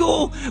to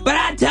school, but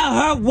I tell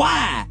her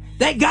why.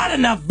 They got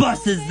enough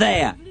buses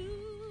there.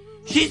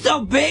 She's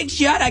so big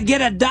she ought to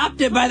get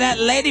adopted by that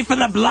lady from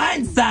the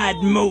Blind Side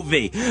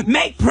movie.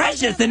 Make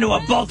Precious into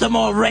a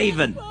Baltimore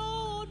Raven.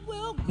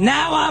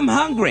 Now I'm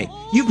hungry.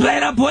 You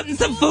plan on putting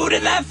some food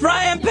in that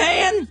frying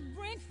pan?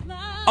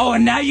 Oh,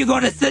 and now you're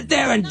going to sit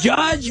there and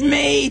judge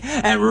me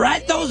and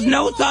write those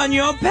notes on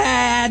your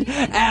pad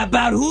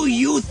about who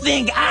you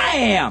think I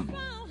am.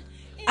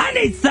 I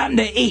need something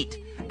to eat.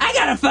 I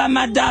got to find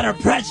my daughter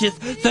Precious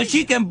so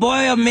she can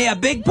boil me a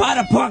big pot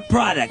of pork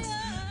products.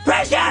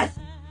 Precious!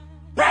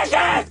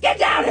 Precious! Get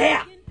down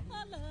here!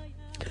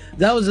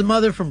 That was the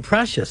mother from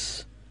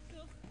Precious.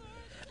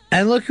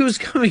 And look who's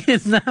coming in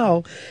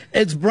now.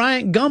 It's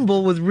Bryant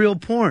Gumbel with Real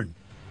Porn.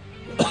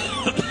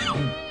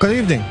 Good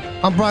evening.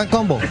 I'm Bryant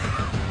Gumbel.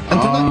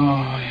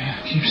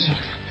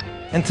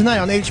 And tonight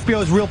on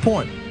HBO's Real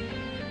Porn,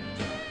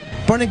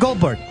 Bernie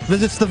Goldberg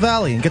visits the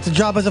Valley and gets a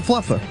job as a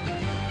fluffer.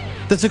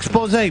 This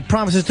expose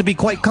promises to be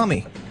quite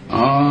cummy.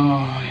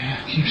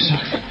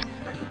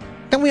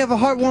 Then we have a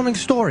heartwarming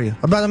story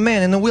about a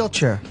man in a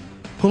wheelchair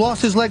who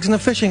lost his legs in a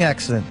fishing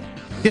accident,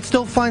 yet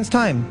still finds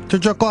time to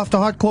jerk off to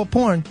hardcore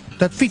porn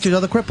that features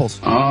other cripples.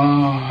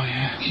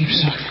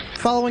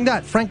 Following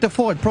that, Frank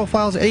DeFord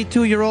profiles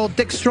 82-year-old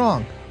Dick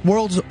Strong,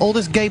 world's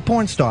oldest gay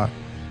porn star.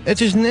 It's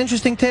just an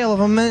interesting tale of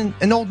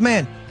an old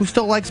man who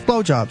still likes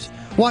blowjobs.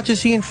 Watch as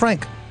he and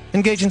Frank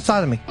engage in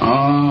sodomy.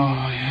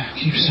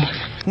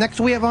 Next,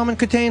 we have Armin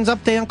Katane's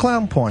update on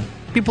clown porn.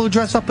 People who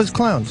dress up as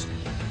clowns.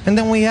 And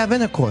then we have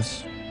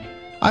intercourse.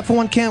 I, for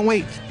one, can't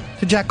wait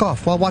to jack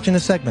off while watching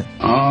this segment.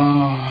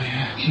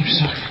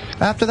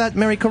 After that,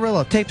 Mary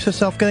Carrillo tapes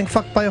herself getting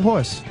fucked by a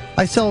horse.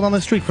 I sell it on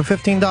the street for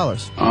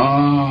 $15. Oh,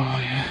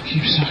 yeah,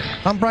 keep sucking.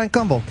 I'm Brian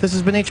Gumbel. This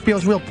has been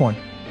HBO's Real Porn.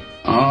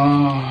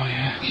 Oh,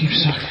 yeah, keep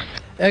sucking.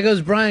 There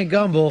goes Brian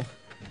Gumbel.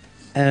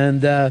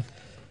 And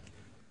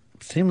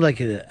seemed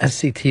like a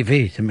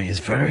SCTV to me. It's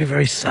very,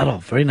 very subtle.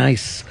 Very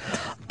nice.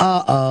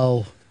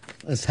 Uh-oh.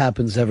 This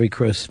happens every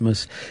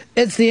Christmas.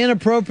 It's the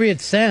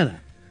inappropriate Santa.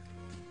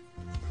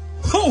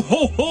 Ho,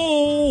 ho,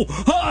 ho!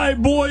 Hi,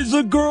 boys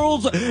and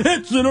girls!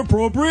 It's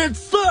Inappropriate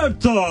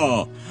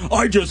Santa!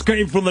 I just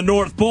came from the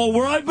North Pole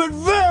where I've been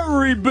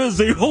very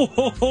busy. Ho,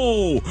 ho,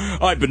 ho!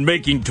 I've been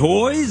making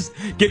toys,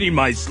 getting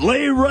my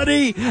sleigh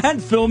ready,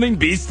 and filming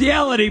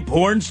bestiality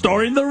porn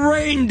starring the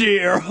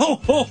reindeer. Ho,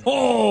 ho,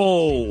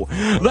 ho!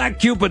 That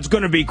Cupid's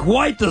gonna be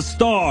quite the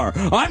star.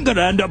 I'm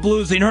gonna end up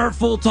losing her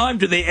full-time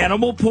to the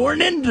animal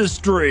porn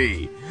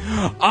industry.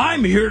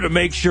 I'm here to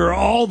make sure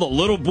all the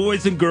little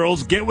boys and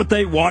girls get what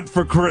they want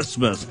for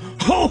Christmas.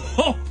 Ho,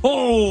 ho,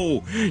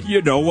 ho!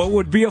 You know what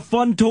would be a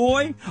fun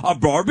toy? A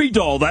Barbie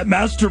doll that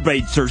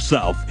masturbates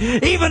herself.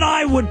 Even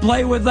I would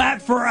play with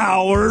that for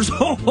hours.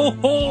 Ho, ho,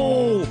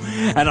 ho!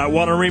 And I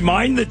want to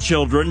remind the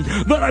children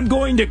that I'm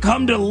going to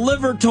come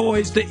deliver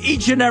toys to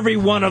each and every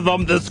one of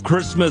them this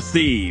Christmas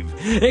Eve.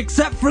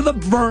 Except for the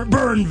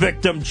burn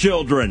victim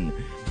children.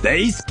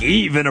 They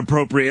skeeve,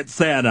 Inappropriate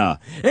Santa.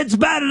 It's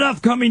bad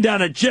enough coming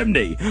down a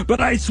chimney,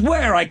 but I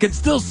swear I can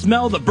still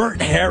smell the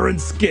burnt hair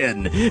and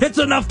skin. It's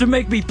enough to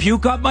make me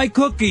puke up my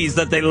cookies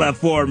that they left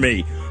for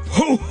me.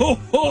 Ho, ho,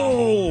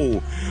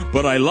 ho!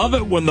 But I love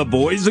it when the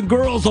boys and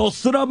girls all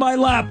sit on my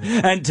lap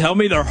and tell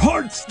me their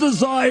heart's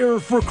desire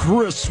for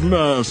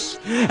Christmas.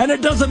 And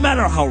it doesn't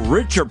matter how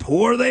rich or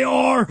poor they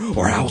are,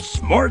 or how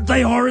smart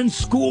they are in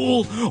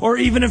school, or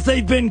even if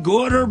they've been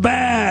good or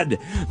bad.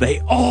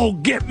 They all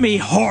get me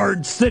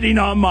hard sitting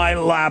on my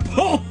lap.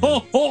 Ho,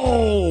 ho,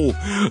 ho!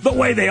 The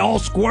way they all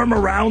squirm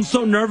around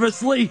so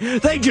nervously,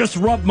 they just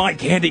rub my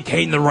candy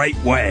cane the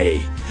right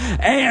way.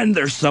 And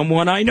there's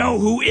someone I know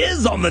who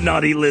is on the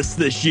naughty list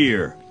this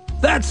year.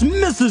 That's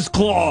Mrs.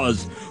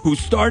 Claus, who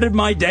started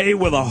my day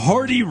with a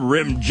hearty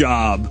rim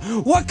job.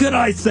 What could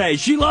I say?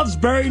 She loves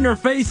burying her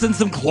face in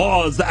some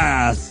Claus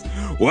ass.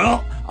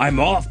 Well, I'm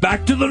off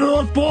back to the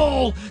North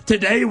Pole.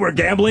 Today we're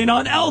gambling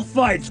on elf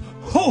fights.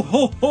 Ho,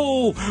 ho,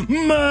 ho!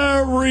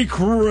 Merry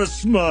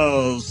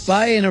Christmas!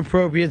 Bye,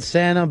 Inappropriate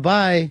Santa.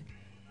 Bye.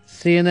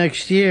 See you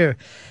next year.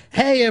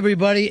 Hey,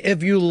 everybody,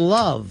 if you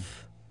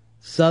love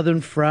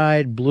Southern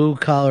fried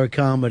blue-collar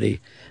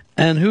comedy,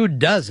 and who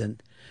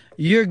doesn't,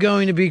 you're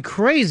going to be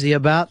crazy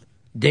about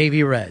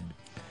Davey Red.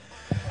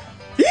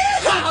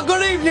 Yeah!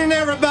 Good evening,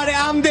 everybody.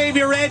 I'm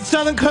Davey Red,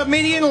 Southern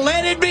comedian.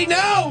 Let it be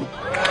known.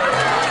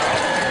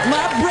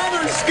 My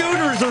brother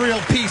Scooter's a real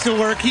piece of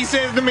work. He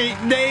says to me,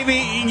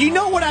 Davey, you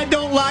know what I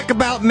don't like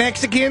about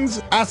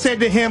Mexicans? I said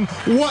to him,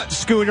 what,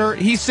 Scooter?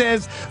 He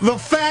says, the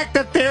fact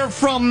that they're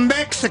from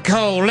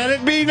Mexico. Let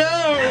it be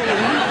known.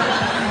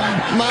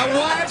 My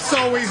wife's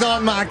always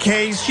on my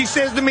case. She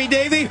says to me,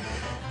 Davey,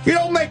 you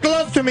don't make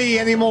love to me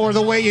anymore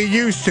the way you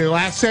used to.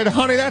 I said,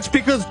 honey, that's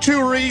because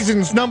 2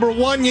 reasons. Number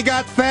 1, you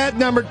got fat.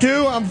 Number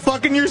 2, I'm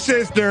fucking your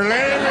sister.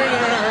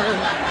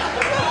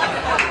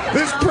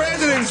 This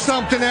president's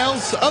something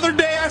else. Other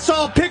day I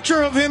saw a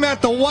picture of him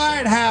at the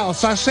White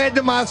House. I said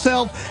to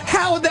myself,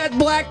 how would that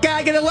black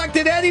guy get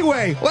elected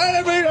anyway?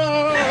 Let me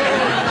know.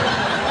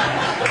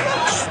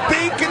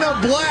 Speaking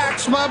of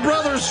blacks, my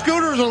brother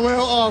Scooter's a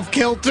little off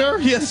kilter.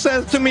 He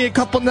says to me a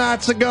couple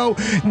nights ago,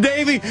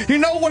 Davey, you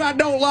know what I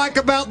don't like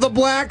about the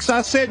blacks?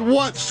 I said,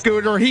 what,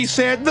 Scooter? He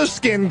said, the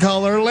skin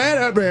color.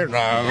 Let me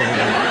know.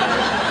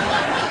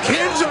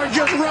 Kids are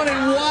just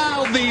running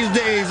wild these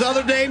days. The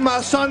other day,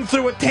 my son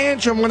threw a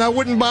tantrum when I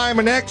wouldn't buy him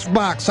an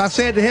Xbox. I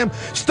said to him,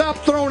 stop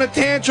throwing a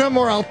tantrum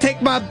or I'll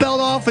take my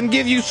belt off and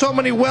give you so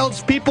many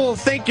welts people will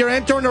think you're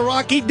entering a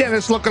Rocky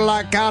Dennis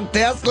lookalike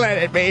contest. Let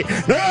it be.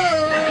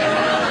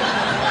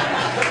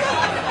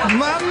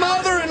 My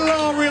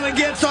mother-in-law really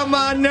gets on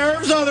my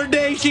nerves. The other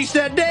day, she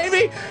said,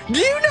 Davey, do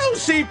you know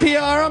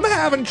CPR? I'm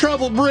having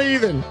trouble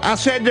breathing. I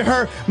said to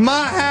her,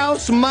 my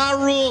house, my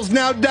rules.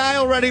 Now die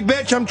already,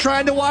 bitch. I'm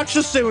trying to watch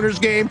the Sooners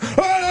game.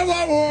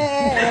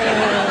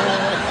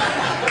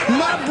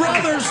 My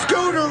brother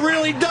Scooter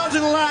really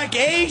doesn't like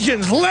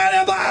Asians. Let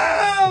him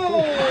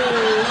out!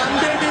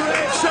 I'm Davey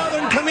Red,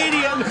 Southern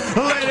comedian.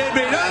 Let it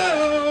be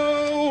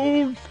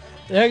known.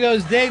 There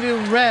goes Davey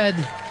Red,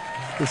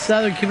 the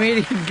Southern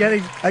comedian,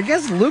 getting, I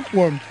guess,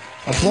 lukewarm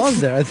applause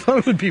there. I thought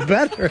it would be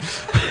better.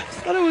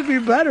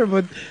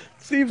 But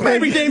see if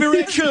maybe Davey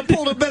Red should have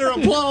pulled a better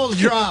applause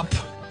drop.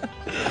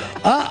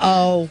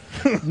 Uh-oh.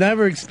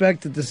 Never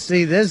expected to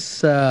see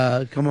this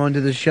come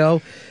onto the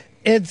show.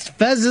 It's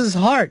Fez's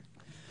Heart.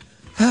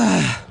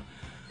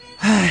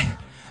 Hi,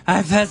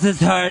 I'm Fez's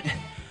Heart.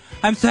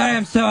 I'm sorry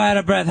I'm so out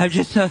of breath. I'm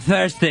just so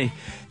thirsty.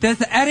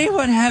 Does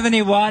anyone have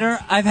any water?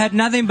 I've had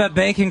nothing but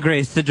bacon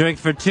grease to drink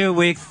for 2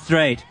 weeks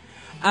straight.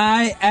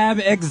 I am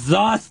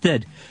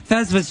exhausted.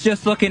 Fez was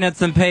just looking at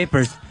some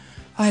papers.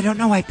 I don't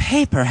know why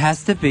paper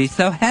has to be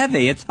so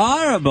heavy. It's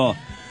horrible.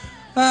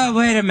 Oh,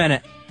 wait a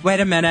minute. Wait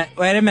a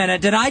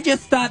minute. Did I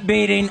just stop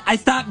beating? I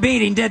stopped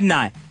beating, didn't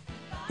I?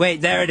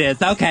 Wait, there it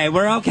is. Okay,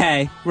 we're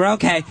okay.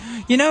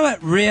 You know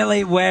what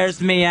really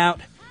wears me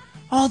out?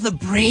 All the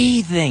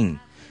breathing.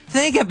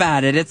 Think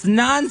about it. It's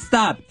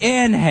nonstop.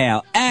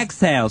 Inhale,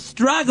 exhale,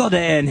 struggle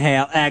to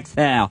inhale,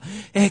 exhale.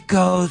 It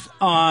goes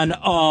on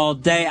all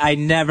day. I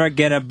never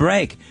get a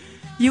break.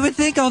 You would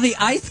think all the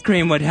ice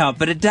cream would help,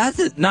 but it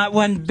doesn't. Not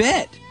one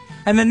bit.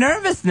 And the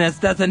nervousness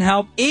doesn't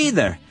help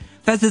either.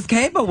 Fez's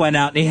cable went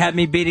out and he had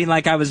me beating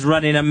like I was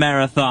running a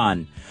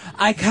marathon.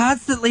 I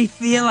constantly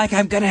feel like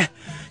I'm gonna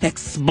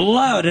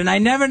explode, and I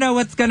never know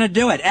what's gonna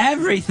do it.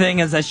 Everything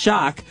is a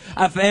shock.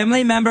 A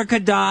family member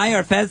could die,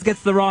 or Fez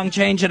gets the wrong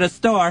change at a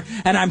store,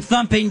 and I'm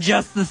thumping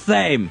just the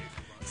same.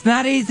 It's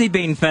not easy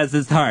being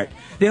Fez's heart.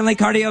 The only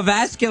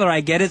cardiovascular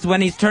I get is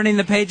when he's turning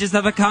the pages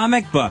of a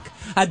comic book.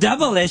 A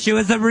double issue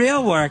is a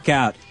real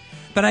workout.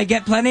 But I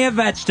get plenty of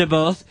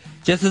vegetables,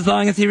 just as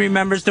long as he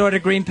remembers to order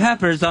green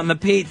peppers on the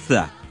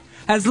pizza.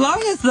 As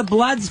long as the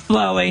blood's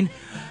flowing,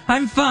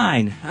 I'm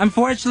fine.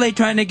 Unfortunately,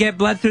 trying to get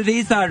blood through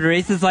these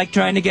arteries is like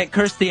trying to get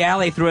Kirstie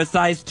Alley through a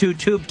size 2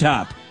 tube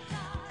top.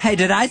 Hey,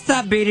 did I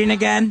stop beating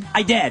again?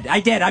 I did.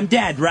 I'm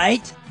dead,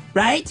 right?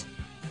 Right?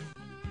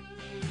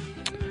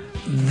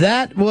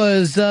 That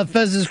was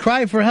Fez's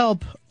cry for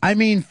help. I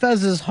mean,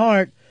 Fez's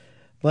heart.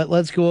 But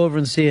let's go over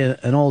and see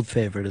an old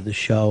favorite of the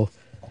show.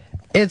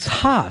 It's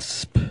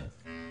Hosp.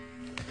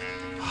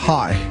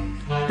 Hi,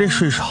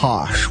 this is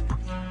Hosp,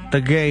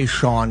 the gay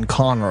Sean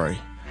Connery.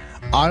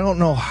 I don't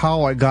know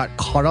how I got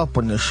caught up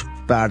in this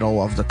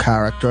battle of the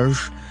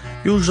characters.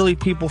 Usually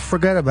people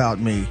forget about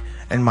me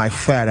and my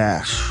fat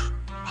ass,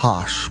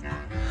 Hosp.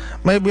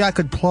 Maybe I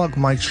could plug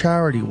my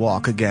charity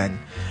walk again.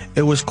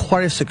 It was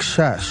quite a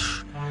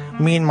success.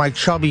 Me and my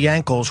chubby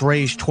ankles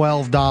raised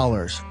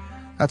 $12.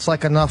 That's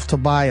like enough to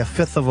buy a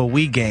fifth of a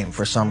Wii game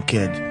for some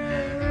kid.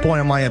 Boy,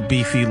 am I a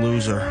beefy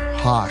loser,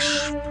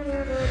 Hosp.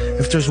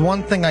 If there's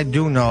one thing I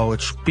do know,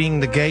 it's being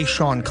the gay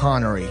Sean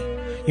Connery.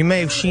 You may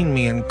have seen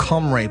me in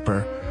Cum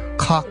Raper,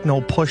 Cock No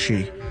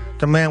Pushy,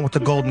 The Man with the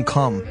Golden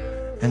Cum,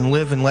 and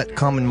Live and Let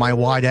Cum in My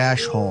Wide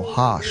Asshole,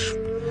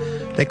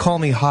 Hosp. They call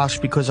me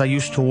Hosp because I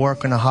used to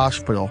work in a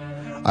hospital.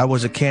 I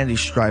was a candy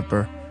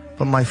striper,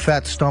 but my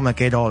fat stomach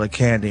ate all the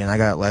candy and I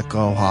got let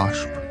go,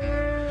 Hosp.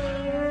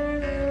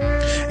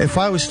 If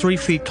I was 3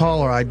 feet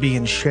taller, I'd be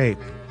in shape.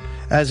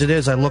 As it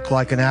is, I look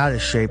like an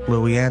out-of-shape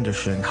Louis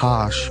Anderson,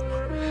 Hosp.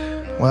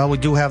 Well, we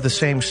do have the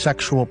same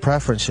sexual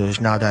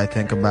preferences now that I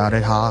think about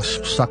it.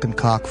 Hosp, sucking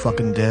cock,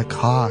 fucking dick,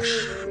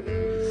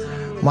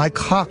 Hosp. My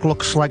cock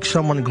looks like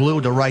someone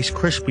glued a Rice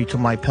Krispie to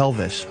my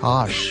pelvis,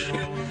 Hosp.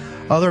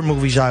 Other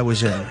movies I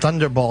was in,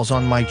 Thunderballs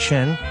on my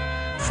chin,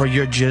 For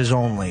Your Jizz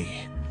Only,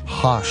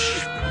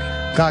 Hosp.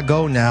 Gotta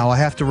go now. I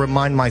have to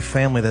remind my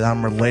family that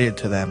I'm related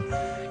to them.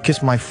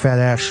 Kiss my fat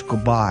ass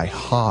goodbye,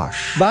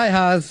 Hosp. Bye,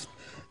 Hosp.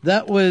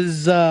 That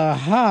was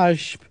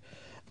Hosp.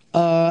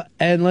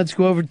 And let's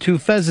go over to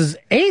Fez's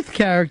 8th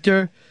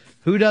character,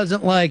 who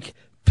doesn't like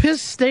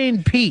Piss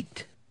Stained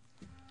Pete.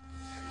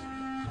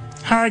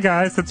 Hi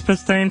guys, it's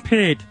Piss Stained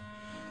Pete.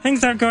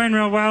 Things aren't going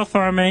real well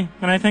for me,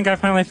 and I think I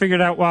finally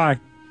figured out why.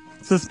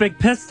 It's this big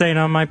piss stain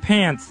on my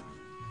pants.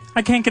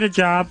 I can't get a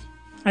job.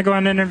 I go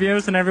on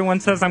interviews and everyone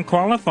says I'm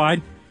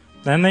qualified.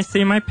 Then they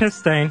see my piss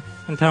stain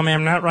and tell me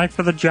I'm not right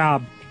for the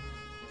job.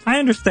 I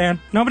understand.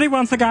 Nobody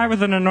wants a guy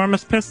with an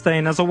enormous piss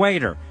stain as a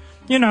waiter.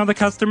 You know, the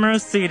customer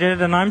is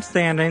seated and I'm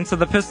standing, so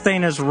the piss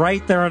stain is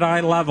right there at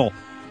eye level.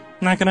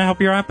 Not gonna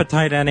help your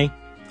appetite any.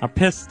 A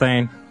piss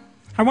stain.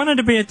 I wanted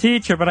to be a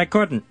teacher, but I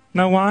couldn't.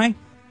 Know why?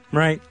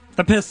 Right.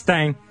 The piss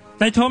stain.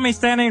 They told me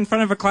standing in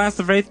front of a class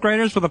of 8th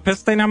graders with a piss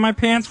stain on my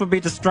pants would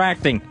be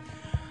distracting.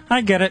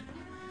 I get it.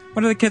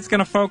 What are the kids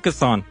gonna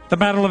focus on? The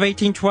Battle of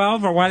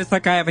 1812, or why does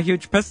that guy have a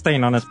huge piss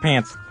stain on his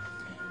pants?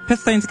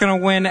 Piss stain's gonna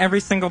win every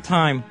single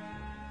time.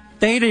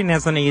 Dating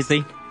isn't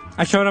easy.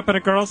 I showed up at a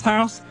girl's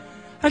house.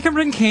 I can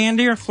bring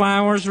candy or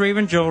flowers or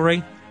even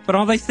jewelry, but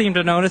all they seem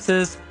to notice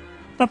is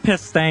the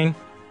piss stain.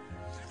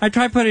 I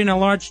tried putting a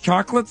large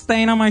chocolate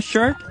stain on my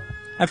shirt.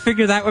 I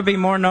figured that would be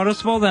more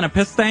noticeable than a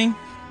piss stain.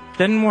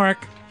 Didn't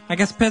work. I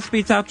guess piss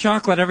beats out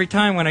chocolate every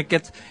time when it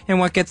gets in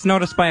what gets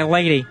noticed by a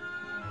lady.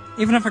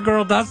 Even if a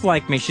girl does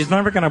like me, she's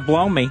never gonna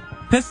blow me.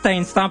 Piss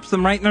stain stops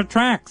them right in their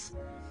tracks.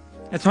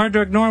 It's hard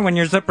to ignore when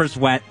your zipper's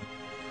wet.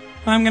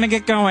 I'm gonna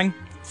get going.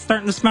 It's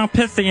starting to smell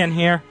pissy in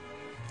here.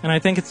 And I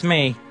think it's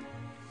me.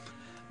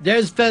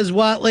 There's Fez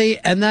Whatley,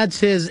 and that's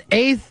his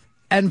 8th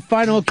and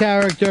final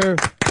character.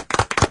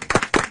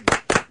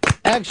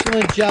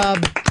 Excellent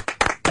job.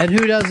 And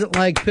who doesn't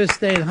like Piss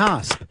Stain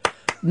Hosp?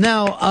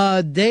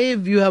 Now,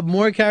 Dave, you have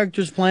more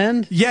characters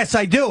planned? Yes,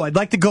 I do. I'd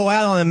like to go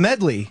out on a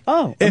medley.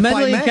 Oh, a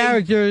medley of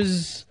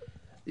characters.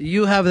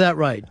 You have that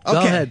right. Okay. Go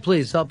ahead,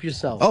 please. Help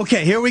yourself.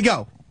 Okay, here we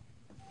go.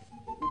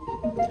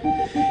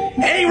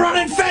 Hey, Ron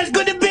and Fez,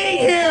 good to be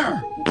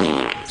here!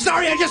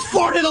 Sorry, I just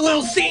farted a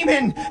little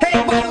semen. Hey,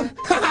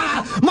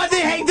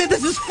 hey,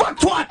 this is fuck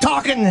twat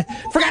talking.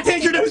 Forgot to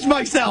introduce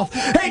myself.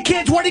 Hey,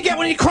 kids, what do you get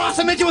when you cross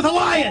a midget with a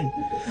lion?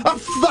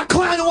 A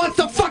clown who wants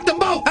to fuck them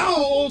both.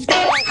 Oh,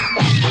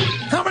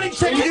 how many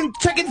chickens didn't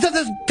check into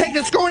this, take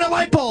the screw in a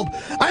light bulb.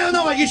 I don't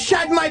know, I just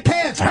shat in my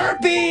pants.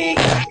 Herpes!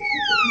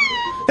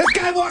 This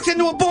guy walks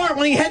into a bar.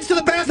 When he heads to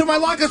the bathroom, I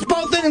lock us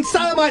both in and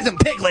sodomize him.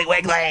 Piggly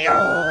Wiggly.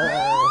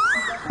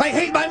 I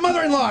hate my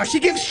mother-in-law. She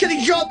gives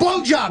shitty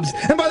blowjobs.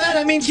 And by that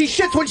I mean she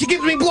shits when she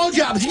gives me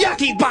blowjobs.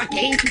 Yucky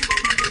Bucky.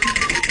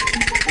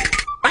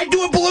 I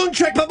do a balloon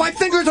trick, but my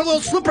fingers are a little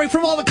slippery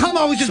from all the cum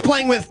I was just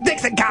playing with.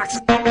 Dicks and cocks.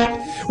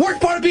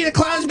 Worst part of being a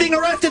clown is being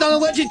arrested on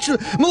alleged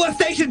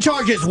molestation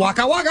charges.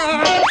 Waka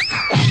waka.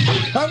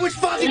 I wish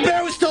Fozzie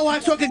Bear was still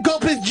alive so I could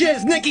gulp his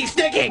jizz. Nicky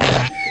Sticky.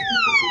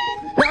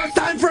 Now it's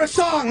time for a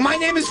song. My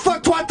name is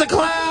Fuck Twat the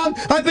Clown.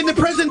 I've been to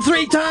prison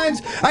 3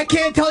 times. I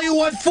can't tell you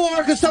what for,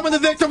 because some of the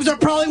victims are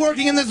probably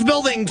working in this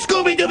building.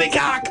 Scooby-Dooby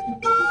Cock.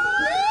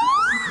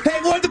 Hey,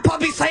 what'd the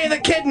puppy say to the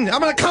kitten?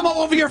 I'm gonna come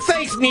all over your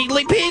face,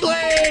 Needly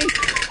Peedly.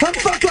 I'm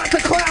Fuck Twat the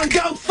Clown.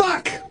 Go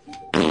fuck.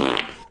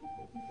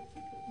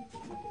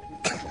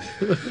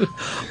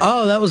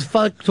 Oh, that was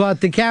Fuck Twat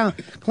the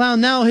Clown.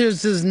 Now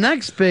here's his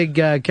next big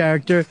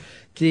character,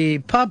 the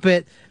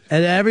puppet,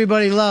 and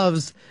everybody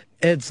loves.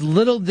 It's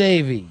Little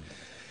Davy.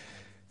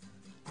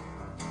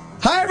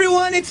 Hi,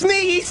 everyone. It's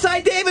me,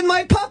 Eastside Dave, and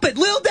my puppet,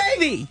 Lil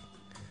Davy.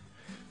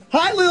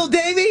 Hi, Lil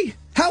Davy.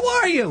 How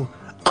are you?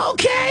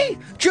 Okay.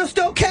 Just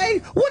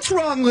okay? What's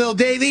wrong, Lil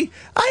Davy?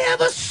 I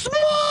have a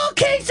small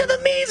case of the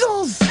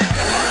measles.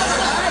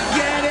 I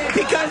get it,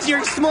 because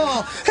you're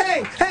small.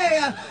 Hey,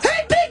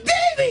 Big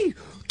Davy.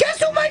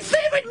 Guess who my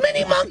favorite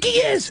mini monkey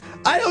is?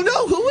 I don't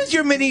know. Who is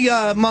your mini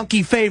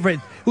monkey favorite,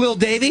 Lil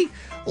Davy?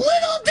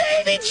 Little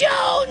Davy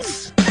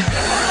Jones.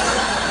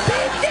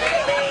 Big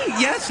Davy!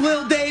 Yes,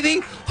 Lil Davy.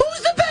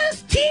 Who's the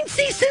best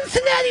teensy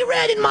Cincinnati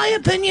Red, in my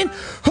opinion?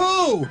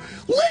 Who?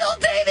 Little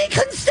Davy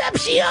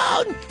Concepcion!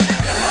 I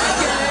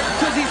get it,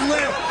 because he's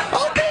little.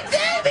 Oh, Big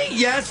Davy!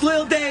 Yes,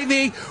 Lil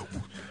Davy.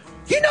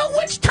 You know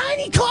which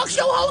tiny talk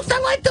show host I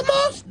like the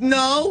most?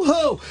 No,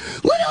 who?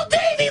 Little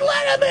Davy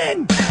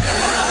Letterman!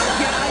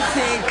 Yeah, I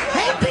see.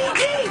 Hey,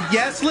 PG!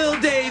 Yes, Lil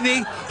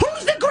Davy.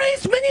 Who's the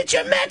greatest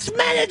miniature Mets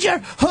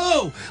manager?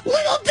 Who?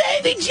 Little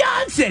Davy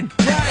Johnson!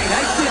 Right,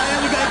 I see. I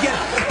only gotta get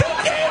it. Big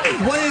Davy!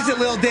 What is it,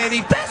 Lil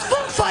Davy? Best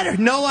Foo Fighter?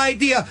 No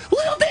idea.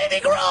 Little Davy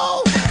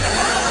Grohl!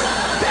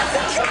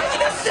 Best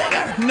androgynous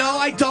singer? No,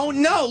 I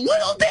don't know.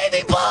 Little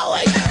Davy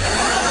Bowie!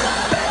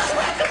 Best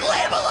record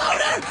label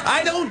owner?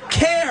 I don't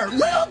care.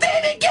 Little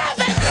Davy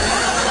Geffen!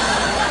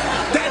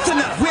 That's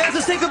enough. We have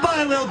to say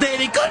goodbye, Little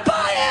Davy.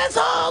 Goodbye,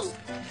 assholes!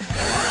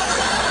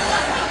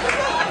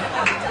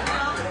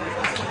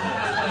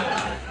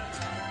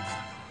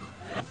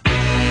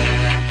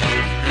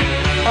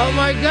 Oh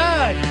my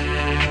God!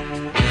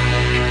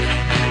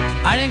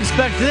 I didn't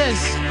expect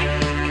this.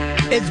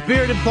 It's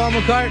Bearded Paul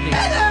McCartney.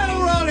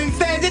 Hello, Rolling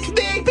fans. It's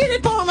me,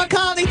 Bearded Paul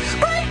McCartney.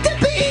 Great to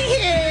be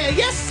here.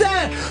 Yes,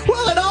 sir.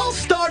 Well, it all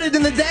started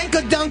in the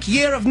dank-a-dunk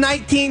year of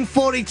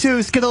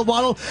 1942, Skittle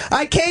Waddle.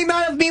 I came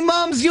out of me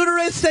mom's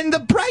uterus in the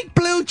bright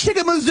blue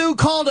chickamazoo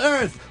called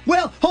Earth.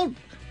 Well, hold...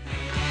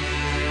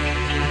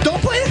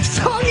 Don't play this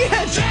song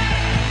yet.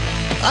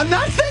 I'm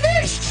not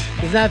finished.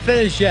 He's not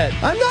finished yet.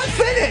 I'm not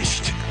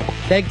finished.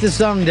 Take the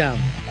song down.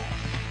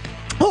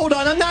 Hold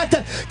on, I'm not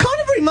done.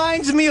 Kind of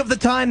reminds me of the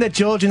time that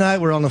George and I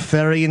were on a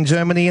ferry in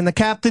Germany and the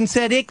captain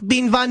said, "Ich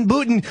bin von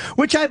Buten,"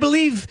 which I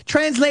believe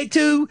translate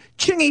to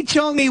 "Chingy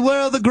Chongy,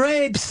 where are the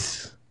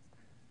grapes?"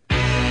 No,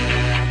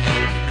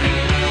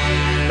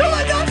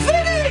 I'm not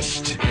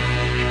finished!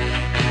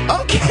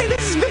 Okay,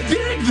 this is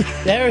Bearded.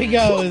 There he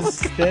goes.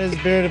 There's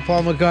Bearded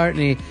Paul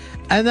McCartney.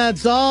 And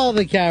that's all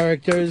the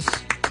characters.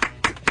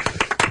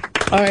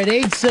 All right,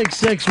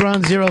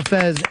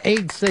 866-RON-0-FEZ.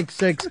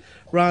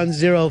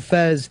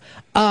 866-RON-0-FEZ.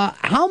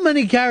 How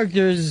many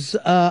characters,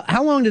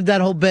 how long did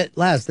that whole bit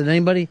last? Did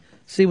anybody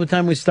see what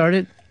time we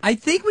started? I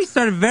think we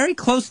started very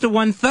close to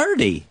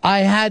 1:30.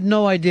 I had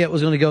no idea it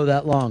was going to go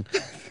that long.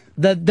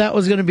 That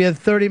was going to be a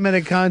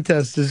 30-minute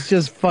contest is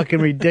just fucking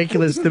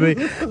ridiculous to me.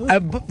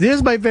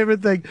 Here's my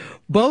favorite thing.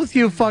 Both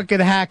you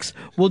fucking hacks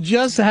will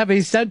just have a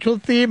central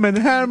theme and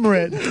hammer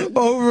it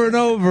over and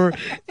over,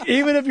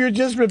 even if you're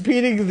just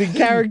repeating the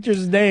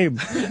character's name.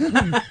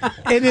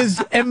 It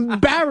is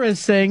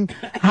embarrassing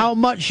how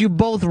much you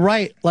both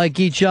write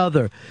like each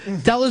other.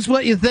 Tell us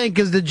what you think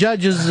as the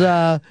judges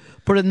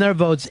put in their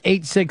votes.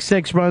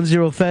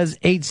 866-RON-0-FEZ,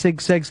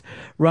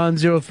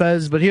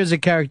 866-RON-0-FEZ. But here's a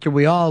character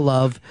we all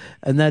love,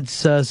 and that's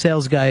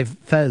sales guy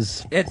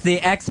Fez. It's the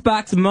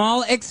Xbox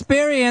Mall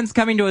Experience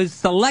coming to a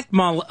select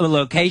mall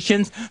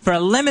locations for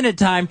a limited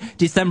time,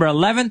 December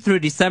 11th through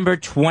December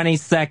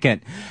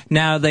 22nd.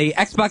 Now, the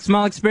Xbox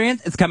Mall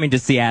Experience is coming to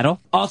Seattle,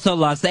 also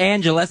Los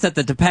Angeles at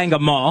the Topanga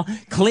Mall,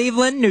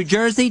 Cleveland, New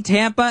Jersey,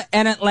 Tampa,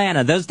 and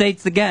Atlanta. Those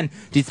dates again,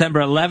 December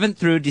 11th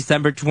through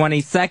December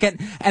 22nd.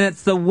 And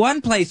it's the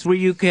one place where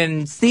you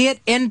can see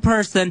it in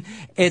person.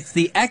 It's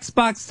the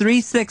Xbox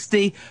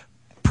 360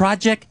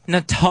 Project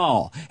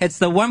Natal. It's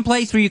the one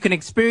place where you can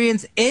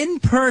experience in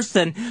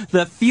person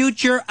the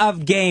future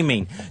of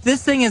gaming.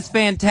 This thing is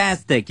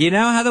fantastic. You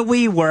know how the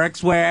Wii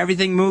works, where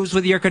everything moves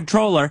with your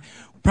controller.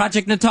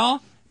 Project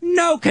Natal?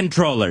 No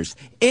controllers.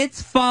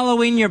 It's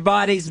following your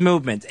body's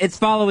movements. It's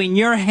following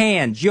your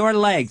hands, your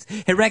legs.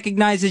 It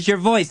recognizes your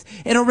voice.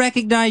 It'll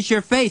recognize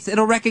your face.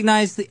 It'll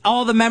recognize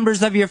all the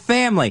members of your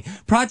family.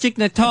 Project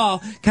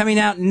Natal coming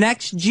out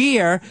next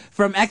year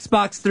from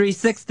Xbox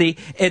 360.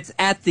 It's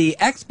at the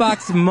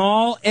Xbox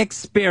Mall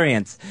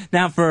Experience.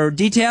 Now, for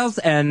details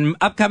and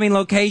upcoming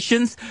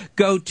locations,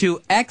 go to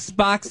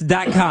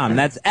Xbox.com.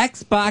 That's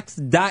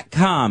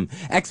Xbox.com.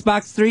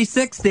 Xbox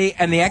 360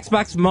 and the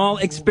Xbox Mall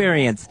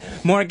Experience.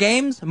 More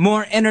games,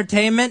 more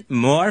entertainment,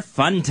 more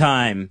fun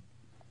time.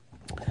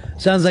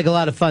 Sounds like a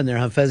lot of fun there,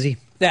 huh, Fezzy?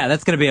 Yeah,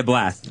 that's going to be a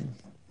blast.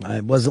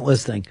 I wasn't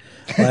listening.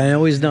 But I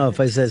always know if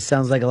I say it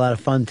sounds like a lot of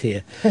fun to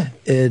you,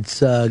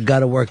 it's got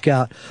to work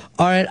out.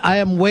 All right, I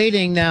am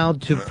waiting now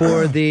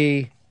for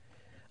the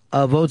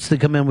votes to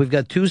come in. We've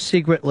got 2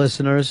 secret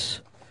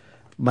listeners,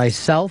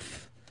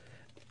 myself,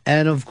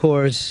 and, of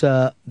course,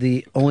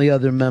 the only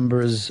other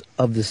members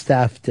of the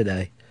staff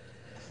today.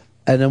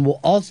 And then we'll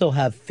also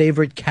have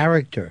favorite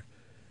character.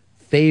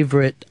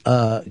 Favorite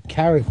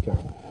character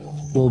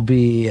will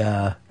be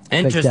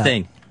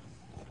interesting.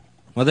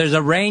 Well, there's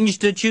a range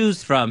to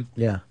choose from.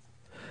 Yeah.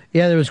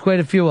 Yeah, there was quite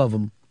a few of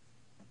them.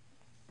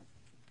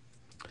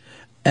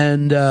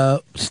 And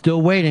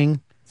still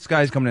waiting.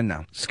 Scotty's coming in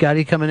now.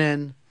 Scotty coming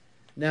in.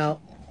 Now,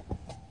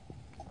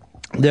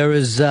 there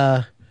is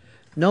no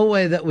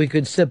way that we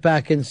could sit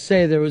back and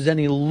say there was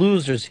any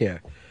losers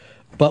here.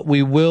 But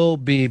we will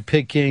be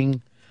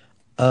picking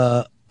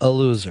a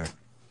loser.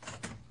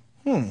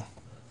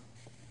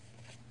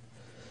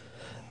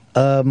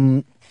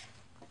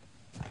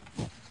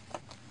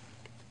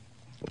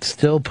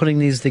 Still putting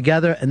these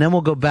together, and then we'll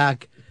go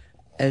back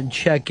and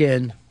check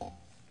in.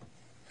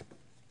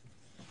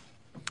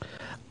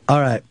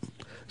 All right.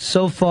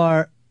 So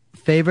far,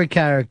 favorite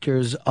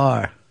characters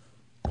are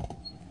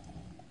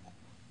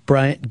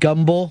Bryant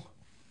Gumbel,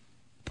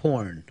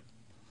 porn.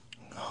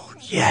 Oh,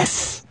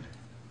 yes.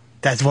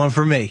 That's one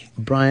for me.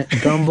 Bryant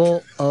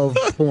Gumbel of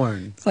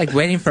porn. It's like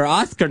waiting for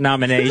Oscar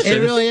nominations. It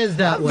really is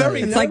that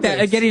way. It's like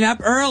that getting up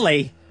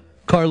early.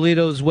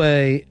 Carlito's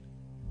Way,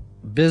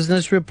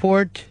 Business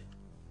Report.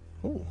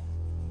 Ooh.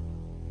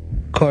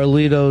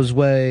 Carlito's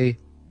Way,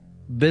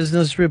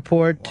 Business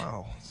Report.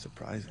 Wow,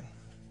 surprising.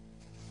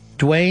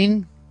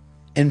 Dwayne,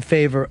 In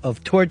Favor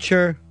of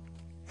Torture.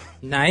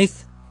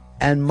 Nice.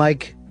 And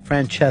Mike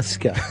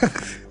Francesca.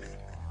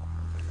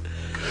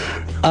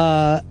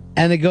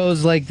 And it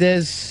goes like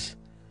this.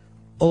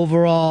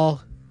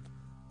 Overall,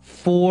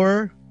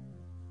 4-1.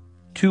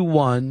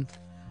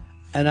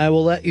 And I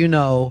will let you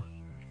know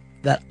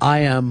that I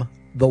am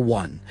the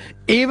one.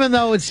 Even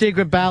though it's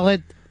secret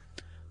ballot,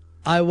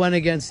 I went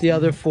against the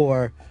other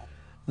 4.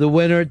 The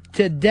winner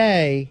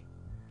today,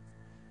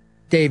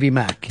 Davy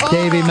Mack.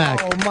 Davy Mack.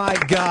 Oh, my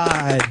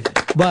God.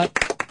 But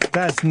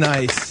that's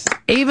nice.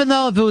 Even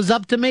though if it was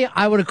up to me,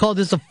 I would have called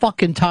this a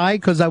fucking tie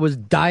because I was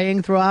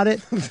dying throughout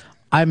it.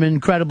 I'm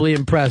incredibly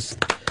impressed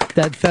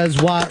that Fez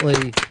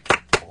Whatley...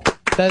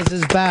 Fez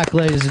is back,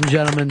 ladies and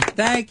gentlemen.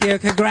 Thank you.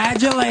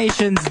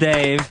 Congratulations,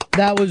 Dave.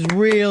 That was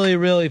really,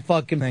 really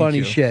fucking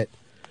funny shit.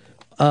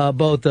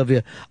 Both of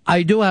you.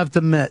 I do have to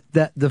admit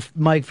that the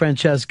Mike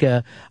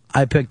Francesca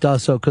I picked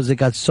also because it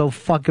got so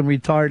fucking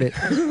retarded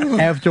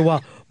after a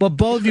while. But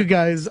both you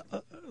guys,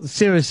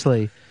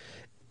 seriously,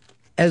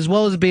 as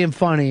well as being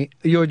funny,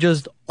 you're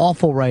just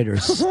awful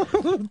writers,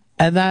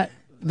 and that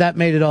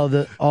made it all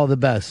the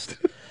best.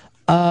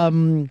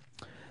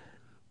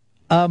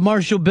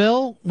 Marshall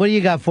Bill, what do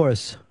you got for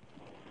us?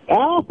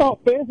 I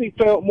thought Fezzy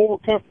felt more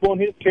comfortable in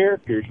his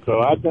characters,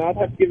 so I'd have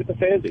to give it to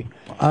Fezzy.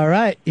 All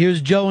right,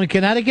 here's Joe in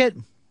Connecticut.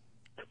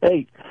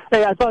 Hey,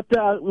 I thought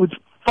it was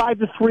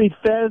 5-3.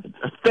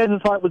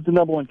 Fez's Heart was the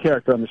number 1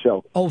 character on the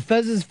show. Oh,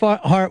 Fez's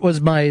Heart was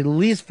my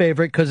least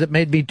favorite because it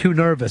made me too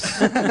nervous.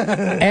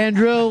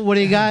 Andrew, what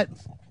do you got?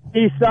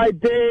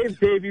 Eastside Dave,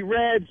 Davey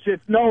Red,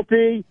 Shit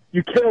Nolte,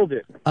 you killed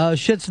it.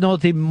 Shit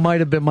Nolte might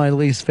have been my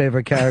least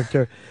favorite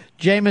character.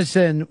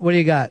 Jameson, what do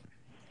you got?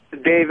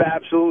 Dave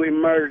absolutely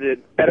murdered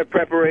it. Better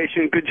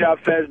preparation. Good job,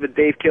 Fez, but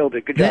Dave killed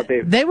it. Good job,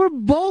 Dave. They were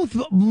both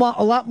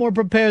a lot more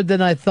prepared than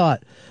I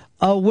thought.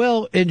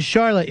 Will, in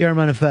Charlotte, you're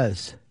on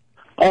Fez.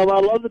 I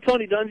love the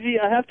Tony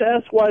Dungy. I have to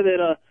ask why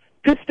that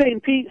Piss Stain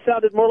Pete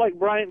sounded more like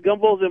Bryant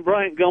Gumbel than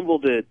Bryant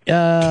Gumbel did.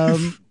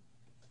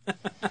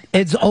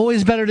 It's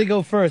always better to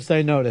go first,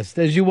 I noticed.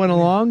 As you went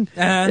along,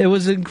 it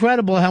was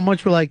incredible how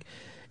much we're like,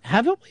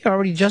 haven't we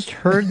already just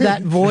heard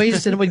that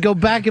voice? And it would go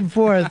back and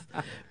forth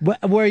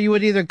where you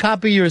would either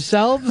copy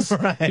yourselves,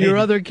 your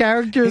other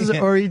characters,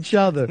 or each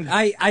other.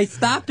 I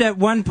stopped at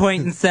one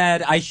point and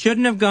said, I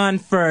shouldn't have gone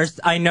first.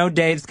 I know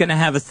Dave's going to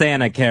have a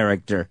Santa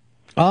character.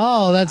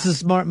 Oh, that's a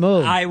smart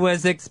move. I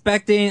was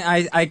expecting,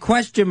 I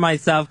questioned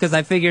myself because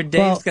I figured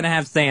Dave's going to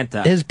have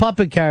Santa. His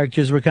puppet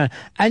characters were kind of,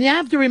 and you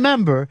have to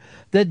remember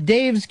that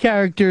Dave's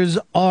characters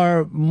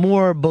are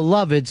more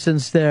beloved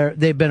since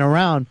they've been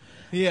around.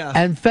 Yeah.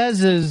 And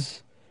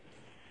Fez's,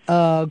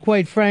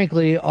 quite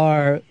frankly,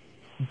 are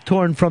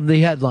torn from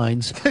the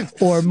headlines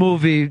or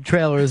movie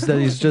trailers that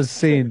he's just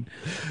seen.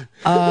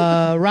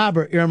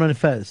 Robert, you're on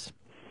Fez.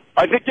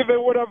 I think if they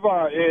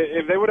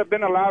would have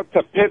been allowed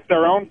to pit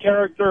their own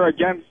character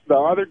against the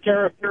other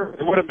character,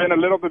 it would have been a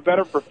little bit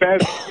better for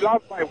Fez. He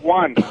lost by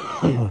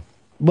 1.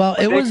 Well,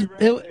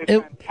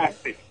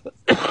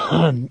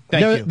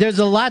 there's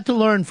a lot to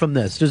learn from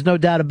this. There's no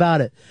doubt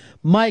about it.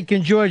 Mike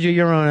in Georgia,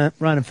 you're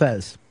on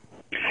Fez.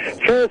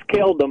 Fez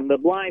killed him. The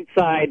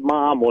Blindside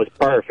Mom was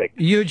perfect.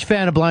 Huge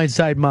fan of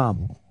Blindside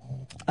Mom.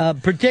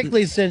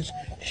 Particularly since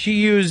she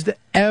used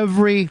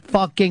every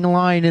fucking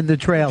line in the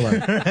trailer.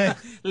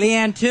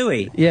 Leanne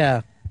Tui.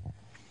 Yeah.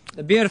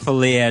 The beautiful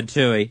Leanne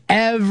Tui.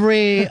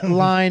 Every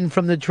line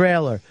from the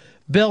trailer.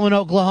 Bill in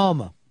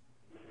Oklahoma.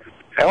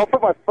 I'll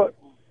put my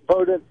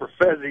vote in for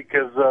Fezzy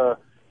because,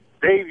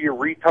 Dave, you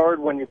retard,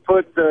 when you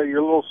put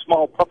your little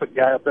small puppet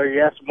guy up there,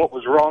 you asked him what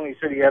was wrong. He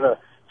said he had a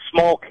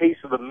small case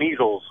of the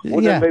measles.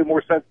 Wouldn't it make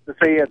more sense to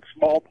say he had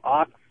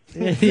smallpox?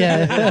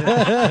 Yeah.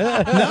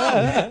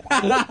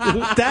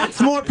 No.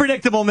 That's more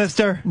predictable,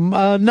 mister.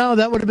 No,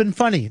 that would have been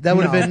funny. That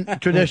would have been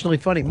traditionally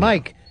funny.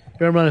 Mike,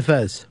 you're on Run of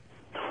Fez.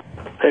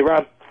 Hey,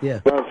 Ron.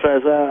 Yeah. Ron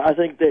Fez, I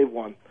think Dave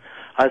won.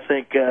 I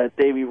think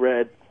Davey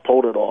Red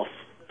pulled it off.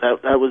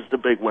 That was the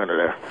big winner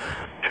there.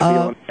 Should be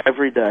on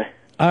every day.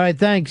 All right,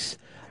 thanks.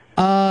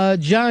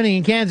 Johnny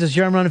in Kansas,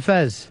 you're on Run of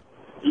Fez.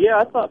 Yeah,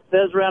 I thought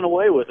Fez ran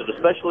away with it,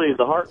 especially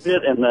the heart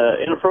bit and the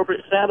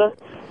inappropriate Santa.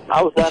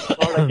 I was laughing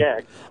hard at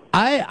gag.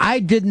 I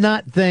did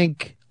not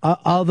think,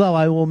 although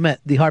I will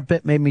admit, the heart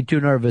bit made me too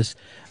nervous.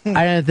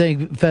 I didn't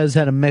think Fez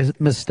had a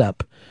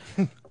misstep.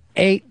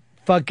 8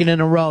 fucking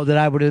in a row that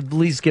I would at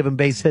least give him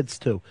base hits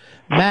to.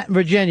 Matt in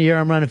Virginia, you're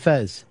on Run of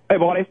Fez. Hey,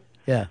 buddy.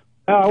 Yeah.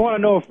 I want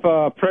to know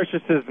if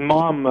Precious's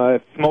mom,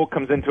 if Smoke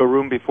comes into a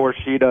room before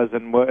she does,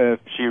 and if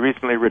she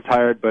recently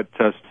retired but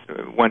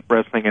went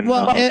wrestling. And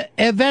well,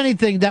 if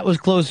anything, that was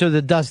closer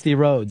to Dusty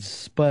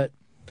Rhodes. But,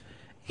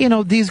 you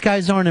know, these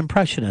guys aren't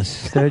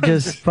impressionists. They're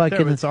just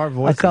fucking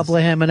a couple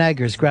of ham and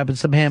eggers grabbing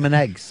some ham and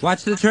eggs.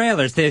 Watch the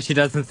trailer, see if she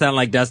doesn't sound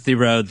like Dusty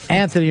Rhodes.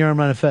 Anthony, you're on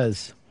Run of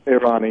Fez. Hey,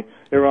 Ronnie.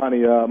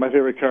 My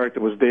favorite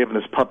character was Dave and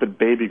his puppet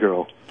baby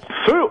girl.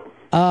 Sue!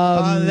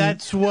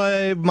 That's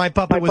why my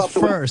puppet was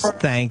first.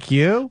 Thank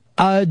you.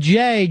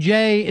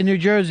 Jay in New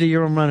Jersey,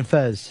 you're on Run of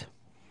Fez.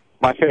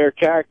 My favorite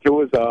character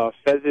was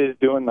Fez's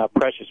doing the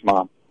Precious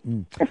Mom.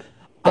 That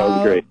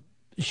was great.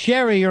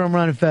 Sherry, you're on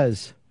Run of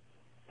Fez.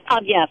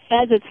 Yeah,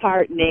 Fez's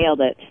heart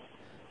nailed it.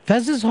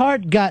 Fez's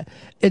heart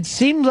it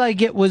seemed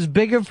like it was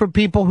bigger for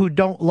people who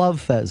don't love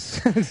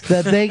Fez.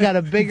 That they got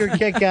a bigger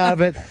kick out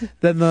of it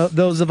than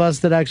those of us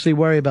that actually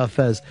worry about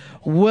Fez.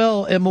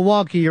 Will in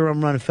Milwaukee, you're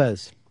on Run of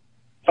Fez.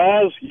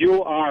 Fez,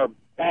 you are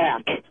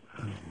back.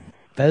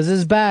 Fez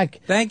is back.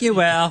 Thank you,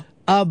 Will.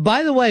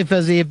 By the way,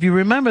 Fezzy, if you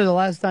remember the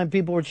last time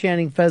people were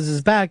chanting Fez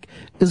is back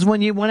is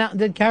when you went out and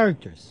did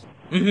characters.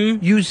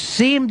 Mm-hmm. You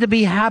seem to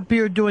be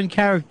happier doing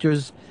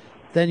characters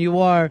than you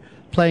are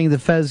playing the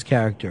Fez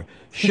character.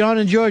 Sean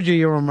in Georgia,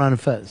 you're on Run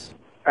of Fez.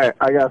 I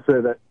gotta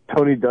say that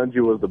Tony Dungy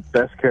was the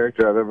best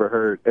character I've ever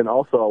heard. And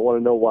also, I want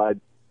to know why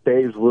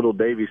Dave's little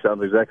Davey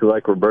sounds exactly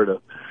like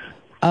Roberto.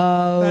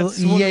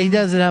 He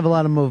doesn't have a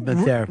lot of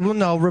movement there. Well,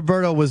 no,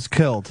 Roberto was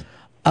killed.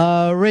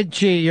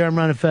 Richie, you're on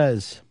Run of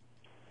Fez.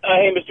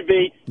 Hey, Mr.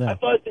 B. No. I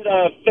thought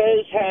that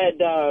Fez had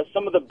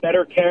some of the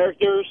better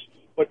characters,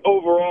 but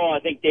overall, I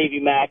think Davey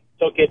Mack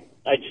took it.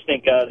 I just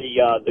think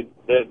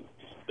the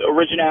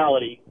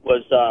originality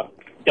was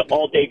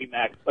all Davey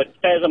Mack. But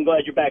Fez, I'm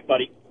glad you're back,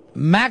 buddy.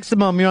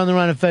 Maximum, you're on the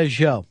Run of Fez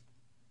show.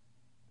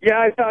 Yeah,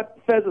 I thought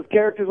Fez's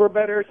characters were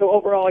better, so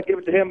overall I give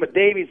it to him. But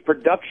Davey's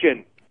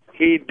production,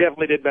 he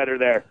definitely did better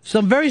there.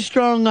 Some very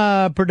strong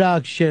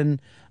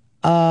production.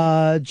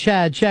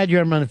 Chad,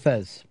 you're on Run of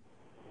Fez.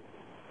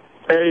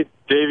 Hey,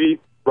 Davey,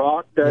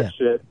 rock that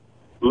shit.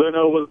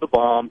 Leno was the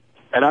bomb.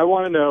 And I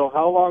want to know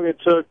how long it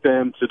took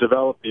them to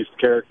develop these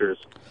characters.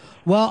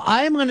 Well,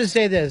 I am going to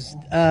say this.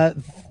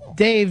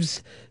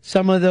 Dave's,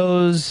 some of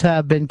those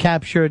have been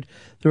captured.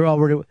 They're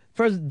already...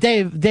 First,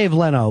 Dave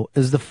Leno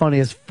is the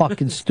funniest,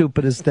 fucking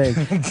stupidest thing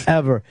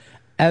ever.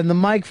 And the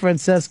Mike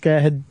Francesca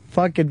had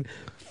fucking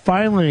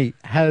finally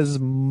has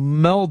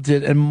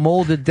melded and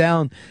molded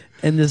down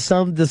into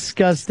some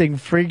disgusting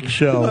freak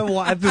show.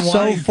 I've been So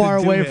wanting to far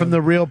do away him. from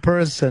the real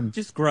person.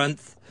 Just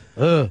grunts.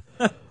 Ugh.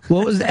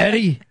 What was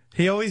Eddie?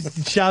 He always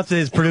shouts at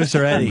his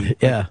producer, Eddie.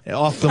 Yeah.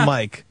 Off the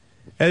mic.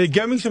 Eddie,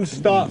 get me some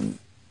stuff.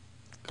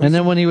 And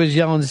then when he was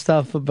yelling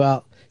stuff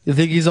about, you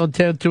think he's on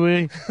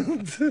Tatooine?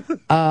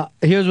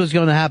 Here's what's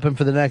going to happen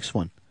for the next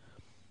one.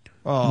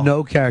 Oh.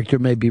 No character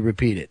may be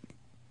repeated.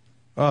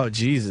 Oh,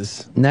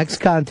 Jesus. Next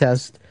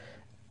contest,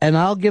 and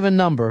I'll give a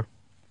number,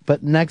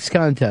 but next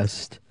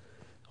contest,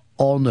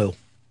 all new.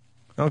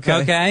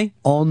 Okay.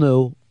 All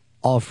new,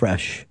 all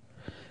fresh.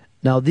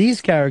 Now,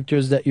 these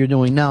characters that you're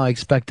doing now, I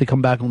expect to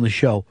come back on the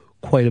show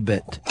quite a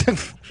bit.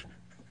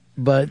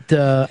 But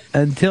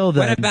until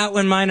then... What about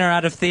when mine are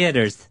out of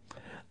theaters?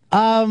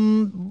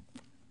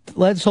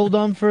 Let's hold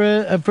on for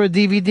a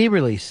DVD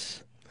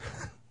release.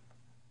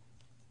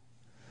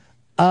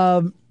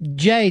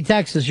 Jay,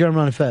 Texas, you're on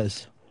Run of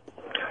Fez.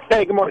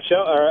 Hey, good morning,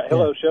 show.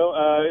 Hello, show.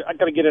 I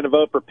got to get in a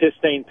vote for Piss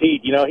Stain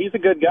Pete. You know, he's a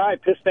good guy.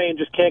 Piss Stain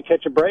just can't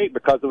catch a break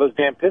because of those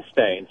damn piss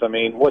stains. I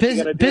mean, what's he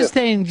going to do? Piss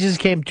Stain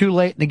just came too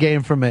late in the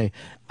game for me.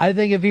 I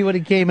think if he would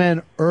have came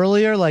in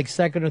earlier, like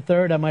second or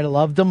third, I might have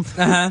loved him.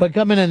 But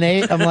coming in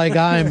 8, I'm like,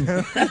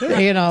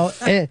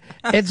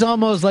 it's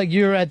almost like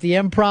you're at the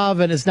Improv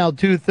and it's now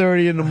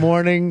 2:30 in the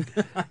morning.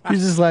 You're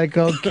just like,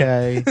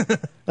 okay,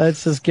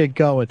 let's just get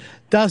going.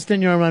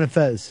 Dustin, you're on Run of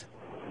Fez.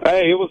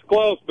 Hey, it was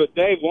close, but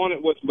Dave won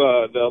it with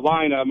the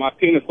line, my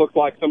penis looks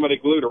like somebody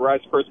glued a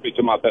Rice Krispie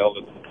to my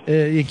pelvis.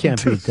 You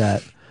can't beat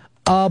that.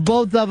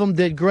 Both of them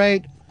did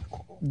great.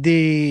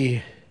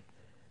 The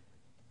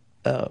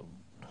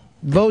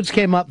votes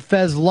came up.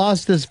 Fez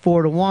lost this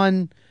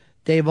 4-1.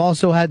 Dave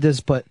also had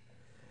this, but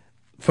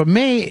for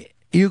me,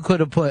 you could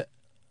have put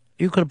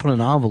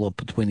an envelope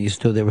between these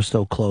two. They were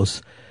so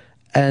close,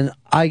 and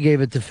I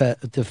gave it to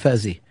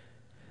Fezzy.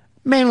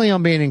 Mainly,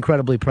 I'm being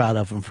incredibly proud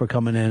of him for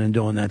coming in and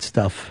doing that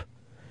stuff.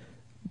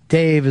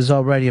 Dave is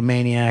already a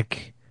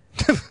maniac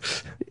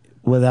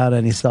without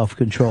any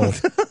self-control.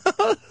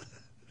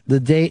 The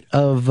date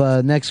of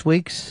next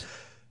week's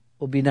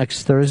will be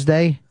next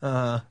Thursday.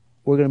 We're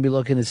going to be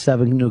looking at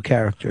 7 new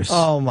characters.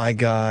 Oh, my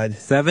God.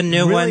 7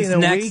 new ones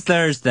next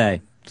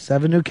Thursday.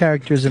 7 new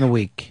characters in a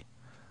week.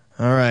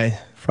 All right.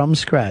 From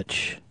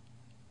scratch.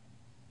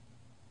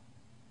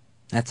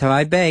 That's how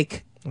I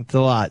bake. It's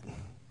a lot.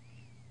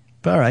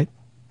 All right.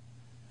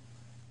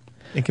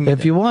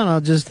 If you want,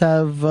 I'll just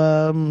have.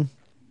 No.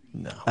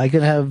 I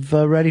can have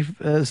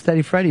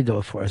Steady Freddy do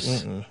it for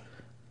us.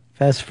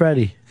 Fast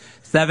Freddy.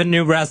 7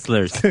 new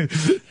wrestlers. All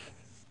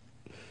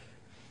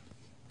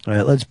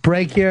right, let's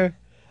break here.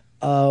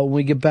 When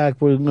we get back,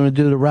 we're going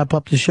to wrap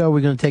up the show.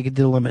 We're going to take it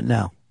to the limit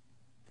now.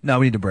 No,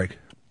 we need to break.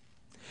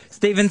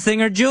 Steven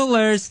Singer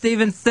Jewelers.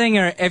 Steven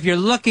Singer, if you're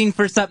looking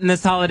for something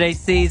this holiday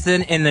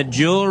season in the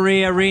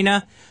jewelry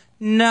arena,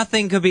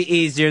 nothing could be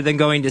easier than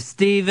going to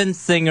Steven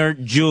Singer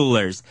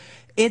Jewelers.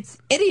 It's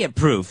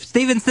idiot-proof.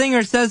 Steven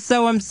Singer says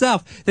so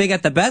himself. They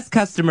got the best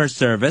customer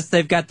service,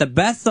 they've got the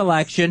best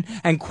selection,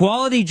 and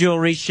quality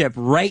jewelry shipped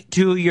right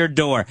to your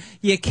door.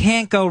 You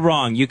can't go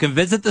wrong. You can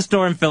visit the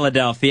store in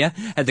Philadelphia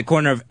at the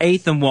corner of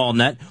 8th and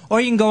Walnut,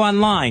 or you can go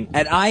online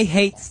at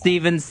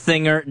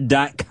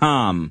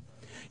IHateStevenSinger.com.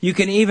 You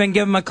can even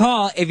give them a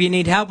call if you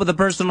need help with a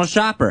personal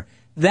shopper.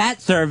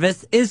 That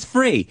service is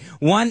free.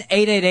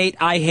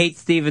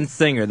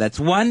 1-888-I-HATE-STEVEN-SINGER. That's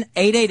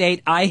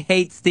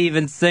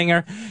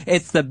 1-888-I-HATE-STEVEN-SINGER.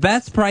 It's the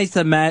best price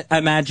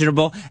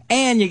imaginable,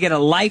 and you get a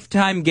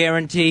lifetime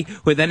guarantee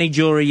with any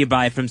jewelry you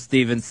buy from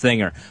Steven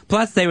Singer.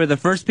 Plus, they were the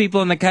first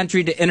people in the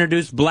country to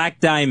introduce black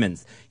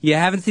diamonds. You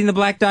haven't seen the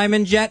black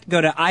diamonds yet? Go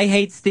to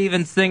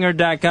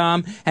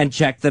IHateStevenSinger.com and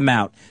check them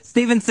out.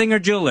 Steven Singer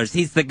Jewelers.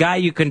 He's the guy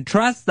you can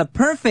trust. The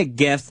perfect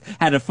gifts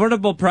at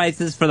affordable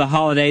prices for the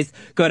holidays.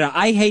 Go to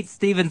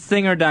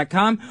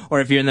IHateStevenSinger.com,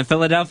 or if you're in the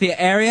Philadelphia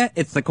area,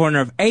 it's the corner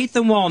of 8th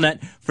and Walnut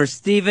for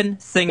Steven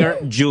Singer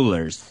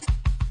Jewelers.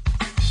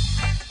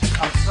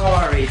 I'm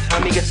sorry.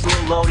 Tommy gets a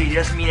little loaded. He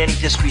doesn't mean any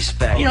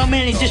disrespect. You don't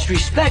mean any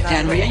disrespect,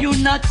 Henry. Are you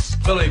nuts?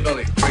 Billy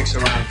breaks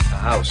around the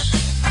house.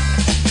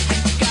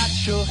 Got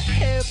your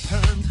hair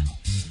permed.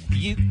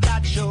 You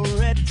got your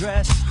red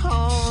dress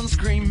on,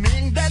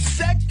 screaming that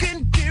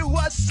second gear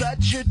was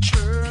such a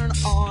turn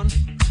on.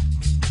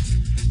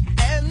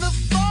 And the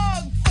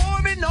fog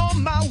forming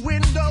on my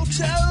window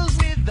tells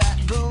me that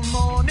the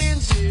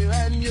morning's here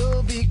and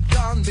you'll be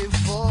gone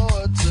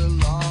before too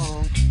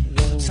long.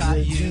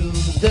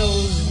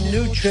 Those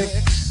new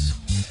tricks.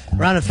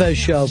 Ron and Fez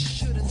show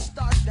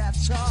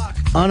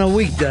on a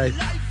weekday.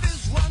 Life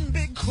is one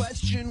big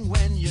question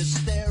when you're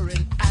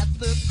staring at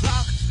the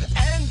clock,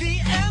 and the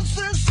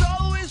answer's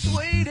always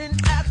waiting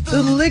at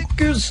The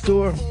liquor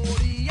store.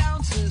 40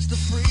 ounces to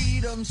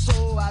freedom,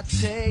 so I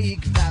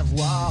take that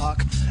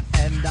walk,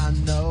 and I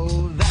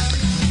know that.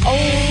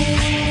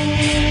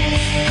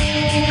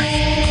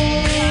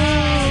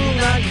 I'm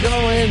not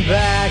going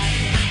back.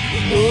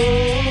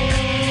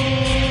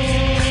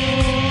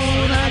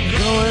 Not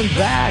going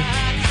back.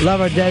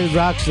 Love our dead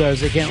rock stars.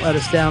 They can't let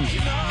us down.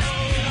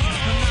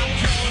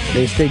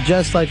 They stay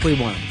just like we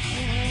want.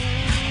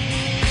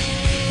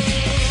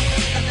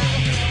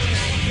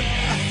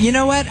 You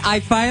know what?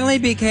 I finally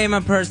became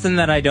a person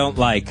that I don't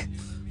like.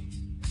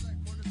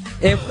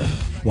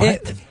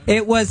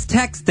 It was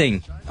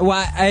texting.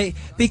 Why?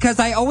 Because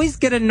I always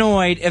get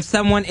annoyed if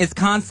someone is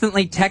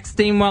constantly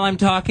texting while I'm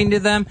talking to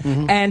them,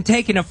 and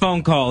taking a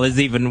phone call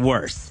is even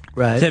worse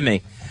to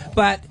me.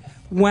 But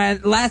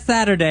when last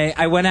Saturday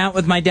I went out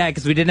with my dad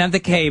because we didn't have the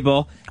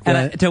cable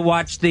and to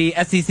watch the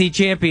SEC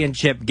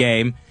championship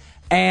game,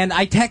 and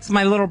I text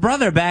my little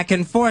brother back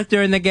and forth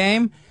during the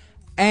game.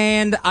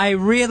 And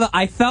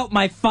I felt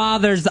my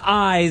father's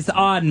eyes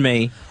on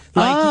me.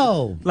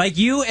 Like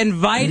you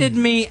invited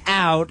me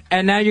out,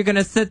 and now you're going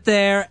to sit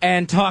there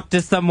and talk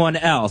to someone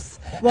else.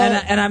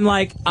 Well, and I'm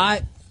like,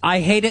 I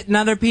hate it in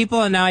other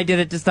people, and now I did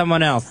it to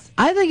someone else.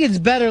 I think it's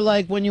better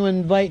like when you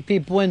invite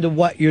people into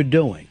what you're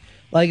doing.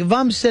 Like if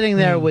I'm sitting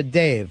there with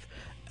Dave,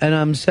 and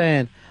I'm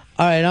saying,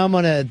 all right, I'm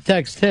going to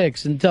text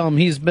Hicks and tell him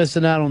he's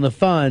missing out on the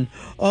fun.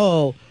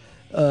 Oh,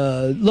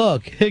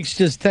 look, Hicks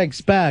just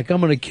texts back, I'm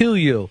going to kill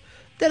you.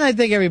 Then I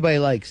think everybody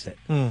likes it.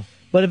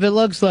 But if it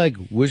looks like,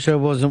 wish I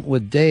wasn't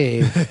with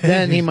Dave,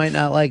 then he might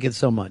not like it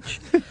so much.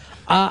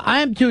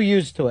 I'm too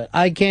used to it.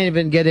 I can't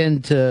even get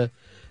into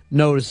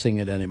noticing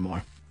it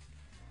anymore.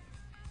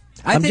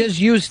 I'm just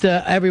used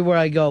to everywhere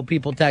I go,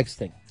 people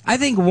texting. I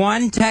think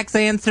one text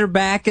answer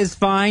back is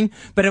fine,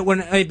 but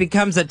when it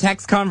becomes a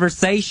text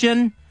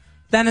conversation,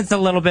 then it's a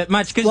little bit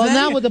much. Well,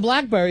 now with the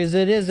BlackBerries,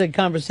 it is a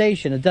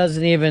conversation. It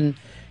doesn't even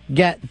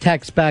get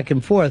text back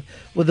and forth.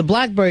 With the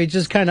BlackBerry, it's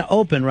just kind of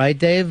open, right,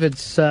 Dave?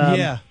 It's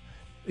Yeah,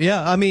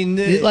 I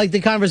mean... like the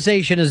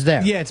conversation is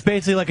there. Yeah, it's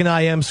basically like an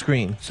IM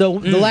screen. So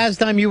the last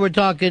time you were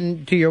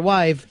talking to your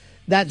wife,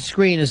 that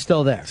screen is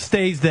still there.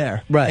 Stays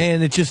there. Right.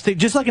 And it's just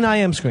like an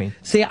IM screen.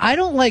 See, I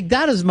don't like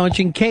that as much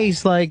in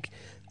case, like,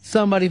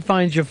 somebody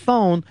finds your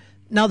phone.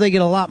 Now they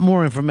get a lot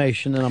more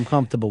information than I'm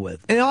comfortable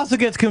with. And it also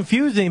gets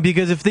confusing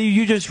because if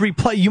you just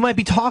reply, you might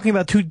be talking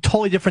about two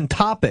totally different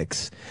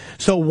topics.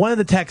 So one of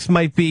the texts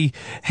might be,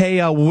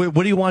 hey, what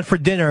do you want for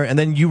dinner? And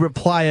then you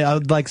reply, I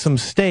would like some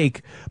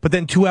steak. But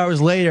then 2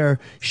 hours later,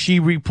 she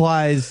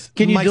replies,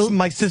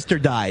 my sister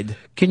died.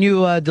 Can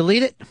you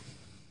delete it?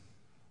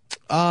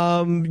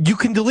 You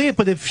can delete it,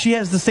 but if she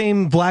has the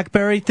same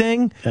BlackBerry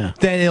thing,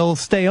 then it'll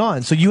stay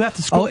on. So you have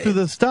to scroll through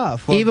the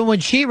stuff. Even when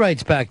she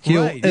writes back to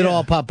you, it'll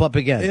all pop up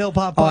again. It'll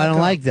pop up. Oh, I don't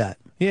like that.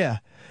 Yeah.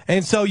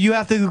 And so you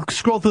have to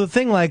scroll through the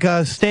thing like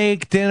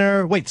steak,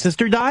 dinner. Wait,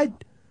 sister died?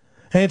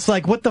 And it's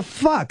like, what the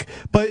fuck?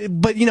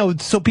 But you know,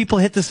 so people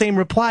hit the same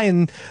reply,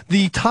 and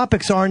the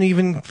topics aren't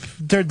even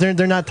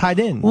they're not tied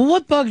in. Well,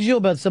 what bugs you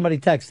about somebody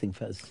texting,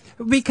 Fez?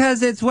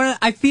 Because it's when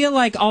I feel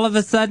like all of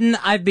a sudden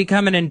I've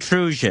become an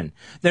intrusion.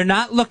 They're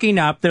not looking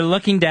up; they're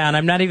looking down.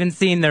 I'm not even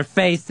seeing their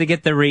face to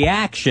get the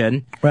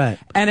reaction. Right.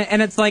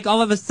 And it's like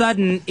all of a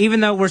sudden, even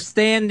though we're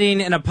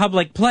standing in a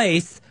public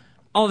place,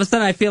 all of a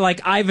sudden I feel like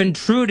I've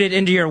intruded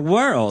into your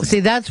world. See,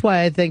 that's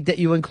why I think that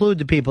you include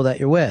the people that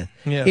you're with.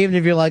 Yeah. Even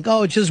if you're like,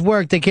 oh, it's just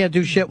work, they can't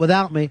do shit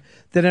without me,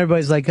 then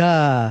everybody's like,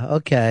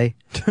 okay,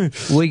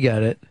 we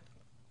get it.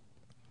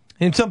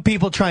 And some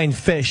people try and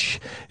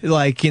fish,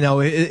 like, you know,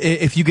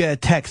 if you get a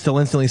text, they'll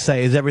instantly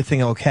say, is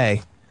everything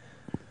okay?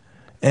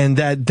 And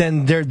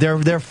then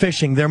they're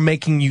fishing, they're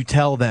making you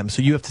tell them,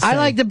 so you have to say. I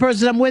like the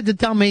person I'm with to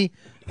tell me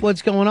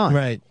what's going on.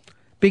 Right.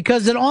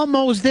 Because it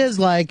almost is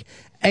like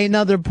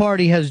another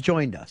party has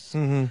joined us.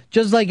 Mm-hmm.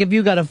 Just like if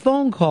you got a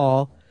phone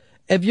call,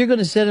 if you're going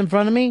to sit in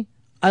front of me,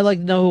 I like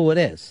to know who it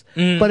is.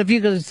 But if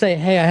you're going to say,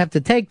 hey, I have to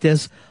take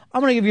this,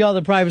 I'm going to give you all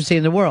the privacy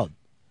in the world.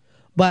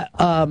 But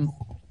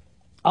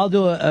I'll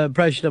do a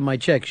impression of my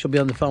chick. She'll be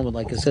on the phone with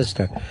like a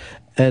sister.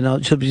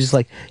 And she'll be just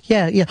like,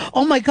 yeah.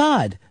 Oh, my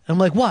God. I'm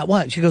like,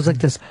 what? She goes like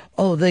this.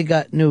 Oh, they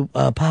got new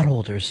pot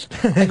holders.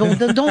 I go,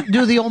 then don't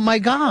do the oh, my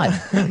God.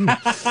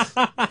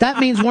 That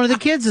means one of the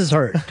kids is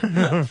hurt.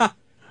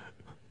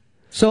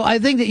 So I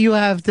think that you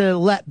have to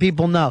let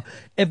people know.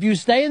 If you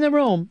stay in the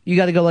room, you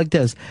got to go like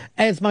this.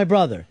 Hey, it's my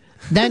brother.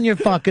 Then you're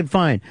fucking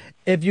fine.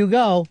 If you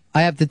go,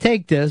 I have to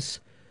take this,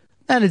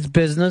 then it's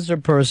business or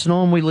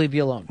personal, and we leave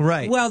you alone.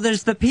 Right. Well,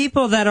 there's the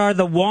people that are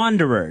the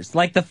wanderers.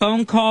 Like the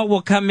phone call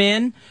will come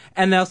in,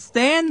 and they'll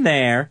stand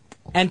there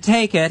and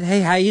take it.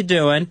 Hey, how you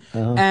doing?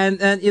 And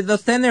they'll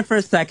stand there for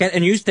a second,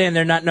 and you stand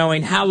there not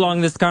knowing how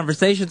long this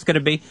conversation's going to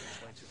be,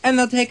 and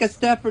they'll take a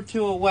step or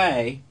two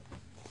away,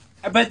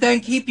 but then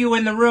keep you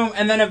in the room,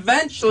 and then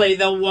eventually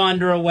they'll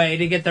wander away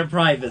to get their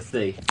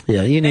privacy.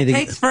 Yeah, you need It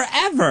takes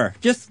forever.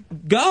 Just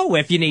go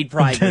if you need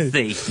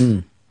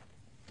privacy.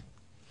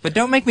 But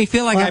don't make me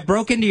feel like I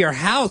broke into your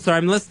house or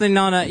I'm listening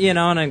on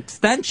an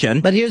extension.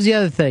 But here's the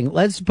other thing.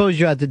 Let's suppose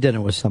you're out to dinner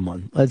with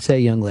someone. Let's say a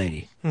young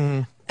lady.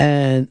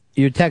 And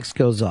your text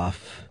goes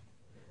off.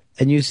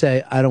 And you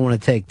say, I don't want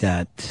to take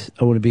that.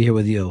 I want to be here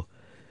with you.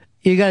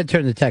 You got to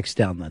turn the text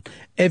down then.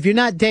 If you're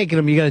not taking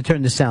them, you got to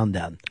turn the sound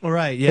down.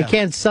 Right, yeah. It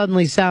can't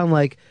suddenly sound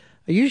like,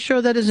 are you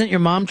sure that isn't your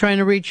mom trying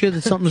to reach you,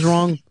 that something's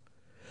wrong?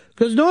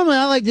 Because normally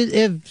I like to,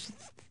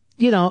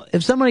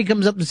 if somebody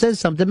comes up and says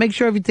something, make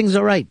sure everything's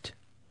all right.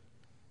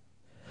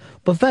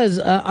 But Fez,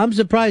 I'm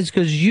surprised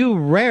because you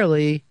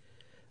rarely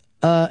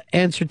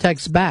answer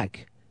texts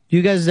back.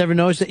 You guys ever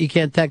notice that you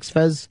can't text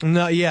Fez?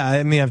 No, yeah,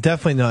 I mean, I've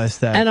definitely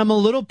noticed that. And I'm a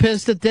little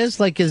pissed at this,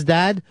 like his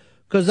dad,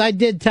 because I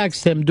did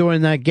text him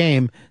during that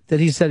game that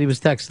he said he was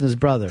texting his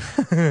brother.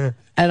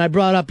 And I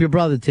brought up your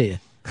brother to you.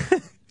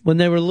 When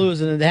they were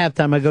losing at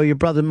halftime, I go, your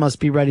brother must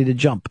be ready to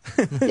jump.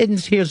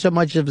 Didn't hear so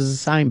much of his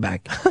sign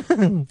back.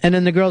 And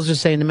then the girls are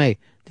saying to me,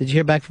 did you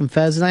hear back from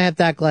Fez? And I have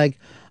to act like,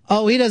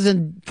 oh, he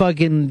doesn't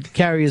fucking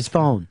carry his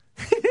phone.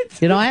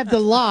 I have to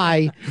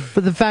lie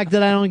for the fact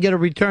that I don't get a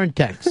return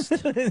text.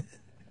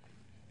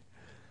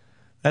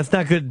 That's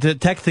not good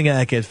texting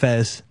etiquette,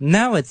 Fez.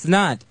 No, it's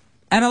not.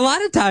 And a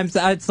lot of times,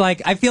 it's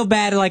like, I feel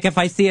bad, like, if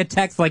I see a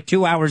text, like,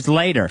 2 hours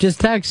later. Just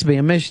text me.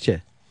 I missed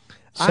you.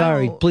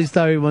 Sorry. Please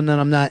tell everyone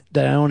that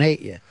that I don't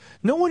hate you.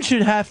 No one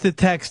should have to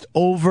text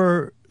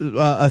over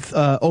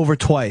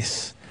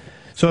twice.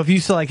 So if you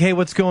say like, hey,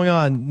 what's going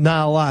on?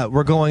 Not a lot.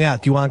 We're going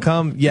out. Do you want to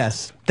come?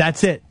 Yes.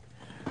 That's it.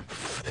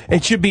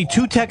 It should be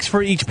 2 texts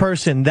for each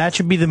person. That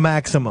should be the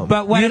maximum.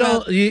 But what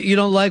you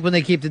don't like when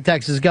they keep the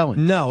texts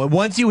going? No.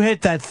 Once you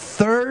hit that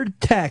 3rd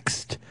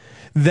text,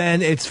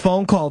 then it's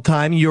phone call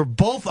time. You're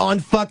both on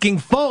fucking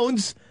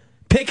phones.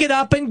 Pick it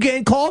up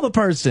and call the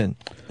person.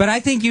 But I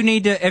think you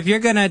need to, if you're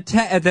going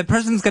to, the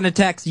person's going to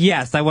text,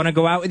 yes, I want to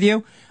go out with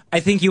you, I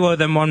think you owe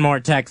them one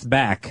more text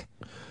back.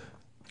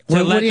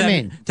 What do you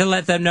mean? To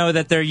let them know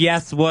that their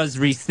yes was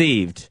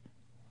received.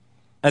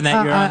 And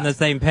that you're on the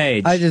same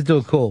page. I just do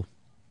it cool.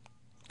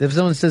 If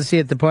someone says see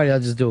you at the party, I'll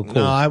just do it cool.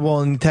 No, I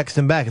won't text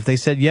them back. If they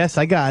said yes,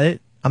 I got it.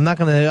 I'm not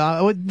going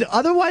to...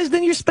 otherwise,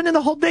 then you're spending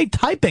the whole day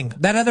typing.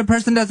 That other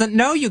person doesn't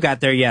know you got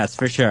their yes,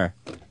 for sure.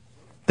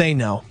 They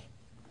know.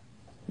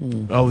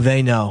 Oh,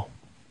 they know.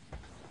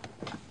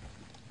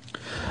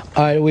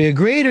 All right, we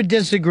agreed or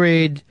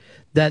disagreed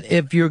that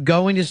if you're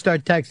going to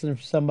start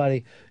texting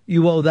somebody,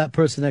 you owe that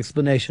person an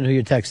explanation who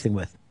you're texting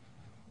with?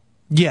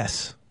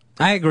 Yes.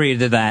 I agree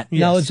to that. Yes.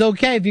 No, it's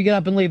okay if you get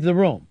up and leave the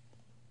room.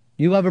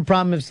 You have a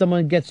problem if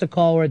someone gets a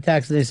call or a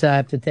text and they say, I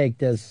have to take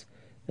this,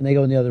 and they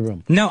go in the other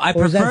room? No, I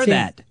prefer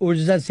that. Or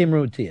does that seem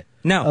rude to you?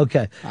 No.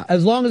 Okay.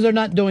 As long as they're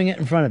not doing it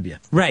in front of you.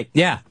 Right,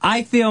 yeah.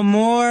 I feel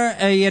more,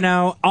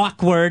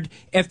 awkward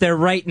if they're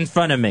right in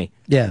front of me.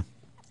 Yeah.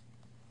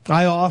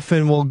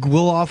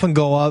 We'll often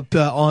go up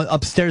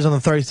upstairs on the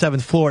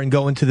 37th floor and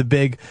go into the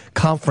big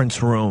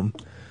conference room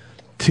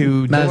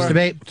to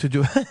masturbate. To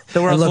do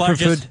the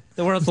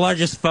world's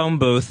largest phone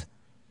booth.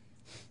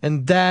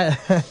 And that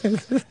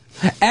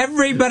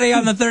everybody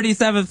on the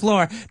 37th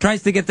floor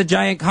tries to get the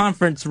giant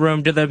conference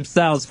room to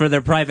themselves for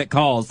their private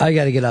calls. I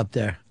got to get up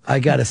there. I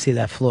got to see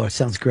that floor.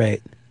 Sounds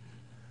great.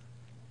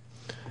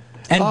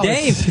 And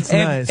Dave,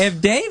 if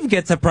Dave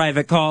gets a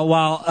private call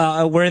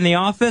while we're in the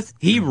office,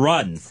 he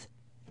runs.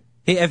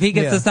 If he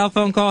gets a cell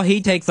phone call,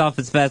 he takes off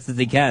as fast as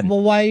he can.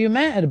 Well, why are you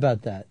mad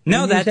about that?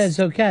 No, that's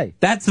okay.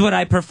 That's what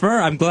I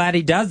prefer. I'm glad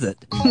he does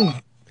it.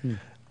 Don't get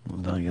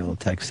a little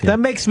text here. That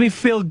makes me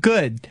feel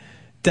good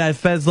that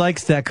Fez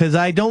likes that, because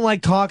I don't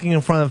like talking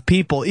in front of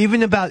people,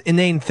 even about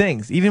inane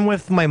things. Even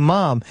with my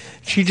mom,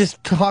 she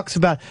just talks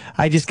about,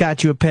 I just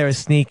got you a pair of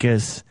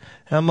sneakers.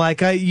 And I'm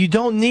like, you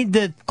don't need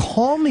to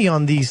call me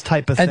on these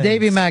type of things. And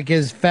Davey Mack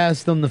is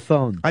fast on the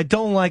phone. I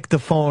don't like the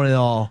phone at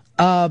all.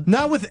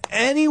 Not with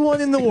anyone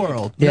in the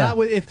world. Yeah. Not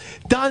with, if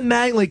Don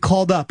Mattingly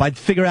called up, I'd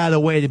figure out a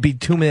way to be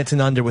 2 minutes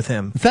and under with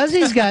him.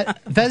 Fezzi's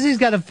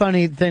got a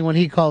funny thing when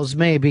he calls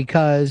me,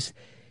 because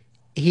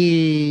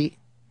he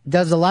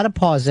does a lot of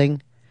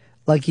pausing,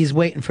 like he's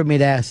waiting for me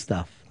to ask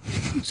stuff.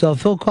 So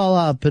if he'll call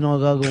up and I'll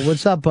go,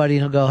 what's up, buddy?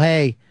 And he'll go,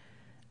 hey.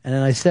 And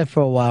then I sit for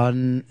a while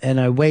and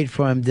I wait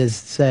for him to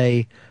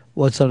say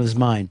what's on his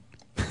mind.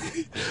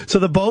 So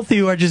the both of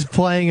you are just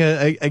playing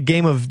a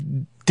game of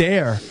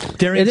dare.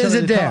 Daring it is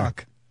a dare.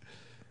 Talk.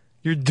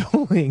 You're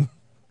doing.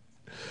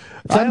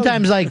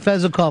 Sometimes like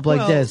Fez will call up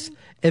like this.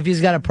 If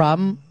he's got a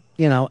problem,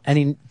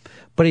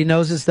 but he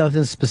knows it's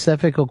nothing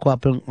specific, he'll call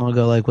up and I'll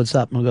go like, what's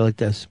up? And I'll go like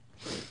this.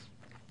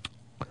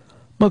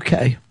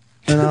 Okay.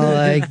 And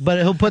I'll but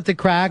he'll put the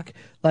crack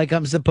like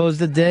I'm supposed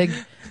to dig,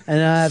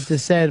 and I have to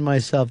say to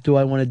myself, do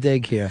I want to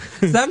dig here?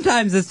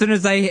 Sometimes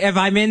if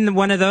I'm in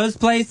one of those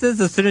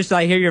places, as soon as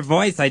I hear your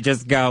voice, I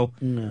just go.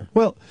 No.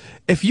 Well,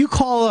 if you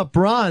call up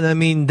Ron,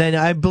 then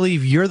I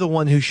believe you're the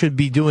one who should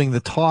be doing the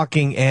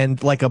talking,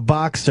 and like a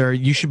boxer,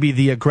 you should be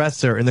the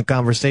aggressor in the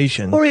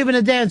conversation. Or even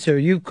a dancer.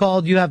 You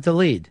called, you have to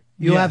lead.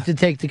 You have to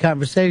take the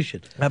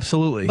conversation.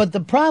 Absolutely. But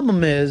the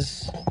problem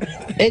is,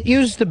 it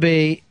used to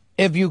be,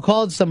 if you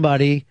called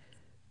somebody,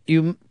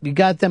 you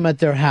got them at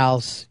their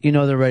house,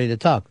 they're ready to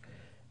talk.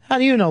 How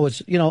do you know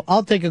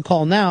I'll take a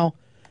call now.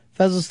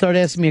 Fez will start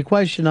asking me a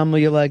question.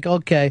 You're like,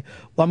 okay,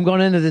 well, I'm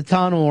going into the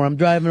tunnel or I'm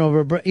driving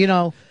over a bridge.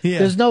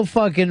 There's no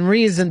fucking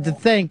reason to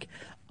think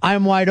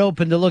I'm wide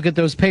open to look at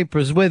those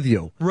papers with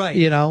you. Right.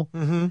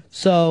 Mm-hmm.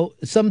 So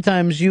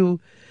sometimes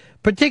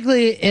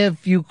particularly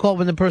if you call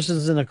when the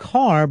person's in a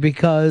car,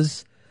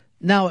 because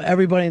now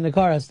everybody in the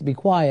car has to be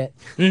quiet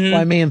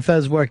while me and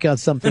Fez work out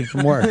something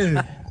from work,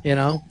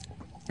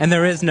 And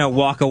there is no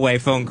walk-away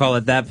phone call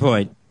at that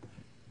point.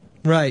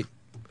 Right.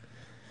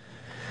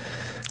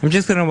 I'm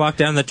just going to walk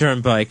down the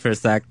turnpike for a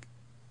sec.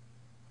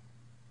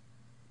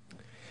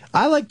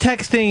 I like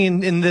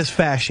texting in this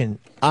fashion.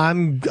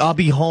 I'll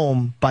be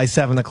home by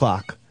 7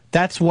 o'clock.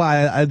 That's where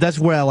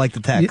I like to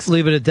text.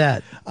 Leave it at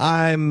that.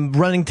 I'm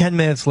running 10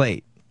 minutes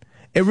late.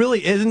 It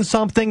really isn't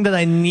something that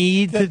I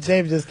need to...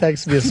 Dave just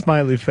texted me a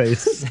smiley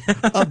face.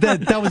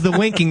 That was the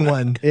winking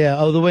one.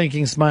 Yeah, the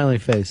winking smiley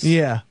face.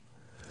 Yeah.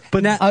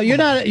 But you're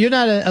not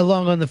a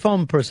long on the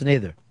phone person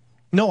either.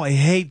 No, I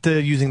hate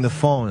using the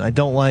phone. I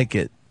don't like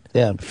it.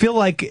 Yeah. I feel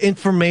like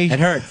information... It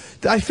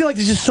hurts. I feel like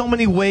there's just so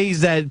many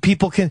ways that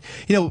people can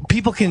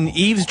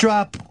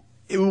eavesdrop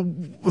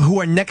who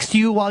are next to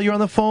you while you're on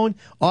the phone.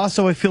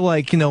 Also, I feel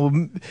like,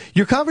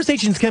 your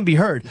conversations can be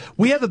heard.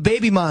 We have a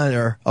baby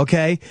monitor,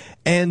 okay?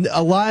 And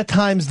a lot of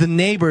times the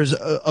neighbors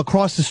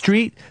across the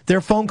street, their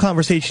phone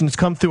conversations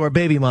come through our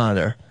baby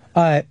monitor.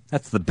 All right.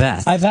 That's the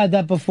best. I've had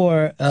that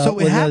before So it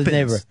with another happens.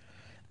 neighbor.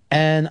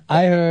 And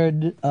I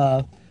heard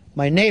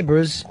my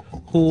neighbors,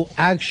 who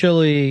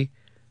actually,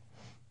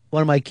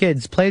 one of my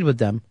kids played with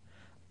them,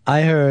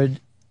 I heard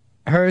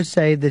her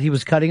say that he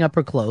was cutting up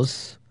her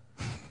clothes.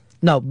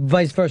 No,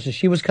 vice versa.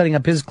 She was cutting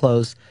up his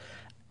clothes.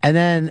 And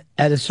then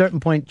at a certain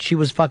point, she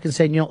was fucking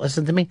saying, you know,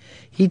 listen to me.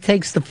 He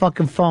takes the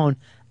fucking phone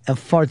and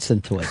farts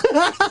into it.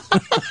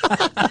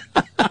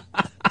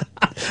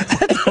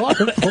 That's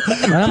horrible.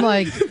 And I'm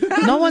like,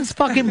 no one's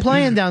fucking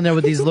playing down there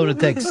with these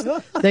lunatics.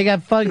 They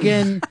got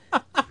fucking...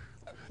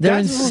 They're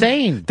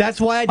insane.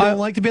 That's why I don't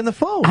like to be on the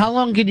phone. How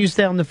long can you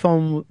stay on the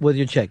phone with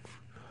your chick?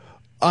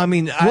 I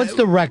mean... What's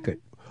the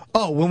record?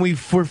 Oh, when we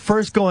were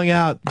first going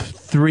out,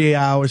 3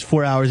 hours,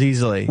 4 hours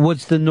easily.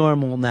 What's the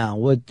normal now?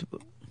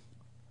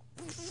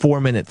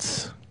 4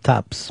 minutes.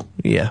 Tops.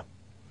 Yeah.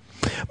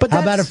 But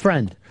how about a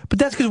friend? But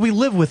that's because we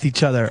live with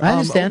each other. I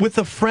understand. With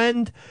a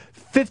friend,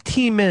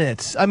 15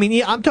 minutes. I mean,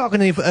 yeah, I'm talking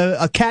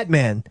to a cat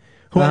man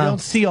who I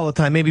don't see all the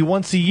time, maybe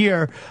once a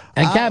year.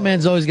 And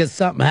Catman's always got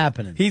something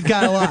happening. He's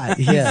got a lot.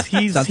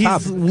 He's a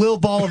little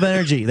ball of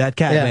energy, that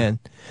cat man.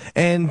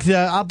 And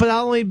but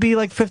I'll only be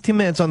like 15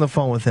 minutes on the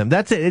phone with him.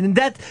 That's it. And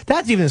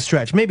that's even a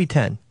stretch, maybe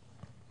 10.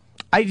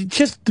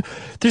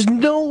 There's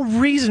no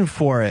reason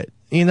for it.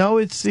 You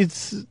know,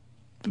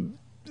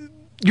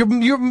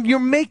 you're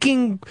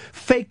making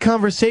fake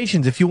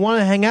conversations. If you want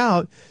to hang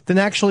out, then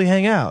actually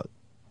hang out.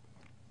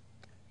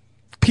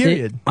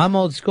 Period. See, I'm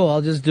old school.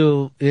 I'll just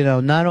do,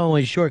 not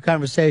only short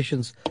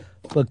conversations,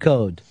 but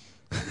code.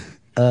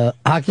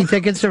 Hockey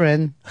tickets are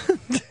in.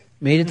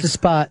 Meet at the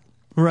spot.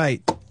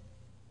 Right.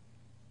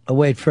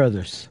 Await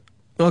furthers.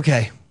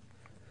 Okay.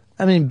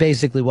 I mean,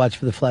 basically, watch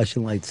for the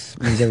flashing lights.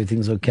 Means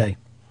everything's okay.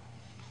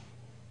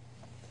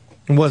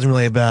 It wasn't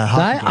really about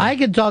hockey. I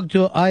can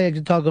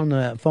talk on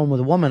the phone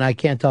with a woman. I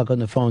can't talk on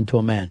the phone to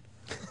a man.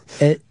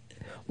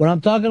 When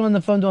I'm talking on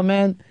the phone to a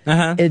man,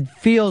 it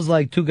feels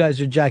like two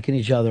guys are jacking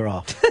each other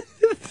off.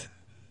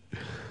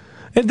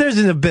 And there's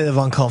a bit of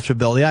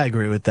uncomfortability. I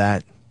agree with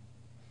that.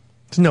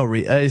 There's no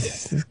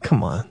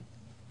come on.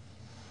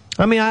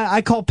 I mean,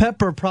 I call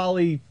Pepper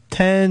probably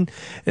 10,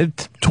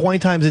 20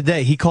 times a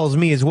day. He calls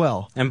me as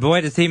well. And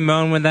boy, does he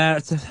moan when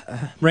that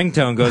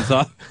ringtone goes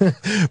off.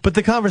 But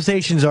the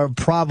conversations are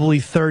probably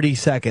 30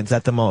 seconds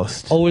at the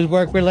most. Always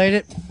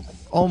work-related?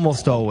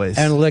 Almost always.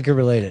 And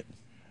liquor-related?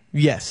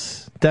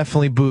 Yes,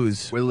 definitely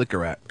booze. Where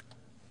liquor at?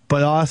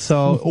 But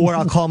also, or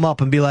I'll call him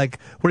up and be like,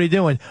 what are you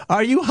doing?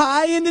 Are you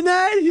high in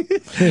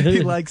tonight? He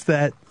likes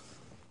that.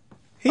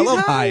 I love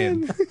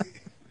high-in.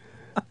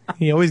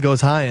 He always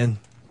goes high-in.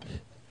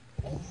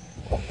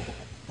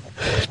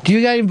 Do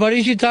you got any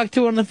buddies you talk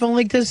to on the phone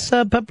like this,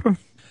 Pepper?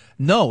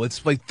 No,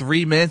 it's like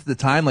 3 minutes at the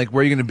time. Like,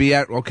 where are you going to be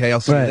at? Okay, I'll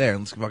see you there.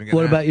 Let's fucking get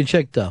What out. about your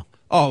chick, though?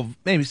 Oh,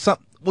 maybe some.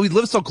 Well, we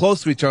live so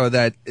close to each other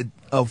that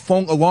a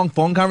long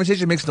phone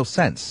conversation makes no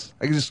sense.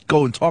 I can just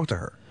go and talk to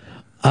her.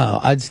 Oh,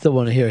 I'd still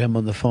want to hear him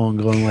on the phone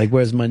going like,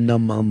 where's my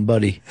numb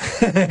buddy?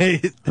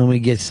 Let me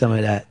get some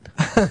of that.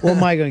 What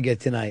am I going to get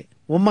tonight?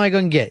 What am I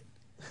going to get?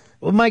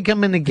 What am I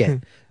coming to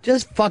get?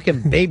 Just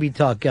fucking baby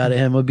talk out of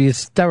him would be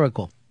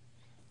hysterical.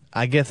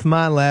 I guess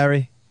mine,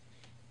 Larry.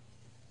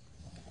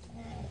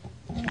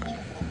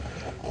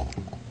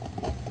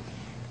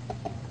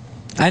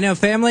 I know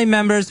family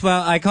members.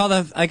 Well, I call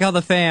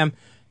the fam.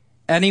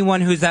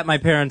 Anyone who's at my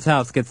parents'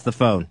 house gets the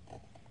phone.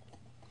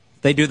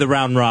 They do the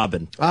round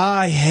robin.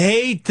 I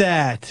hate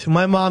that.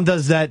 My mom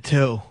does that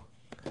too.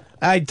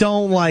 I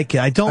don't like it.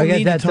 I don't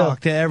need to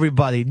talk to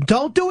everybody.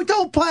 Don't do it.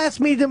 Don't pass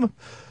me them.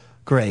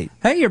 Great.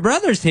 Hey, your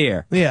brother's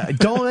here. Yeah, I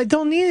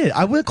don't need it.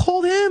 I would have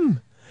called him.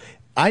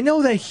 I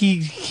know that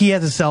he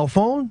has a cell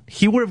phone.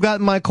 He would have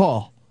gotten my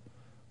call.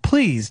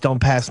 Please don't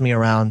pass me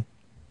around.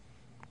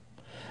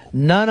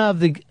 None of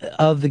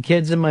the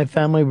kids in my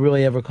family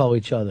really ever call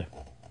each other.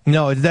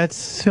 No, that's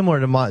similar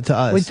to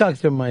us. We talk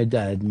to my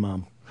dad and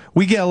mom.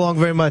 We get along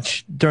very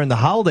much during the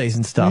holidays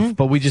and stuff,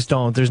 but we just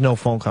don't. There's no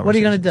phone conversation. What are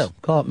you going to do?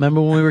 Call it.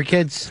 Remember when we were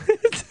kids?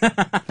 Wasn't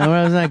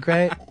that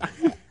great?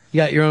 You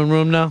got your own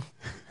room now?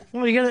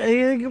 What are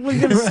you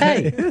gonna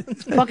say?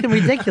 It's fucking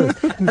ridiculous.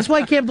 That's why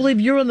I can't believe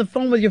you're on the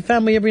phone with your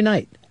family every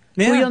night.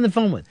 Yeah. Who are you on the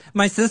phone with?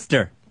 My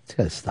sister. It's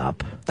got to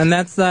stop. And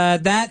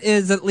that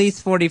is at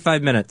least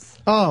 45 minutes.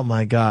 Oh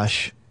my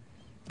gosh.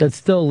 That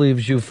still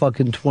leaves you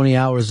fucking 20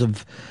 hours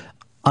of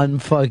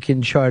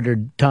unfucking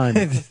chartered time.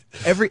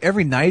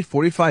 Every night,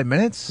 45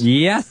 minutes?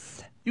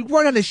 Yes. You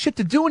run out of shit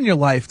to do in your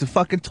life to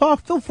fucking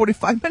talk. Fill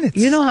 45 minutes.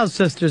 You know how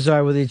sisters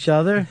are with each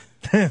other.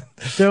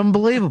 They're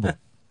unbelievable.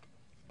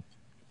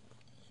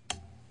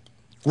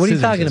 What are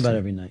you talking about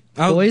every night?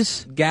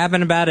 Boys?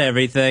 Gabbing about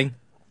everything.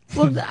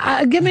 Well,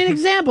 give me an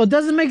example. It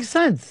doesn't make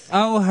sense.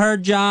 Oh, her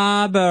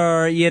job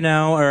or,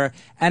 or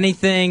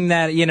anything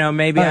that,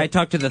 maybe I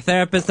talked to the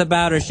therapist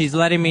about, or she's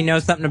letting me know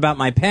something about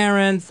my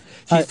parents.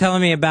 She's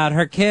telling me about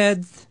her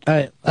kids. All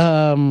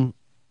right.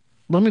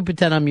 Let me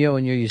pretend I'm you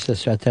and you're your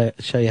sister. I'll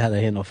show you how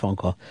to handle a phone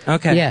call.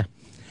 Okay. Yeah.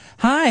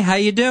 Hi, how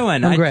you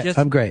doing? I'm great.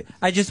 I'm great.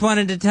 I just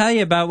wanted to tell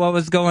you about what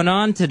was going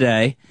on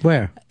today.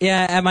 Where?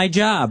 Yeah, at my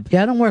job.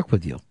 Yeah, I don't work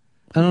with you.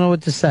 I don't know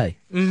what to say.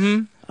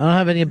 Mm-hmm. I don't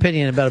have any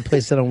opinion about a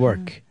place that don't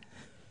work.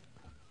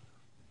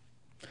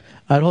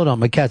 All right, hold on.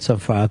 My cat's on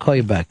fire. I'll call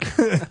you back.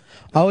 I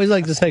always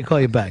like to say call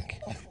you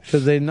back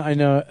because I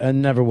know I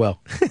never will.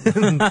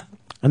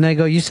 And they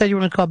go, you said you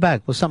were going to call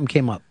back. Well, something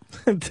came up.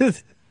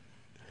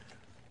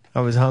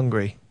 I was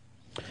hungry.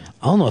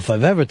 I don't know if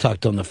I've ever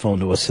talked on the phone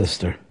to a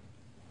sister.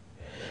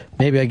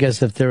 Maybe, I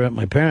guess, if they're at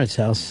my parents'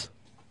 house.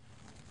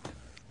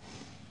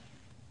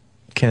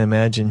 Can't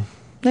imagine.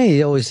 Hey,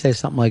 you always say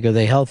something like, are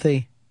they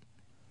healthy?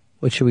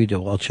 What should we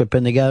do? All chip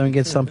in together and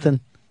get something?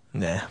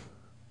 Nah.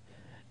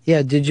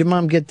 Yeah, did your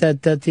mom get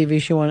that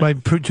TV she wanted? My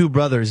two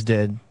brothers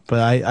did, but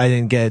I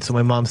didn't get it. So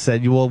my mom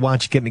said, "Well, why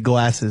don't you get me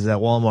glasses at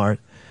Walmart?"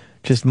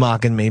 Just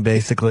mocking me,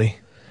 basically.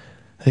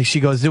 She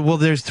goes, "Well,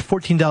 there's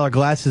 $14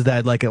 glasses that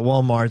I'd like at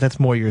Walmart. That's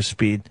more your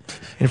speed."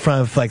 In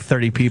front of like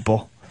 30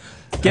 people.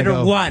 Get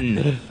her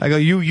one. I go,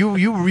 you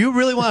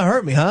really want to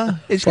hurt me, huh?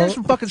 It's got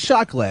some fucking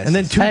shot glass. And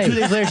then two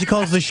days later, she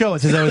calls the show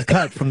and says I was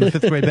cut from the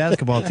 5th grade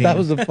basketball team. That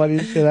was the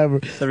funniest shit ever.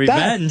 The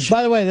revenge.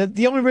 By the way,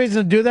 the only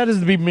reason to do that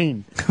is to be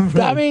mean. Right.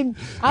 I mean,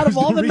 out of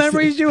all the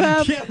memories you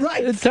have,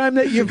 the time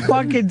that your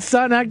fucking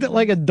son acted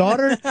like a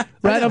daughter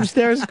right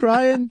upstairs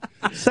crying.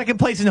 Second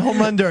place in home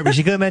run derby.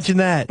 She could have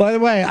mentioned that. By the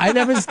way, I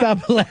never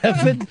stopped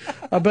laughing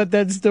about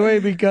that story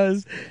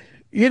because,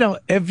 you know,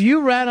 if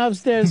you ran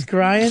upstairs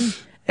crying,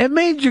 it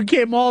means you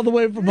came all the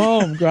way from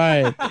home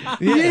crying.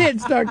 You didn't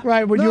start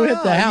crying when you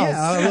hit the house.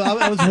 Yeah,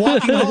 I was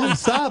walking home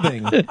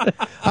sobbing.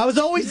 I was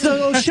always,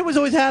 shit was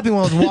always happening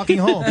when I was walking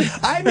home.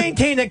 I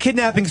maintain that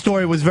kidnapping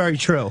story was very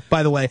true,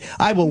 by the way.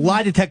 I will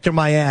lie detector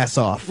my ass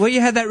off. Well,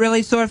 you had that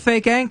really sore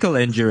fake ankle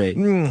injury.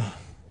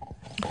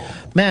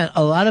 Man,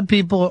 a lot of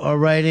people are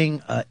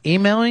writing,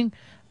 emailing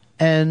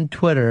and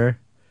Twitter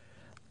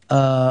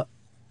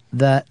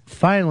that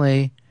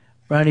finally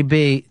Ronnie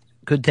B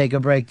could take a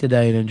break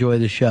today and enjoy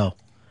the show.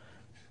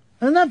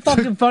 Isn't that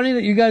fucking funny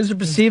that you guys are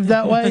perceived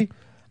that way?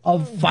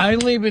 Of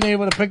finally being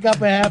able to pick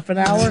up a half an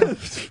hour?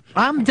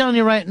 I'm telling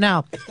you right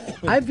now,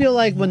 I feel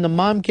like when the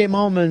mom came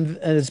home and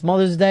it's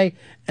Mother's Day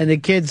and the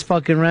kids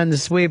fucking ran the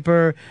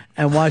sweeper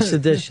and washed the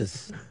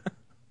dishes.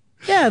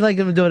 Yeah, I'd like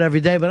them to do it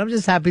every day, but I'm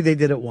just happy they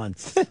did it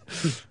once.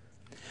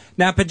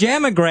 Now,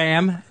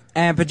 Pajamagram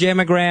and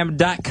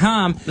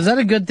Pajamagram.com. Is that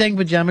a good thing,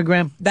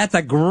 Pajamagram? That's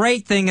a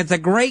great thing. It's a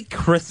great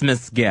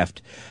Christmas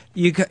gift.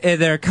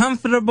 They're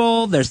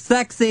comfortable, they're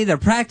sexy, they're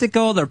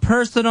practical, they're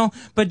personal.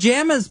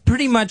 Pajamas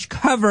pretty much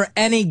cover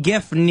any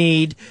gift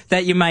need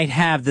that you might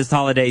have this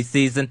holiday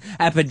season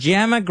at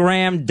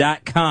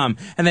Pajamagram.com.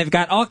 And they've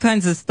got all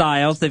kinds of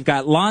styles. They've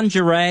got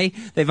lingerie.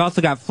 They've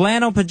also got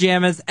flannel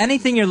pajamas.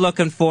 Anything you're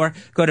looking for,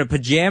 go to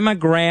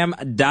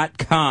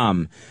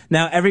Pajamagram.com.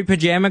 Now, every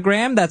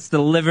Pajamagram that's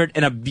delivered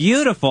in a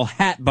beautiful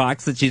hat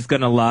box that she's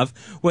going to love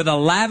with a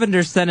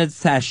lavender-scented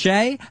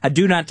sachet, a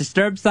Do Not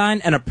Disturb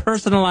sign, and a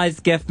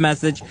personalized gift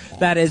message.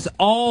 That is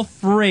all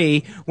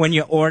free when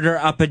you order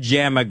a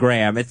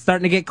Pajamagram. It's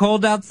starting to get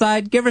cold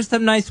outside. Give her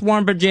some nice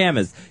warm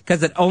pajamas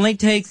because it only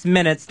takes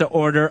minutes to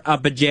order a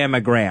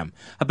Pajamagram.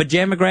 A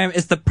Pajamagram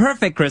is the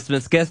perfect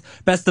Christmas gift.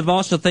 Best of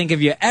all, she'll think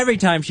of you every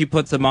time she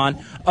puts them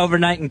on.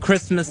 Overnight and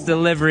Christmas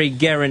delivery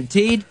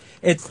guaranteed.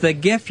 It's the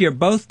gift you're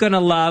both going to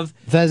love.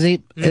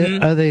 Fezzi,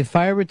 are they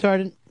fire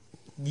retardant?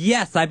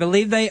 Yes, I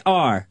believe they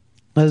are.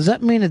 Now, does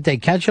that mean that they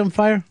catch on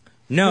fire?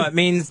 No, it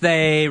means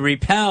they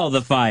repel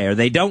the fire.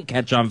 They don't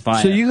catch on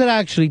fire. So you could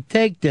actually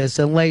take this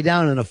and lay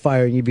down in a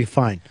fire and you'd be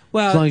fine.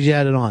 Well, as long as you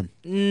had it on.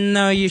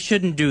 No, you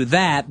shouldn't do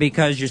that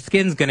because your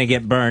skin's going to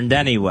get burned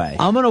anyway.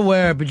 I'm going to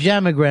wear a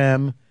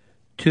Pajamagram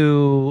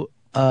to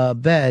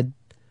bed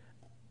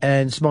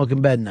and smoke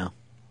in bed now.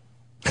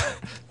 All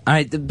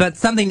right, but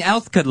something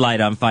else could light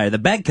on fire. The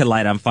bed could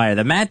light on fire.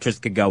 The mattress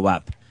could go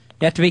up.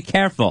 You have to be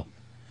careful.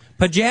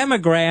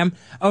 Pajamagram,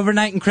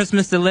 overnight and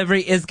Christmas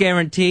delivery is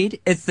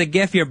guaranteed. It's the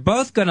gift you're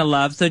both going to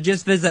love, so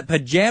just visit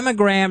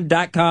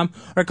Pajamagram.com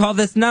or call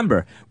this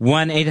number,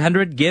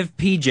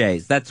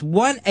 1-800-GIVE-PJs. That's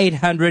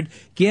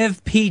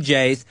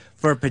 1-800-GIVE-PJs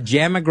for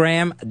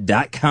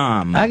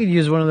Pajamagram.com. I could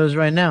use one of those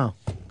right now.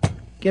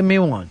 Give me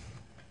one.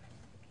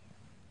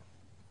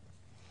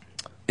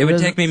 It would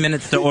take me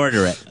minutes to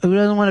order it. Who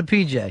doesn't want a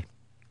PJ?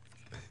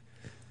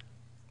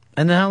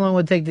 And then how long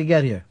would it take to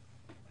get here?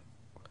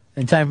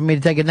 In time for me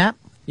to take a nap?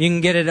 You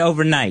can get it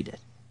overnight.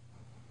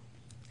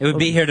 It would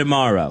be here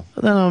tomorrow.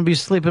 Well, then I'm going to be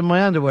sleeping in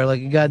my underwear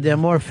like a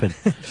goddamn orphan.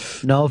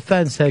 No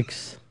offense,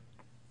 Hicks.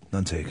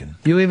 None taken.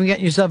 You even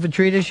getting yourself a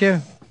tree this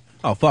year?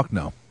 Oh, fuck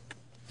no.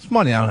 It's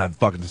money I don't have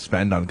fucking to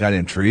spend on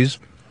goddamn trees.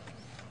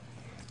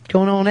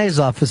 Go in O&A's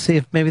office, see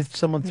if maybe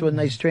someone threw a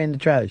nice tree in the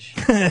trash.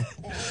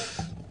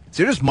 Is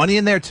there just money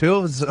in there,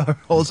 too? Is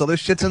all this other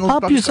shit's in those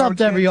Help fucking yourself garbage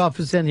to every cans?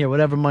 office in here.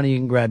 Whatever money you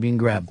can grab.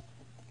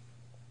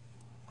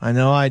 I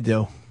know I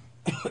do.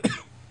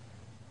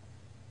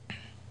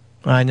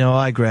 I know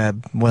I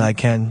grab when I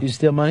can. You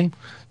steal money?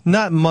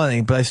 Not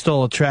money, but I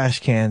stole a trash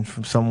can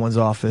from someone's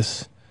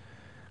office.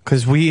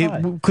 Because me,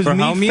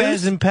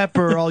 Fez, and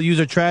Pepper all use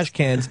our trash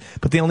cans,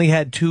 but they only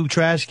had 2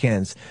 trash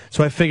cans.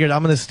 So I figured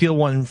I'm going to steal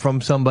one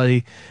from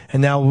somebody,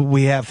 and now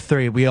we have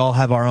 3. We all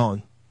have our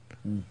own.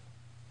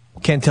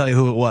 Can't tell you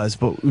who it was,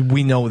 but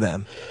we know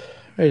them.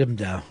 Write them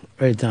down.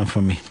 Write it down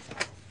for me.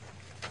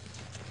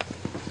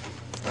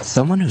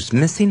 Someone who's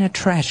missing a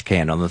trash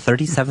can on the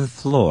 37th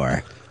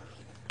floor.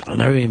 I've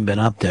never even been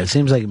up there. It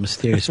seems like a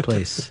mysterious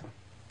place.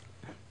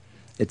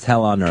 It's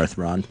hell on earth,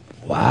 Ron.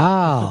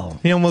 Wow.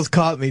 He almost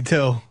caught me,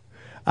 too.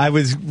 I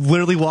was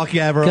literally walking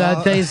out of her Can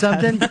I tell you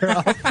something?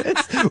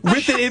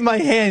 with it in my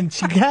hand.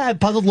 She had a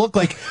puzzled look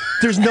like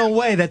there's no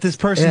way that this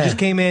person just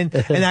came in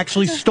and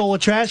actually stole a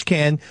trash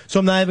can, so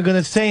I'm not even going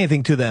to say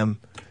anything to them.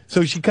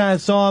 So she kind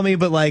of saw me,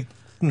 but like,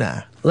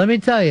 nah. Let me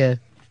tell you,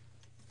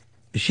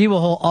 she will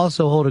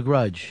also hold a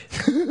grudge.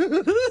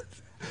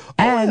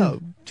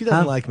 And she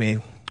doesn't like me.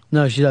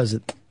 No, she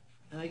doesn't.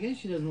 I guess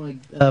she doesn't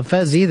like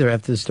Fez either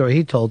after the story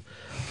he told.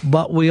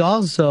 But we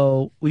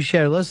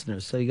share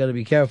listeners, so you got to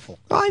be careful.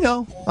 I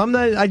know. I'm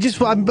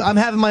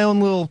having my own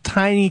little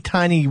tiny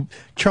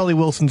Charlie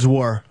Wilson's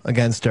war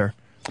against her.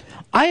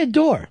 I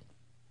adore.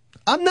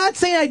 I'm not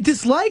saying I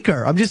dislike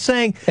her. I'm just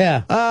saying,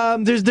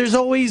 there's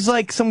always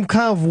like some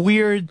kind of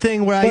weird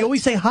thing where I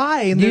always say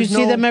hi. And do you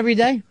see them every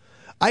day?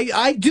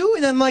 I do,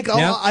 and I'm like,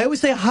 I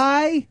always say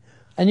hi.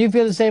 And you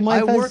feel the same way?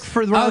 I work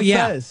for the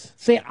Fez.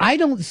 See, I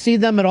don't see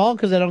them at all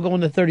because I don't go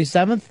into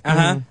 37th.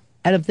 Uh-huh.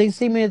 And if they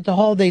see me at the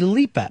hall, they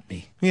leap at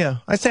me. Yeah.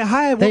 I say,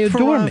 hi, I work for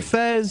Ron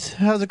Fez.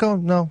 How's it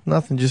going? No,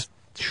 nothing. Just,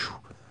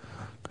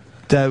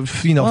 full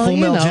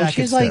metal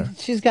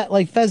jackets she's got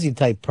like Fezzy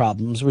type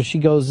problems where she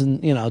goes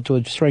and, to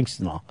a shrinks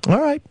and all. All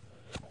right.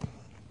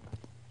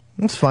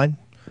 That's fine.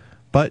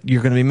 But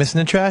you're going to be missing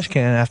a trash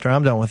can after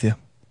I'm done with you.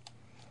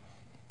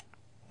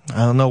 I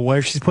don't know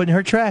where she's putting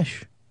her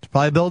trash. It's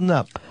probably building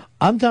up.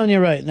 I'm telling you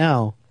right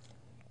now,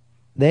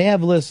 they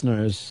have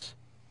listeners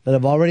that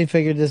have already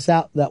figured this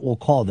out that will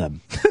call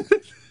them.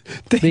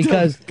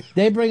 Because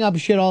they bring up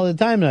shit all the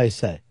time that I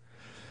say.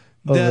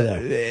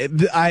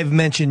 I've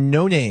mentioned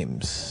no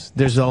names.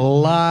 There's a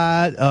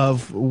lot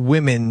of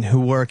women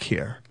who work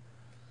here.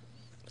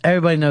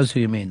 Everybody knows who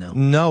you mean, though.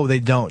 No, they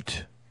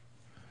don't.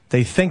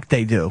 They think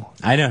they do.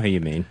 I know who you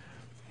mean.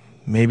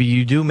 Maybe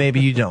you do, maybe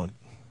you don't.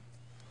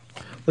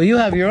 Well, you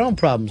have your own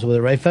problems with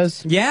it, right,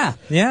 Fez? Yeah,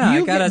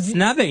 I got a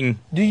snubbing.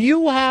 Do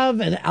you have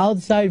an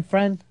outside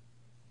friend?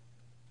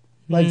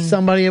 Like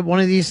somebody at one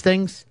of these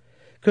things?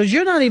 Because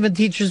you're not even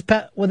teacher's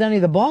pet with any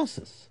of the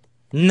bosses.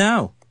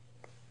 No.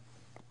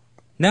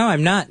 No,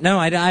 I'm not. No,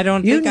 I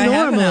don't think I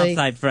have an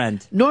outside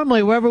friend.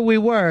 Normally, wherever we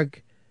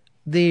work,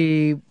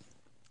 the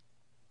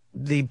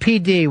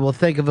PD will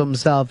think of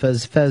himself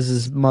as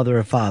Fez's mother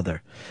or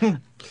father.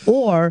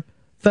 Or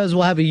Fez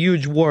will have a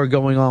huge war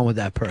going on with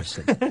that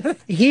person.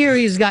 Here,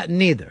 he's got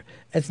neither.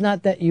 It's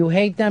not that you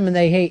hate them and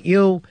they hate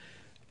you,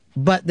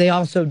 but they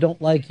also don't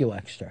like you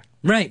extra.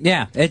 Right,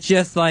 yeah. It's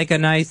just like a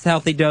nice,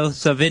 healthy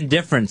dose of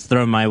indifference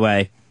thrown my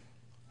way.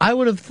 I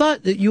would have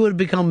thought that you would have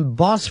become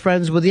boss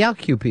friends with the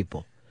OutQ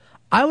people.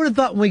 I would have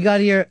thought when we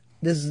got here,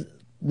 this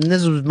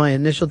was my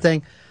initial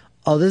thing,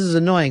 this is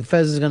annoying.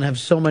 Fez is going to have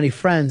so many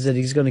friends that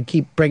he's going to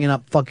keep bringing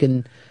up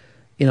fucking,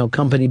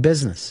 company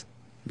business.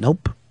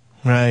 Nope.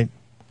 Right.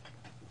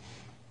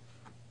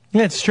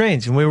 Yeah, it's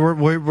strange. And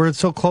we're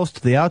so close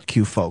to the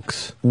OutQ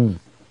folks.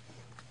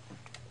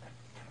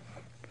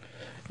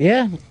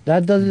 Yeah,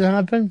 that doesn't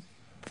happen.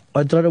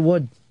 I thought it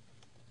would.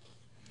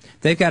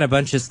 They've got a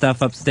bunch of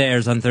stuff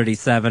upstairs on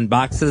 37,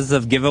 boxes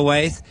of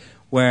giveaways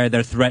where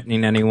they're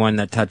threatening anyone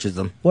that touches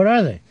them. What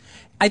are they?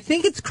 I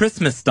think it's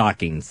Christmas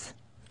stockings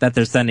that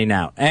they're sending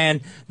out.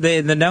 And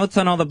the notes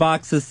on all the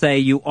boxes say,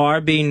 you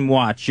are being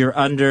watched. You're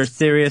under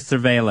serious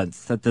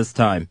surveillance at this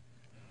time.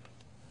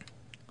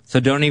 So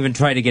don't even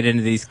try to get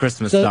into these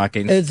Christmas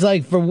stockings. It's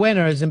like for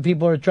winners and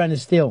people are trying to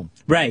steal them.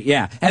 Right,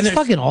 yeah. And it's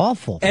fucking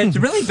awful. And it's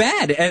really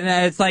bad.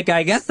 And it's like,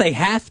 I guess they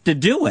have to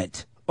do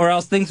it or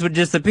else things would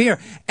disappear.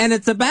 And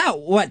it's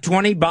about,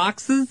 20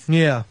 boxes?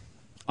 Yeah.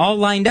 All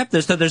lined up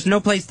there, so there's no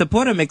place to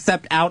put them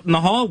except out in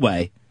the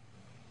hallway.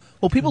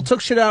 Well, people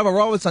took shit out of our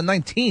office on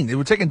 19. They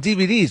were taking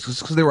DVDs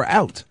because they were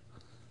out.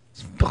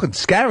 It's fucking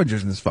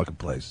scavengers in this fucking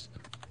place.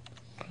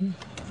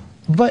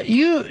 But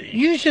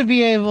you should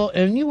be able,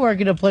 and you work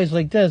in a place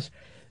like this,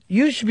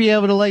 you should be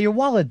able to lay your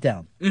wallet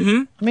down.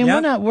 Mm-hmm. I mean,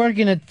 we're not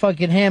working at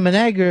fucking Ham and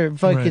Egg or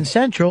fucking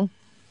Central.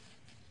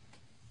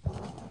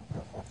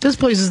 This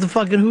place is the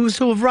fucking who's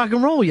who of rock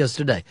and roll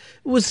yesterday.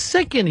 It was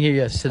sick in here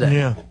yesterday.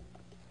 Yeah.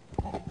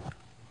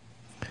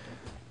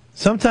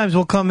 Sometimes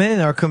we'll come in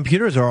and our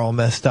computers are all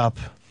messed up.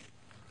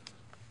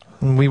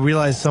 And we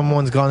realize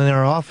someone's gone in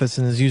our office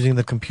and is using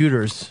the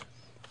computers.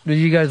 Did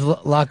you guys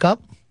lock up?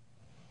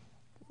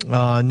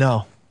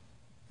 No.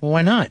 Well,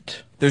 why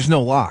not? There's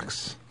no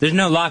locks. There's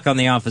no lock on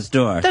the office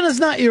door. Then it's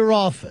not your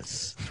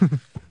office.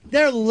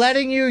 They're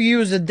letting you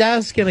use a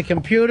desk and a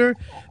computer,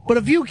 but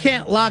if you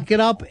can't lock it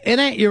up, it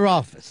ain't your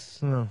office.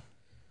 No.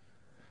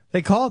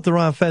 They call it the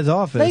Ron Fez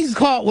office. They can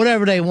call it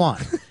whatever they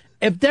want.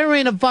 If there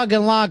ain't a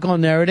fucking lock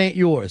on there, it ain't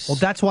yours. Well,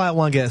 that's why I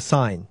want to get a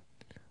sign.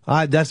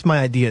 That's my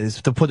idea,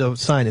 is to put a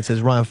sign that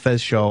says Ron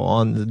Fez Show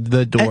on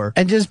the door.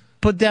 And just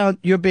put down,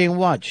 you're being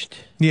watched.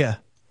 Yeah.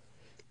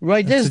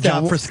 Write this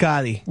down. Job for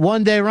Scotty.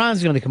 One day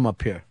Ron's going to come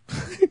up here.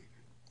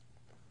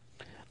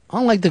 I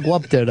don't like to go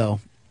up there, though.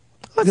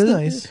 That's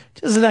nice.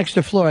 Just an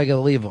extra floor I got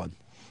to leave on.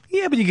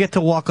 Yeah, but you get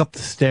to walk up the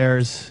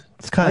stairs.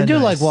 It's kind of I do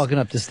nice. like walking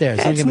up the stairs.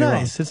 Yeah, Don't it's get me wrong.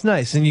 nice. It's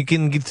nice. And you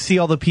can get to see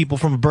all the people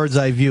from a bird's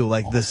eye view,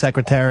 like the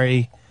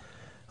secretary,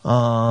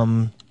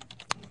 various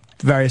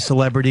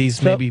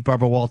celebrities, maybe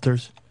Barbara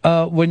Walters.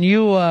 When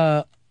you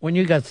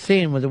got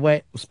seen with the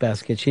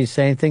wastebasket, she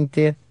say anything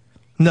to you?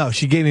 No,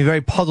 she gave me a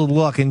very puzzled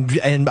look,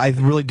 and I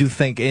really do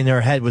think in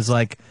her head was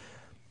like,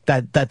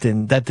 that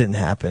didn't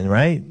happen,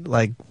 right?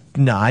 Like,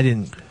 no, I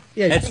didn't.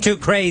 Yeah, it's too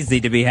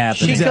crazy to be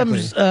happening. She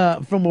comes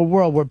from a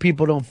world where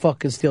people don't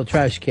fucking steal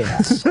trash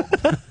cans.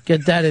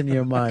 Get that in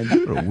your mind.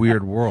 What a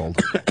weird world.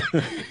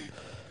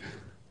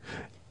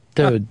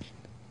 Dude,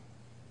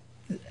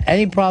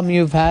 any problem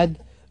you've had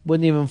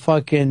wouldn't even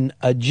fucking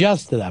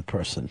adjust to that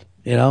person,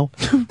 you know?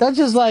 That's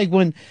just like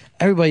when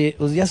everybody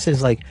was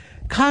yesterday's like,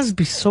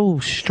 Cosby's so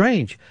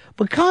strange.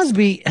 But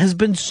Cosby has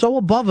been so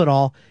above it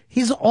all,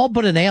 he's all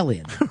but an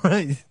alien.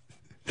 Right.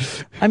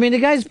 I mean, the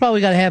guy's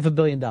probably got $500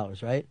 million,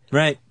 right?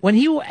 Right. When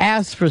he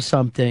asks for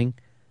something,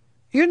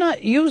 you're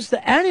not used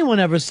to anyone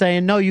ever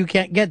saying, no, you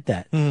can't get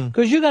that.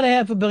 Because you got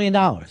 $500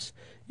 million.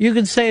 You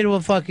can say to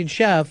a fucking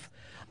chef,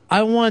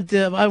 I want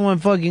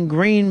fucking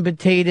green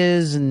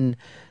potatoes, and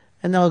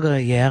they'll go,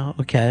 yeah,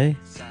 okay.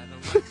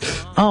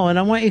 Oh, and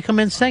I want you to come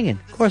in singing.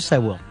 Of course I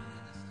will.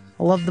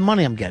 I love the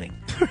money I'm getting.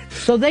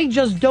 So they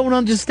just don't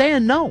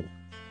understand, no.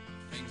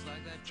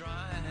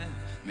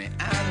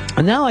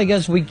 And now I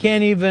guess we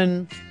can't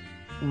even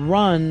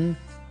run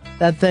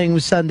that thing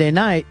Sunday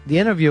night, the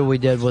interview we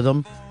did with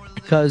them,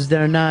 because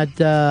they're not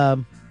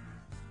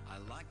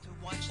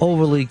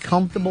overly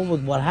comfortable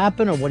with what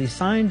happened or what he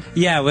signed.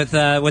 Yeah, with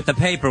the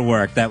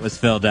paperwork that was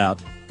filled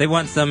out. They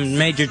want some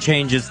major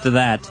changes to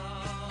that.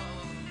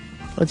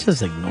 Let's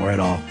just ignore it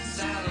all.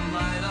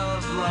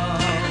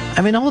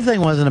 I mean, the whole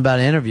thing wasn't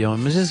about interviewing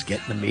him. It was just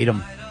getting to meet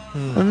him.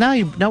 Well,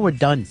 now we're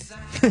done.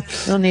 We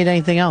don't need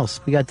anything else.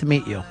 We got to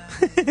meet you.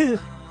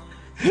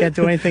 Can't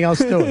do anything else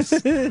to us.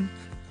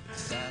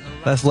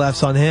 Last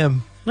laughs on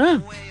him.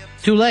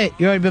 Too late.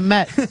 You already been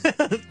met.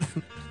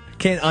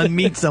 Can't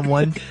unmeet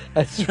someone.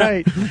 That's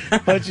right.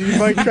 But you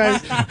might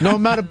try. No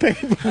amount of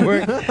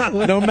paperwork.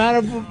 No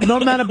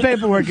amount of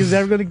paperwork is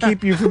ever going to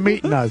keep you from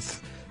meeting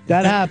us.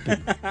 That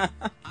happened.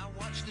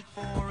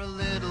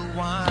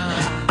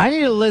 I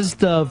need a list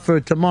for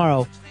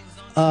tomorrow.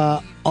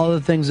 All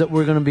the things that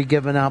we're going to be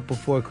giving out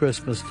before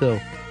Christmas too.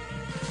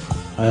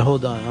 All right,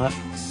 hold on.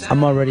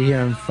 I'm already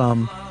hearing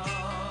from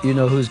you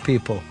know whose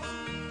people.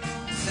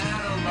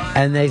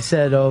 And they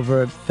said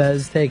over at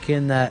Fez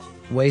taking that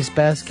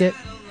wastebasket,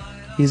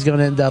 he's going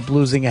to end up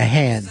losing a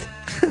hand.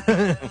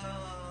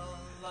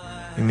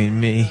 You mean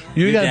me?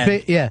 You got to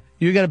pick. Yeah,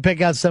 you got to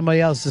pick out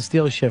somebody else to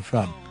steal shit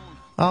from.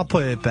 I'll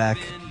put it back.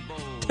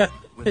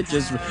 It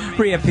just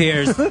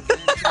reappears.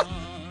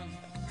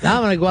 Now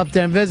I'm going to go up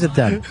there and visit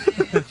them.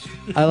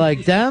 I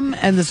like them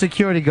and the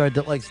security guard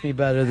that likes me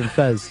better than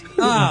Fez.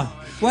 Oh,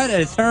 what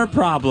is her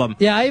problem?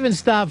 Yeah, I even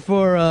stopped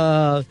for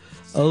a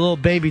little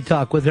baby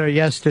talk with her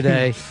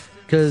yesterday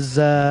because,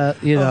 I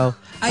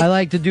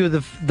like to do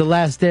the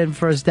last in,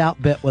 first out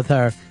bit with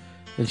her.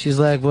 And she's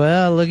like,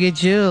 well, look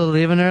at you,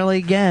 leaving early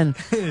again.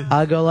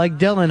 I'll go like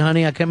Dylan,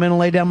 honey. I come in and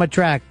lay down my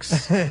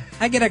tracks.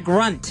 I get a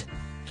grunt.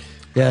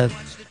 Yeah,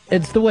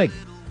 it's the wig.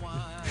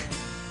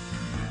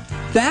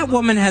 That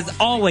woman has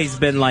always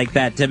been like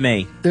that to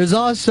me. There's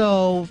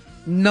also,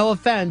 no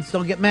offense,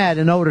 don't get mad,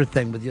 an odor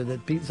thing with you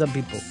that some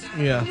people.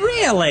 Yeah.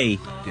 Really?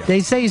 Yeah. They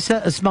say you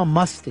smell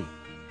musty.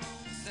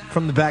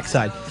 From the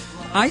backside.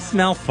 I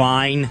smell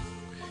fine.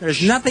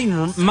 There's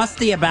nothing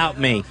musty about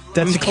me.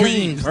 I'm a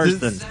clean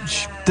person.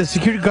 The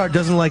security guard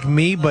doesn't like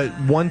me, but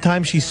one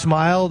time she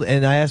smiled,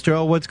 and I asked her,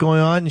 oh, what's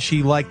going on? And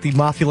she liked the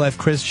Mafia Life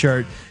Chris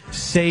shirt.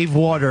 Save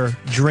water,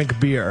 drink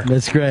beer.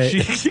 That's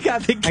great. She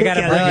got the kick I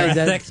gotta out bring of her it.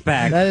 a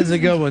six-pack. That is a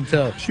good one,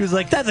 too. She was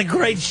like, that's a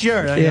great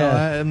shirt. I Yeah.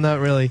 know, I'm not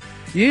really.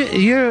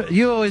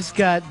 You always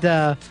got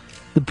the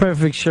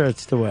perfect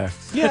shirts to wear.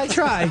 Yeah, I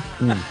try.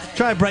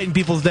 Try to brighten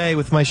people's day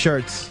with my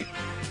shirts.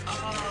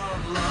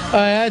 All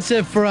right, that's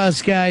it for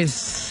us,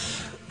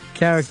 guys.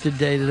 Character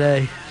day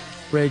today.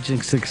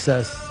 Raging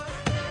success.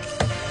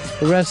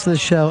 The rest of the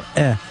show,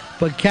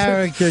 But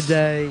character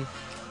day,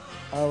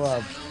 I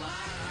love.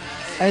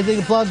 Anything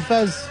to plug,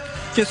 Fez?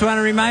 Just want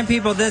to remind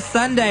people this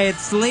Sunday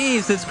it's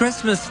Sleeves, it's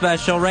Christmas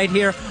special right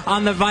here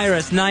on The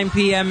Virus, 9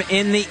 p.m.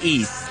 in the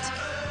East.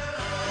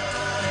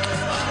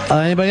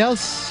 Anybody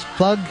else?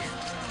 Plug?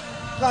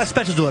 A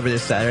special delivery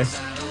this Saturday.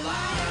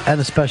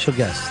 And a special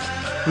guest.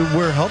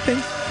 We're hoping.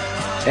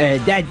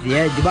 That's the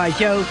end of my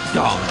show.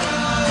 Dog.